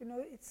 you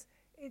know,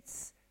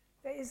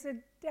 there is a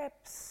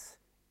depth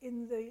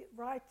in the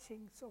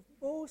writings of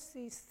both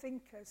these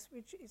thinkers,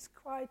 which is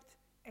quite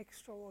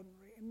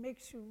extraordinary. It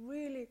makes you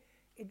really,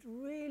 it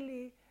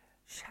really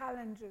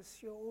challenges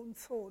your own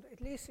thought.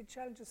 At least it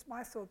challenges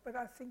my thought, but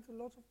I think a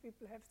lot of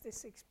people have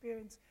this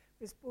experience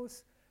with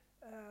both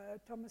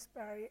Thomas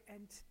Barry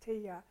and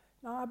Teilhard.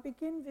 Now I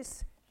begin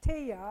with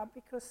Teilhard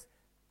because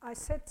I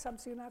said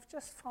something, and I've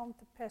just found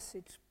the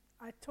passage.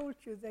 I told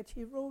you that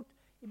he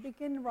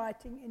began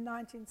writing in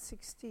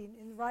 1916,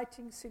 in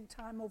Writings in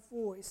Time of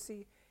War is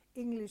the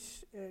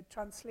English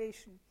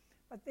translation,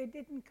 but they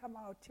didn't come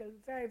out till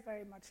very,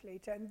 very much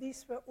later. And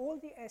these were all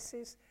the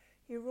essays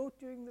he wrote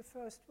during the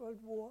First World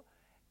War,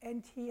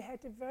 and he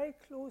had a very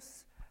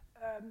close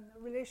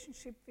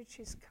relationship with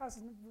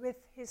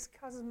his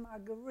cousin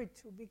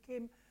Marguerite, who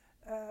became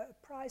a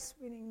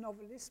prize-winning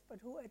novelist, but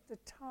who at the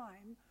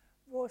time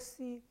was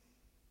the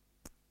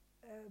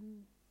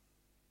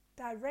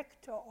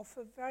director of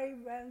a very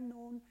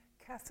well-known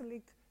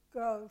Catholic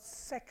girls'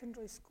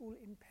 secondary school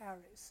in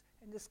Paris.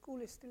 And the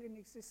school is still in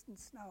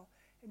existence now.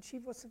 And she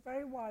was a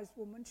very wise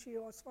woman. She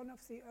was one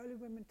of the early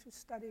women to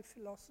study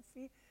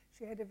philosophy.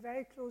 She had a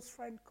very close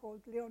friend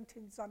called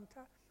Leontine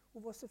Zanta, who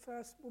was the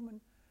first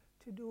woman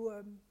to do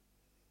a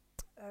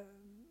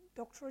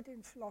doctorate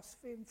in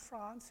philosophy in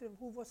France,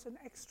 who was an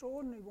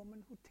extraordinary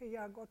woman who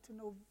Teilhard got to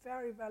know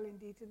very well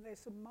indeed. And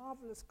there's a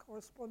marvelous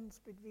correspondence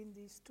between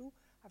these two.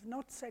 I've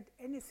not said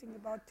anything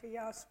about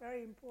Teilhard's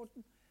very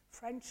important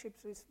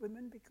friendships with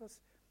women, because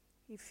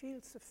he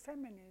feels the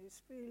feminine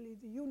is really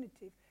the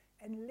unitive.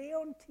 And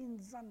Leontine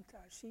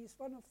Zanta, she is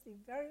one of the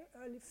very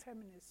early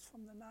feminists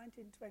from the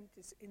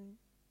 1920s in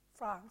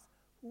France,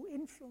 who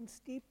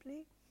influenced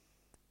deeply,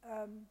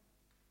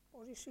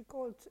 what is she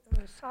called,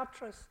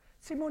 Sartre's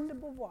Simone de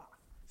Beauvoir.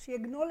 She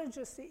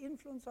acknowledges the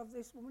influence of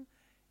this woman,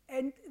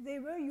 and they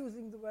were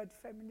using the word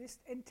feminist,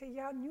 and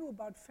Teilhard knew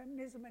about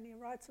feminism, and he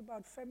writes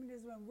about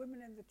feminism and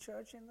women in the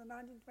church in the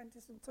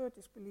 1920s and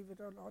 30s, believe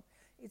it or not.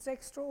 It's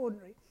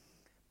extraordinary.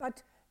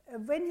 But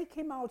when he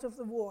came out of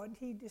the war, and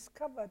he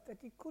discovered that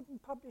he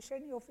couldn't publish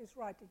any of his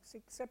writings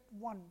except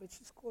one, which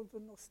is called The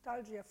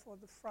Nostalgia for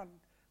the Front,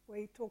 where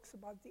he talks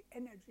about the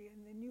energy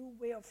and the new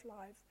way of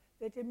life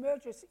that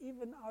emerges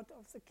even out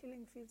of the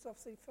killing fields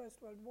of the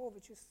First World War,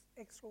 which is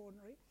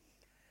extraordinary.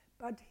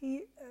 But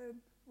he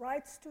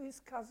writes to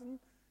his cousin,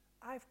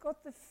 I've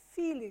got the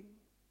feeling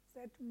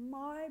that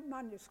my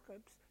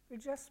manuscripts will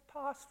just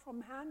pass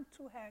from hand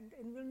to hand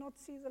and will not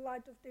see the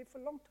light of day for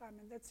a long time.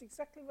 And that's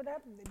exactly what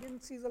happened. They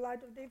didn't see the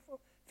light of day for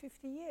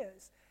 50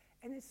 years.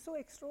 And it's so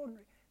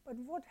extraordinary. But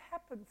what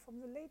happened from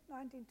the late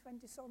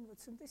 1920s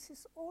onwards, and this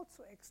is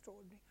also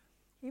extraordinary,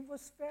 he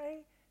was very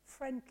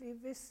friendly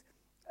with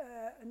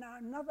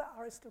another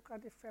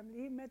aristocratic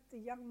family. He met the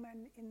young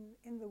man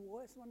in the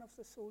war as one of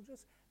the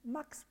soldiers,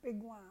 Max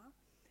Beguin,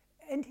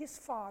 and his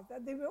father.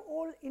 They were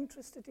all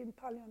interested in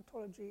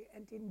paleontology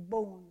and in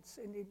bones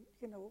and in,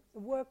 you know,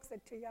 the work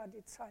that Teilhard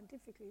did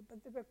scientifically,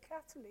 but they were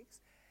Catholics,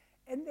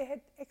 and they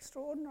had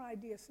extraordinary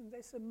ideas. And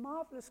there's a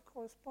marvelous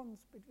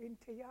correspondence between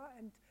Teilhard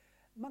and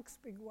Max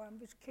Beguin,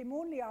 which came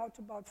only out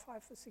about 5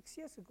 or 6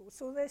 years ago.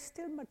 So there's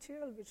still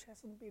material which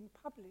hasn't been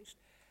published.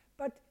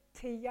 But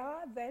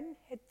Teilhard then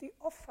had the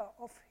offer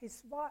of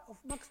his wife, of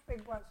Max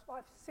Beguin's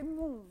wife,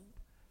 Simone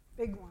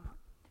Beguin,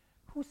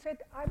 who said,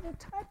 I will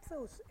type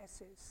those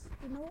essays,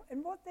 you know.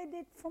 And what they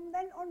did from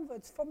then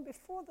onwards, from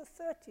before the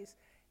 30s,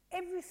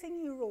 everything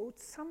he wrote,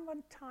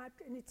 someone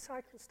typed in its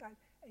cyclostyle,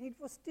 and it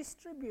was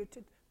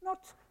distributed,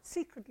 not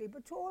secretly,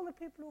 but to all the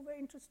people who were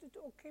interested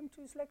or came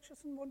to his lectures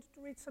and wanted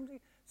to read something.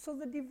 So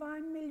the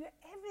Divine Milieu,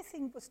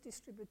 everything was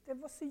distributed. There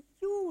was a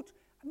huge,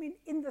 I mean,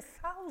 in the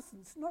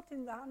thousands, not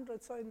in the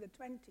hundreds or in the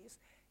 20s,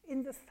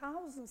 in the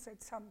thousands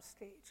at some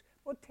stage,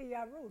 what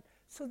Teilhard wrote.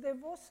 So there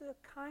was a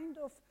kind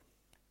of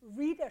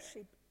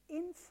readership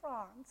in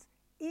France,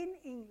 in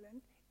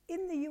England,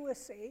 in the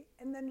USA,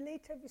 and then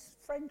later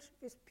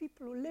with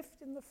people who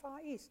lived in the Far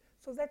East.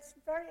 So that's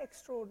very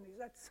extraordinary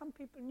that some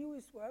people knew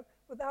his work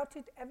without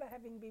it ever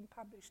having been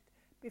published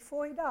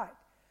before he died.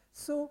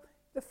 So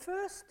the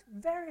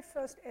very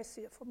first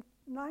essay from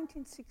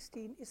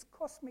 1916 is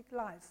Cosmic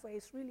Life, where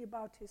it's really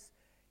about his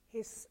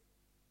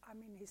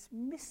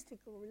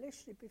mystical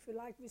relationship, if you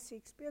like, with the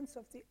experience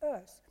of the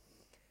Earth,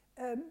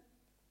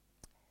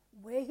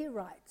 where he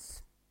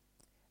writes,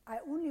 I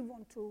only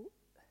want to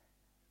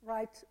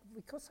write,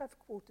 because I've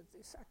quoted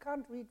this, I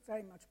can't read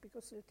very much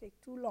because it'll take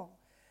too long.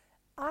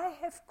 I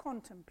have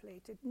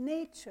contemplated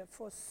nature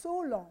for so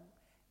long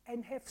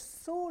and have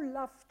so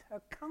loved her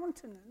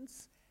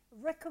countenance,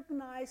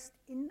 recognized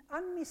in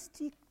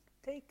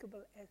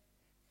unmistakable as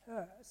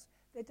hers,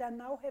 that I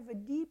now have a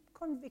deep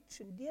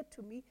conviction, dear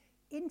to me,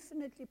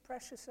 infinitely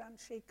precious and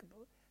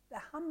unshakable, the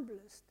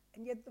humblest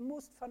and yet the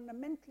most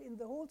fundamental in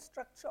the whole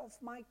structure of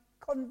my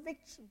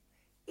conviction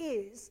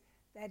is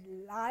that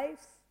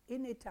life,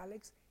 in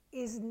italics,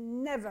 is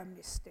never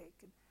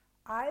mistaken,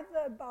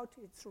 either about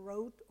its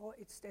road or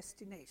its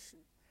destination.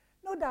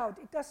 No doubt,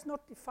 it does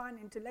not define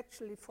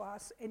intellectually for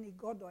us any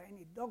God or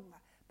any dogma,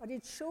 but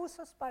it shows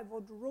us by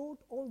what road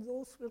all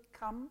those will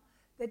come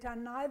that are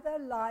neither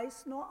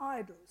lies nor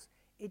idols.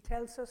 It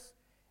tells us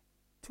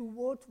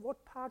toward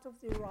what part of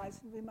the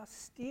horizon we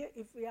must steer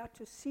if we are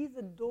to see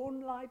the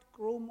dawn light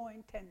grow more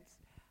intense.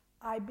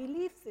 I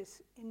believe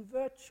this in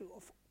virtue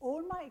of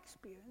all my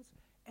experience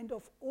and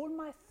of all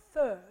my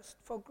thirst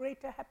for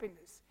greater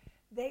happiness.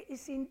 There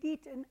is indeed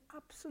an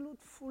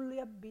absolute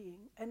fuller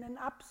being and an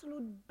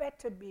absolute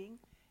better being,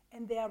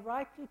 and they are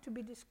rightly to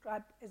be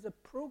described as a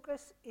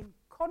progress in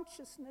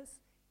consciousness,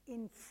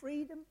 in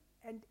freedom,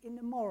 and in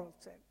a moral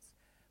sense.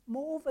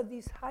 Moreover,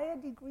 these higher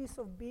degrees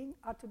of being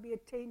are to be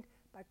attained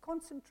by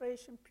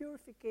concentration,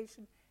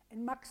 purification,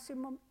 and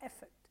maximum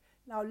effort.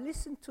 Now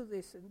listen to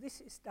this, and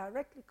this is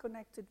directly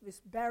connected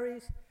with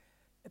Barry's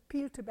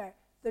appeal to Barry.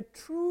 The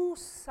true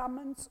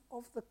summons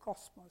of the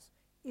cosmos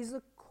is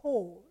a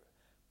call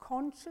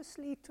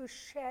consciously to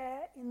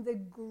share in the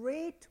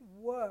great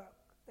work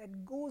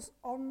that goes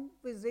on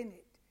within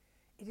it.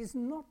 It is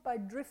not by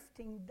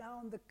drifting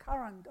down the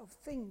current of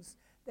things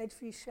that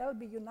we shall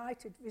be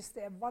united with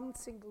their one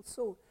single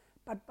soul,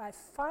 but by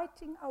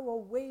fighting our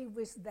way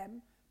with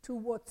them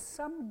towards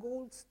some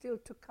goal still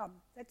to come.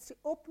 That's the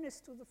openness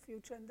to the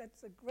future, and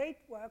that's a great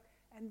work,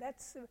 and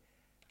that's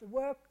the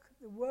word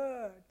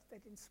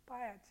that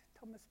inspired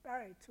Thomas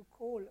Barry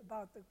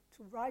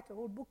to write a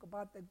whole book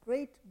about the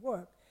great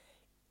work.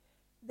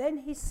 Then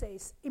he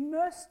says,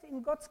 immersed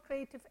in God's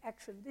creative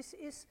action. This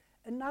is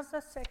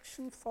another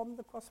section from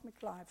the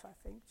Cosmic Life, I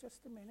think.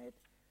 Just a minute.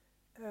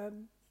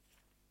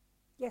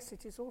 Yes,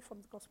 it is all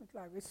from the Cosmic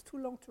Life. It's too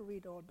long to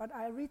read all, but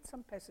I read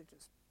some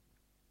passages.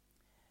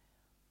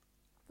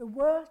 The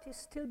world is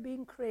still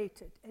being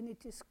created, and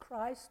it is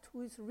Christ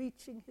who is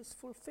reaching his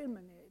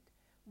fulfillment in it.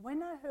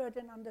 When I heard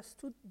and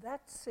understood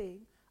that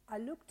saying, I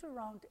looked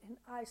around and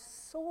I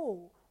saw,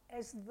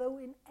 as though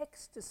in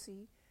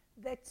ecstasy,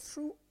 that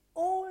through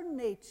all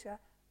nature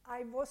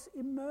I was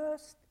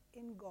immersed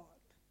in God.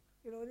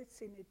 You know,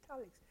 it's in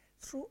italics.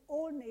 Through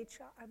all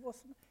nature I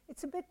was.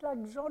 It's a bit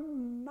like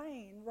John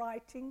Maine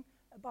writing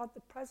about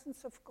the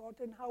presence of God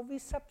and how we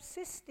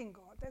subsist in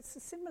God. That's a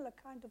similar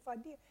kind of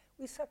idea.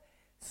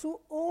 Through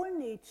all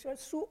nature,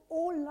 through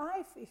all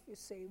life, if you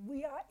say,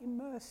 we are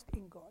immersed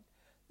in God.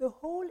 The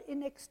whole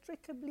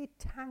inextricably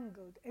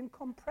tangled and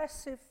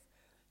compressive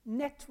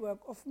network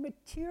of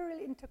material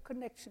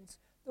interconnections,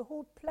 the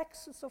whole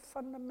plexus of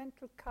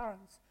fundamental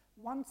currents,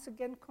 once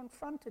again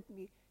confronted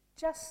me,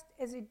 just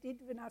as it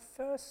did when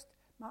first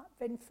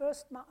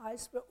my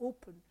eyes were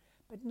open,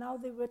 but now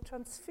they were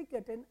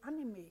transfigured and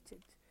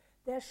animated.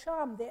 Their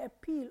charm, their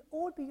appeal,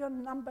 all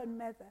beyond number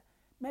and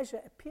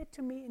measure, appeared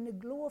to me in a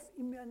glow of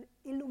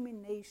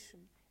illumination,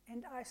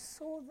 and I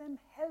saw them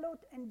hallowed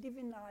and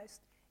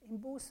divinized in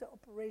both their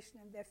operation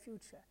and their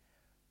future.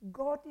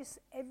 God is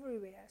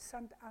everywhere,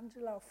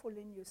 Sant'Angelo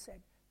Foligno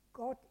said.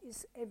 God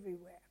is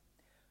everywhere.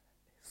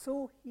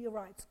 So he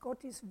writes, God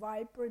is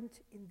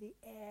vibrant in the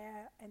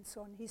air and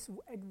so on. He's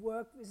at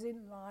work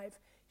within life,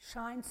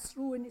 shines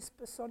through and is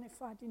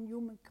personified in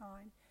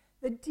humankind.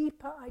 The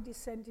deeper I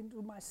descend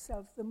into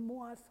myself, the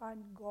more I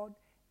find God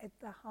at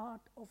the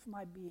heart of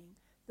my being.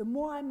 The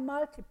more I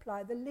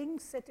multiply the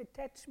links that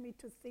attach me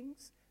to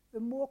things, the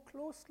more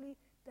closely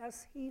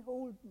does he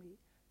hold me.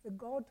 the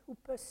God who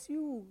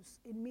pursues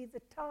in me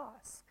the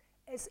task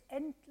as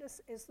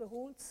endless as the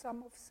whole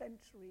sum of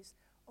centuries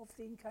of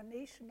the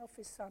incarnation of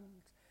his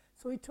Son.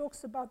 So he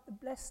talks about the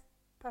blessed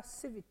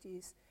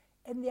passivities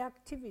and the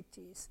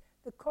activities,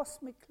 the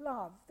cosmic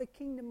love, the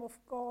kingdom of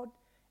God,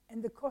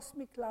 and the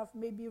cosmic love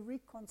may be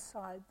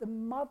reconciled. The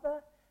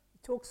mother, he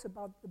talks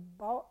about the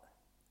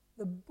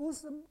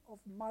bosom of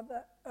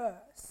Mother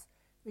Earth,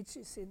 which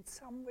is in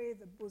some way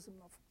the bosom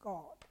of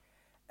God.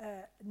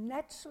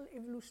 Natural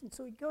evolution,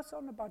 so he goes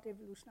on about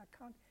evolution.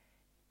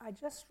 I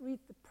just read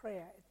the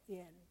prayer at the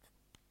end.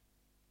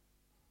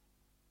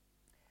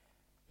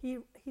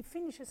 He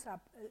finishes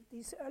up,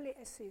 these early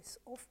essays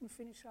often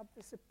finish up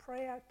with a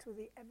prayer to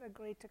the ever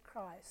greater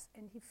Christ,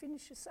 and he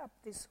finishes up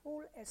this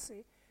whole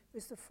essay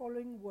with the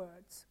following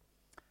words.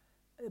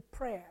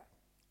 Prayer.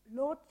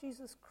 Lord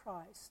Jesus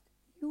Christ,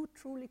 you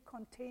truly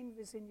contain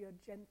within your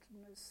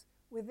gentleness,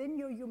 within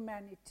your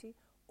humanity,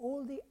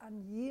 all the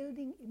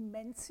unyielding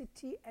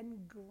immensity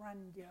and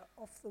grandeur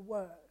of the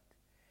world.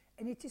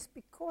 And it is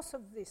because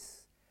of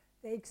this,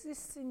 there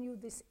exists in you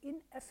this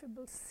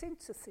ineffable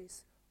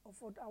synthesis of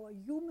what our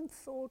human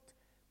thought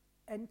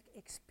and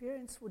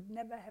experience would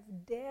never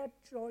have dared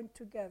join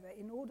together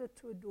in order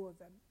to adore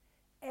them.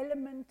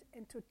 Element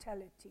and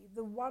totality,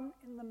 the one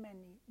and the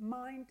many,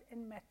 mind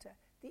and matter,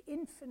 the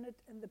infinite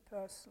and the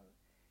personal.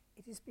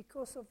 It is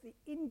because of the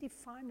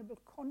indefinable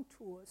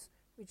contours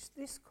which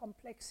this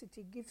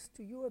complexity gives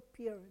to your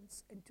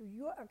appearance and to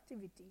your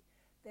activity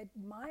that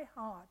my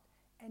heart,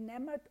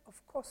 enamored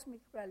of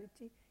cosmic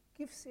reality,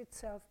 gives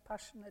itself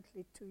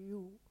passionately to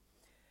you.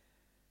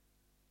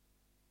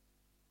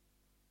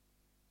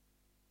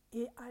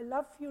 I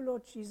love you,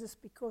 Lord Jesus,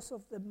 because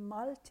of the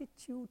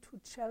multitude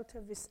who shelter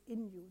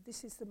within you.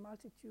 This is the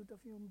multitude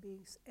of human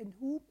beings, and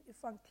whom,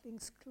 if one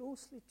clings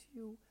closely to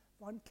you,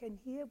 one can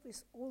hear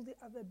with all the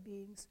other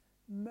beings,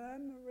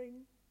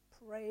 murmuring,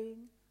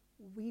 praying,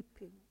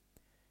 weeping.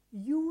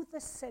 You, the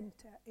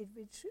center at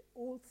which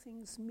all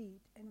things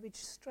meet, and which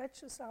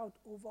stretches out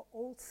over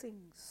all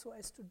things so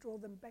as to draw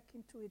them back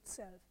into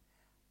itself.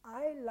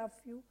 I love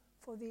you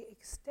for the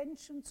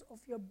extensions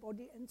of your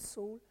body and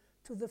soul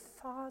to the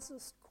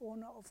farthest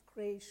corner of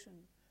creation,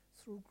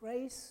 through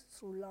grace,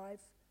 through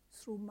life,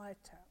 through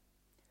matter.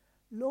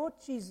 Lord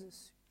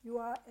Jesus, you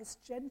are as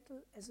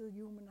gentle as a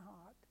human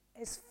heart,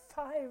 as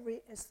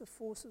fiery as the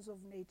forces of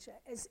nature,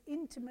 as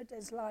intimate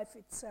as life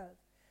itself,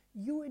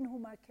 you in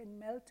whom I can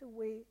melt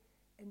away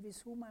and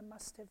with whom I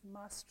must have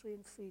mastery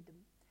and freedom.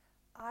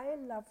 I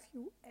love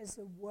you as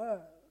a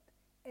world,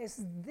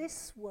 as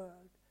this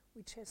world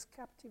which has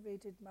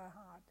captivated my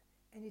heart,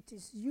 and it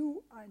is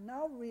you I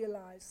now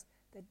realize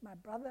that my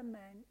brother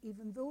man,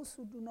 even those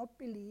who do not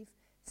believe,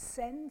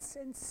 sense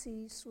and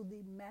see through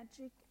the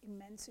magic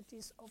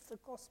immensities of the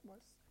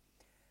cosmos.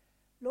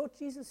 Lord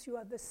Jesus, you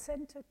are the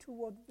center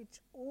toward which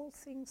all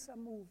things are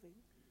moving.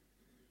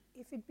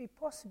 If it be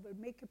possible,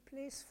 make a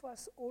place for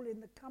us all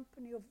in the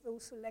company of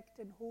those elect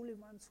and holy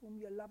ones whom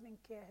your loving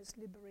care has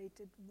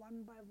liberated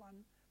one by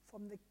one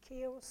from the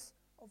chaos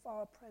of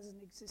our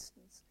present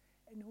existence,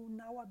 and who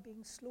now are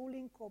being slowly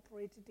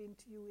incorporated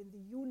into you in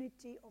the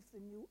unity of the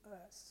new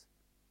earth.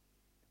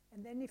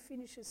 And then he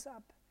finishes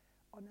up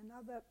on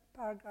another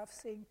paragraph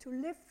saying, to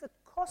live the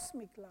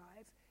cosmic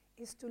life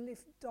is to live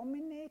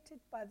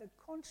dominated by the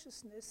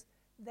consciousness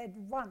that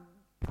one,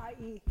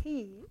 i.e.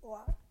 he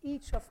or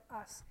each of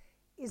us,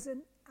 is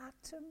an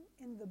atom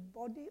in the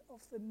body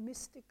of the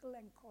mystical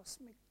and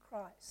cosmic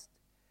Christ.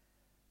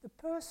 The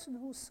person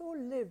who so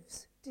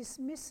lives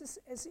dismisses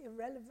as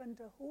irrelevant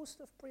a host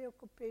of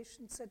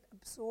preoccupations that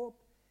absorb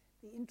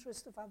the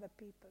interest of other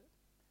people.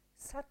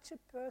 Such a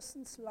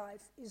person's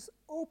life is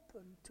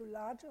open to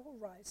larger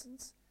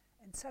horizons,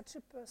 and such a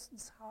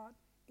person's heart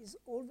is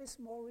always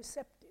more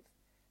receptive.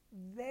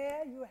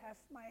 There you have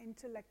my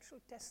intellectual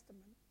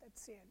testament.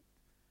 That's the end.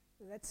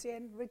 So that's the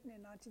end, written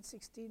in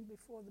 1916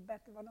 before the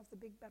battle, one of the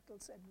big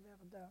battles at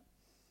Verdun.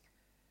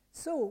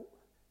 So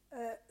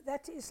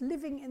that is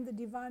living in the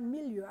divine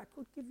milieu. I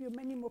could give you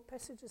many more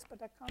passages,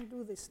 but I can't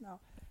do this now.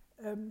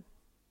 I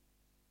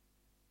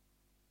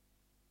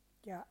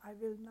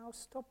will now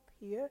stop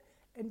here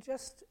and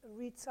just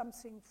read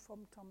something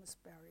from Thomas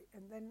Berry,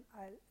 and then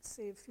I'll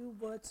say a few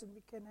words and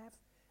we can have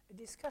a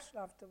discussion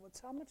afterwards.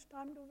 How much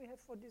time do we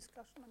have for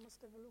discussion? I must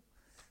have a look.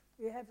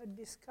 We have a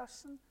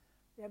discussion,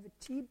 we have a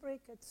tea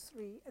break at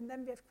 3, and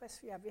then we have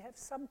questions. Yeah, we have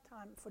some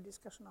time for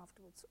discussion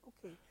afterwards.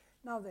 Okay,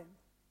 now then.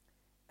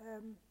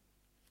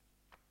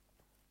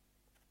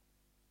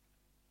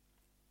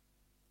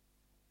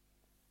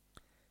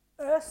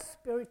 Earth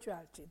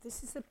spirituality.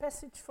 This is a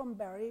passage from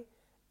Berry,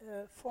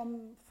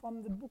 from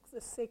the book The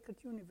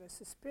Sacred Universe.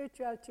 The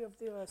spirituality of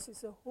the earth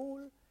is a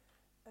whole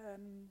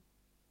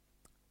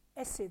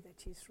essay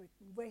that he's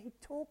written, where he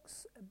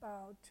talks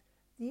about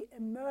the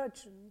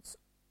emergence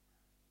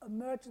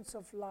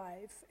of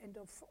life and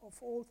of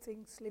all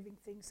things, living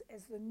things,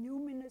 as the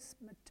numinous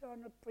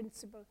maternal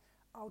principle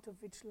out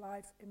of which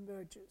life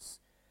emerges.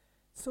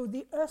 So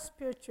the earth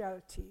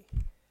spirituality,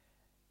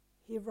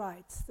 he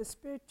writes, the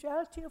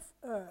spirituality of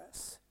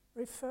earth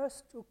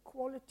refers to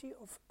quality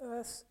of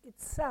Earth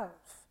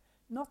itself,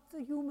 not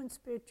the human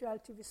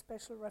spirituality with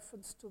special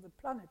reference to the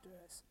planet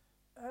Earth.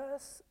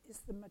 Earth is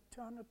the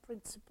maternal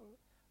principle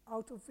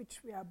out of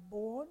which we are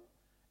born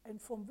and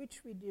from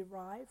which we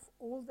derive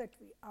all that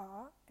we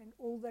are and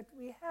all that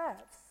we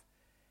have.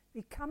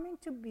 We come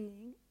into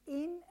being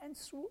in and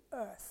through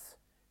Earth.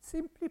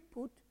 Simply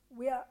put,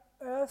 we are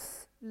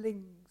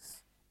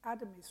Earthlings.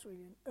 Adam is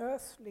really an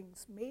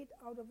Earthlings made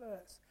out of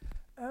Earth.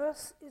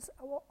 Earth is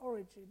our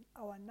origin,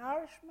 our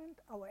nourishment,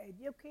 our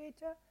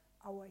educator,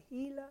 our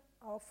healer,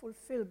 our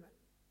fulfillment.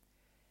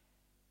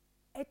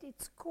 At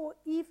its core,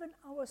 even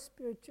our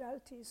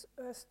spirituality is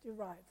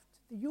Earth-derived.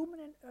 The human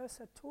and Earth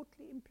are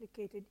totally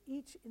implicated,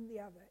 each in the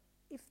other.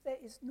 If there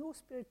is no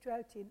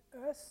spirituality in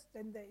Earth,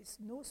 then there is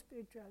no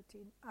spirituality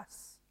in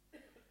us.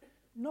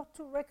 Not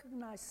to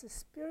recognize the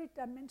spirit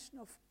dimension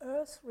of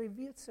Earth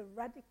reveals a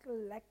radical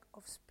lack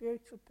of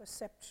spiritual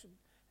perception.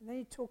 And then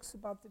he talks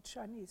about the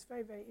Chinese,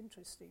 very, very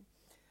interesting.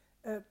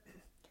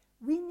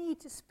 We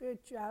need a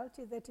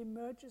spirituality that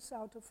emerges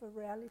out of a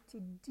reality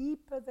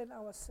deeper than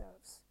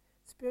ourselves.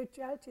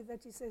 Spirituality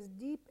that is as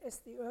deep as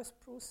the Earth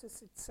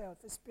process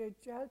itself. A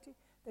spirituality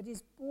that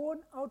is born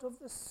out of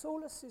the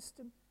solar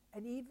system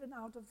and even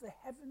out of the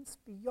heavens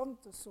beyond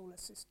the solar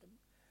system.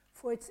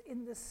 For it's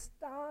in the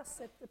stars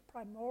that the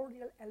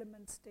primordial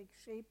elements take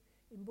shape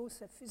in both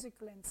their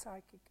physical and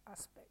psychic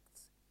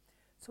aspects.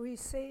 So he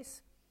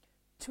says,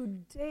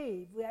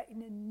 today we are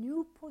in a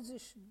new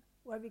position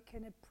where we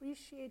can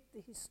appreciate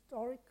the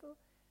historical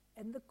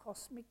and the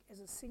cosmic as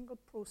a single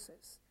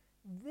process.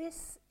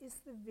 This is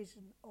the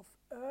vision of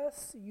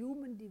Earth's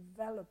human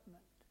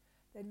development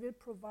that will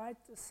provide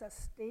the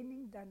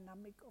sustaining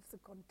dynamic of the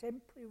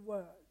contemporary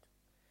world.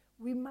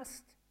 We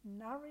must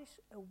nourish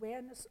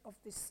awareness of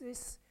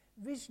this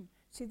vision.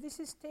 See, this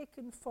is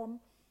taken from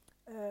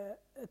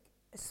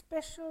a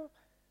special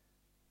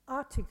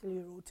article he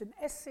wrote, an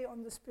essay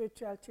on the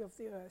spirituality of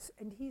the Earth,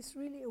 and he's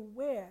really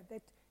aware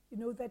that, you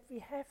know, that we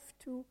have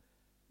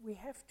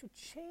to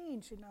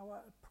change in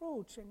our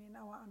approach and in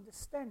our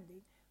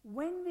understanding.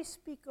 When we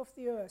speak of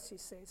the Earth, he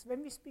says,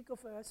 when we speak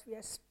of Earth, we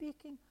are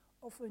speaking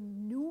of a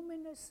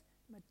numinous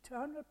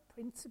maternal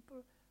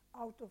principle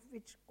out of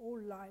which all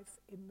life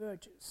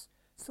emerges.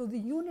 So the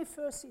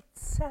universe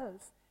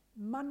itself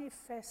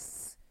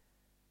manifests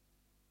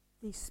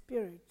the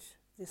spirit,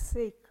 the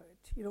sacred.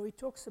 You know, he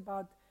talks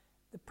about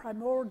the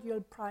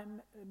primordial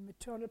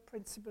maternal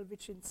principle,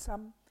 which in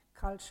some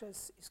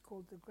cultures is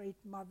called the Great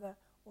Mother,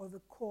 or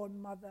the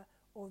Corn Mother,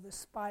 or the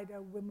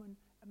Spider Woman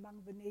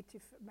among the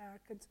Native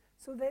Americans.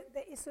 So there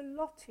is a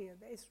lot here.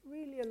 There is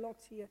really a lot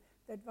here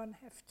that one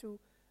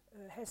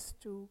has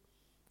to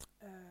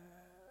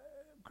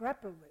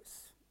grapple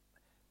with.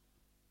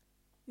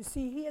 You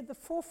see here the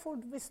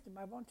fourfold wisdom.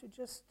 I want to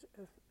just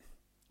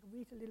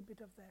read a little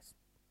bit of this.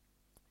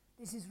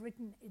 This is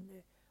written in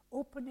the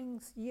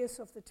opening years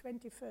of the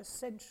 21st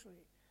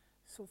century,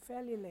 so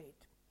fairly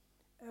late.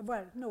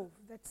 Well, no,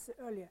 that's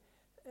earlier.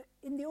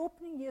 In the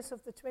opening years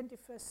of the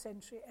 21st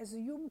century, as the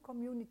human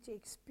community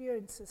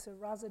experiences a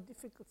rather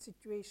difficult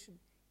situation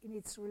in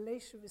its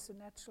relation with the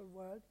natural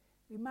world,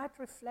 we might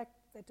reflect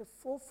that a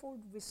fourfold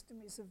wisdom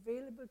is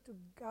available to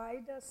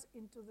guide us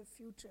into the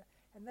future.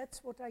 And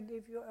that's what I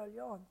gave you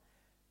earlier on.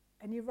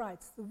 And he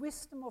writes, the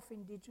wisdom of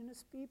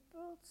indigenous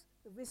peoples,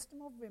 the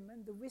wisdom of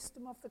women, the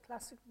wisdom of the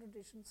classical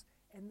traditions,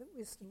 and the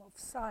wisdom of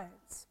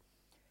science.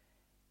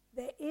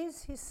 There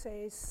is, he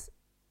says,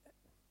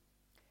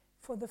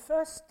 for the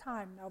first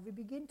time now, we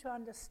begin to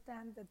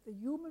understand that the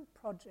human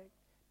project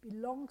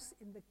belongs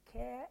in the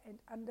care and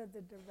under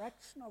the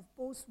direction of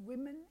both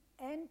women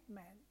and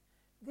men.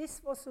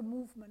 This was a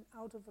movement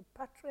out of a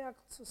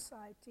patriarchal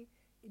society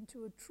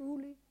into a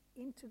truly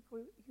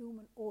integral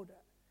human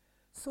order.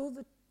 So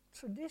the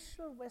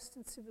traditional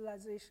Western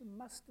civilization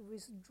must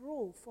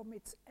withdraw from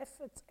its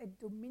efforts at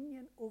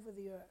dominion over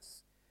the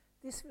earth.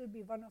 This will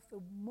be one of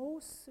the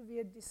most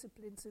severe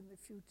disciplines in the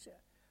future,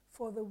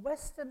 for the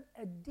Western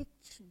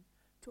addiction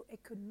to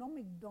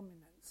economic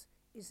dominance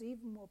is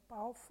even more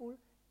powerful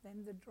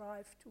than the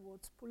drive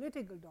towards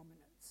political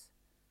dominance.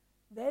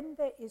 Then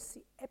there is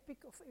the epic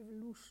of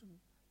evolution,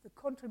 the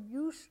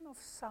contribution of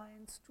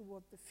science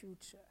toward the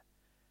future.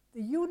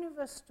 The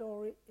universe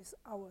story is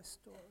our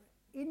story,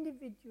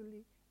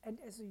 individually and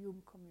as a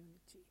human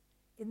community.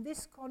 In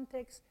this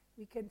context,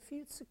 we can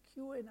feel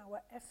secure in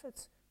our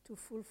efforts to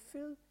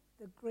fulfill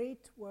the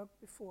great work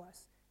before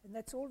us. And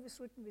that's always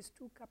written with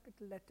 2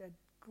 capital letters,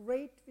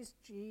 great with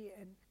G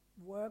and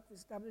work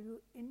with W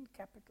in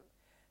capital.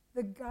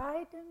 The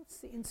guidance,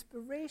 the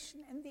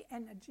inspiration, and the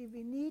energy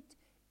we need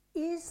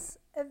is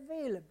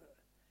available.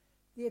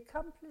 The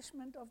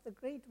accomplishment of the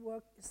great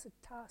work is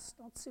a task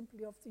not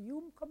simply of the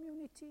human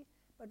community,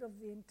 but of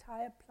the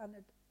entire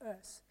planet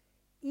Earth.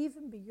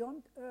 Even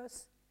beyond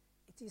Earth,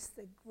 it is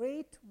the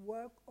great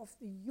work of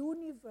the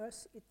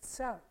universe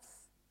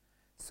itself.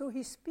 So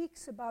he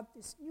speaks about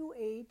this new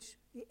age,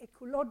 the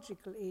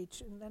ecological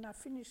age, and then I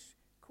finish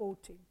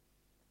quoting.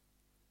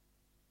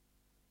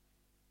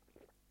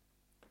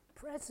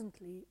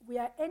 presently, we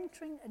are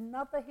entering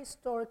another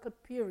historical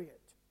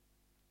period,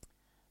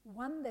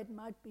 one that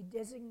might be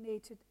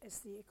designated as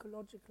the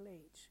ecological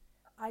age.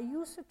 I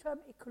use the term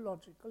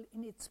ecological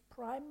in its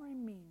primary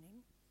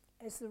meaning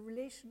as the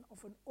relation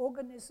of an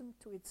organism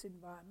to its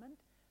environment,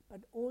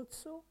 but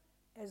also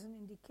as an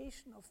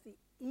indication of the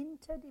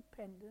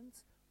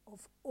interdependence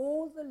of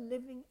all the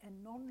living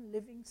and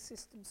non-living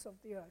systems of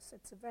the earth.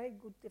 That's a very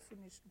good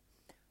definition.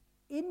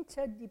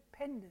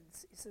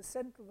 Interdependence is a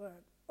central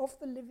word of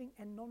the living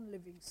and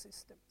non-living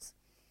systems.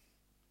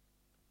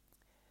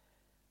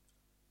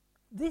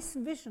 This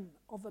vision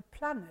of a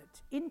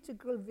planet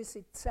integral with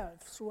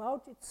itself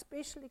throughout its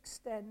spatial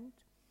extent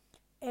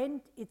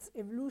and its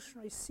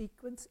evolutionary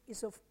sequence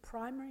is of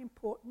primary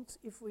importance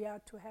if we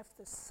are to have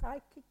the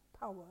psychic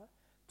power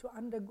to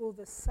undergo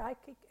the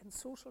psychic and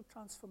social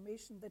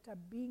transformation that are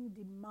being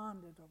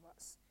demanded of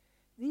us.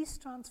 These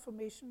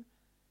transformations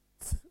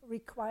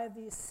require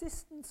the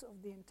assistance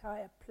of the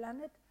entire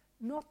planet,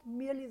 not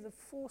merely the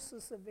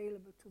forces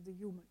available to the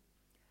human.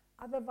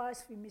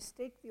 Otherwise, we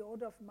mistake the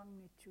order of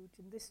magnitude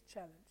in this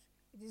challenge.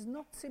 It is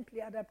not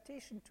simply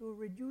adaptation to a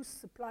reduced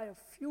supply of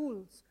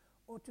fuels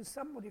or to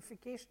some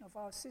modification of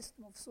our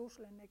system of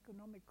social and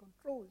economic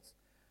controls,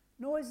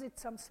 nor is it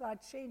some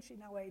slight change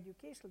in our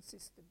educational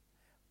system.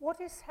 What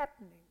is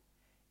happening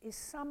is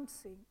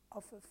something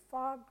of a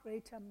far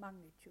greater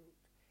magnitude.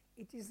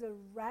 It is a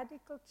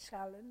radical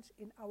challenge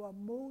in our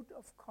mode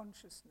of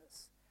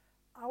consciousness.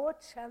 Our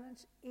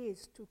challenge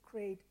is to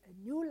create a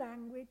new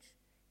language,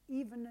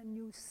 even a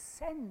new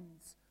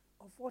sense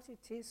of what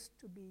it is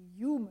to be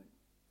human.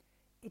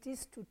 It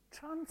is to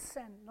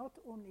transcend not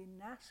only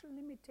national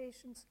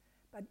limitations,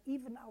 but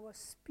even our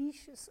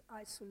species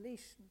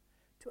isolation,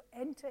 to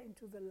enter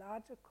into the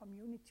larger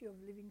community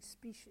of living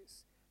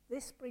species.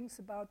 This brings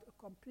about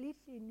a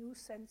completely new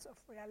sense of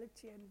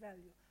reality and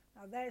value.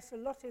 Now, there is a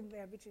lot in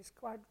there which is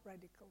quite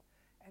radical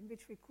and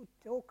which we could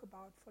talk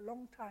about for a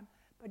long time,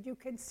 but you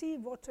can see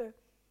what a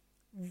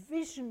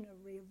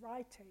visionary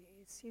writer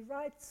is. He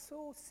writes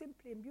so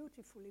simply and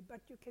beautifully,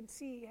 but you can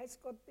see he has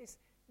got this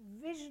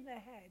vision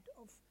ahead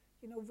of,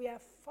 we are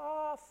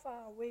far,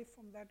 far away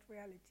from that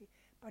reality,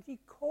 but he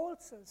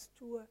calls us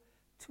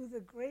to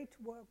the great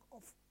work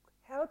of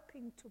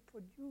helping to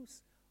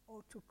produce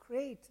or to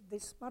create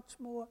this much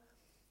more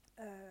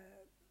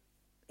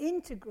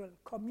integral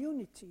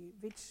community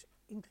which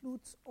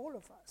includes all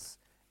of us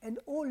and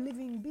all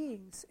living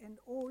beings and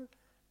all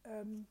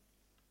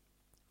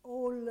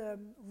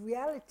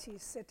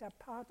realities that are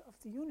part of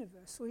the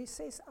universe. So he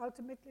says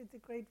ultimately the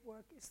great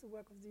work is the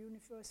work of the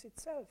universe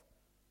itself.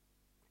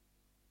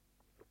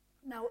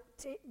 Now,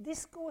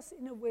 this goes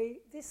in a way,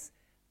 this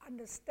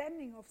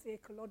understanding of the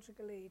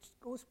ecological age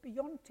goes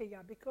beyond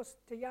Teilhard, because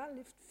Teilhard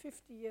lived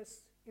 50 years,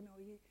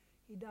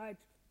 he died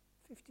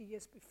 50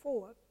 years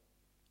before,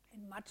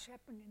 and much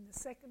happened in the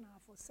second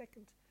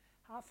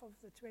half of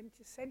the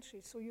 20th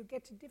century. So you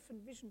get a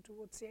different vision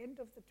towards the end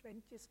of the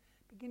 20th,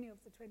 beginning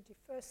of the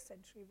 21st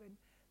century,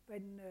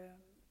 when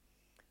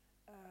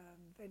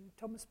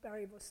Thomas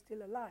Berry was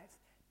still alive.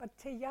 But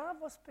Teilhard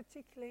was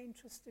particularly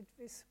interested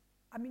with,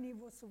 he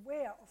was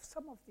aware of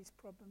some of these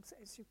problems,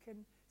 as you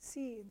can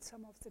see in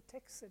some of the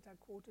texts that are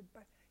quoted,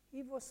 but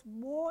he was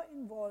more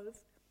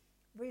involved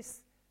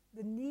with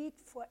the need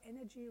for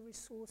energy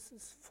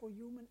resources for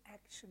human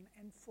action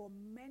and for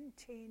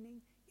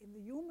maintaining in the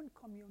human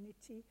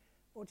community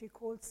what he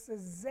calls the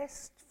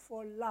zest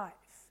for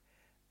life.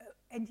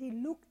 And he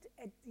looked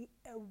at the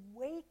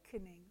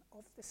awakening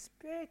of the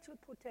spiritual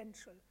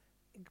potential,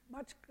 a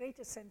much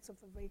greater sense of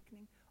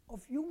awakening,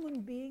 of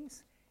human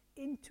beings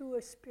into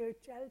a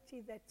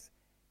spirituality that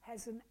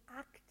has an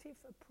active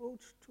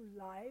approach to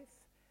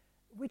life,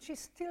 which is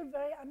still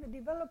very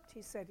underdeveloped,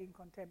 he said, in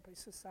contemporary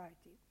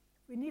society.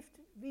 We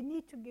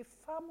need to give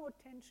far more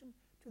attention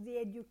to the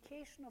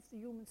education of the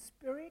human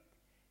spirit,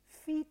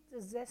 feed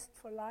the zest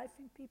for life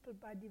in people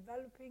by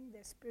developing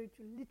their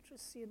spiritual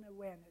literacy and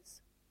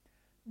awareness.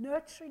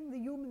 Nurturing the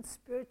human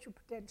spiritual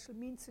potential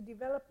means the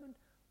development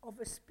of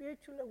a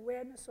spiritual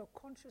awareness or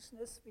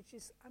consciousness which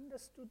is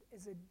understood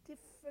as a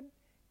different,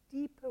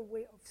 deeper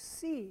way of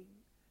seeing,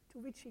 to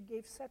which he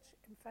gave such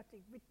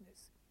emphatic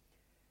witness.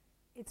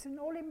 It's an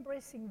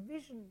all-embracing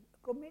vision,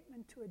 a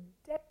commitment to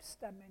a depth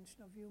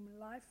dimension of human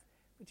life,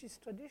 which is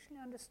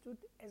traditionally understood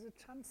as a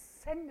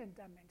transcendent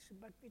dimension,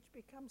 but which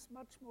becomes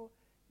much more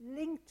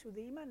linked to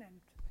the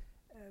immanent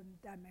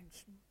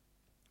dimension.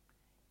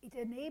 It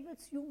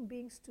enables human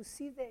beings to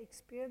see their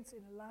experience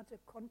in a larger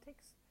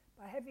context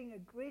by having a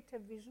greater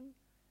vision,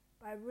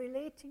 by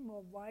relating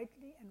more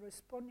widely and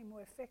responding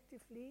more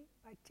effectively,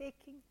 by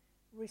taking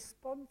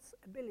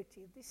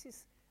responsibility. This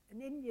is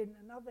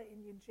another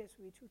Indian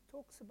Jesuit who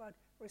talks about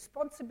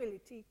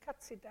responsibility,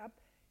 cuts it up.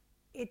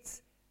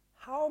 It's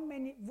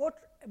what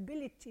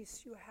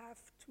abilities you have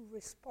to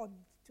respond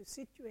to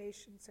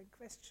situations and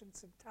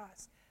questions and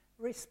tasks.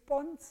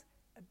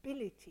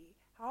 Responsibility,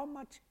 how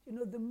much,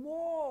 the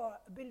more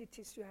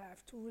abilities you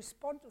have to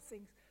respond to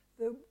things,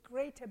 the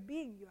greater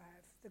being you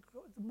have, the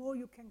more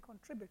you can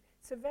contribute.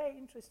 It's a very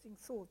interesting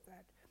thought,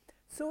 that.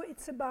 So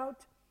it's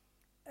about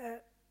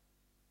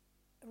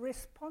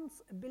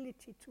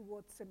responsibility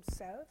towards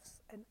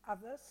themselves and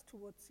others,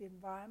 towards the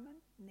environment,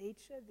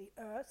 nature, the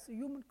earth, the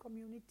human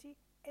community,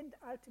 and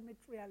ultimate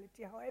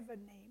reality, however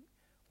named,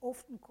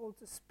 often called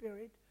the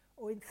spirit,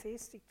 or in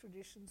theistic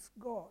traditions,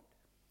 God.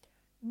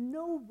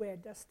 Nowhere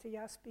does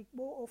Teilhard speak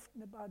more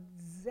often about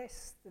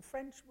zest, the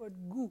French word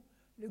goût,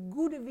 le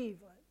goût de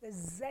vivre, the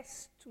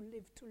zest to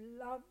live, to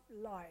love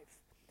life.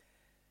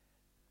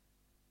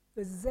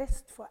 The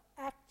zest for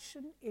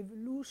action,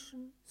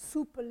 evolution,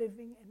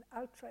 super-living, and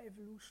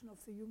ultra-evolution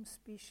of the human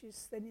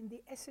species than in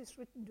the essays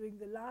written during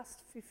the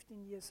last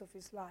 15 years of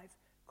his life,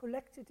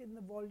 collected in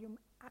the volume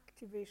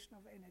Activation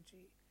of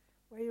Energy,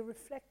 where he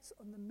reflects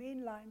on the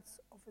main lines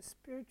of a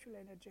spiritual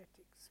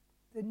energetics,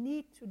 the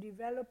need to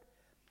develop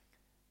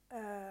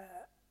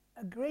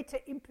a greater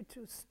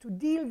impetus to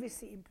deal with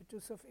the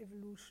impetus of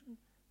evolution,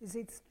 with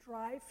its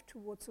drive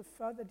towards a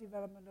further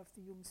development of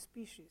the human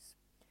species.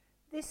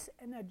 This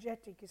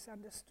energetic is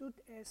understood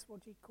as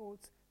what he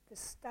calls the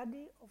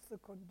study of the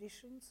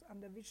conditions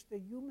under which the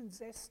human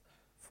zest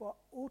for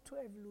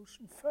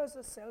auto-evolution,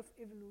 further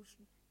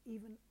self-evolution,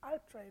 even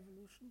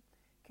ultra-evolution,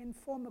 can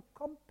form a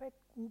compact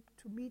group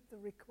to meet the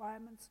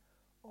requirements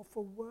of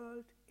a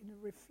world in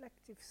a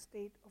reflective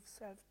state of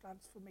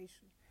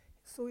self-transformation.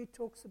 So he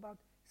talks about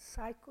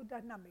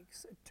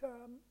psychodynamics, a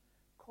term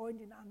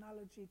coined in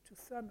analogy to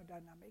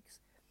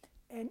thermodynamics,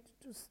 and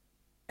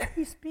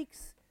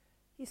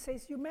he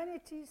says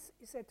humanity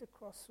is at a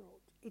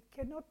crossroad. It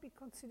cannot be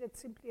considered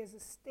simply as a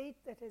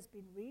state that has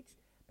been reached,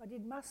 but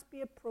it must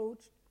be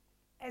approached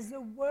as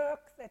a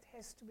work that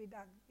has to be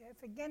done. You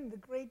have again the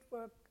great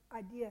work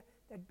idea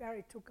that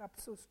Barry took up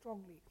so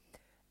strongly.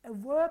 A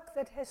work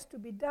that has to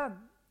be done.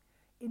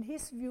 In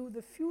his view,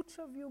 the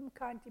future of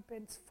humankind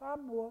depends far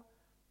more,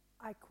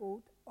 I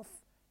quote,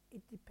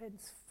 it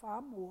depends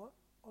far more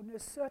on a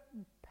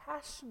certain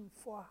passion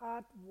for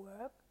hard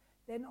work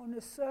than on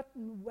a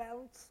certain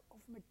wealth of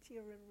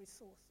material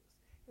resources.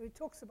 And he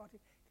talks about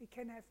it. We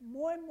can have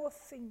more and more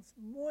things,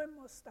 more and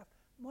more stuff,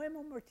 more and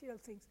more material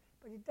things,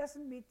 but it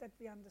doesn't mean that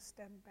we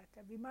understand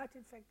better. We might,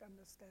 in fact,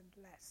 understand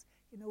less.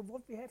 You know,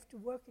 what we have to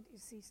work at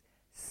is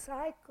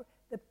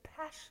the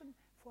passion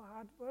for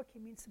hard work.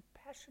 It means the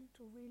passion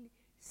to really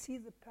see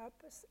the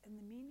purpose and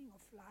the meaning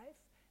of life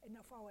and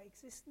of our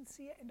existence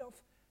here and of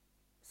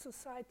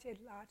society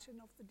at large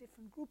and of the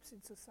different groups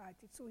in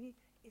society. So he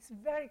is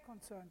very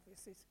concerned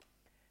with this.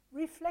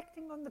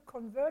 Reflecting on the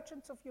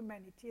convergence of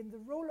humanity and the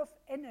role of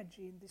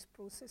energy in this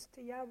process,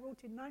 Teilhard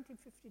wrote in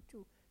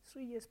 1952,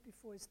 3 years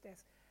before his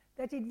death,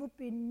 that it would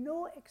be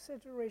no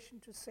exaggeration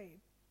to say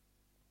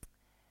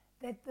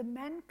that the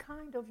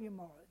mankind of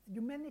tomorrow, the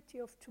humanity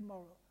of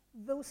tomorrow,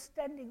 though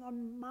standing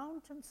on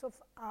mountains of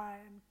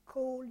iron,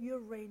 coal,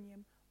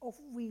 uranium, of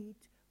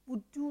wheat,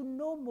 would do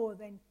no more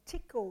than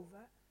tick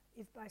over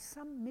if by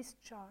some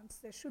mischance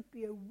there should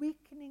be a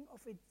weakening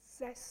of its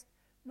zest,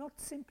 not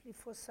simply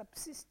for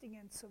subsisting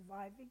and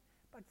surviving,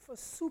 but for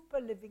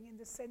super-living in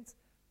the sense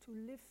to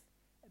live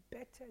a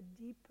better,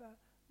 deeper,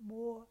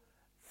 more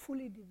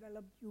fully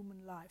developed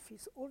human life.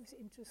 He's always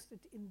interested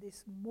in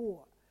this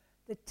more.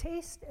 The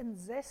taste and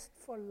zest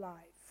for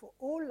life, for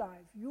all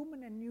life,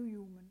 human and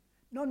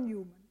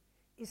non-human,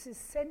 is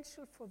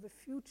essential for the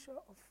future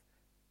of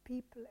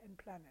people and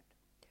planet.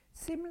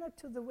 Similar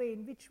to the way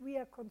in which we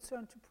are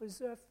concerned to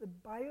preserve the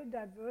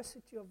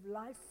biodiversity of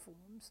life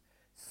forms,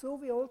 so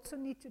we also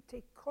need to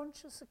take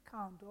conscious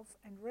account of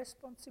and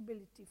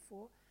responsibility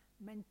for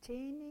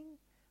maintaining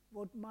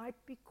what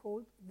might be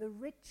called the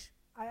rich,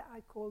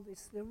 I call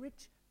this the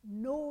rich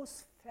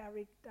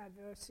noospheric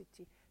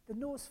diversity. The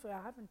noosphere,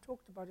 I haven't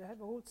talked about it. I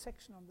have a whole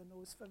section on the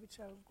noosphere, which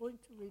I'm going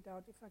to read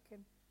out if I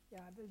can. Yeah,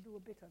 I will do a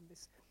bit on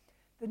this.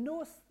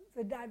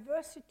 The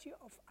diversity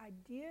of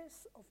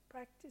ideas, of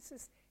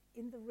practices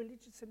in the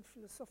religious and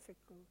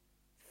philosophical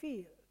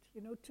field,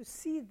 you know, to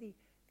see the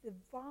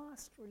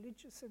vast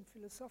religious and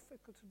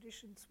philosophical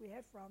traditions we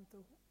have around the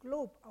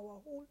globe, our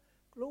whole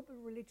global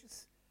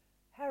religious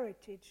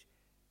heritage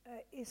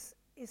is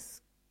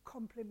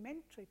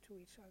complementary to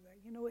each other.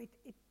 You know,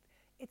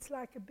 it's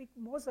like a big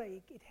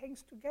mosaic. It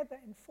hangs together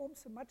and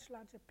forms a much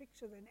larger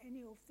picture than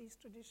any of these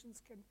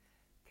traditions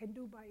can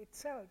do by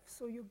itself.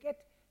 So you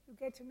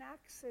get an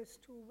access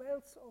to a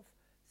wealth of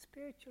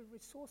spiritual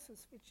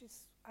resources which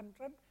is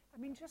undreamt. I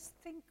mean, just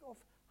think of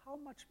how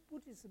much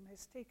Buddhism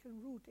has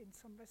taken root in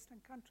some Western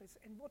countries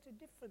and what a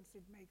difference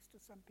it makes to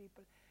some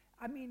people.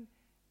 I mean,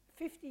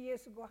 50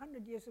 years ago,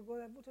 100 years ago,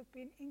 that would have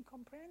been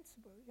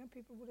incomprehensible. You know,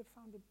 people would have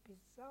found it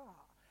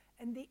bizarre.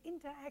 And the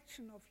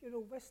interaction of, you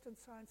know, Western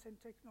science and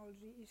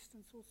technology,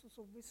 Eastern sources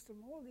of wisdom,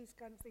 all these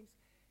kind of things,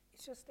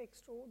 it's just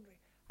extraordinary.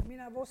 I mean,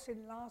 I was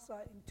in Lhasa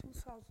in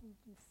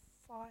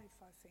 2005,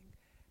 I think.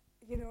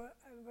 You know,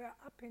 we're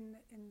up in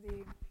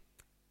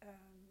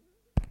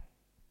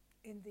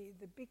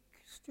the big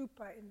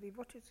stupa, in the,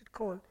 what is it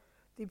called?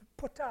 The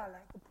Potala,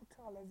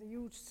 the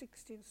huge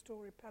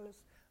 16-story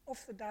palace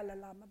of the Dalai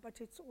Lama,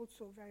 but it's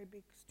also a very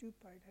big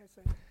stupa. It has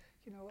a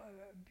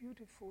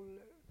beautiful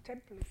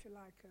temple, if you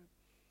like,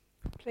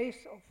 a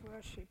place of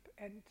worship.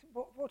 And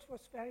what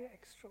was very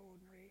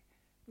extraordinary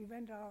we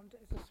went around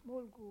as a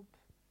small group,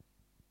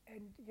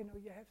 and you know,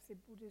 you have the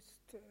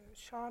Buddhist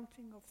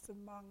chanting of the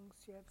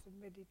monks, you have the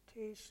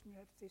meditation, you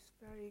have this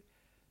very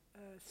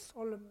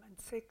solemn and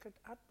sacred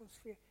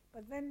atmosphere.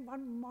 But then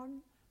one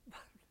monk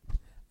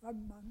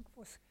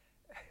was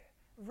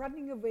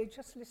running away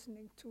just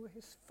listening to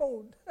his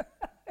phone.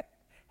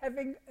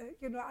 Having,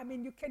 you know, I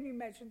mean, you can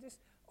imagine this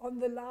on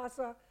the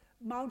Lhasa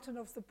mountain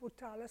of the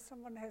Potala.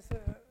 Someone has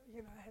an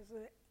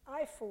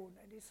iPhone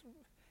and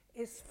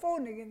is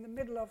phoning in the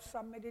middle of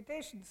some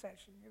meditation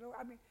session. You know,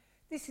 I mean,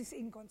 this is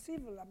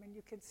inconceivable. I mean,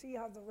 you can see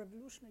how the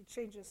revolutionary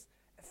changes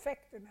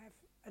affect and have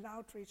an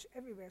outreach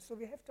everywhere. So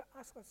we have to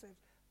ask ourselves,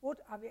 what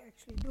are we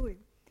actually doing?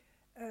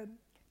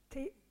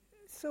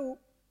 So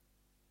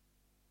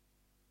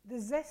the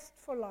zest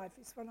for life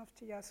is one of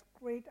Teilhard's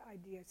great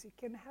ideas. It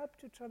can help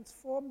to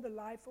transform the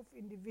life of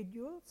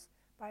individuals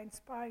by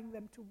inspiring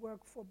them to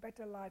work for a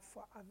better life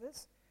for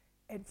others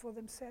and for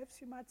themselves,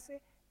 you might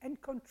say,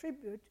 and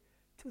contribute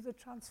to the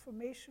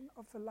transformation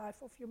of the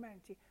life of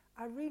humanity.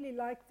 I really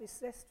like this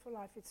zest for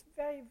life. It's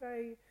very,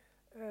 very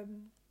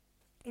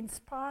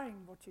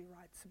inspiring what he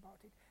writes about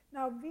it.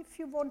 Now, if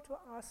you want to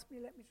ask me,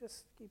 let me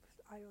just keep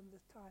an eye on the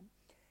time.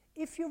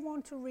 If you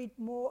want to read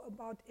more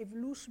about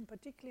evolution,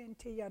 particularly in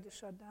Teilhard de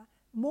Chardin,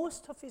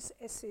 most of his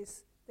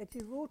essays that he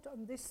wrote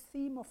on this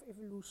theme of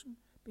evolution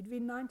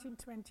between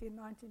 1920 and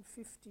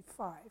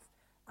 1955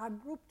 are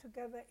grouped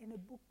together in a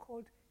book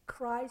called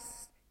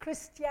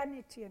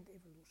Christianity and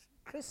Evolution.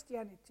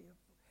 Christianity.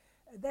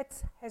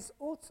 That has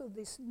also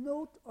this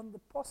note on the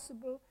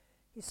possible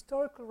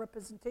historical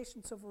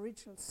representations of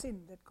original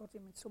sin that got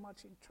him in so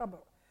much in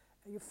trouble.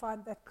 You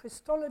find that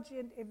Christology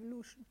and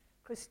evolution,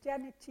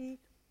 Christianity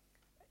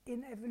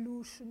in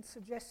evolution,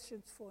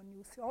 suggestions for a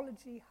new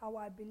theology, how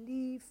I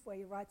believe, where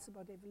he writes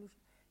about evolution.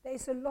 There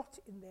is a lot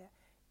in there.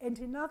 And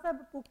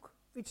another book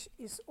which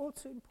is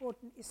also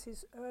important is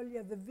his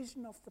earlier The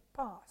Vision of the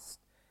Past.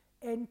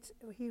 And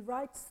he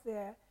writes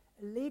there,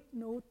 a late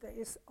note there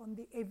is on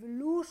the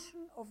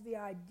evolution of the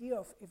idea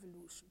of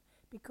evolution,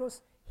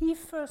 because he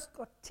first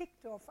got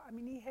ticked off. I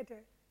mean, he had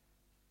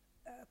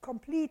a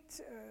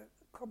complete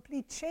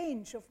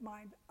change of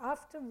mind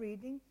after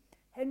reading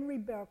Henry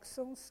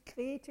Bergson's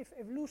Creative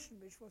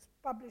Evolution, which was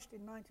published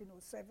in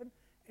 1907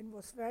 and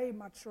was very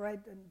much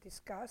read and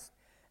discussed,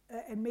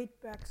 and made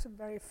Bergson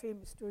very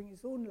famous during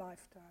his own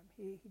lifetime.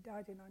 He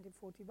died in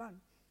 1941.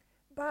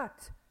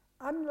 But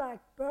unlike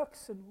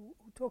Bergson, who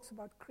talks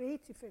about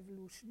creative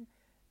evolution,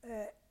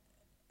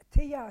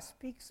 Teilhard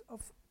speaks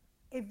of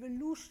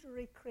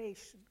evolutionary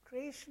creation.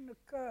 Creation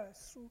occurs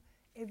through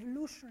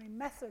evolutionary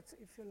methods,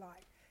 if you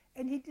like.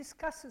 And he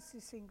discusses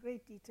this in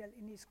great detail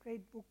in his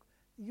great book,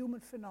 The Human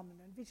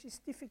Phenomenon, which is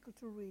difficult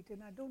to read,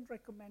 and I don't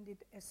recommend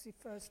it as the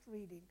first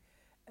reading.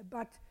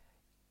 But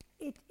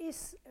it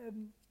is,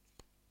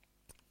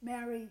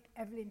 Mary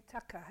Evelyn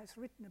Tucker has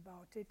written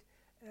about it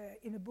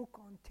in a book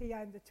on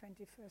Teilhard in the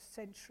 21st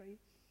century,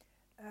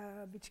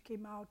 which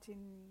came out in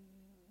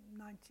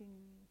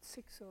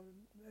 1906 or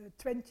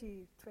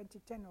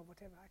 2010 or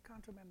whatever. I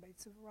can't remember.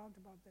 It's around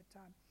about that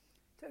time.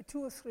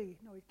 2 or 3.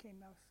 No, it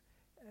came out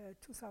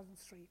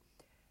 2003.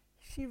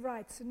 She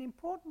writes, an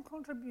important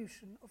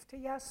contribution of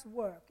Teilhard's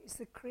work is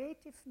the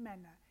creative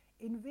manner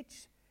in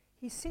which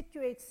he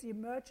situates the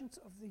emergence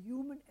of the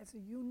human as a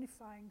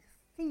unifying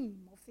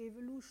theme of the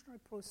evolutionary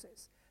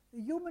process.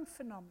 The human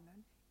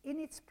phenomenon, in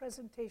its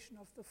presentation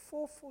of the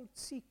fourfold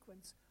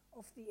sequence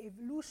of the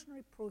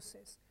evolutionary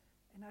process,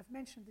 and I've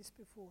mentioned this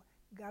before,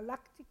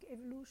 galactic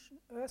evolution,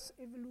 Earth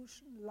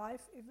evolution,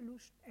 life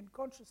evolution, and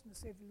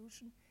consciousness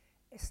evolution,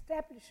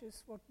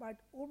 establishes what might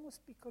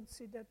almost be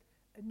considered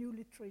a new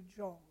literary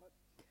genre.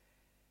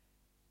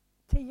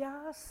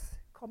 Teilhard's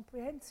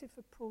comprehensive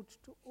approach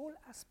to all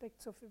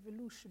aspects of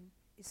evolution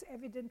is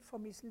evident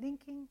from his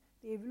linking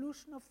the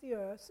evolution of the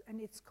Earth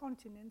and its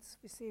continents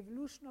with the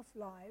evolution of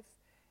life,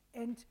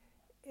 and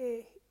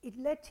it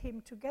led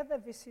him, together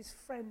with his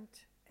friend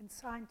and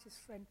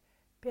scientist friend,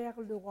 Pierre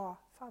Leroy,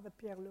 Father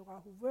Pierre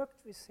Leroy, who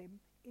worked with him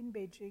in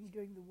Beijing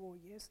during the war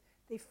years.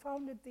 They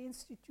founded the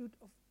Institute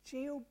of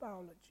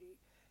Geobiology,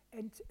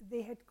 and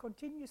they had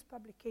continuous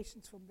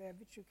publications from there,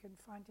 which you can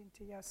find in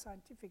Teilhard's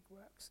scientific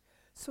works.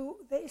 So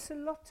there is a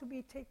lot to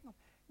be taken up.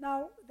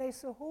 Now,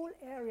 there's a whole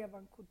area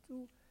one could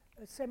do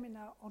a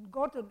seminar on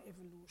God and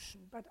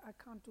evolution, but I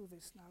can't do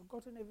this now.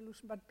 God and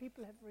evolution, but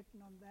people have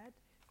written on that.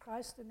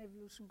 Christ and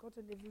evolution, God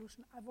and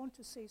evolution. I want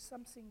to say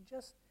something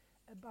just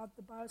about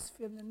the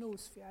biosphere and the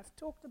noosphere. I've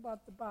talked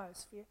about the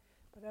biosphere,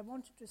 but I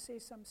wanted to say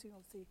something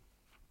of the...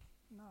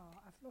 No,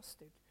 I've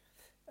lost it.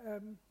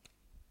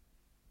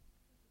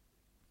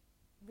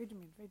 Wait a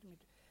minute.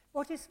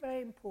 What is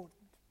very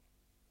important?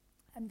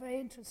 I'm very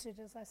interested,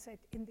 as I said,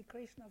 in the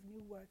creation of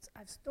new words.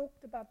 I've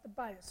talked about the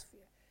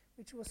biosphere,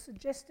 which was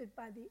suggested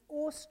by the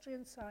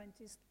Austrian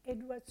scientist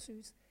Edward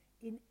Suess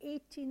in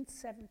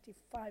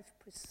 1875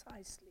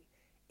 precisely,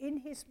 in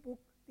his book,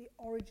 The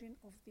Origin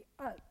of the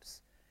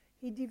Alps.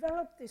 He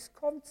developed this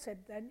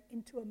concept then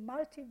into a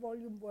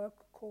multi-volume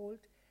work called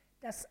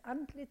Das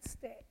Antlitz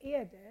der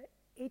Erde,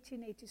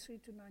 1883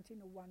 to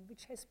 1901,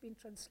 which has been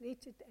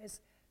translated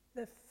as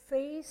The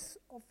Face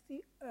of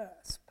the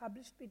Earth,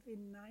 published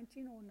between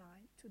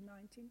 1909 to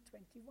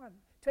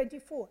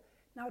 1924.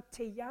 Now,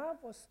 Teilhard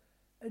was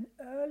an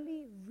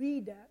early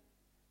reader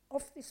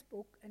of this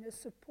book and a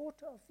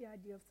supporter of the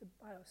idea of the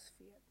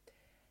biosphere.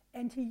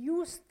 And he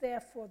used,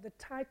 therefore, the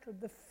title,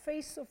 The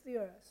Face of the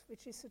Earth,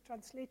 which is a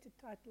translated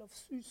title of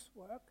Sue's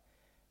work,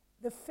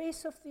 The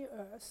Face of the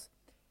Earth.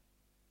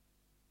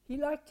 He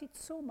liked it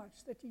so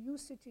much that he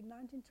used it in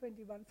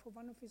 1921 for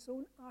one of his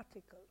own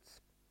articles.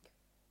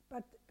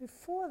 But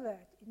before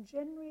that, in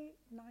January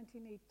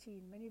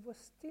 1918, when he was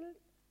still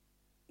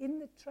in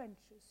the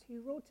trenches, he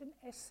wrote an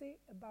essay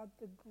about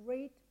the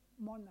great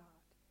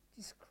monad,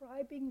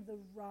 describing the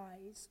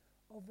rise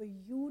of a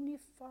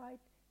unified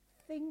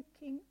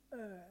thinking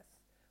earth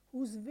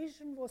whose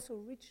vision was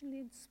originally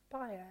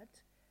inspired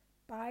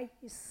by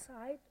his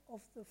sight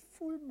of the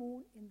full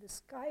moon in the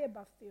sky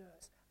above the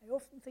earth. I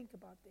often think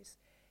about this.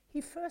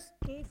 He first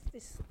gave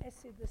this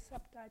essay the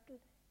subtitle,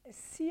 A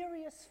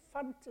Serious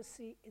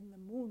Fantasy in the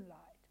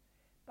Moonlight,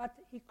 but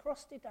he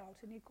crossed it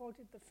out and he called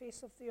it The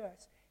Face of the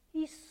Earth.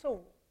 He saw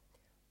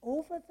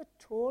over the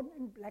torn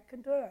and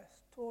blackened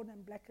earth, torn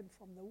and blackened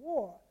from the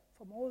war,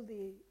 from all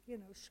the,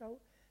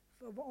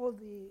 from all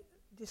the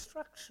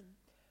destruction,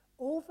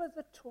 over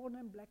the torn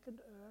and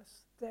blackened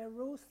earth, there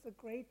rose the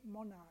great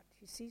monad.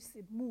 He sees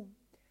the moon.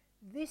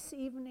 This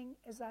evening,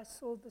 as I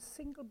saw the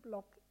single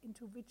block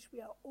into which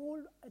we are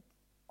all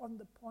on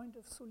the point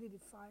of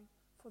solidifying,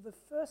 for the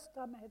first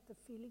time I had the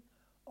feeling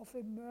of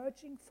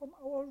emerging from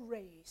our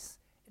race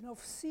and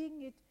of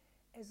seeing it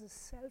as a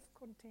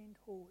self-contained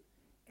whole.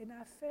 And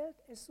I felt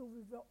as though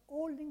we were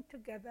all linked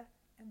together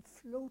and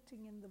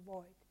floating in the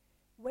void.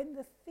 When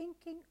the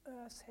thinking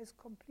earth has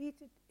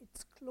completed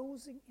its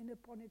closing in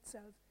upon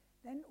itself,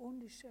 then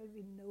only shall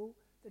we know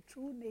the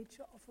true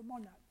nature of a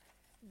monad.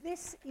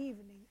 This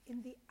evening,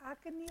 in the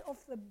agony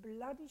of the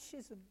bloody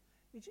schism,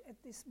 which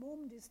at this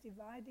moment is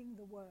dividing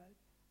the world,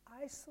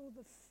 I saw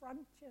the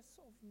frontiers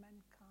of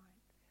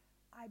mankind.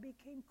 I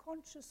became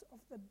conscious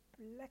of the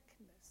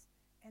blackness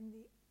and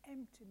the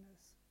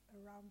emptiness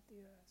around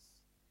the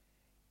earth.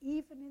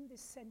 Even in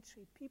this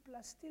century, people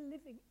are still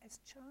living as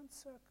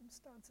chance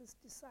circumstances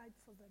decide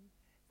for them,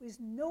 with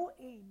no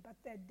aim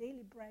but their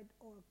daily bread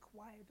or a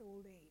quiet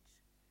old age.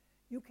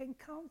 You can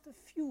count the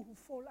few who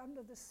fall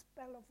under the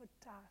spell of a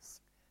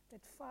task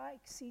that far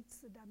exceeds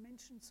the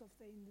dimensions of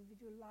their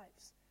individual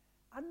lives.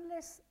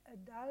 Unless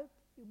adult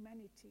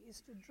humanity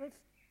is to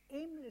drift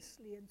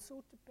aimlessly and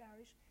so to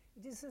perish,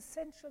 it is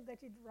essential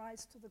that it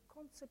rise to the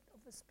concept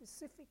of a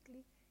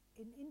specifically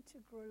and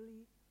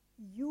integrally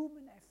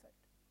human effort.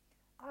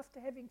 After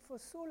having for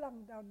so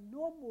long done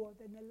no more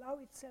than allow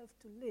itself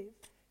to live,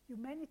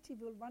 humanity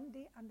will one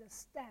day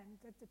understand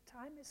that the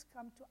time has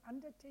come to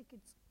undertake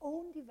its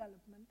own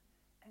development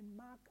and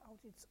mark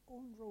out its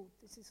own road.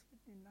 This is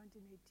written in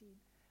 1918.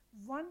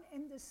 One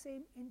and the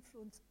same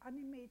influence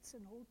animates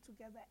and holds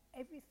together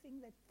everything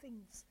that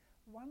thinks.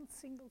 One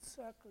single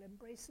circle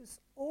embraces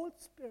all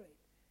spirit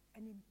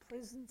and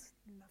imprisons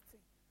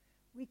nothing.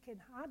 We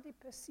can hardly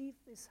perceive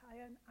this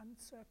higher and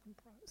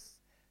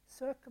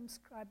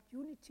circumscribed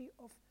unity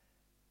of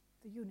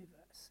the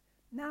universe.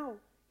 Now,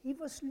 he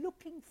was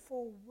looking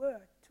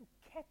forward to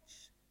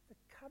catch the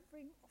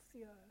covering of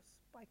the earth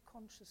by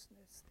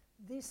consciousness,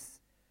 this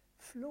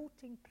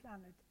floating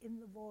planet in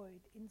the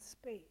void, in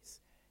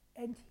space.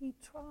 And he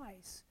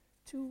tries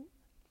to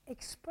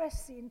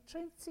express the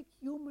intrinsic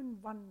human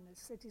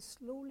oneness that is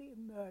slowly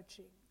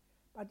emerging,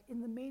 but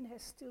in the main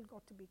has still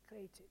got to be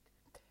created.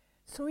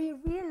 So he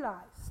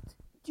realized,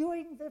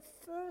 during the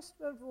First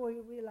World War, he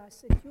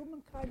realized that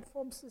humankind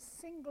forms a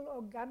single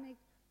organic,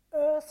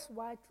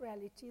 earth-wide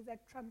reality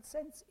that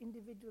transcends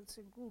individuals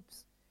and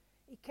groups.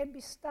 It can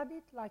be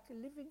studied like a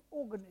living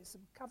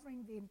organism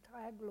covering the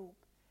entire globe,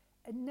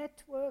 a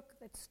network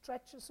that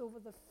stretches over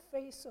the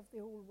face of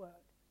the whole world.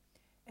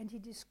 And he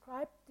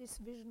described this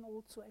vision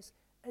also as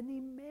an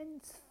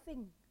immense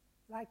thing,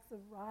 like the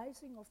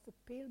rising of the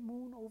pale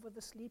moon over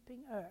the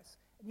sleeping earth.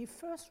 And he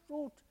first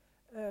wrote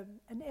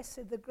an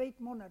essay, The Great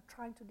Monad,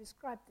 trying to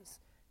describe this.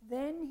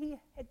 Then he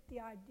had the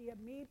idea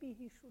maybe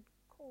he should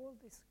call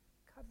this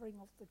covering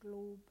of the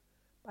globe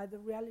by the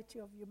reality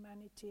of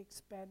humanity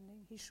expanding.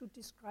 He should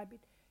describe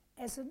it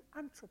as an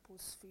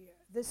anthroposphere,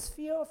 the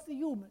sphere of the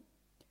human.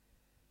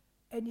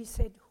 And he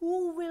said,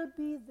 who will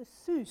be the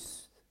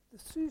Zeus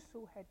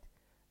who had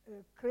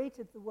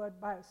created the word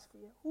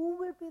biosphere, who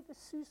will be the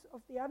Zeus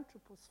of the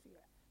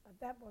anthroposphere? But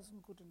that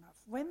wasn't good enough.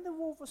 When the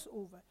war was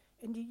over,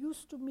 and he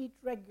used to meet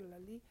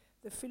regularly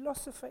the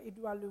philosopher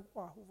Édouard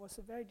Leroy, who was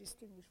a very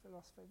distinguished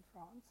philosopher in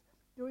France,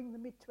 during the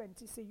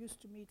mid-20s, they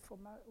used to meet for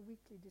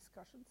weekly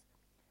discussions.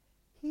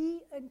 He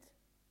and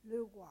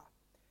Leroy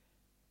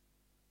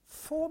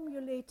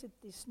formulated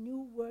this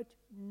new word,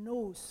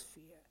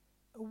 noosphere,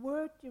 a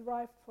word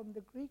derived from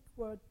the Greek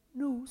word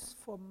nous,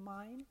 for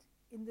mind,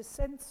 in the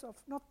sense of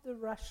not the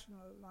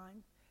rational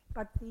mind,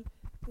 but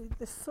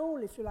the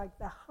soul, if you like,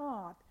 the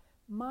heart,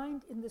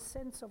 mind in the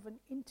sense of an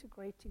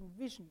integrating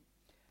vision.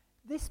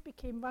 This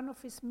became one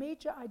of his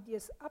major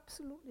ideas,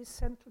 absolutely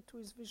central to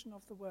his vision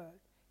of the world.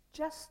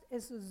 Just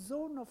as the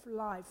zone of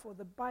life, or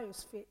the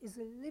biosphere, is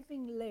a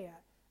living layer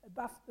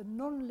above the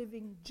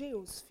non-living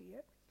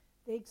geosphere,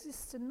 there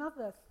exists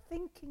another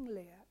thinking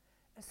layer,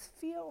 a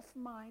sphere of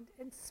mind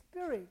and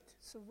spirit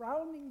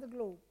surrounding the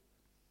globe.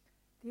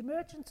 The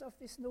emergence of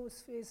this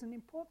noosphere is an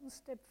important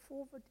step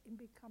forward in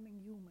becoming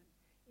human,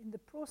 in the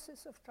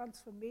process of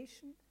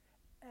transformation,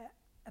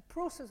 a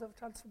process of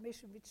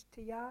transformation which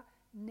Teilhard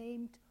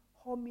named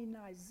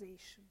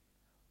hominization.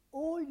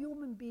 All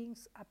human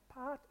beings are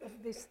part of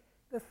this,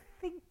 the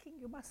thinking,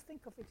 you must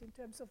think of it in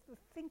terms of the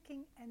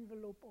thinking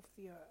envelope of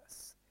the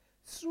earth.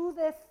 Through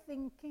their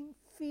thinking,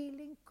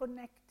 feeling,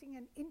 connecting,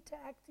 and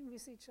interacting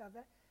with each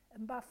other,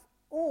 above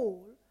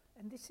all,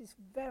 and this is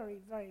very,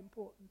 very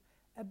important,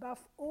 above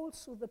all,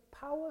 through the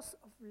powers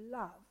of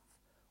love,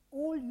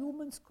 all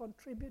humans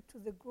contribute to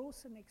the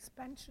growth and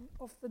expansion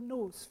of the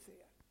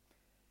noosphere.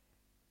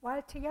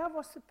 While Teilhard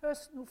was the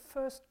person who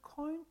first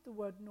coined the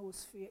word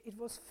noosphere, it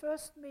was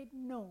first made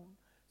known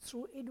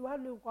through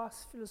Édouard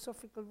Leroy's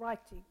philosophical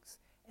writings,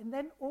 and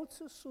then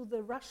also through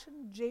the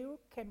Russian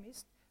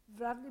geochemist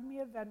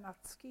Vladimir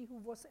Vernadsky, who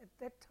was at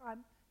that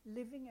time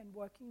living and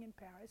working in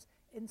Paris.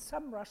 And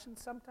some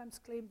Russians sometimes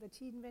claim that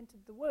he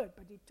invented the word,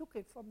 but he took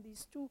it from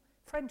these two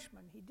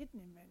Frenchmen. He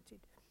didn't invent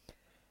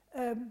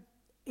it.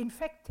 In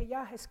fact,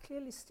 Teilhard has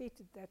clearly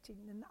stated that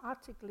in an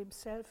article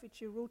himself, which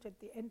he wrote at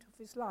the end of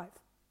his life.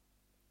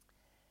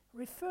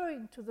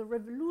 Referring to the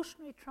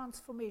revolutionary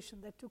transformation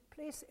that took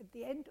place at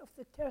the end of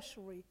the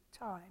tertiary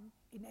time,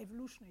 in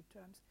evolutionary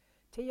terms,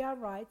 Teilhard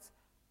writes,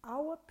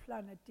 our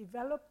planet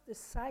developed the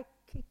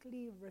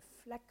psychically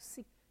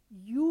reflexive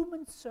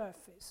human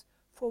surface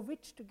for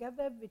which,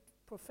 together with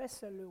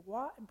Professor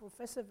Leroy and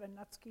Professor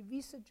Vernadsky, we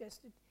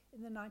suggested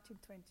in the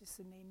 1920s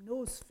the name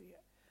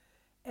noosphere.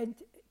 And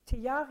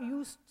Teilhard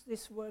used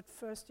this word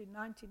first in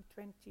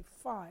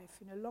 1925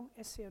 in a long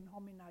essay on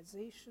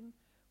hominization,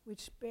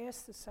 which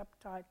bears the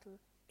subtitle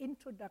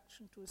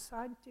Introduction to a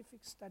Scientific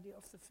Study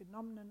of the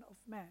Phenomenon of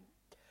Man.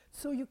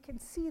 So you can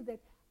see that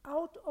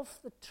out of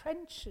the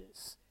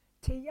trenches,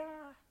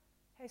 Teilhard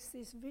has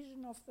this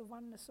vision of the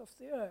oneness of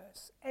the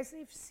earth, as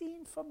if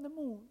seen from the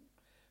moon,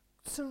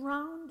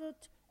 surrounded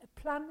a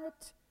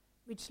planet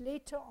which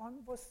later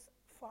on was,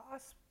 for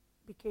us,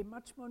 became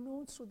much more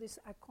known through this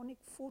iconic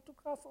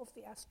photograph of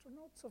the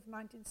astronauts of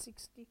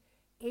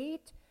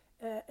 1968,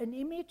 an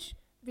image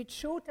which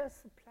showed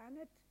us the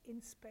planet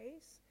in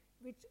space,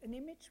 an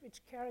image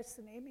which carries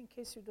the name, in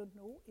case you don't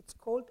know, it's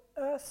called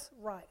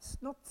Earthrise,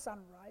 not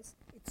sunrise,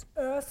 it's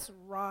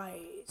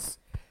Earthrise.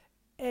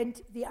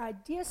 And the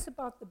ideas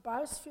about the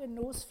biosphere and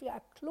noosphere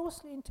are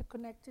closely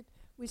interconnected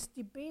with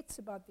debates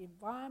about the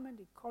environment,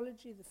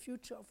 ecology, the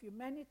future of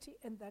humanity,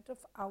 and that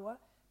of our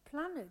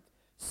planet.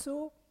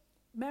 So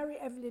Mary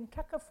Evelyn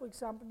Tucker, for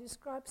example,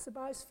 describes the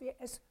biosphere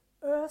as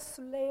Earth's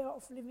layer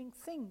of living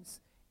things,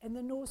 and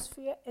the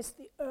noosphere as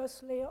the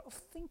Earth's layer of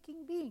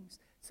thinking beings.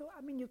 So,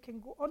 I mean, you can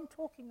go on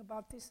talking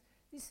about this.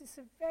 This is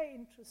a very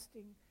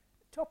interesting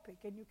topic,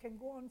 and you can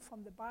go on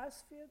from the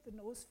biosphere, the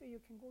noosphere, you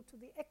can go to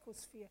the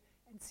ecosphere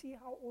and see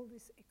how all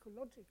this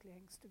ecologically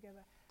hangs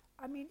together.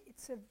 I mean,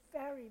 it's a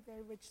very,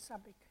 very rich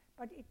subject,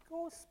 but it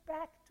goes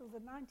back to the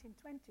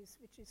 1920s,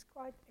 which is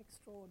quite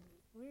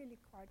extraordinary, really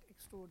quite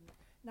extraordinary.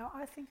 Now,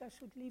 I think I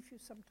should leave you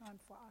some time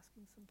for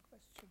asking some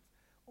questions.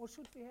 Or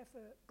should we have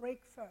a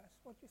break first?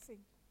 What do you think?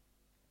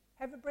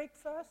 Have a break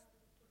first?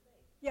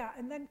 Yeah,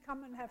 and then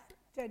come and have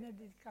general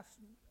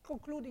discussion,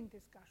 concluding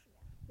discussion.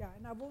 Yeah,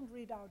 and I won't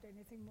read out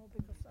anything more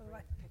because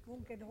otherwise I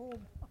won't get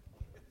home.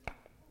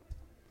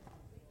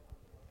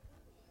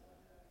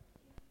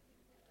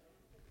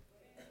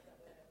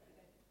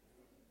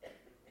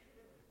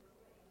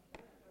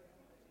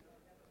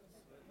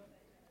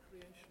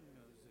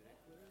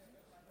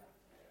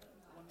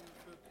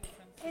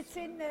 It's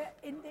in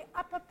the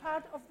upper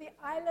part of the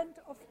island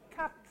of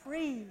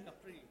Capri.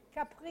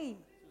 Capri.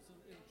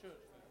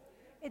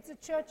 It's a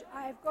church.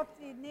 I've got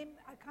the name.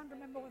 I can't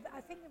remember what.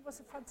 I think it was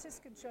a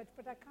Franciscan church,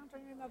 but I can't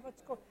remember what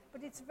it's called.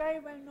 But it's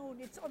very well known.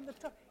 It's on the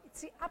top.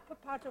 It's the upper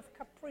part of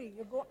Capri.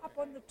 You go up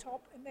on the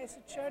top, and there's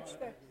a church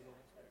there.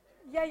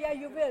 Yeah,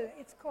 you will.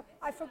 It's called.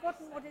 I've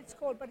forgotten what it's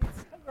called, but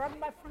it's run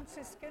by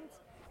Franciscans,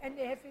 and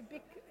they have a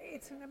big.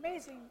 It's an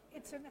amazing.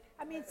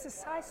 I mean, it's the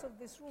size of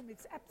this room.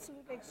 It's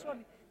absolutely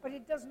extraordinary. But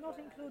it does not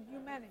include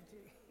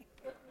humanity,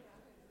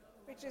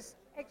 which is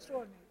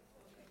extraordinary.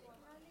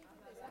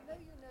 I know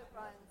you know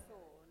Brian Thorne.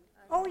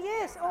 Oh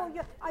yes. Oh,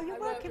 yeah. Are you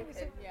working with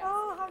him? Yes.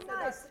 Oh, how so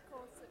nice. That's the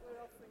course that we're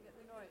offering at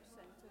the Norwich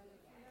Centre.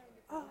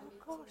 Oh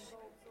gosh.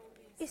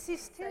 Is he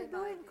still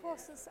doing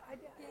courses?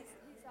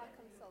 He's our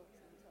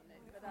consultant on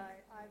it, but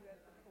I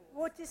wrote the course.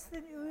 What is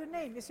your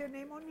name? Is your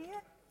name on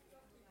here?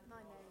 My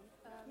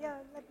name. Yeah,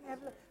 let me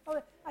have a look.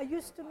 Oh, I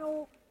used to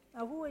know.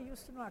 Who I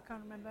used to know? I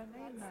can't remember her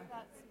name now.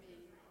 That's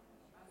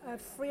me.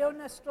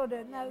 Fiona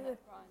Strodder. Now,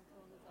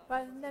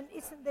 Brian Thorne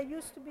is but then there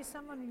used to be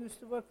someone who used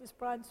to work with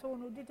Brian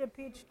Thorne who did a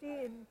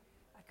PhD in,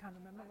 I can't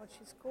remember what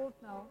she's called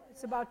now.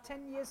 It's about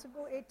 10 years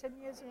ago, 8, 10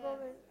 years ago.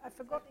 I've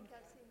forgotten. I think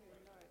I've seen you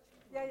in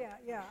Norwich.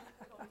 Yeah.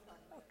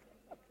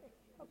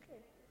 Okay.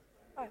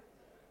 Right.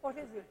 What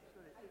is it?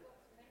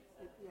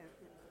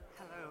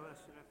 Hello,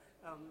 Ursula.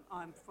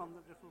 I'm from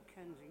the little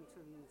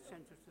Kensington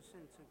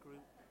centre-to-centre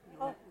group.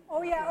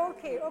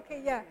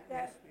 Okay, yeah.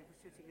 Yes, we were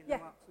sitting in the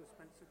Marks and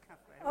Spencer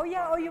Cafe.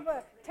 You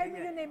were. Tell me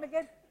your name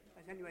again.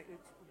 Anyway,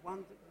 it's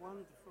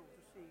wonderful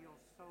to see your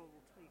soul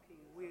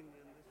taking wing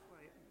in this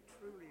way, and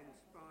truly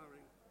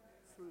inspiring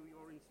through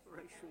your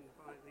inspiration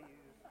by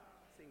these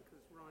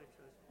thinkers,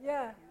 writers.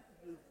 Yeah.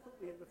 You put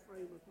me in the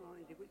frame of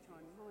mind in which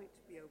I might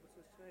be able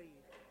to say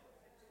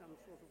some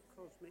sort of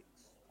cosmic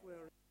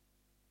square.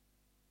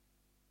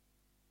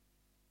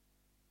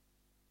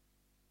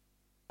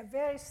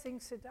 Various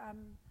things that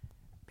I'm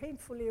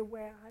painfully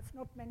aware I've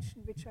not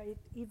mentioned, which I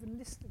even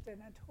listed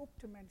and I'd hoped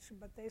to mention,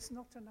 but there's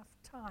not enough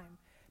time.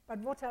 But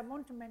what I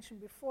want to mention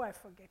before I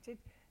forget it,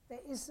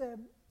 there is a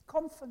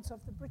conference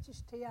of the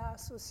British Teilhard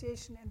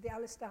Association and the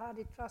Alistair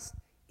Hardy Trust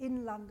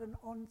in London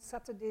on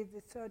Saturday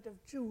the 3rd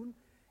of June,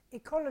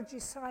 Ecology,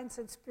 Science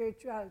and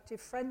Spirituality,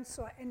 Friends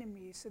or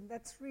Enemies, and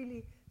that's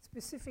really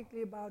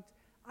specifically about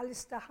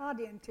Alistair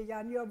Hardy and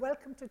Teilhard. You are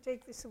welcome to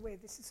take this away.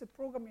 This is a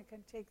program, you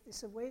can take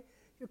this away.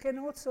 You can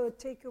also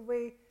take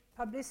away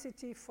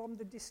publicity from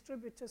the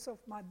distributors of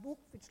my book,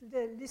 which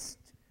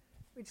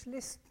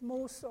list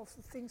most of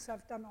the things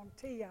I've done on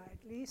Teilhard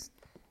at least,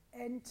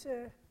 and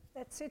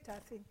that's it, I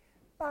think.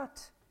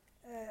 But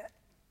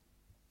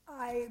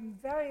I'm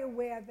very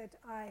aware that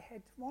I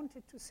had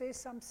wanted to say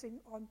something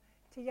on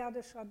Teilhard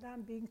de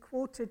Chardin being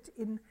quoted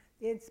in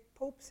the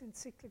Pope's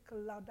encyclical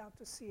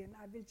Laudato Si, and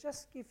I will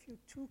just give you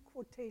two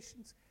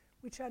quotations,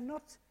 which are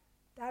not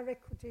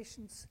direct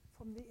quotations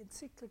from the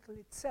encyclical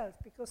itself,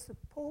 because the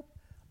Pope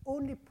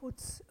only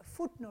puts a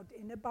footnote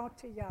in about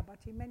Teilhard,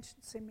 but he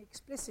mentions him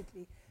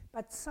explicitly.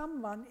 But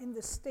someone in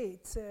the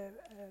States, a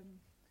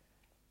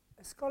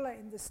scholar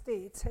in the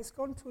States, has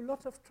gone to a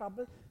lot of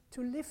trouble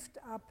to lift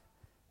up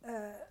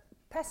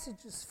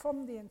passages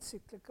from the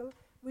encyclical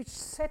which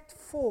set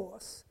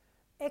forth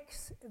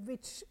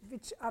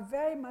which are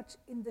very much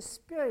in the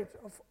spirit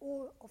of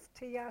all of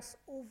Teilhard's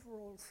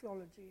overall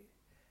theology.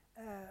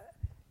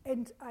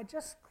 And I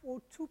just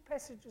quote two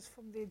passages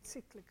from the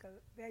encyclical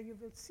where you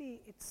will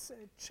see it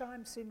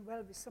chimes in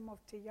well with some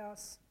of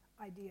Teilhard's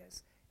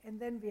ideas. And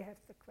then we have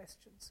the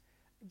questions,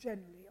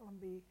 generally on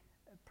the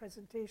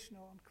presentation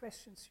or on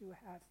questions you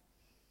have.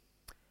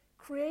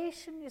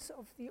 Creation is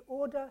of the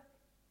order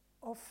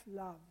of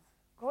love.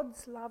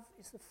 God's love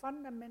is the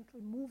fundamental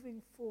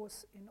moving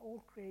force in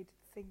all created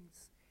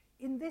things.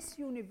 In this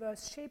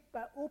universe, shaped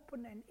by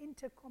open and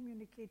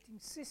intercommunicating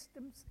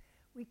systems,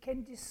 we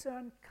can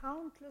discern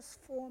countless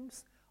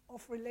forms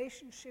of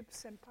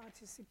relationships and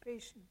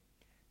participation.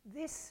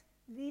 This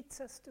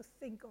leads us to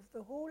think of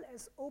the whole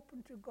as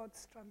open to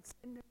God's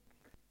transcendence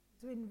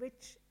in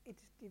which it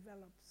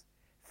develops.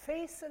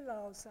 Faith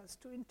allows us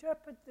to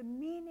interpret the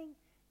meaning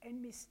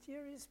and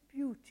mysterious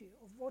beauty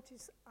of what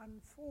is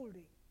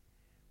unfolding.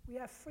 We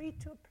are free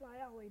to apply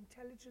our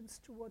intelligence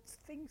towards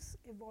things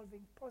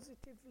evolving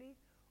positively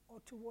or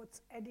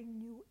towards adding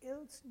new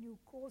ills, new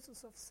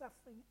causes of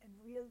suffering and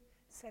real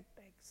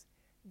setbacks.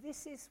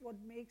 This is what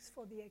makes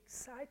for the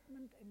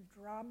excitement and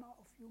drama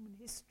of human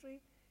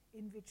history,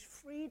 in which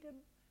freedom,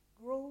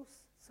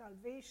 growth,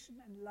 salvation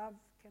and love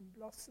can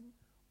blossom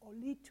or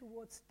lead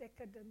towards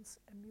decadence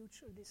and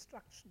mutual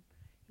destruction.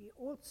 He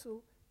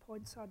also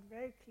points out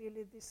very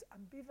clearly this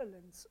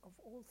ambivalence of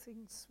all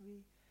things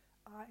we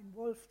are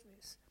involved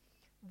with.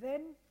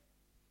 Then,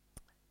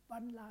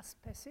 one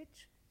last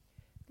passage.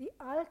 The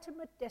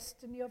ultimate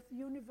destiny of the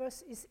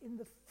universe is in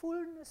the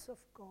fullness of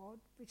God,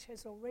 which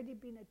has already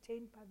been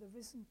attained by the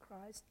risen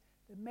Christ,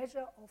 the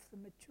measure of the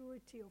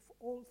maturity of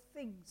all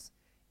things.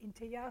 In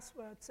Teilhard's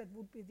words, that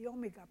would be the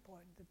omega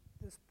point.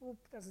 The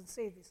Pope doesn't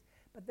say this,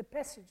 but the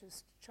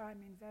passages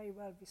chime in very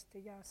well with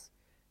Teilhard's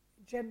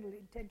general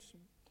intention.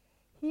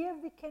 Here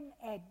we can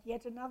add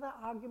yet another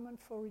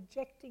argument for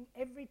rejecting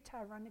every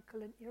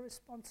tyrannical and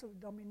irresponsible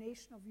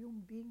domination of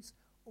human beings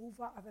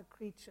over other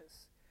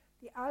creatures.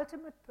 The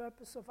ultimate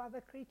purpose of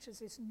other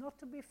creatures is not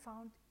to be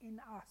found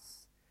in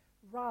us.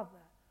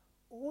 Rather,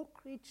 all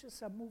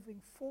creatures are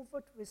moving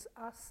forward with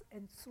us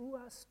and through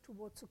us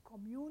towards a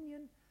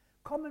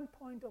common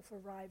point of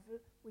arrival,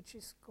 which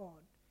is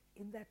God,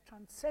 in that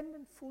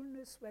transcendent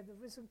fullness where the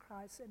risen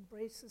Christ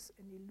embraces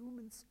and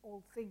illumines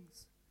all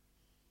things.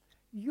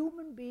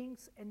 Human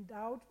beings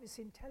endowed with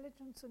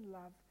intelligence and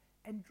love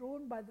and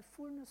drawn by the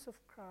fullness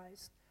of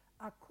Christ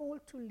are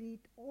called to lead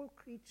all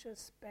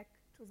creatures back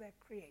to their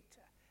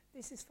Creator.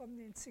 This is from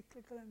the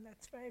encyclical, and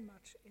that's very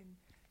much in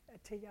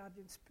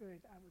Teilhardian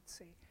spirit, I would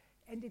say.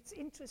 And it's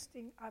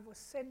interesting, I was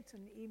sent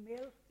an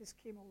email, this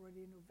came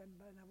already in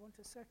November, and I want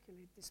to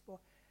circulate this for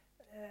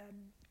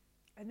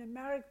an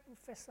American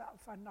professor of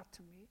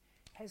anatomy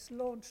has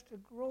launched a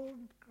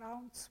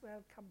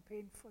groundswell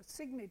campaign for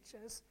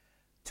signatures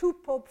to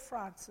Pope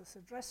Francis,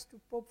 addressed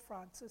to Pope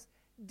Francis,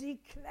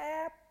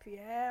 declare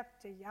Pierre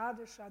Teilhard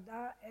de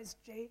Chardin,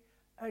 S.J.,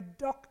 a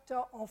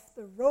doctor of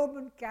the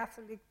Roman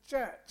Catholic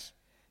Church.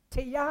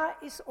 Teilhard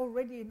is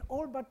already in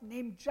all but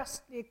name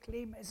justly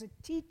acclaimed as a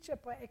teacher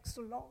par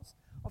excellence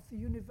of the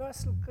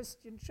universal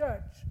Christian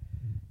Church.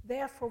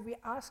 Therefore, we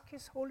ask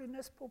His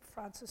Holiness Pope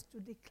Francis to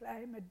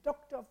declare him a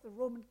doctor of the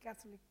Roman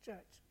Catholic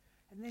Church.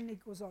 And then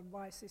it goes on,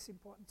 why is this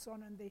important? So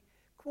on, and the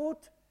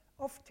quote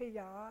of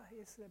Teilhard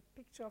is a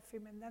picture of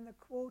him, and then a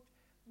quote,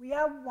 "We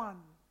are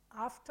one,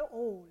 after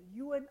all,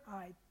 you and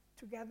I,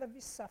 together we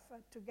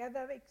suffer,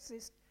 together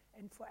exist,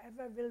 and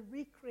forever will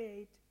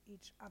recreate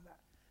each other."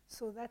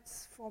 So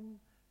that's from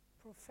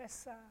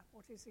Professor,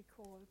 what is he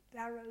called,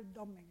 Darrell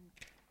Doming,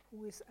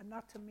 who is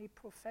anatomy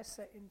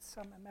professor in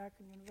some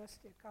American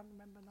university. I can't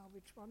remember now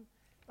which one.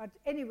 But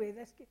anyway,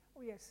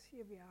 oh yes,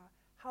 here we are.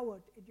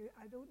 Howard,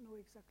 I don't know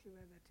exactly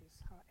where that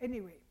is.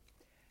 Anyway,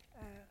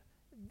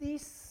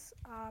 these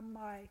are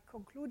my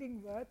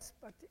concluding words,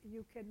 but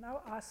you can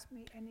now ask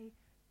me any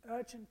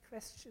urgent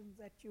question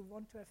that you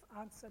want to have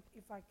answered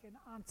if I can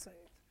answer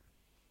it.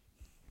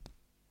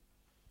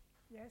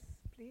 Yes,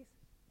 please.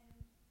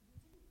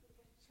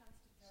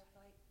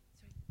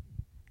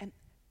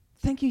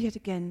 Thank you yet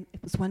again.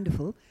 It was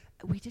wonderful.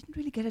 We didn't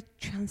really get a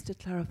chance to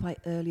clarify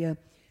earlier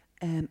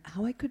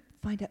how I could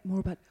find out more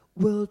about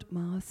world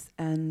mass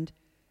and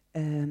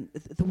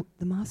the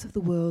mass of the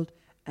world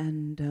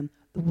and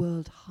the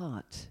world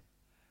heart,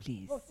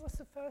 please. What was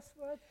the first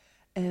word?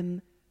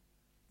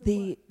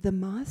 The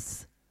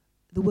mass,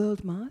 the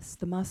world mass,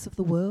 the mass of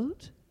the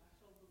world.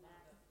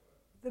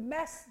 The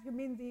mass, you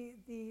mean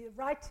the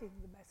writing,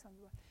 the mass on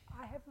the world.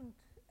 I haven't,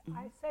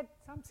 I said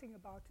something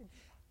about it.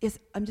 Yes,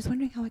 I'm just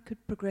wondering how I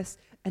could progress.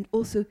 And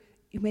also,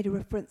 you made a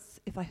reference,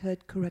 if I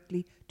heard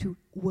correctly, to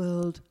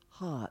world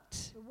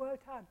heart. The world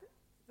heart,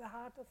 the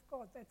heart of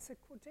God. That's a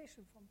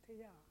quotation from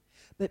Teilhard.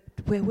 But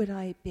where would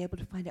I be able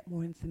to find out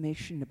more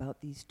information about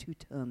these two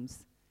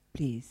terms,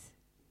 please?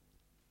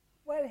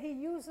 Well, he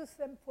uses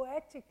them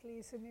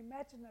poetically and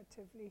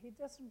imaginatively. He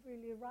doesn't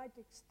really write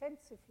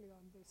extensively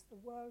on this, the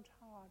world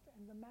heart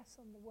and the Mass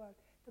on the World.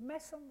 The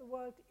Mass on the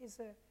World is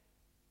a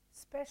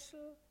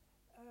special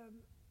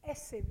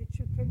essay which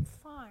you can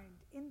find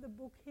in the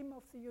book Hymn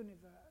of the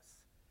Universe,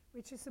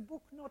 which is a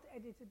book not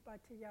edited by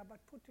Teilhard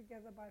but put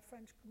together by a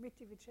French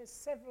committee, which has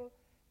several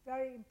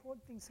very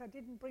important things. I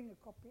didn't bring a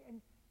copy,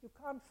 and you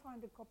can't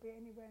find a copy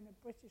anywhere in a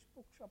British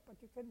bookshop, but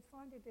you can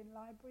find it in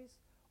libraries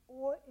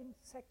or in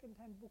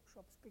second-hand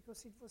bookshops,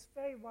 because it was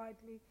very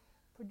widely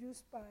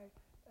produced by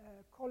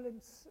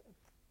Collins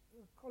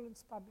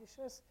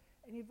Publishers,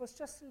 and it was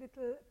just a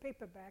little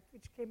paperback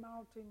which came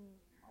out in,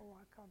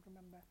 I can't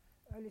remember,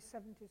 early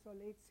 70s or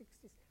late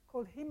 60s,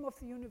 called Hymn of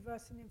the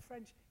Universe, and in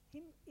French,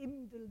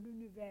 Hymne de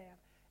l'Univers.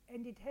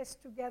 And it has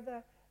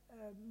together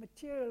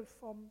material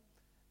from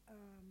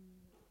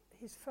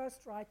his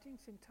first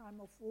writings in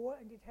time of war,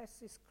 and it has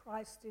this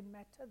Christ in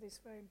Matter, this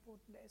very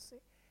important essay,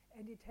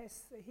 and it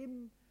has the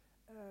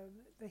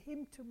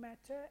hymn to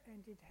Matter,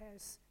 and it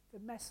has the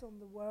Mass on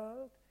the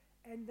World,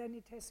 and then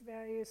it has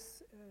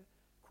various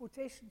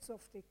quotations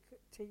of the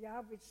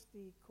Teilhard, which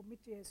the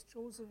committee has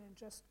chosen and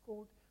just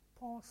called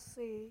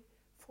Pensée,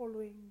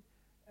 following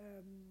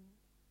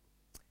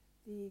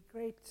the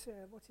great,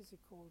 what is he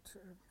called?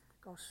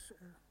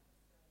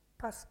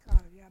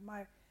 Pascal. Yeah,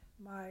 my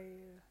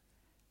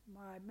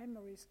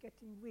memory is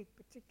getting weak,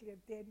 particularly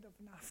at the end of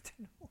an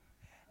afternoon.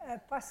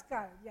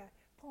 Pascal, yeah.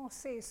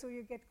 Pensée, so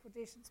you get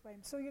quotations by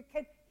him. So you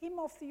can, Hymn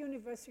of the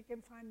Universe, you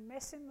can find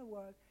Mass in the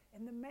World,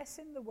 and the Mass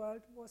in the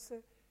World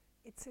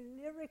it's a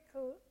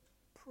lyrical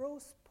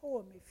prose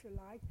poem, if you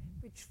like,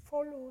 which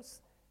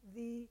follows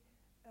the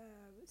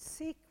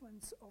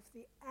sequence of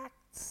the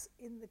acts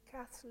in the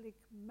Catholic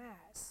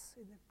Mass,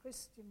 in the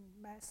Christian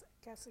Mass,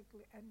 Catholic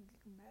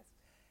Anglican Mass.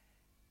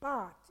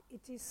 But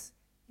it is,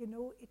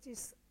 it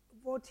is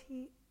what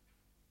he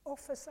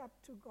offers up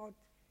to God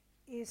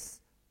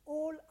is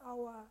all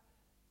our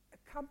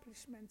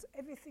accomplishments,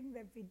 everything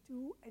that we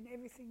do and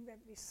everything that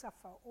we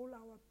suffer, all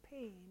our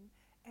pain,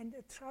 and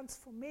a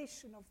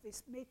transformation of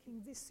this,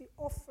 making this the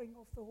offering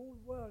of the whole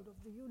world,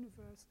 of the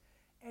universe,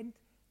 and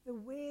the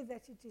way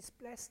that it is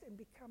blessed and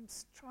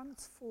becomes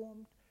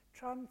transformed,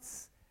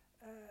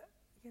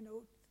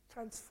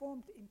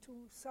 transformed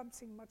into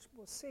something much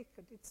more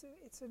sacred. It's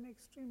an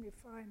extremely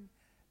fine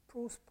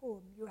prose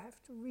poem. You have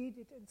to read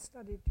it and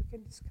study it. You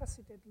can discuss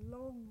it at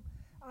long.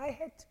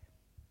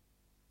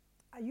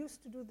 I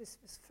used to do this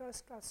with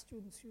first-class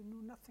students who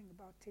knew nothing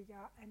about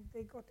Teilhard, and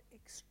they got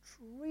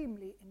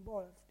extremely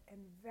involved and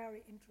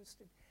very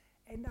interested.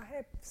 And I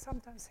have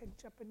sometimes had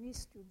Japanese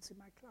students in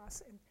my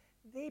class, and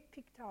they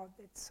picked out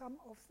that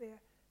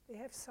they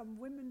have some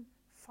women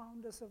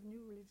founders of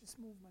new religious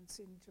movements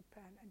in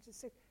Japan, and they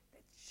said,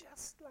 they're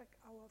just like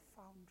our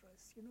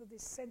founders. They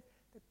sent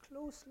the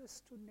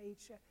closeness to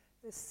nature,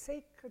 the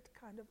sacred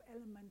kind of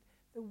element,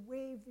 the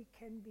way we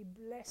can be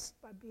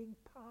blessed by being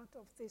part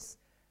of this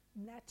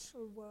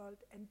natural world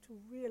and to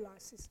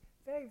realize is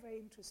very, very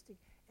interesting.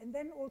 And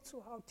then also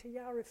how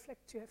Teilhard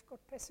reflects, you have got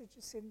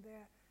passages in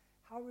there,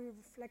 how he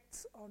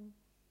reflects on,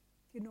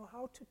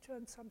 how to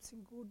turn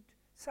something good,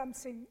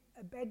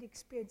 a bad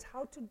experience,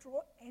 how to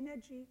draw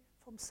energy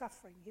from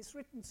suffering. He's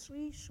written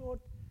 3 short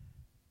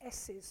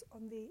essays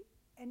on the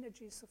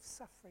energies of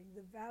suffering,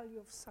 the value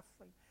of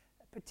suffering,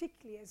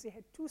 particularly as he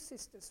had two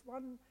sisters.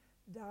 One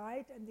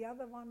died, and the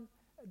other one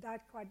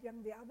died quite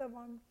young. The other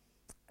one,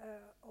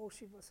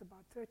 she was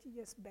about 30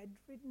 years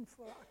bedridden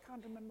for, I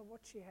can't remember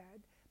what she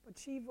had, but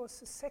she was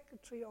the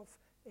secretary of,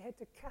 they had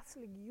the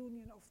Catholic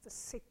Union of the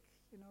Sick,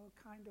 you know,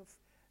 kind of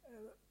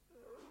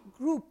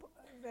group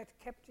that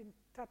kept in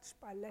touch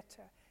by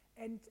letter.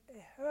 And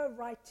her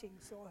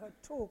writings or her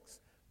talks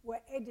were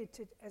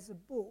edited as a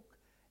book,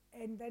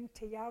 and then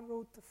Teilhard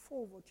wrote the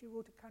foreword. He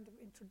wrote a kind of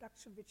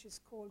introduction which is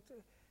called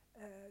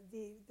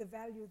the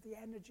value, the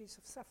energies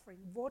of suffering.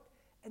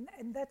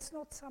 And that's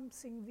not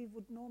something we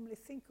would normally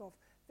think of,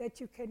 that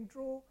you can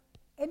draw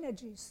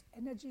energies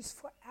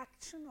for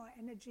action or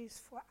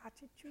energies for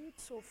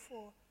attitudes or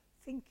for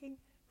thinking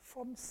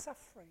from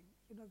suffering.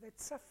 You know, that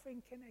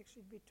suffering can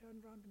actually be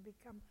turned around and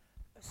become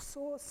a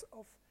source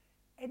of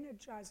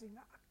energizing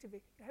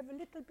activity. You have a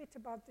little bit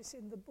about this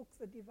in the book,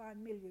 The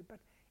Divine Milieu, but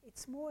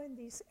it's more in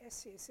these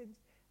essays. And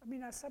I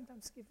mean, I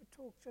sometimes give a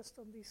talk just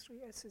on these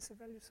 3 essays, the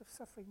values of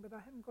suffering, but I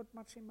haven't got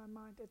much in my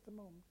mind at the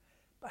moment.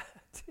 But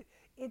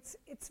it's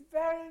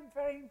very,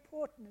 very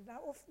important, and I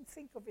often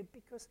think of it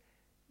because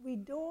we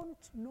don't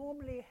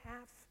normally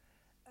have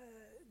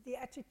the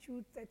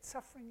attitude that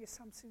suffering is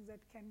something that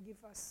can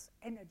give us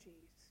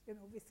energies. You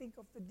know, we think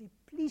of the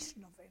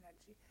depletion of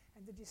energy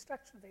and the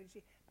destruction of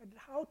energy, but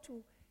how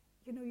to,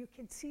 you know, you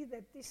can see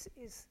that this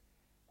is,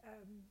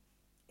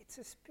 it's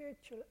a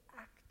spiritual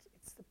act.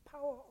 It's the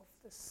power of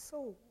the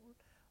soul,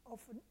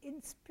 of an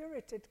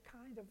inspirited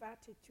kind of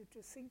attitude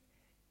to think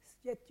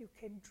that you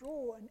can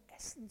draw an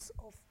essence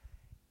of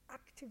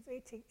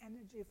activating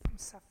energy from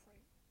suffering.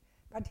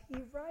 But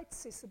he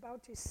writes this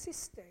about his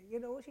sister. You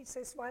know, he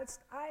says,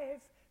 whilst I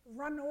have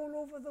run all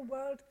over the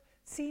world,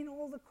 seen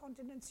all the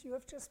continents, you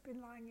have just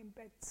been lying in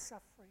bed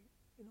suffering.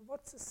 You know,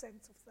 what's the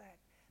sense of that?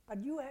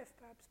 But you have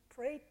perhaps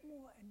prayed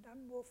more and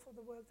done more for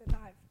the world than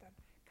I've done.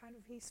 Kind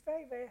of, he's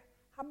very, very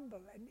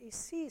humble, and he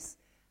sees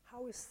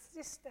how his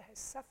sister has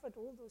suffered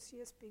all those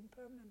years being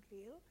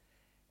permanently ill,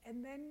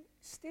 and then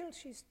still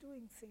she's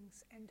doing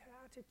things, and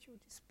her attitude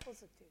is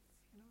positive.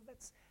 You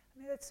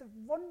know, that's a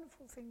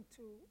wonderful thing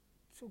to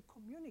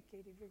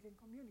communicate, if you can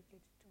communicate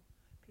it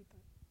to people.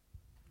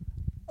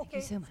 Thank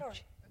you so much.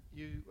 Sorry.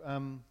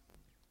 You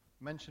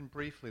mentioned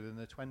briefly that in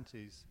the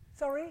 20s.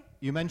 Sorry?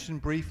 You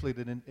mentioned briefly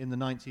that in the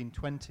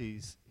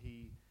 1920s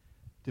he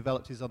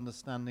developed his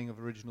understanding of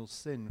original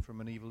sin from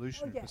an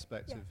evolutionary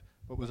perspective,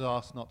 but was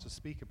asked not to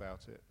speak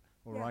about it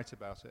or write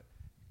about it.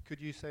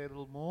 Could you say a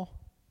little more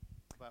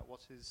about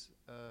what his...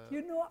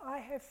 You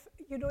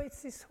know,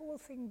 it's this whole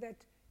thing that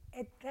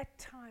at that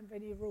time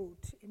when he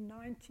wrote, in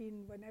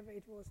whenever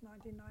it was,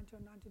 1990 or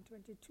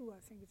 1922, I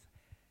think it's,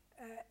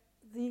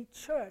 the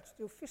church,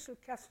 the official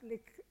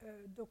Catholic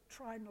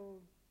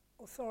doctrinal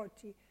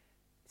authority,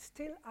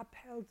 still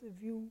upheld the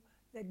view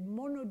that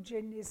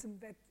monogenism,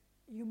 that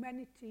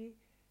humanity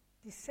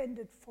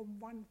descended from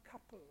one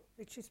couple,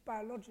 which is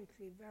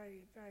biologically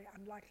very, very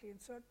unlikely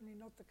and certainly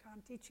not the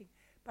current teaching.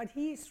 But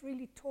he is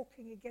really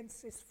talking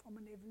against this from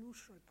an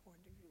evolutionary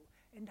point of view,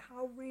 and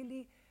how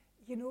really,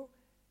 you know,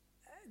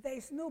 there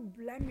is no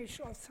blemish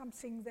or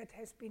something that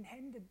has been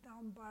handed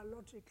down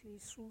biologically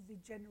through the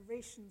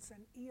generations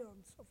and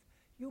eons of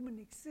human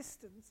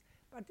existence,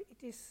 but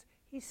it is,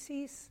 he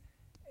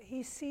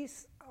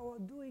sees our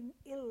doing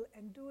ill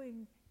and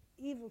doing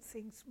evil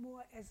things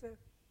more as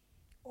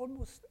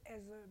almost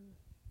as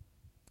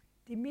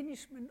a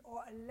diminishment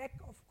or a lack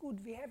of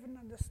good. We haven't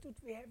understood,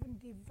 we haven't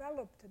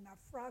developed enough,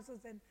 rather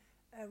than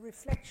a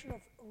reflection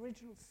of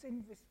original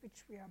sin with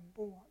which we are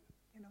born.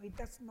 You know, he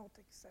does not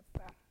accept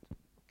that.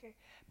 Okay,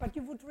 but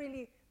you would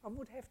really, I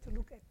would have to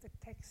look at the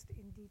text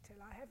in detail.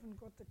 I haven't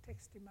got the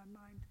text in my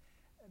mind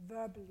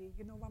verbally.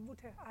 You know,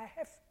 I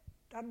have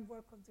done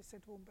work on this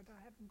at home, but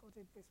I haven't got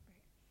it with me.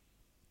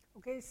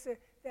 Okay, so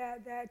there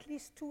are at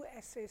least 2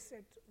 essays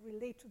that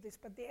relate to this,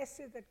 but the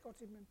essay that got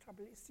him in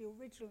trouble is the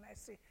original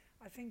essay.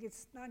 I think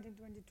it's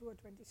 1922 or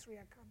 23, I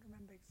can't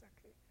remember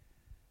exactly.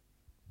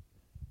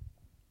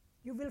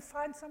 You will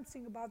find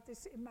something about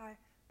this in my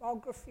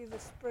biography, The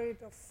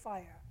Spirit of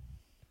Fire.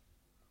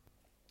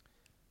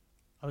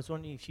 I was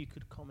wondering if you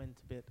could comment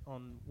a bit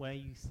on where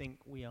you think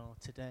we are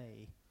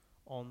today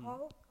on...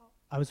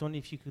 I was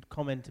wondering if you could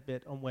comment a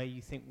bit on where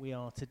you think we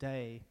are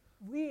today.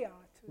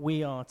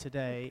 We are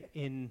today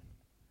in,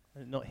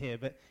 not here,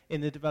 but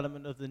in the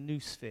development of the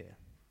noosphere.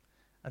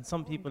 And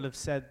some people have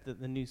said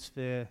that the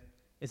noosphere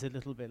is a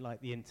little bit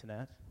like the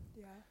internet.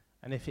 Yeah.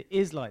 And if it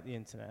is like the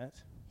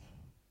internet,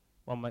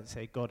 one might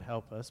say, God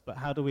help us, but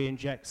how do we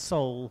inject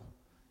soul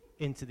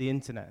into the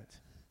internet?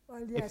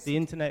 Well, yes. If the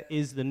internet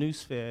is the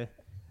noosphere,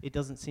 it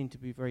doesn't seem to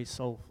be very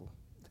soulful.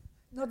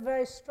 Not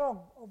very strong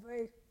or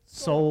very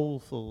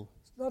soulful.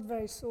 It's not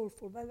very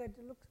soulful. Well, it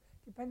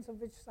depends on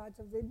which sides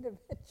of the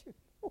internet you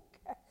look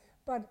at.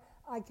 But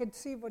I can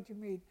see what you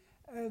mean.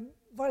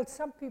 Well,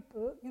 some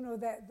people, you know,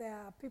 there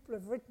are people who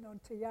have written on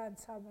Teilhard and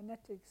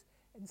cybernetics,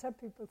 and some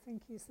people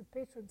think he's the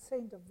patron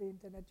saint of the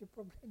internet. You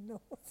probably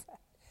know that.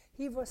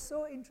 he was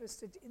so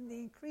interested in the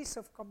increase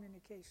of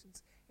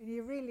communications. And he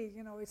really,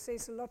 it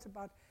says a lot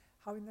about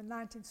how in the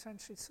 19th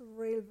century, through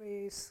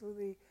railways, through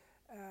the,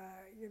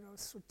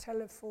 through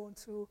telephone,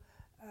 through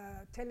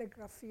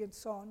telegraphy and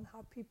so on,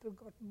 how people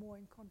got more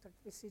in contact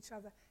with each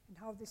other and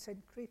how this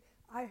increased.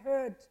 I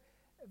heard,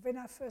 when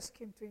I first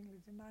came to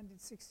England in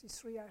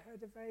 1963, I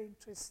heard a very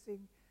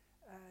interesting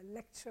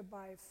lecture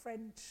by a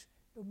French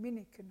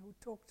Dominican who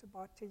talked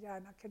about Teilhard,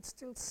 and I can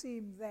still see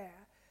him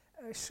there,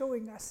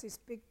 showing us this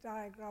big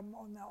diagram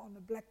on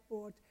a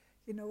blackboard,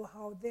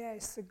 how there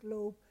is the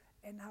globe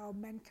and how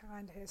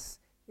mankind has,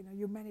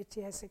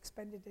 humanity has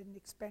expanded and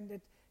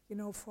expanded,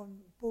 from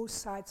both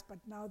sides, but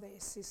now there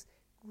is this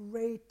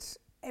great,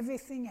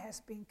 everything has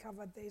been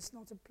covered. There is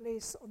not a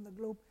place on the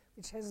globe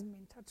which hasn't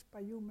been touched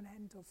by human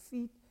hand or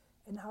feet,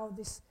 and how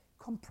this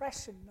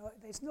compression,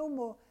 there's no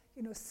more,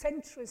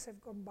 centuries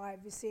have gone by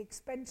with the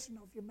expansion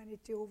of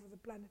humanity over the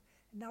planet,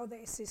 and now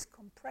there is this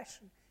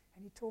compression,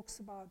 and he talks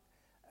about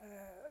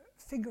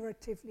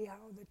figuratively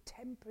how the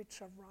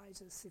temperature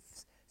rises,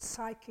 if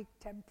psychic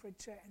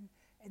temperature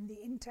and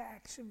the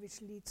interaction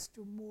which leads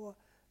to more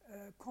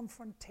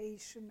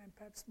confrontation and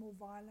perhaps more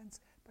violence,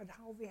 but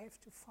how we have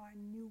to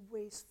find new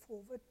ways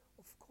forward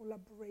of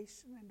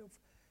collaboration and of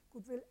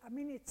goodwill. I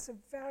mean, it's a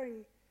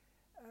very,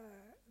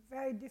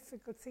 very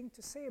difficult thing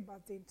to say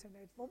about the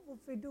internet. What would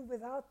we do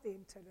without the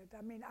internet?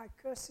 I mean, I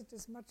curse it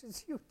as much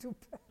as you do,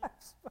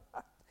 perhaps,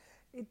 but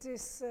it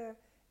is.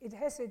 It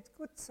has its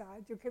good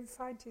side. You can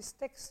find his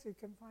text, you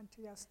can find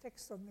Teilhard's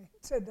text on the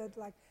internet,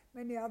 like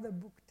many other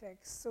book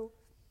texts. So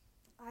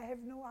I have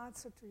no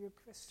answer to your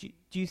question.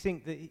 Do you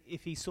think that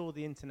if he saw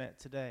the internet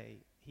today,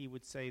 he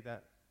would say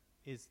that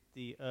is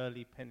the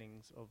early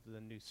pinnings of the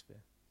noosphere?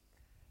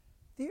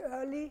 The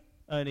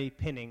early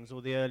pinnings,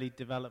 or the early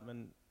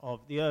development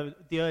of the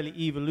early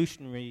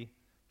evolutionary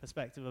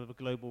perspective of a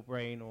global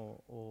brain, or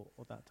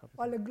that type of thing?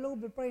 Well, a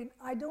global brain,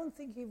 I don't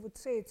think he would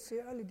say it's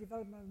the early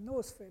development of the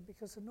noosphere,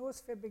 because the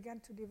noosphere began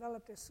to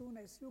develop as soon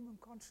as human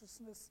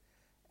consciousness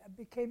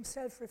became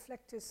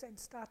self-reflective and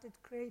started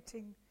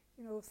creating,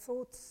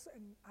 thoughts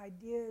and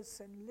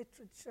ideas and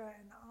literature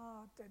and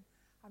art and,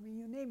 I mean,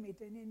 you name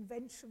it, and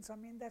inventions. I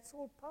mean, that's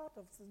all part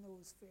of the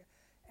noosphere.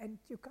 And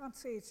you can't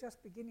say it's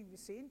just beginning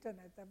with the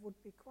internet. That would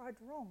be quite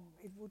wrong.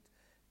 It would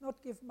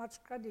not give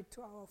much credit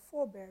to our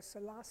forebears,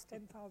 the last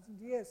 10,000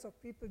 years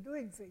of people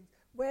doing things.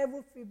 Where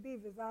would we be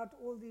without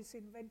all these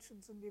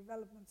inventions and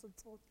developments and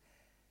thoughts?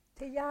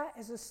 Teilhard,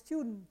 as a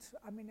student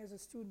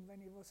when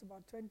he was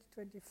about 20,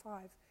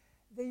 25,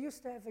 they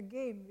used to have a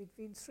game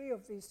between three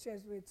of these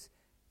Jesuits,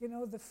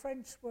 the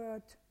French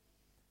word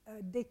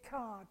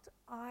Descartes,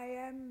 I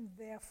am,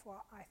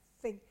 therefore I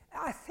think.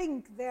 I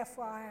think,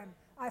 therefore I am.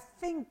 I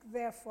think,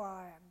 therefore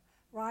I am,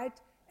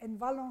 right? And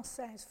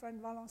Valencin, his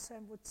friend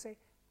Valencin would say,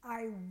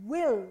 I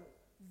will,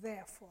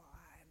 therefore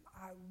I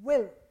am. I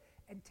will.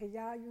 And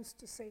Teilhard used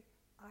to say,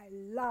 I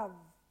love,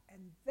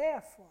 and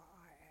therefore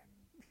I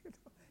am.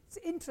 It's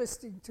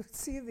interesting to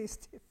see this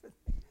different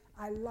thing.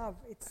 I love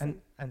it.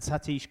 And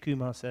Satish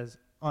Kumar says,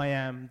 I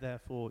am,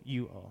 therefore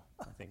you are,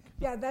 I think.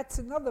 Yeah, that's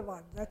another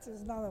one. That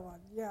is another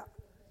one, yeah.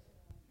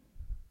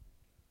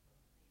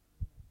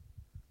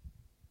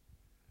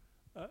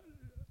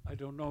 I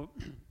don't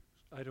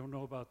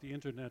know about the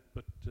internet,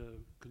 but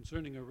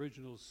concerning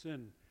original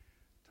sin,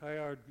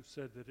 Teilhard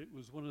said that it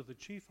was one of the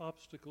chief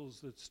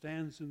obstacles that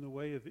stands in the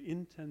way of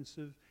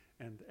intensive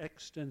and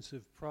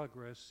extensive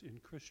progress in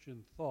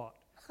Christian thought.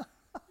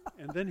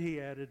 And then he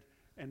added,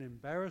 an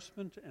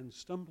embarrassment and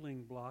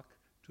stumbling block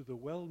to the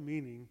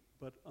well-meaning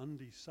but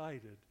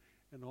undecided,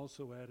 and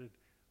also added,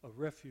 a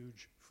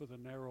refuge for the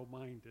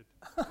narrow-minded.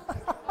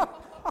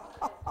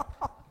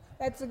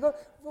 That's a good.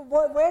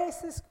 Where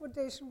is this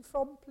quotation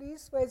from,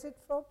 please? Where is it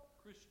from?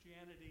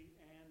 Christianity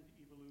and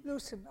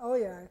Evolution. Oh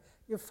yeah,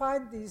 you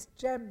find these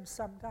gems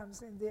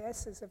sometimes in the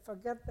essays. I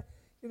forget that.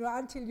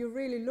 Until you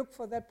really look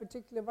for that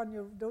particular one,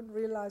 you don't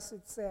realize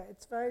it's there.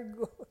 It's very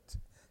good.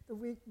 The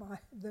weak mind,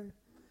 the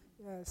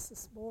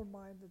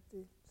small-minded.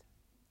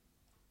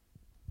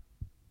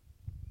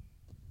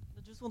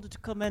 I just wanted to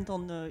comment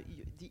on the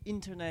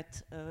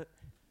internet.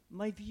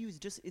 My view is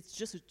it's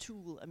just a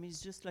tool. I mean,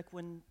 it's just like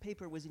when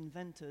paper was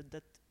invented,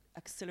 that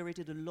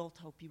accelerated a lot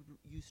how people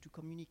used to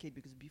communicate,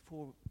 because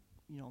before,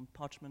 on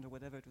parchment or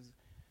whatever, it was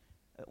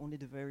only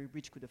the very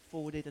rich could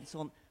afford it and so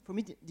on. For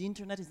me, the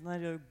internet is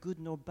neither good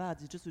nor bad.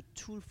 It's just a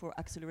tool for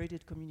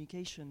accelerated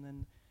communication,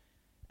 and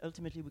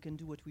ultimately we can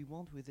do what we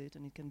want with it,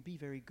 and it can be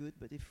very good,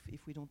 but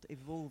if we don't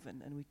evolve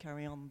and we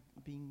carry on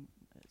being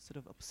sort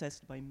of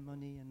obsessed by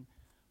money and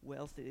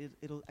wealth,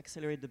 it'll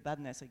accelerate the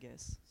badness, I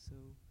guess. So.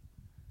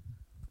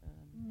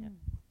 Yeah.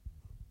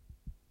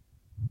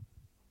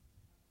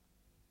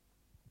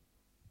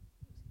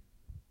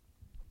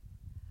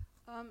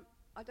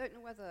 I don't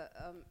know whether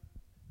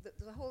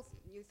there's a whole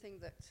new thing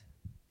that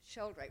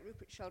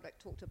Rupert Sheldrake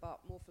talked about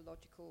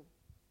morphological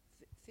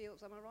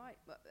fields. Am I right?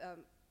 But,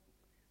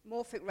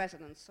 morphic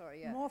resonance.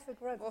 Sorry, yeah.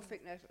 Morphic resonance.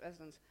 Morphic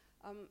resonance.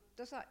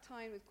 Does that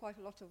tie in with quite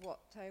a lot of what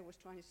Teilhard was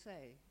trying to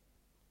say?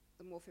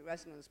 The morphic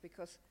resonance,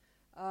 because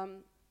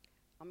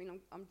I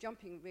mean, I'm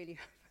jumping really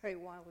very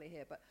wildly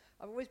here, but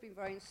I've always been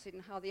very interested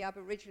in how the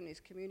Aborigines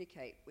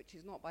communicate, which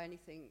is not by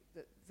anything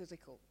that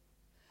physical,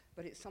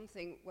 but it's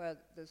something where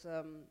there's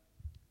a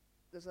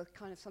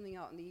kind of something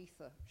out in the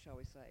ether, shall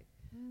we say.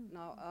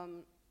 Now,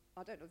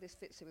 I don't know if this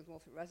fits in with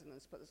morphic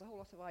resonance, but there's a whole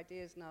lot of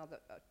ideas now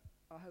that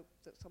I hope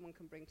that someone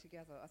can bring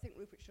together. I think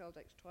Rupert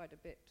Sheldrake's tried a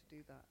bit to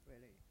do that,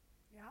 really.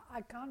 Yeah,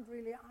 I can't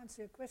really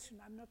answer your question.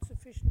 I'm not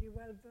sufficiently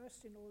well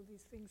versed in all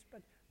these things,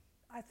 but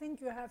I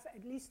think you have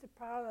at least a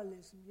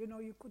parallelism. You know,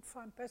 you could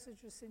find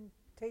passages in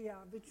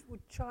Teilhard which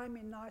would chime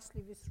in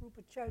nicely with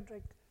Rupert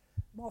Sheldrake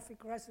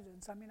morphic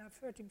resonance. I mean, I've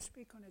heard him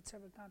speak on it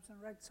several times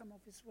and read some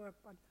of his work,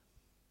 but,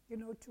 you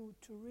know, to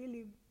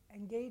really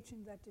engage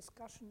in that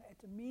discussion at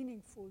a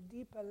meaningful,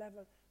 deeper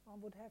level, I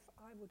would have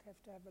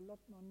to have a lot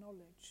more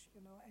knowledge,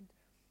 you know. And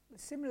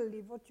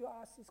similarly, what you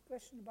asked this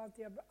question about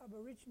the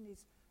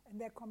Aborigines and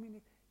their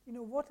you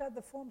know, what are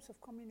the forms of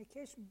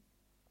communication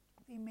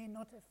we may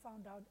not have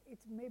found out? It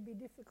may be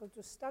difficult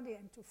to study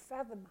and to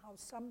fathom how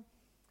some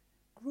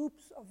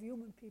groups of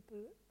human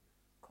people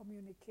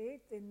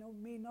communicate. They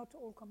may not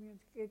all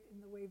communicate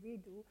in the way we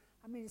do.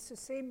 I mean, it's the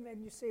same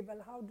when you say,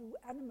 well, how do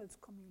animals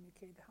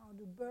communicate? How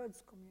do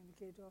birds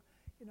communicate? Or,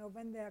 you know,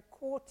 when they're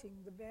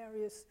courting the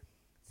various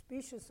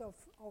species of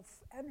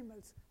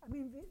animals. I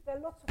mean, there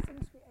are lots of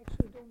things we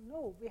actually don't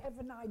know. We have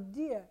an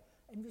idea,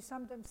 and we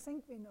sometimes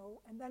think we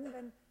know, and then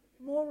when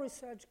more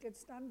research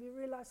gets done, we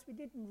realize we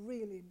didn't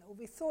really know.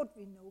 We thought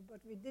we know, but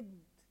we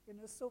didn't, you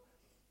know. So,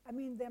 I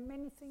mean, there are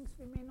many things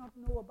we may not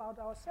know about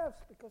ourselves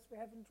because we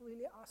haven't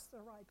really asked the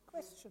right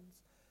questions.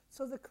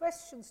 So the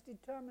questions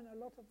determine a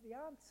lot of the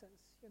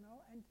answers, you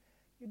know, and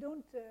you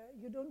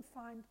don't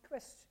find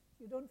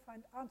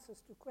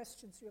answers to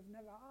questions you have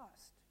never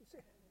asked, you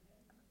see.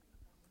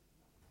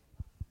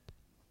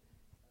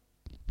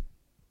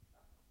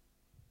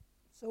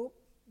 So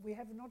we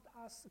have not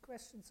asked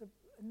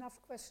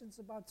enough questions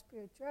about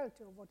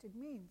spirituality or what it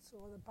means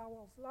or the power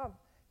of love.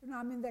 You know,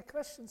 I mean, there are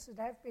questions that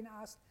have been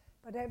asked,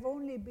 but have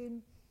only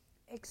been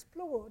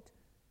explored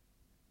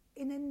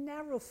in a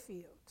narrow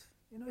field.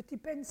 You know, it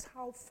depends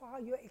how far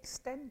you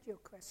extend your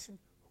question.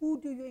 Who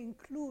do you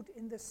include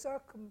in the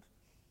circle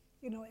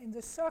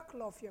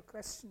of your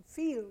question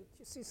field?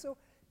 You see, so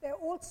there are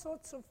all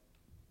sorts of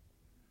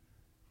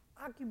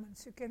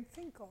arguments you can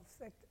think of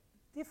that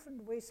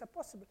different ways are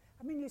possible.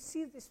 I mean, you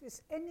see this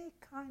with any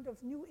kind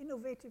of new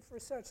innovative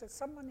research that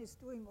someone is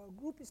doing or a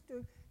group is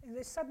doing, and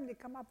they suddenly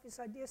come up with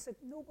ideas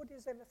that nobody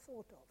has ever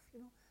thought of.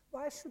 You know,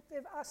 why should they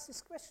have asked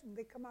this question?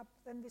 They come up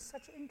then with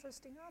such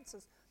interesting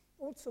answers.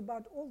 Also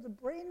about all the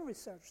brain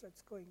research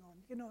that's going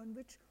on, you know, and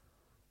which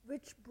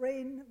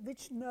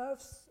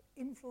nerves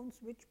influence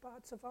which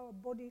parts of our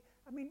body.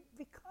 I mean,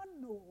 we can't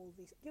know all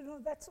these. You know,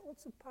 that's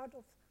also part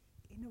of,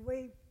 in a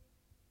way,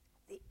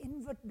 the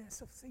inwardness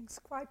of things,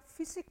 quite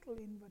physical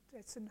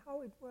inwardness, and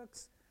how it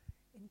works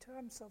in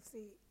terms of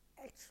the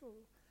actual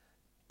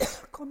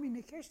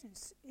communication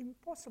is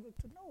impossible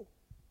to know.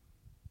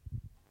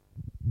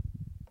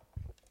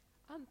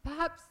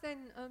 Perhaps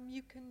then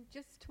you can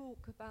just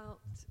talk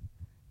about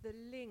the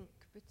link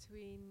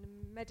between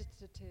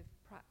meditative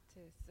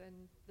practice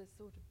and the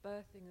sort of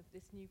birthing of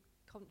this new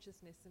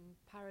consciousness and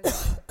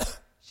paradigm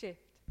shift.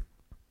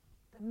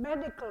 The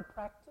medical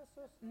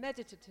practices?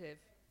 Meditative.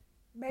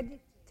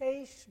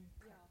 Meditation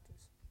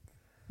practice.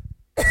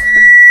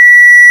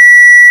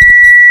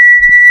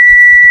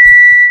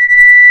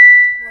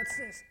 What's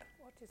this?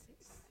 What is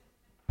this?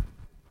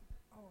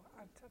 Oh,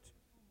 I'm touching.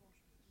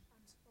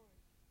 I'm sorry.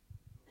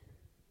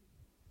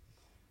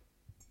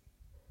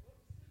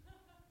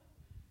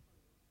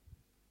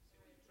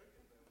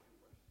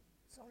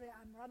 Sorry,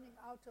 I'm running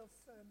out of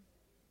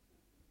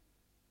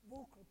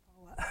vocal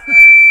power.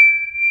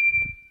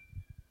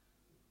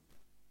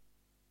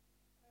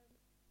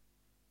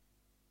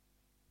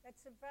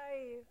 That's a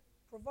very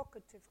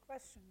provocative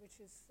question, which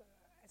is,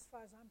 as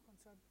far as I'm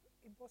concerned,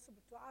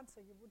 impossible to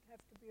answer. You would have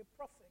to be a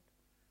prophet.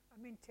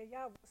 I mean,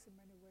 Teilhard was in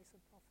many ways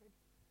a prophet,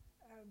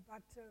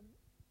 but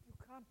you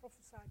can't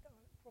prophesy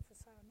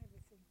on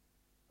everything.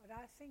 But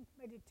I think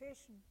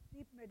meditation,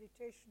 deep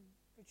meditation,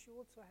 which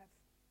you also have,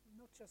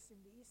 not just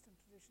in the Eastern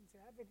traditions, you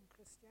have it in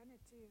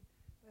Christianity,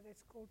 whether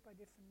it's called by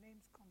different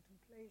names,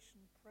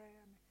 contemplation,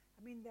 prayer. I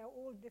mean, they're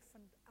all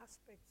different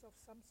aspects of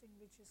something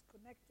which is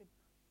connected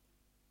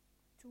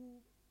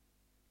to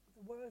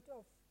the world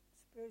of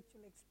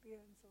spiritual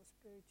experience or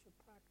spiritual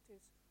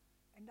practice.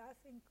 And I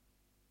think,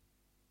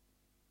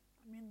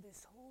 I mean,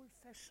 this whole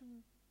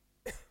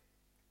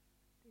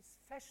this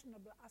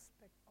fashionable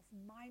aspect of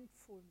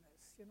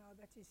mindfulness, you know,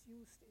 that is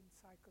used in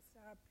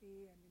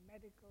psychotherapy and in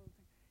medical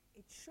things,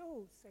 it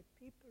shows that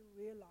people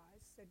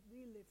realize that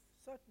we live,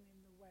 certainly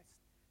in the West,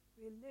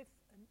 we live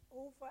an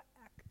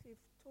overactive,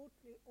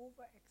 totally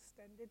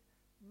overextended,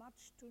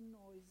 much too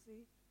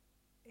noisy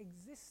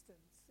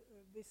existence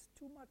with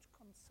too much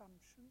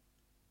consumption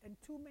and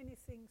too many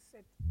things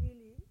that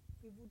really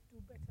we would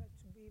do better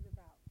to be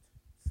without.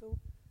 So,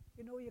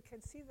 you know, you can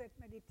see that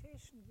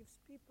meditation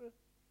gives people,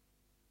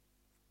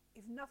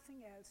 if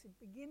nothing else, it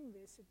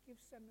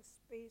gives them a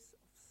space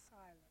of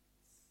silence.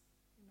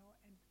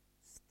 and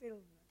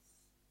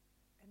stillness,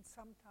 and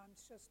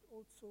sometimes just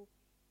also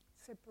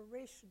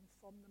separation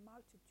from the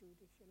multitude,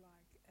 if you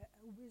like,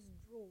 a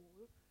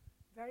withdrawal,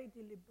 very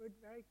deliberate,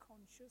 very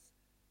conscious,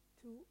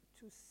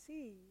 to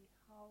see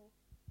how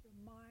your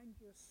mind,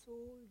 your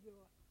soul,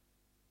 your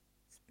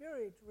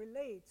spirit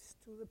relates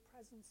to the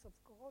presence of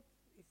God,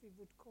 if we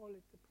would call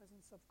it the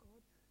presence of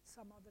God.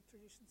 Some other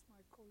traditions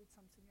might call it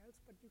something else,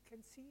 but you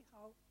can see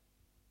how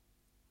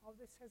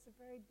this has a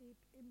very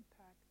deep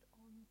impact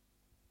on,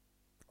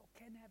 or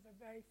can have a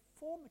very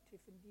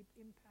formative and deep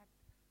impact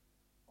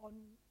on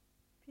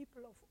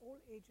people of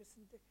all ages.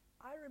 And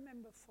I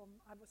remember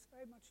I was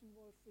very much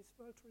involved with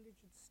world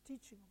religions,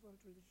 teaching of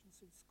world religions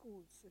in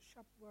schools, the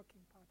shop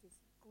working parties.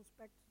 It goes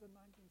back to the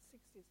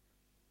 1960s.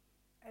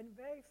 And a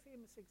very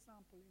famous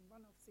example in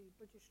one of the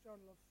British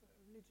Journal of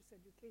Religious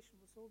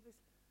Education was always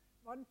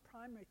one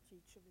primary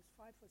teacher with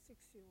 5 or 6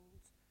 year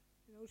olds.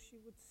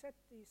 She would set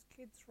these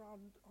kids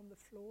round on the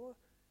floor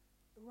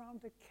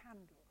around a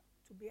candle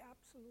to be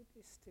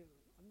absolutely still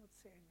and not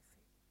say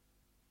anything.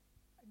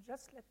 And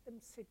just let them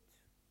sit,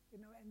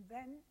 and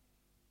then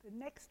the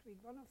next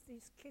week one of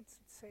these kids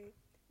would say,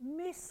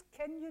 "Miss,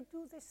 can you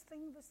do this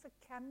thing with the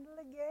candle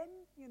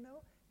again?"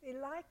 They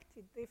liked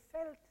it. They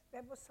felt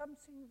there was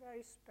something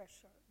very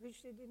special,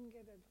 which they didn't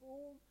get at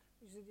home,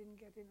 which they didn't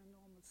get in a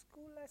normal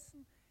school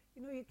lesson.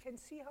 You can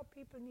see how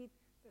people need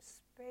the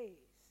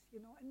space,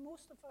 and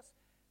most of us,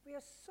 we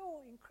are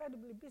so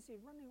incredibly busy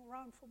running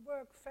around for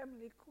work,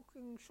 family,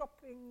 cooking,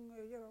 shopping,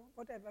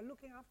 whatever,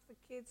 looking after the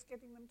kids,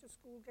 getting them to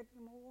school, getting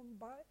them home,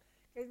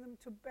 getting them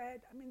to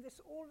bed.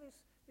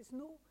 There's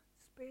no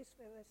space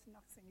where there's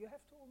nothing. You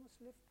have to almost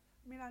live.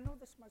 I know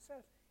this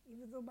myself,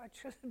 even though my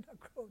children are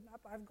grown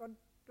up, I've got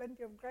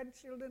plenty of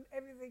grandchildren,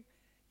 everything.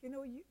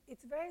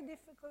 It's very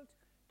difficult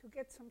to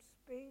get some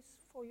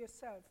space for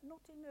yourself,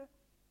 not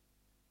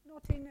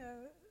in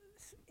a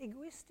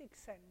egoistic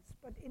sense,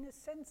 but in a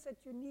sense that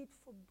you need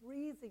for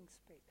breathing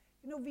space.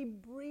 We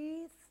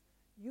breathe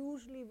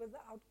usually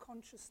without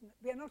consciousness.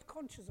 We are not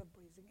conscious of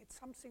breathing. It's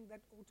something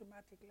that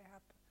automatically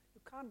happens.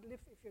 You can't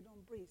live if you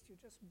don't breathe. You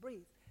just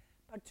breathe.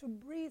 But to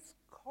breathe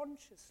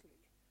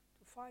consciously,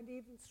 to find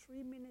even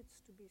 3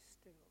 minutes to be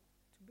still,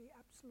 to be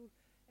absolute,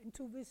 and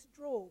to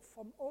withdraw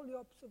from all your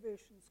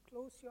observations,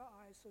 close your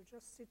eyes or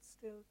just sit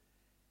still,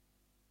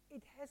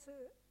 it has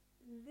a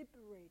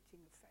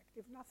liberating effect.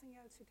 If nothing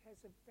else, it has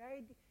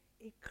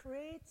it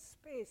creates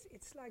space.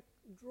 It's like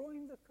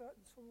drawing the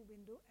curtains from a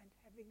window and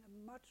having a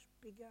much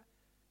bigger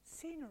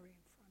scenery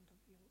in front of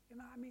you.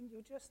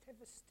 You just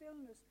have a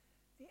stillness,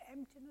 the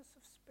emptiness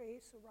of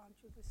space around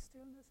you, the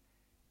stillness.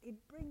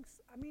 It brings,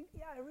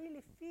 I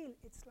really feel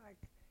it's like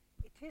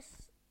it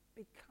is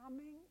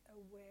becoming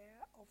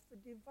aware of the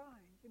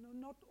divine.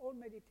 Not all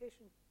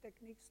meditation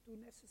techniques do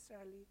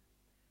necessarily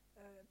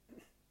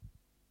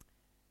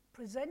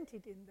present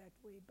it in that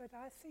way, but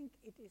I think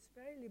it is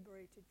very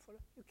liberated.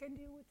 You can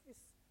do it with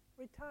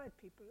retired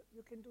people,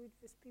 you can do it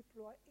with people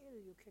who are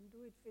ill, you can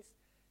do it with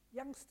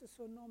youngsters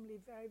who are normally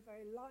very,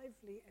 very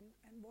lively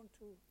and want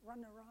to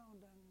run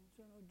around and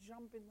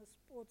jump in the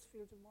sports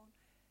field and on.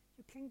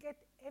 You can get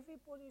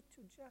everybody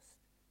to just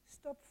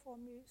stop for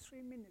me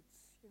 3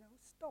 minutes,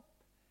 stop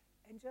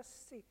and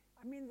just see.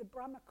 The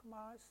Brahma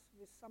Kumaris,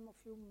 with some of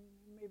you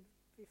may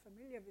be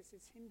familiar with,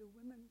 it's Hindu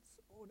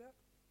women's order.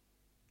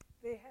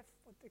 They have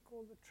what they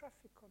call the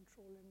traffic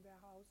control in their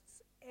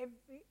houses.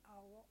 Every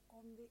hour,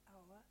 on the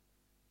hour,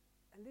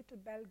 a little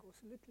bell goes,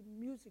 a little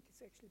music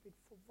is actually played.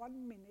 For 1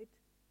 minute,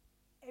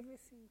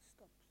 everything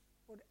stops.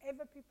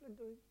 Whatever people are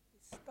doing,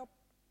 they stop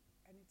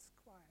and it's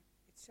quiet.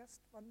 It's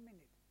just 1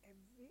 minute,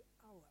 every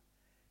hour,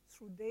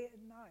 through day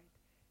and night.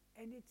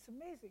 And it's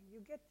amazing. You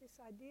get this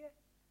idea.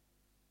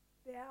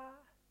 There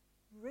are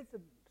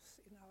rhythms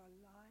in our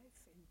life,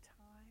 in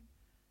time.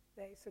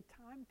 There is a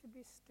time to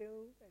be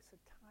still, there's a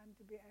time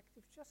to be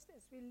active, just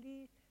as we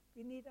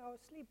need our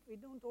sleep.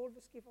 We don't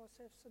always give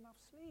ourselves enough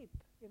sleep,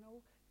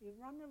 We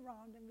run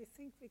around and we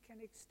think we can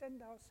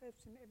extend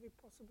ourselves in every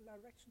possible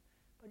direction.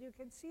 But you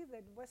can see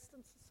that Western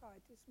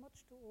society is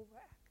much too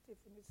overactive,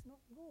 and it's not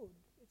good.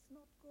 It's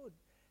not good.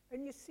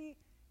 When you see,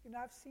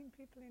 I've seen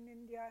people in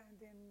India, and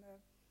then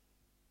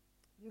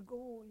you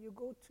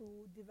go to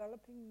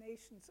developing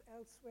nations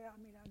elsewhere.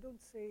 I don't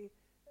say,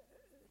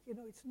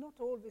 it's not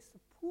always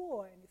the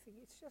poor or anything.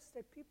 It's just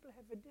that people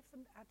have a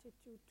different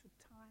attitude to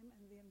time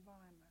and the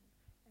environment.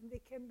 And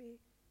they can be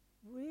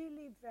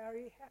really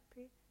very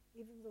happy,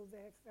 even though they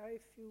have very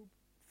few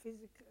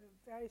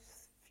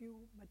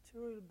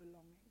material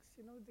belongings.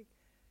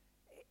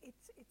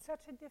 It's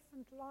such a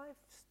different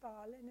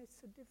lifestyle, and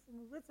it's a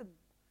different rhythm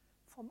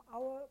from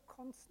our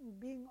constant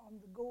being on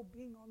the go,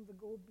 being on the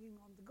go, being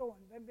on the go.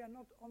 And when we are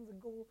not on the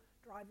go,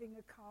 driving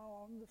a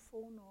car, on the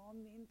phone, or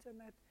on the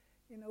internet,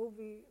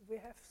 we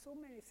have so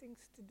many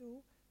things to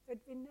do that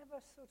we never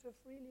sort of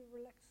really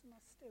relax and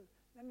are still.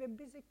 Then we're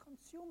busy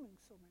consuming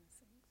so many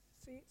things.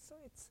 See, so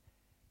it's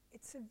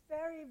a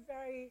very,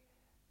 very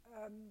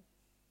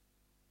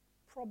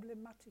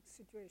problematic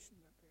situation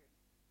that we're in.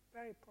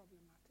 Very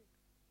problematic.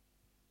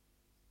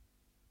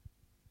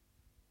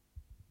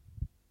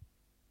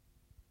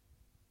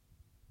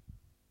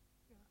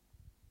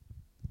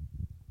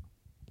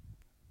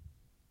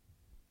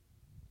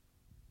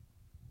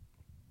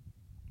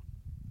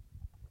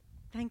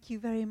 Thank you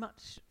very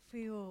much for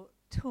your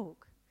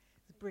talk.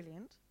 It was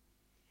brilliant.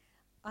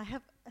 I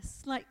have a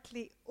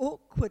slightly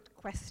awkward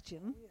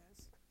question.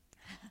 Yes.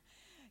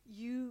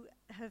 You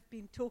have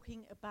been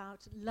talking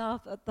about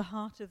love at the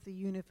heart of the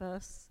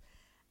universe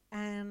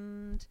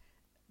and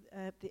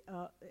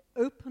the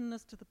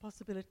openness to the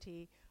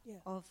possibility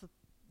of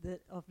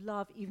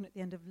love even at the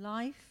end of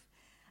life.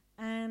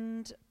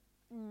 And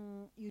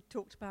you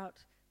talked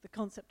about the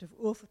concept of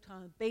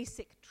Urvertrauen,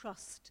 basic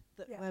trust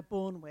that we're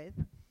born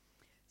with.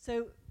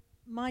 So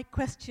my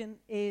question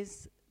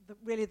is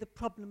really the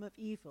problem of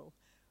evil.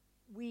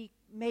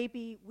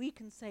 Maybe we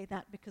can say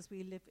that because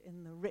we live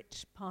in the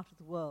rich part of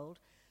the world,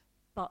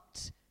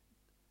 but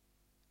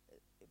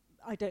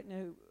I don't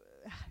know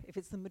if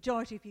it's the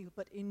majority of people,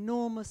 but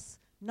enormous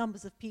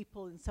numbers of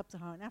people in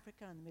sub-Saharan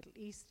Africa and the Middle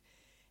East,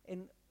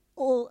 in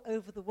all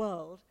over the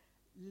world,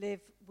 they're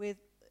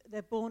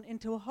born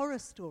into a horror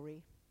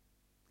story.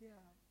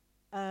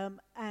 Yeah.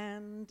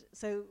 And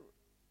so,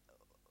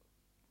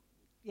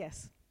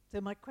 yes, so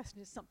my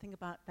question is something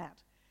about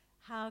that.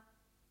 How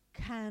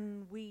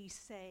can we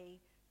say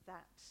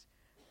that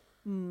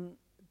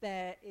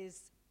there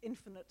is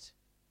infinite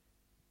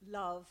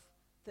love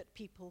that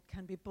people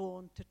can be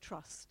born to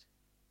trust?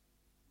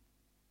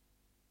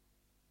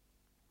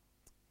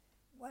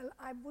 Well,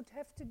 I would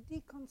have to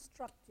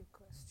deconstruct your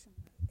question.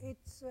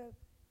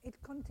 It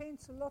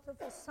contains a lot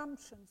of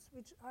assumptions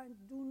which I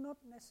do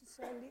not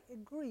necessarily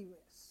agree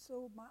with.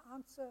 So my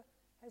answer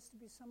has to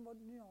be somewhat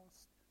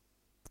nuanced.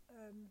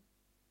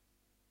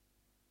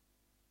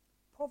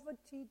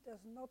 Poverty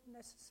does not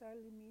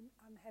necessarily mean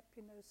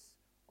unhappiness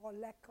or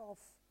lack of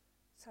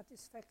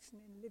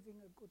satisfaction in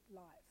living a good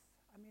life.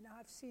 I mean,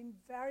 I've seen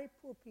very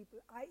poor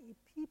people, i.e.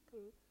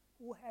 people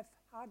who have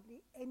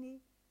hardly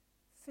any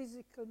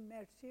physical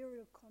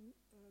material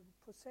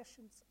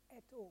possessions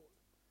at all.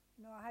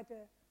 You know, I had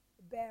our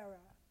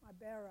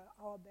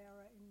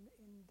bearer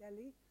in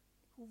Delhi,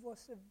 who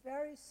was a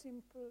very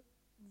simple,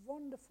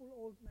 wonderful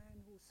old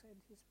man who said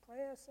his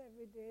prayers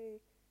every day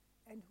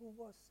and who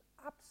was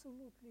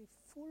absolutely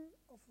full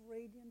of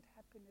radiant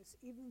happiness,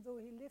 even though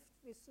he lived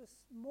with the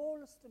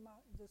smallest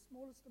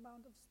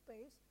amount of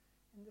space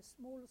and the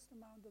smallest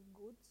amount of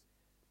goods.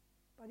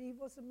 But he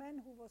was a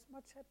man who was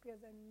much happier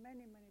than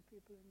many, many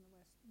people in the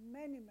West.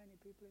 Many, many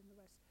people in the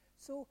West.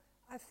 So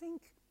I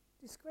think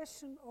this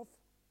question of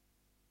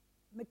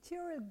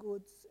material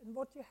goods and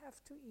what you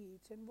have to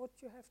eat and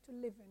what you have to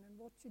live in and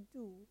what you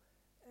do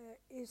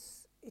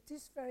is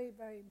very,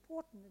 very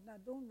important. And I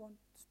don't want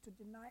to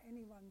deny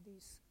anyone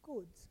these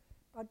goods.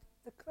 But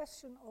the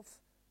question of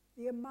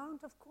the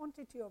amount of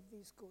quantity of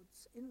these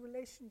goods in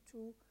relation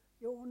to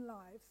your own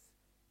life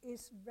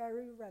is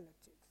very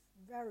relative,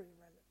 very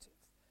relative.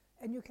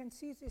 And you can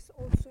see this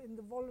also in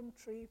the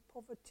voluntary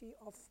poverty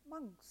of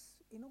monks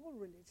in all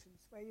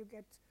religions, where you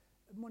get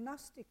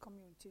monastic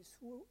communities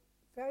who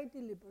very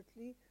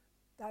deliberately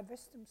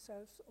divest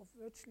themselves of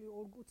virtually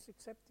all goods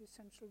except the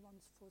essential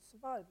ones for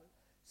survival.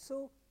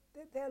 So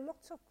there are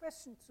lots of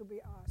questions to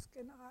be asked,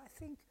 and I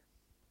think,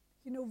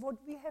 you know,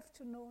 what we have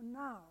to know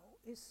now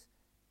is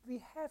we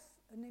have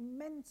an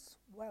immense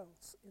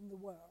wealth in the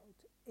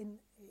world, in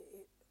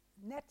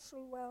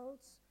natural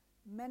wealth,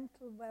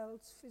 mental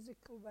wealth,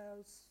 physical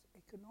wealth,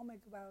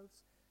 economic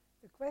wealth.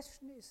 The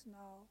question is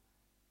now,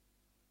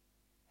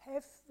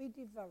 have we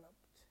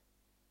developed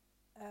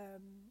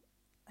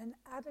an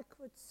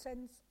adequate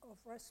sense of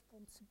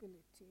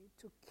responsibility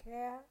to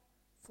care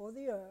for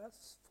the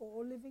earth, for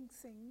all living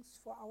things,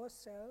 for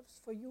ourselves,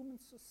 for human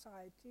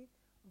society,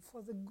 and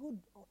for the good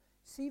of.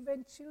 See,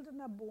 when children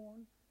are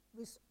born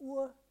with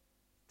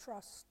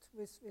trust,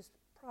 with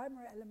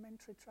primary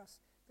elementary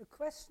trust, the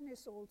question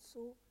is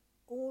also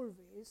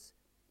always,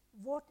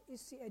 what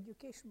is the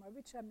education, by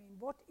which I mean,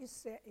 what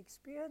is their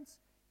experience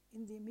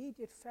in the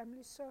immediate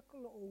family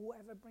circle or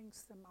whoever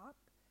brings them up?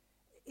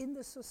 In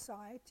the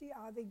society,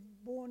 are they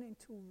born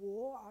into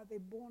war? Are they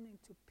born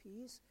into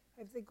peace?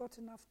 Have they got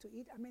enough to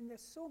eat? I mean,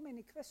 there's so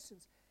many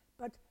questions.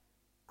 But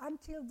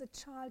until the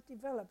child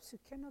develops, you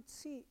cannot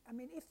see. I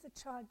mean, if the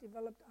child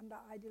developed under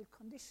ideal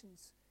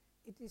conditions,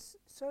 it is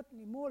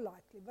certainly more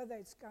likely, whether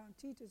it's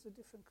guaranteed is a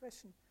different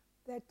question,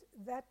 that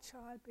that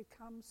child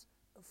becomes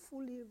a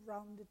fully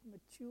rounded,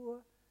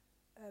 mature,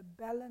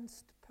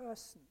 balanced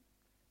person.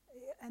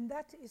 And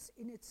that is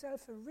in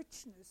itself a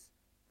richness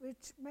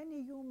which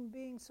many human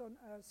beings on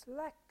earth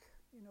lack.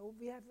 You know,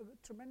 we have a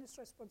tremendous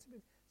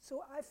responsibility.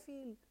 So I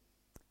feel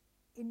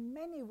in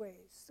many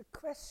ways the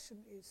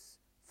question is,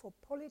 for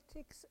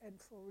politics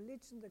and for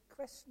religion, the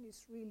question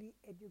is really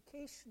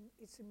education.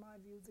 It's, in my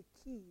view, the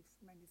key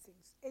of many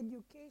things.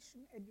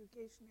 Education,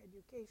 education,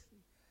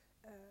 education.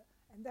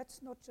 And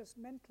that's not just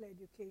mental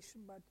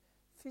education, but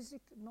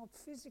not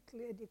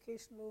physical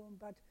education alone,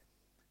 but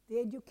the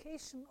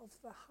education of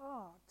the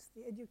heart,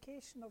 the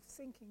education of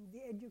thinking,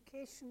 the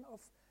education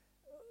of,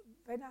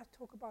 when I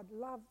talk about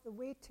love, the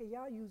way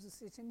Teilhard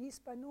uses it, and he's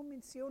by no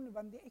means the only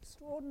one. The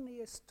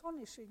extraordinary,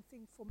 astonishing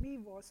thing for me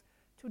was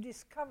to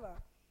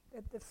discover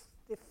that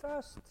the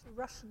first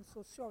Russian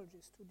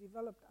sociologist who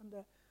developed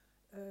under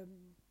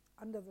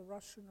at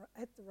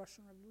the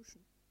Russian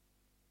Revolution.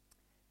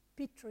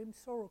 Petrim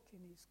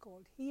Sorokin is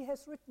called. He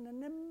has written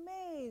an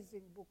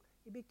amazing book.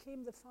 He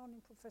became the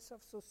founding professor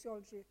of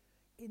sociology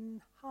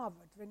in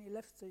Harvard when he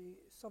left the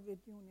Soviet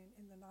Union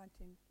in the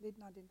late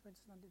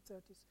 1920s,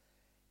 1930s.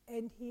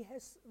 And he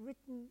has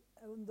written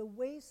on the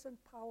ways and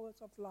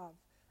powers of love,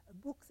 a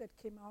book that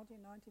came out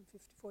in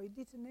 1954. He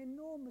did an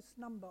enormous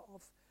number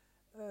of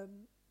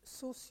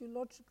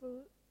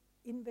sociological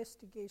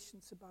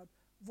investigations about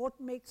what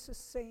makes a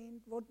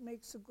saint, what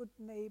makes a good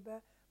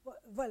neighbor.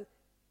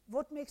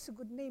 What makes a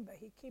good neighbor?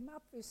 He came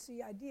up with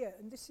the idea,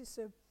 and this is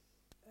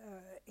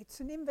it's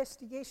an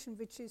investigation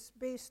which is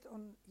based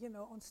on,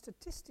 on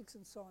statistics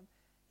and so on.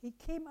 He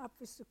came up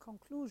with the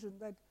conclusion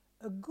that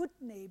a good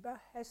neighbor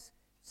has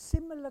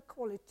similar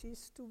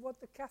qualities to what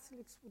the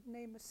Catholics would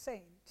name a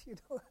saint.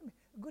 A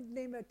good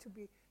neighbor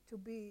to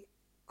be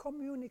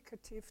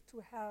communicative,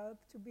 to help,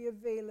 to be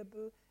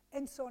available,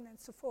 and so on and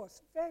so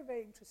forth. Very,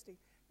 very interesting.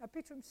 Now,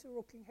 Petrim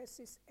Sorokin has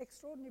this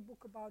extraordinary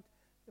book about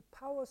the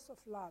powers of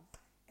love.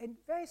 And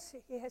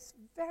he has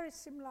very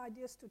similar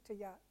ideas to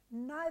Teilhard.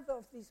 Neither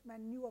of these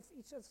men knew of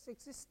each other's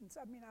existence.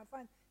 I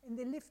find, and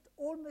they lived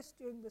almost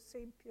during the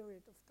same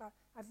period of time.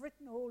 I've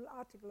written a whole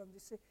article on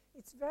this.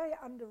 It's very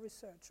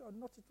under-researched, or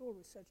not at all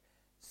researched.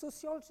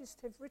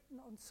 Sociologists have written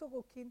on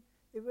Sorokin.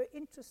 They were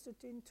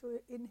interested in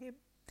him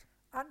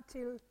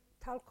until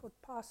Talcott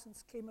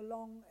Parsons came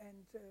along,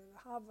 and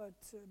Harvard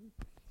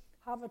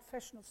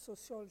fashion of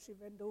sociology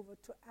went over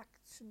to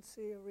action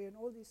theory and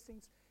all these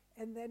things.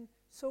 And then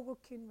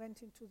Sorokin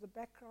went into the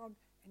background,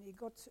 and he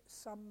got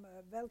some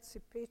wealthy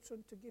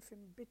patron to give him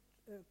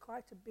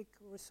quite a big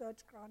research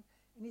grant.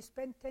 And he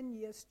spent 10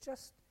 years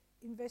just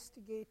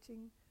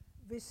investigating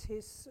with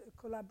his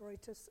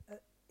collaborators,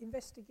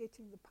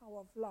 investigating the power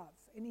of love.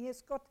 And he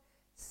has got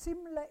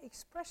similar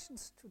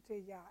expressions to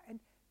Teilhard.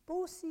 And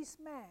both these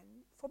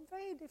men, from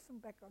very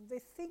different backgrounds, they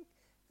think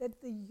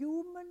that the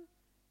human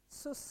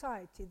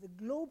society,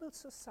 the global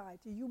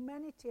society,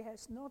 humanity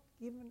has not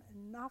given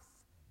enough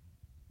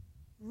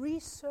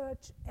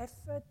research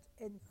effort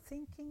and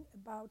thinking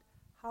about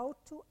how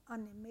to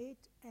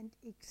animate and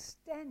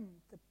extend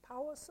the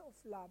powers of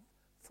love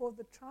for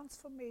the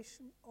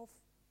transformation of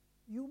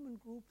human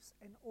groups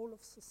and all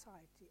of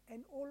society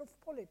and all of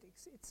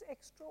politics. It's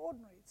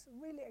extraordinary. It's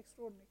really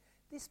extraordinary.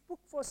 This book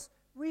was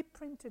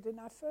reprinted,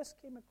 and I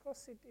first came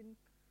across it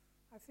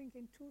I think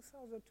in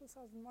 2000 or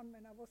 2001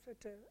 when I was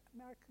at an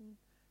American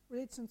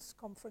Religions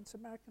Conference,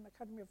 American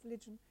Academy of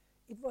Religion.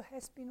 It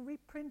has been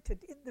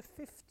reprinted in the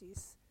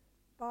 50s.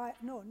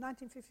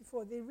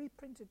 1954, they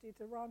reprinted it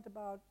around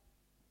about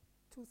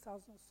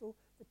 2000 or so.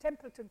 The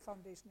Templeton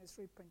Foundation has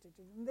reprinted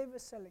it, and they were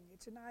selling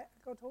it. And I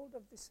got hold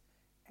of this,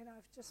 and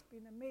I've just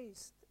been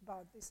amazed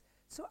about this.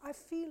 So I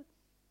feel,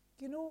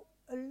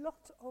 a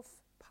lot of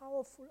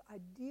powerful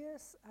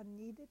ideas are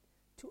needed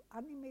to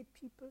animate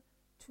people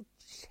to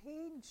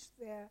change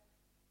their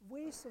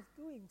ways of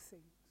doing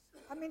things.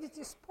 It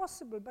is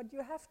possible, but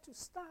you have to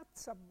start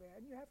somewhere,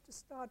 and you have to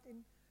start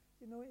in,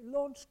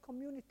 launch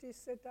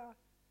communities that are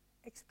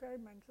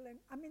experimental.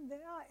 And there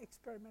are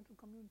experimental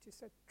communities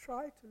that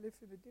try to live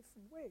in a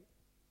different way.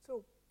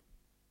 So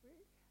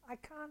I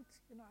can't,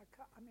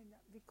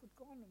 we could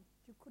go on and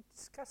you could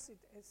discuss it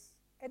as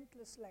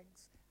endless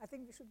lengths. I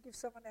think we should give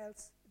someone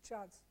else a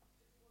chance.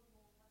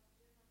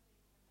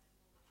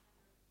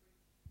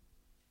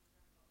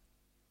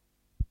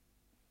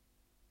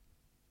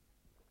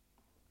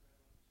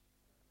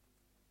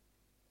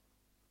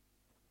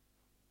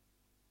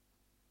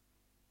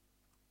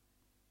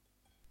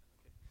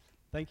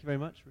 Thank you very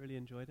much, really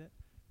enjoyed it.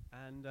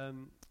 And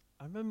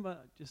I remember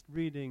just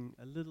reading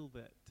a little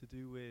bit to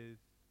do with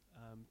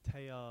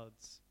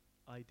Teilhard's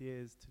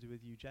ideas to do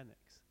with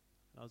eugenics.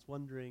 I was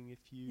wondering if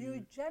you...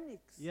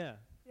 Eugenics? Yeah.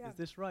 Is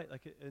this right?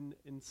 Like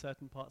in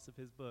certain parts of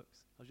his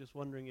books. I was just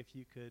wondering if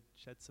you could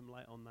shed some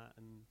light on that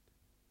and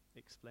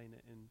explain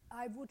it in...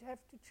 I would have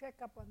to check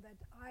up on that.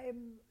 I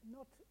am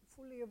not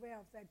fully aware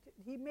of that.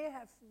 He may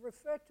have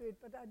referred to it,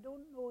 but I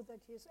don't know that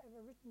he has ever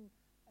written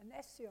an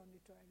essay on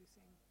it or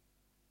anything.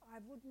 I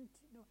wouldn't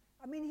know.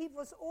 He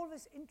was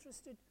always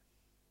interested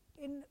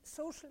in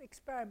social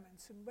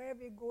experiments and where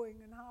we're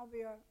going and how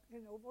we are,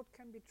 what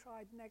can be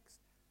tried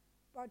next.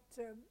 But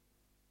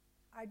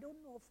I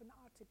don't know of an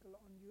article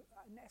on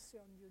an essay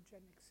on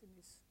eugenics in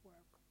his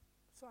work.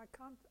 So I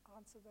can't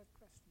answer that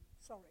question.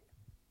 Sorry.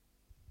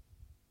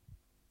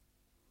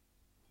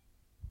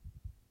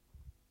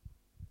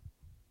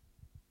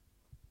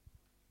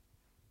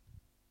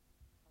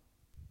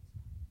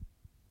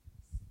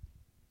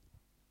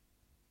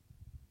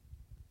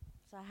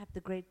 So I have the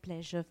great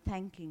pleasure of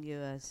thanking you,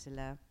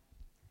 Ursula,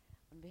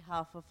 on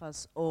behalf of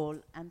us all,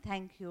 and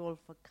thank you all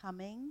for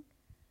coming.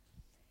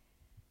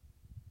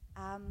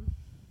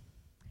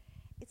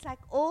 It's like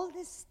all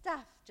this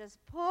stuff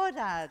just poured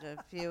out of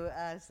you,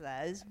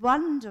 Ursula. It's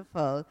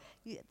wonderful.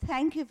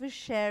 Thank you for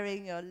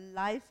sharing your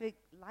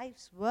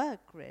life's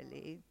work,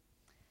 really.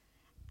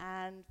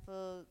 And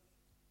for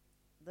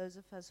those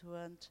of us who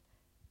aren't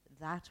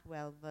that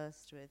well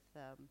versed with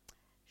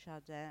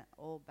Chardin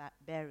or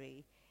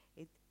Berry,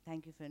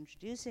 Thank you for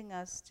introducing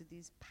us to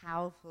these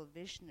powerful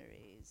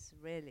visionaries,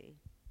 really.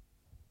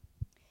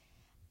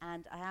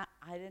 And I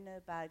don't know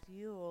about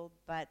you all,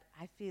 but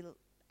I feel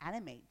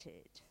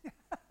animated.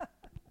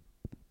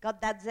 Got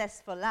that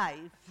zest for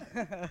life.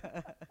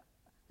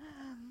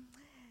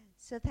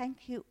 So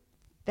thank you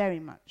very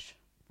much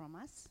from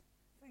us.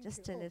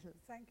 Just a little.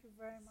 Thank you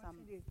very much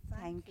indeed.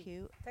 Thank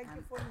you. Thank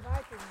you for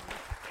inviting me.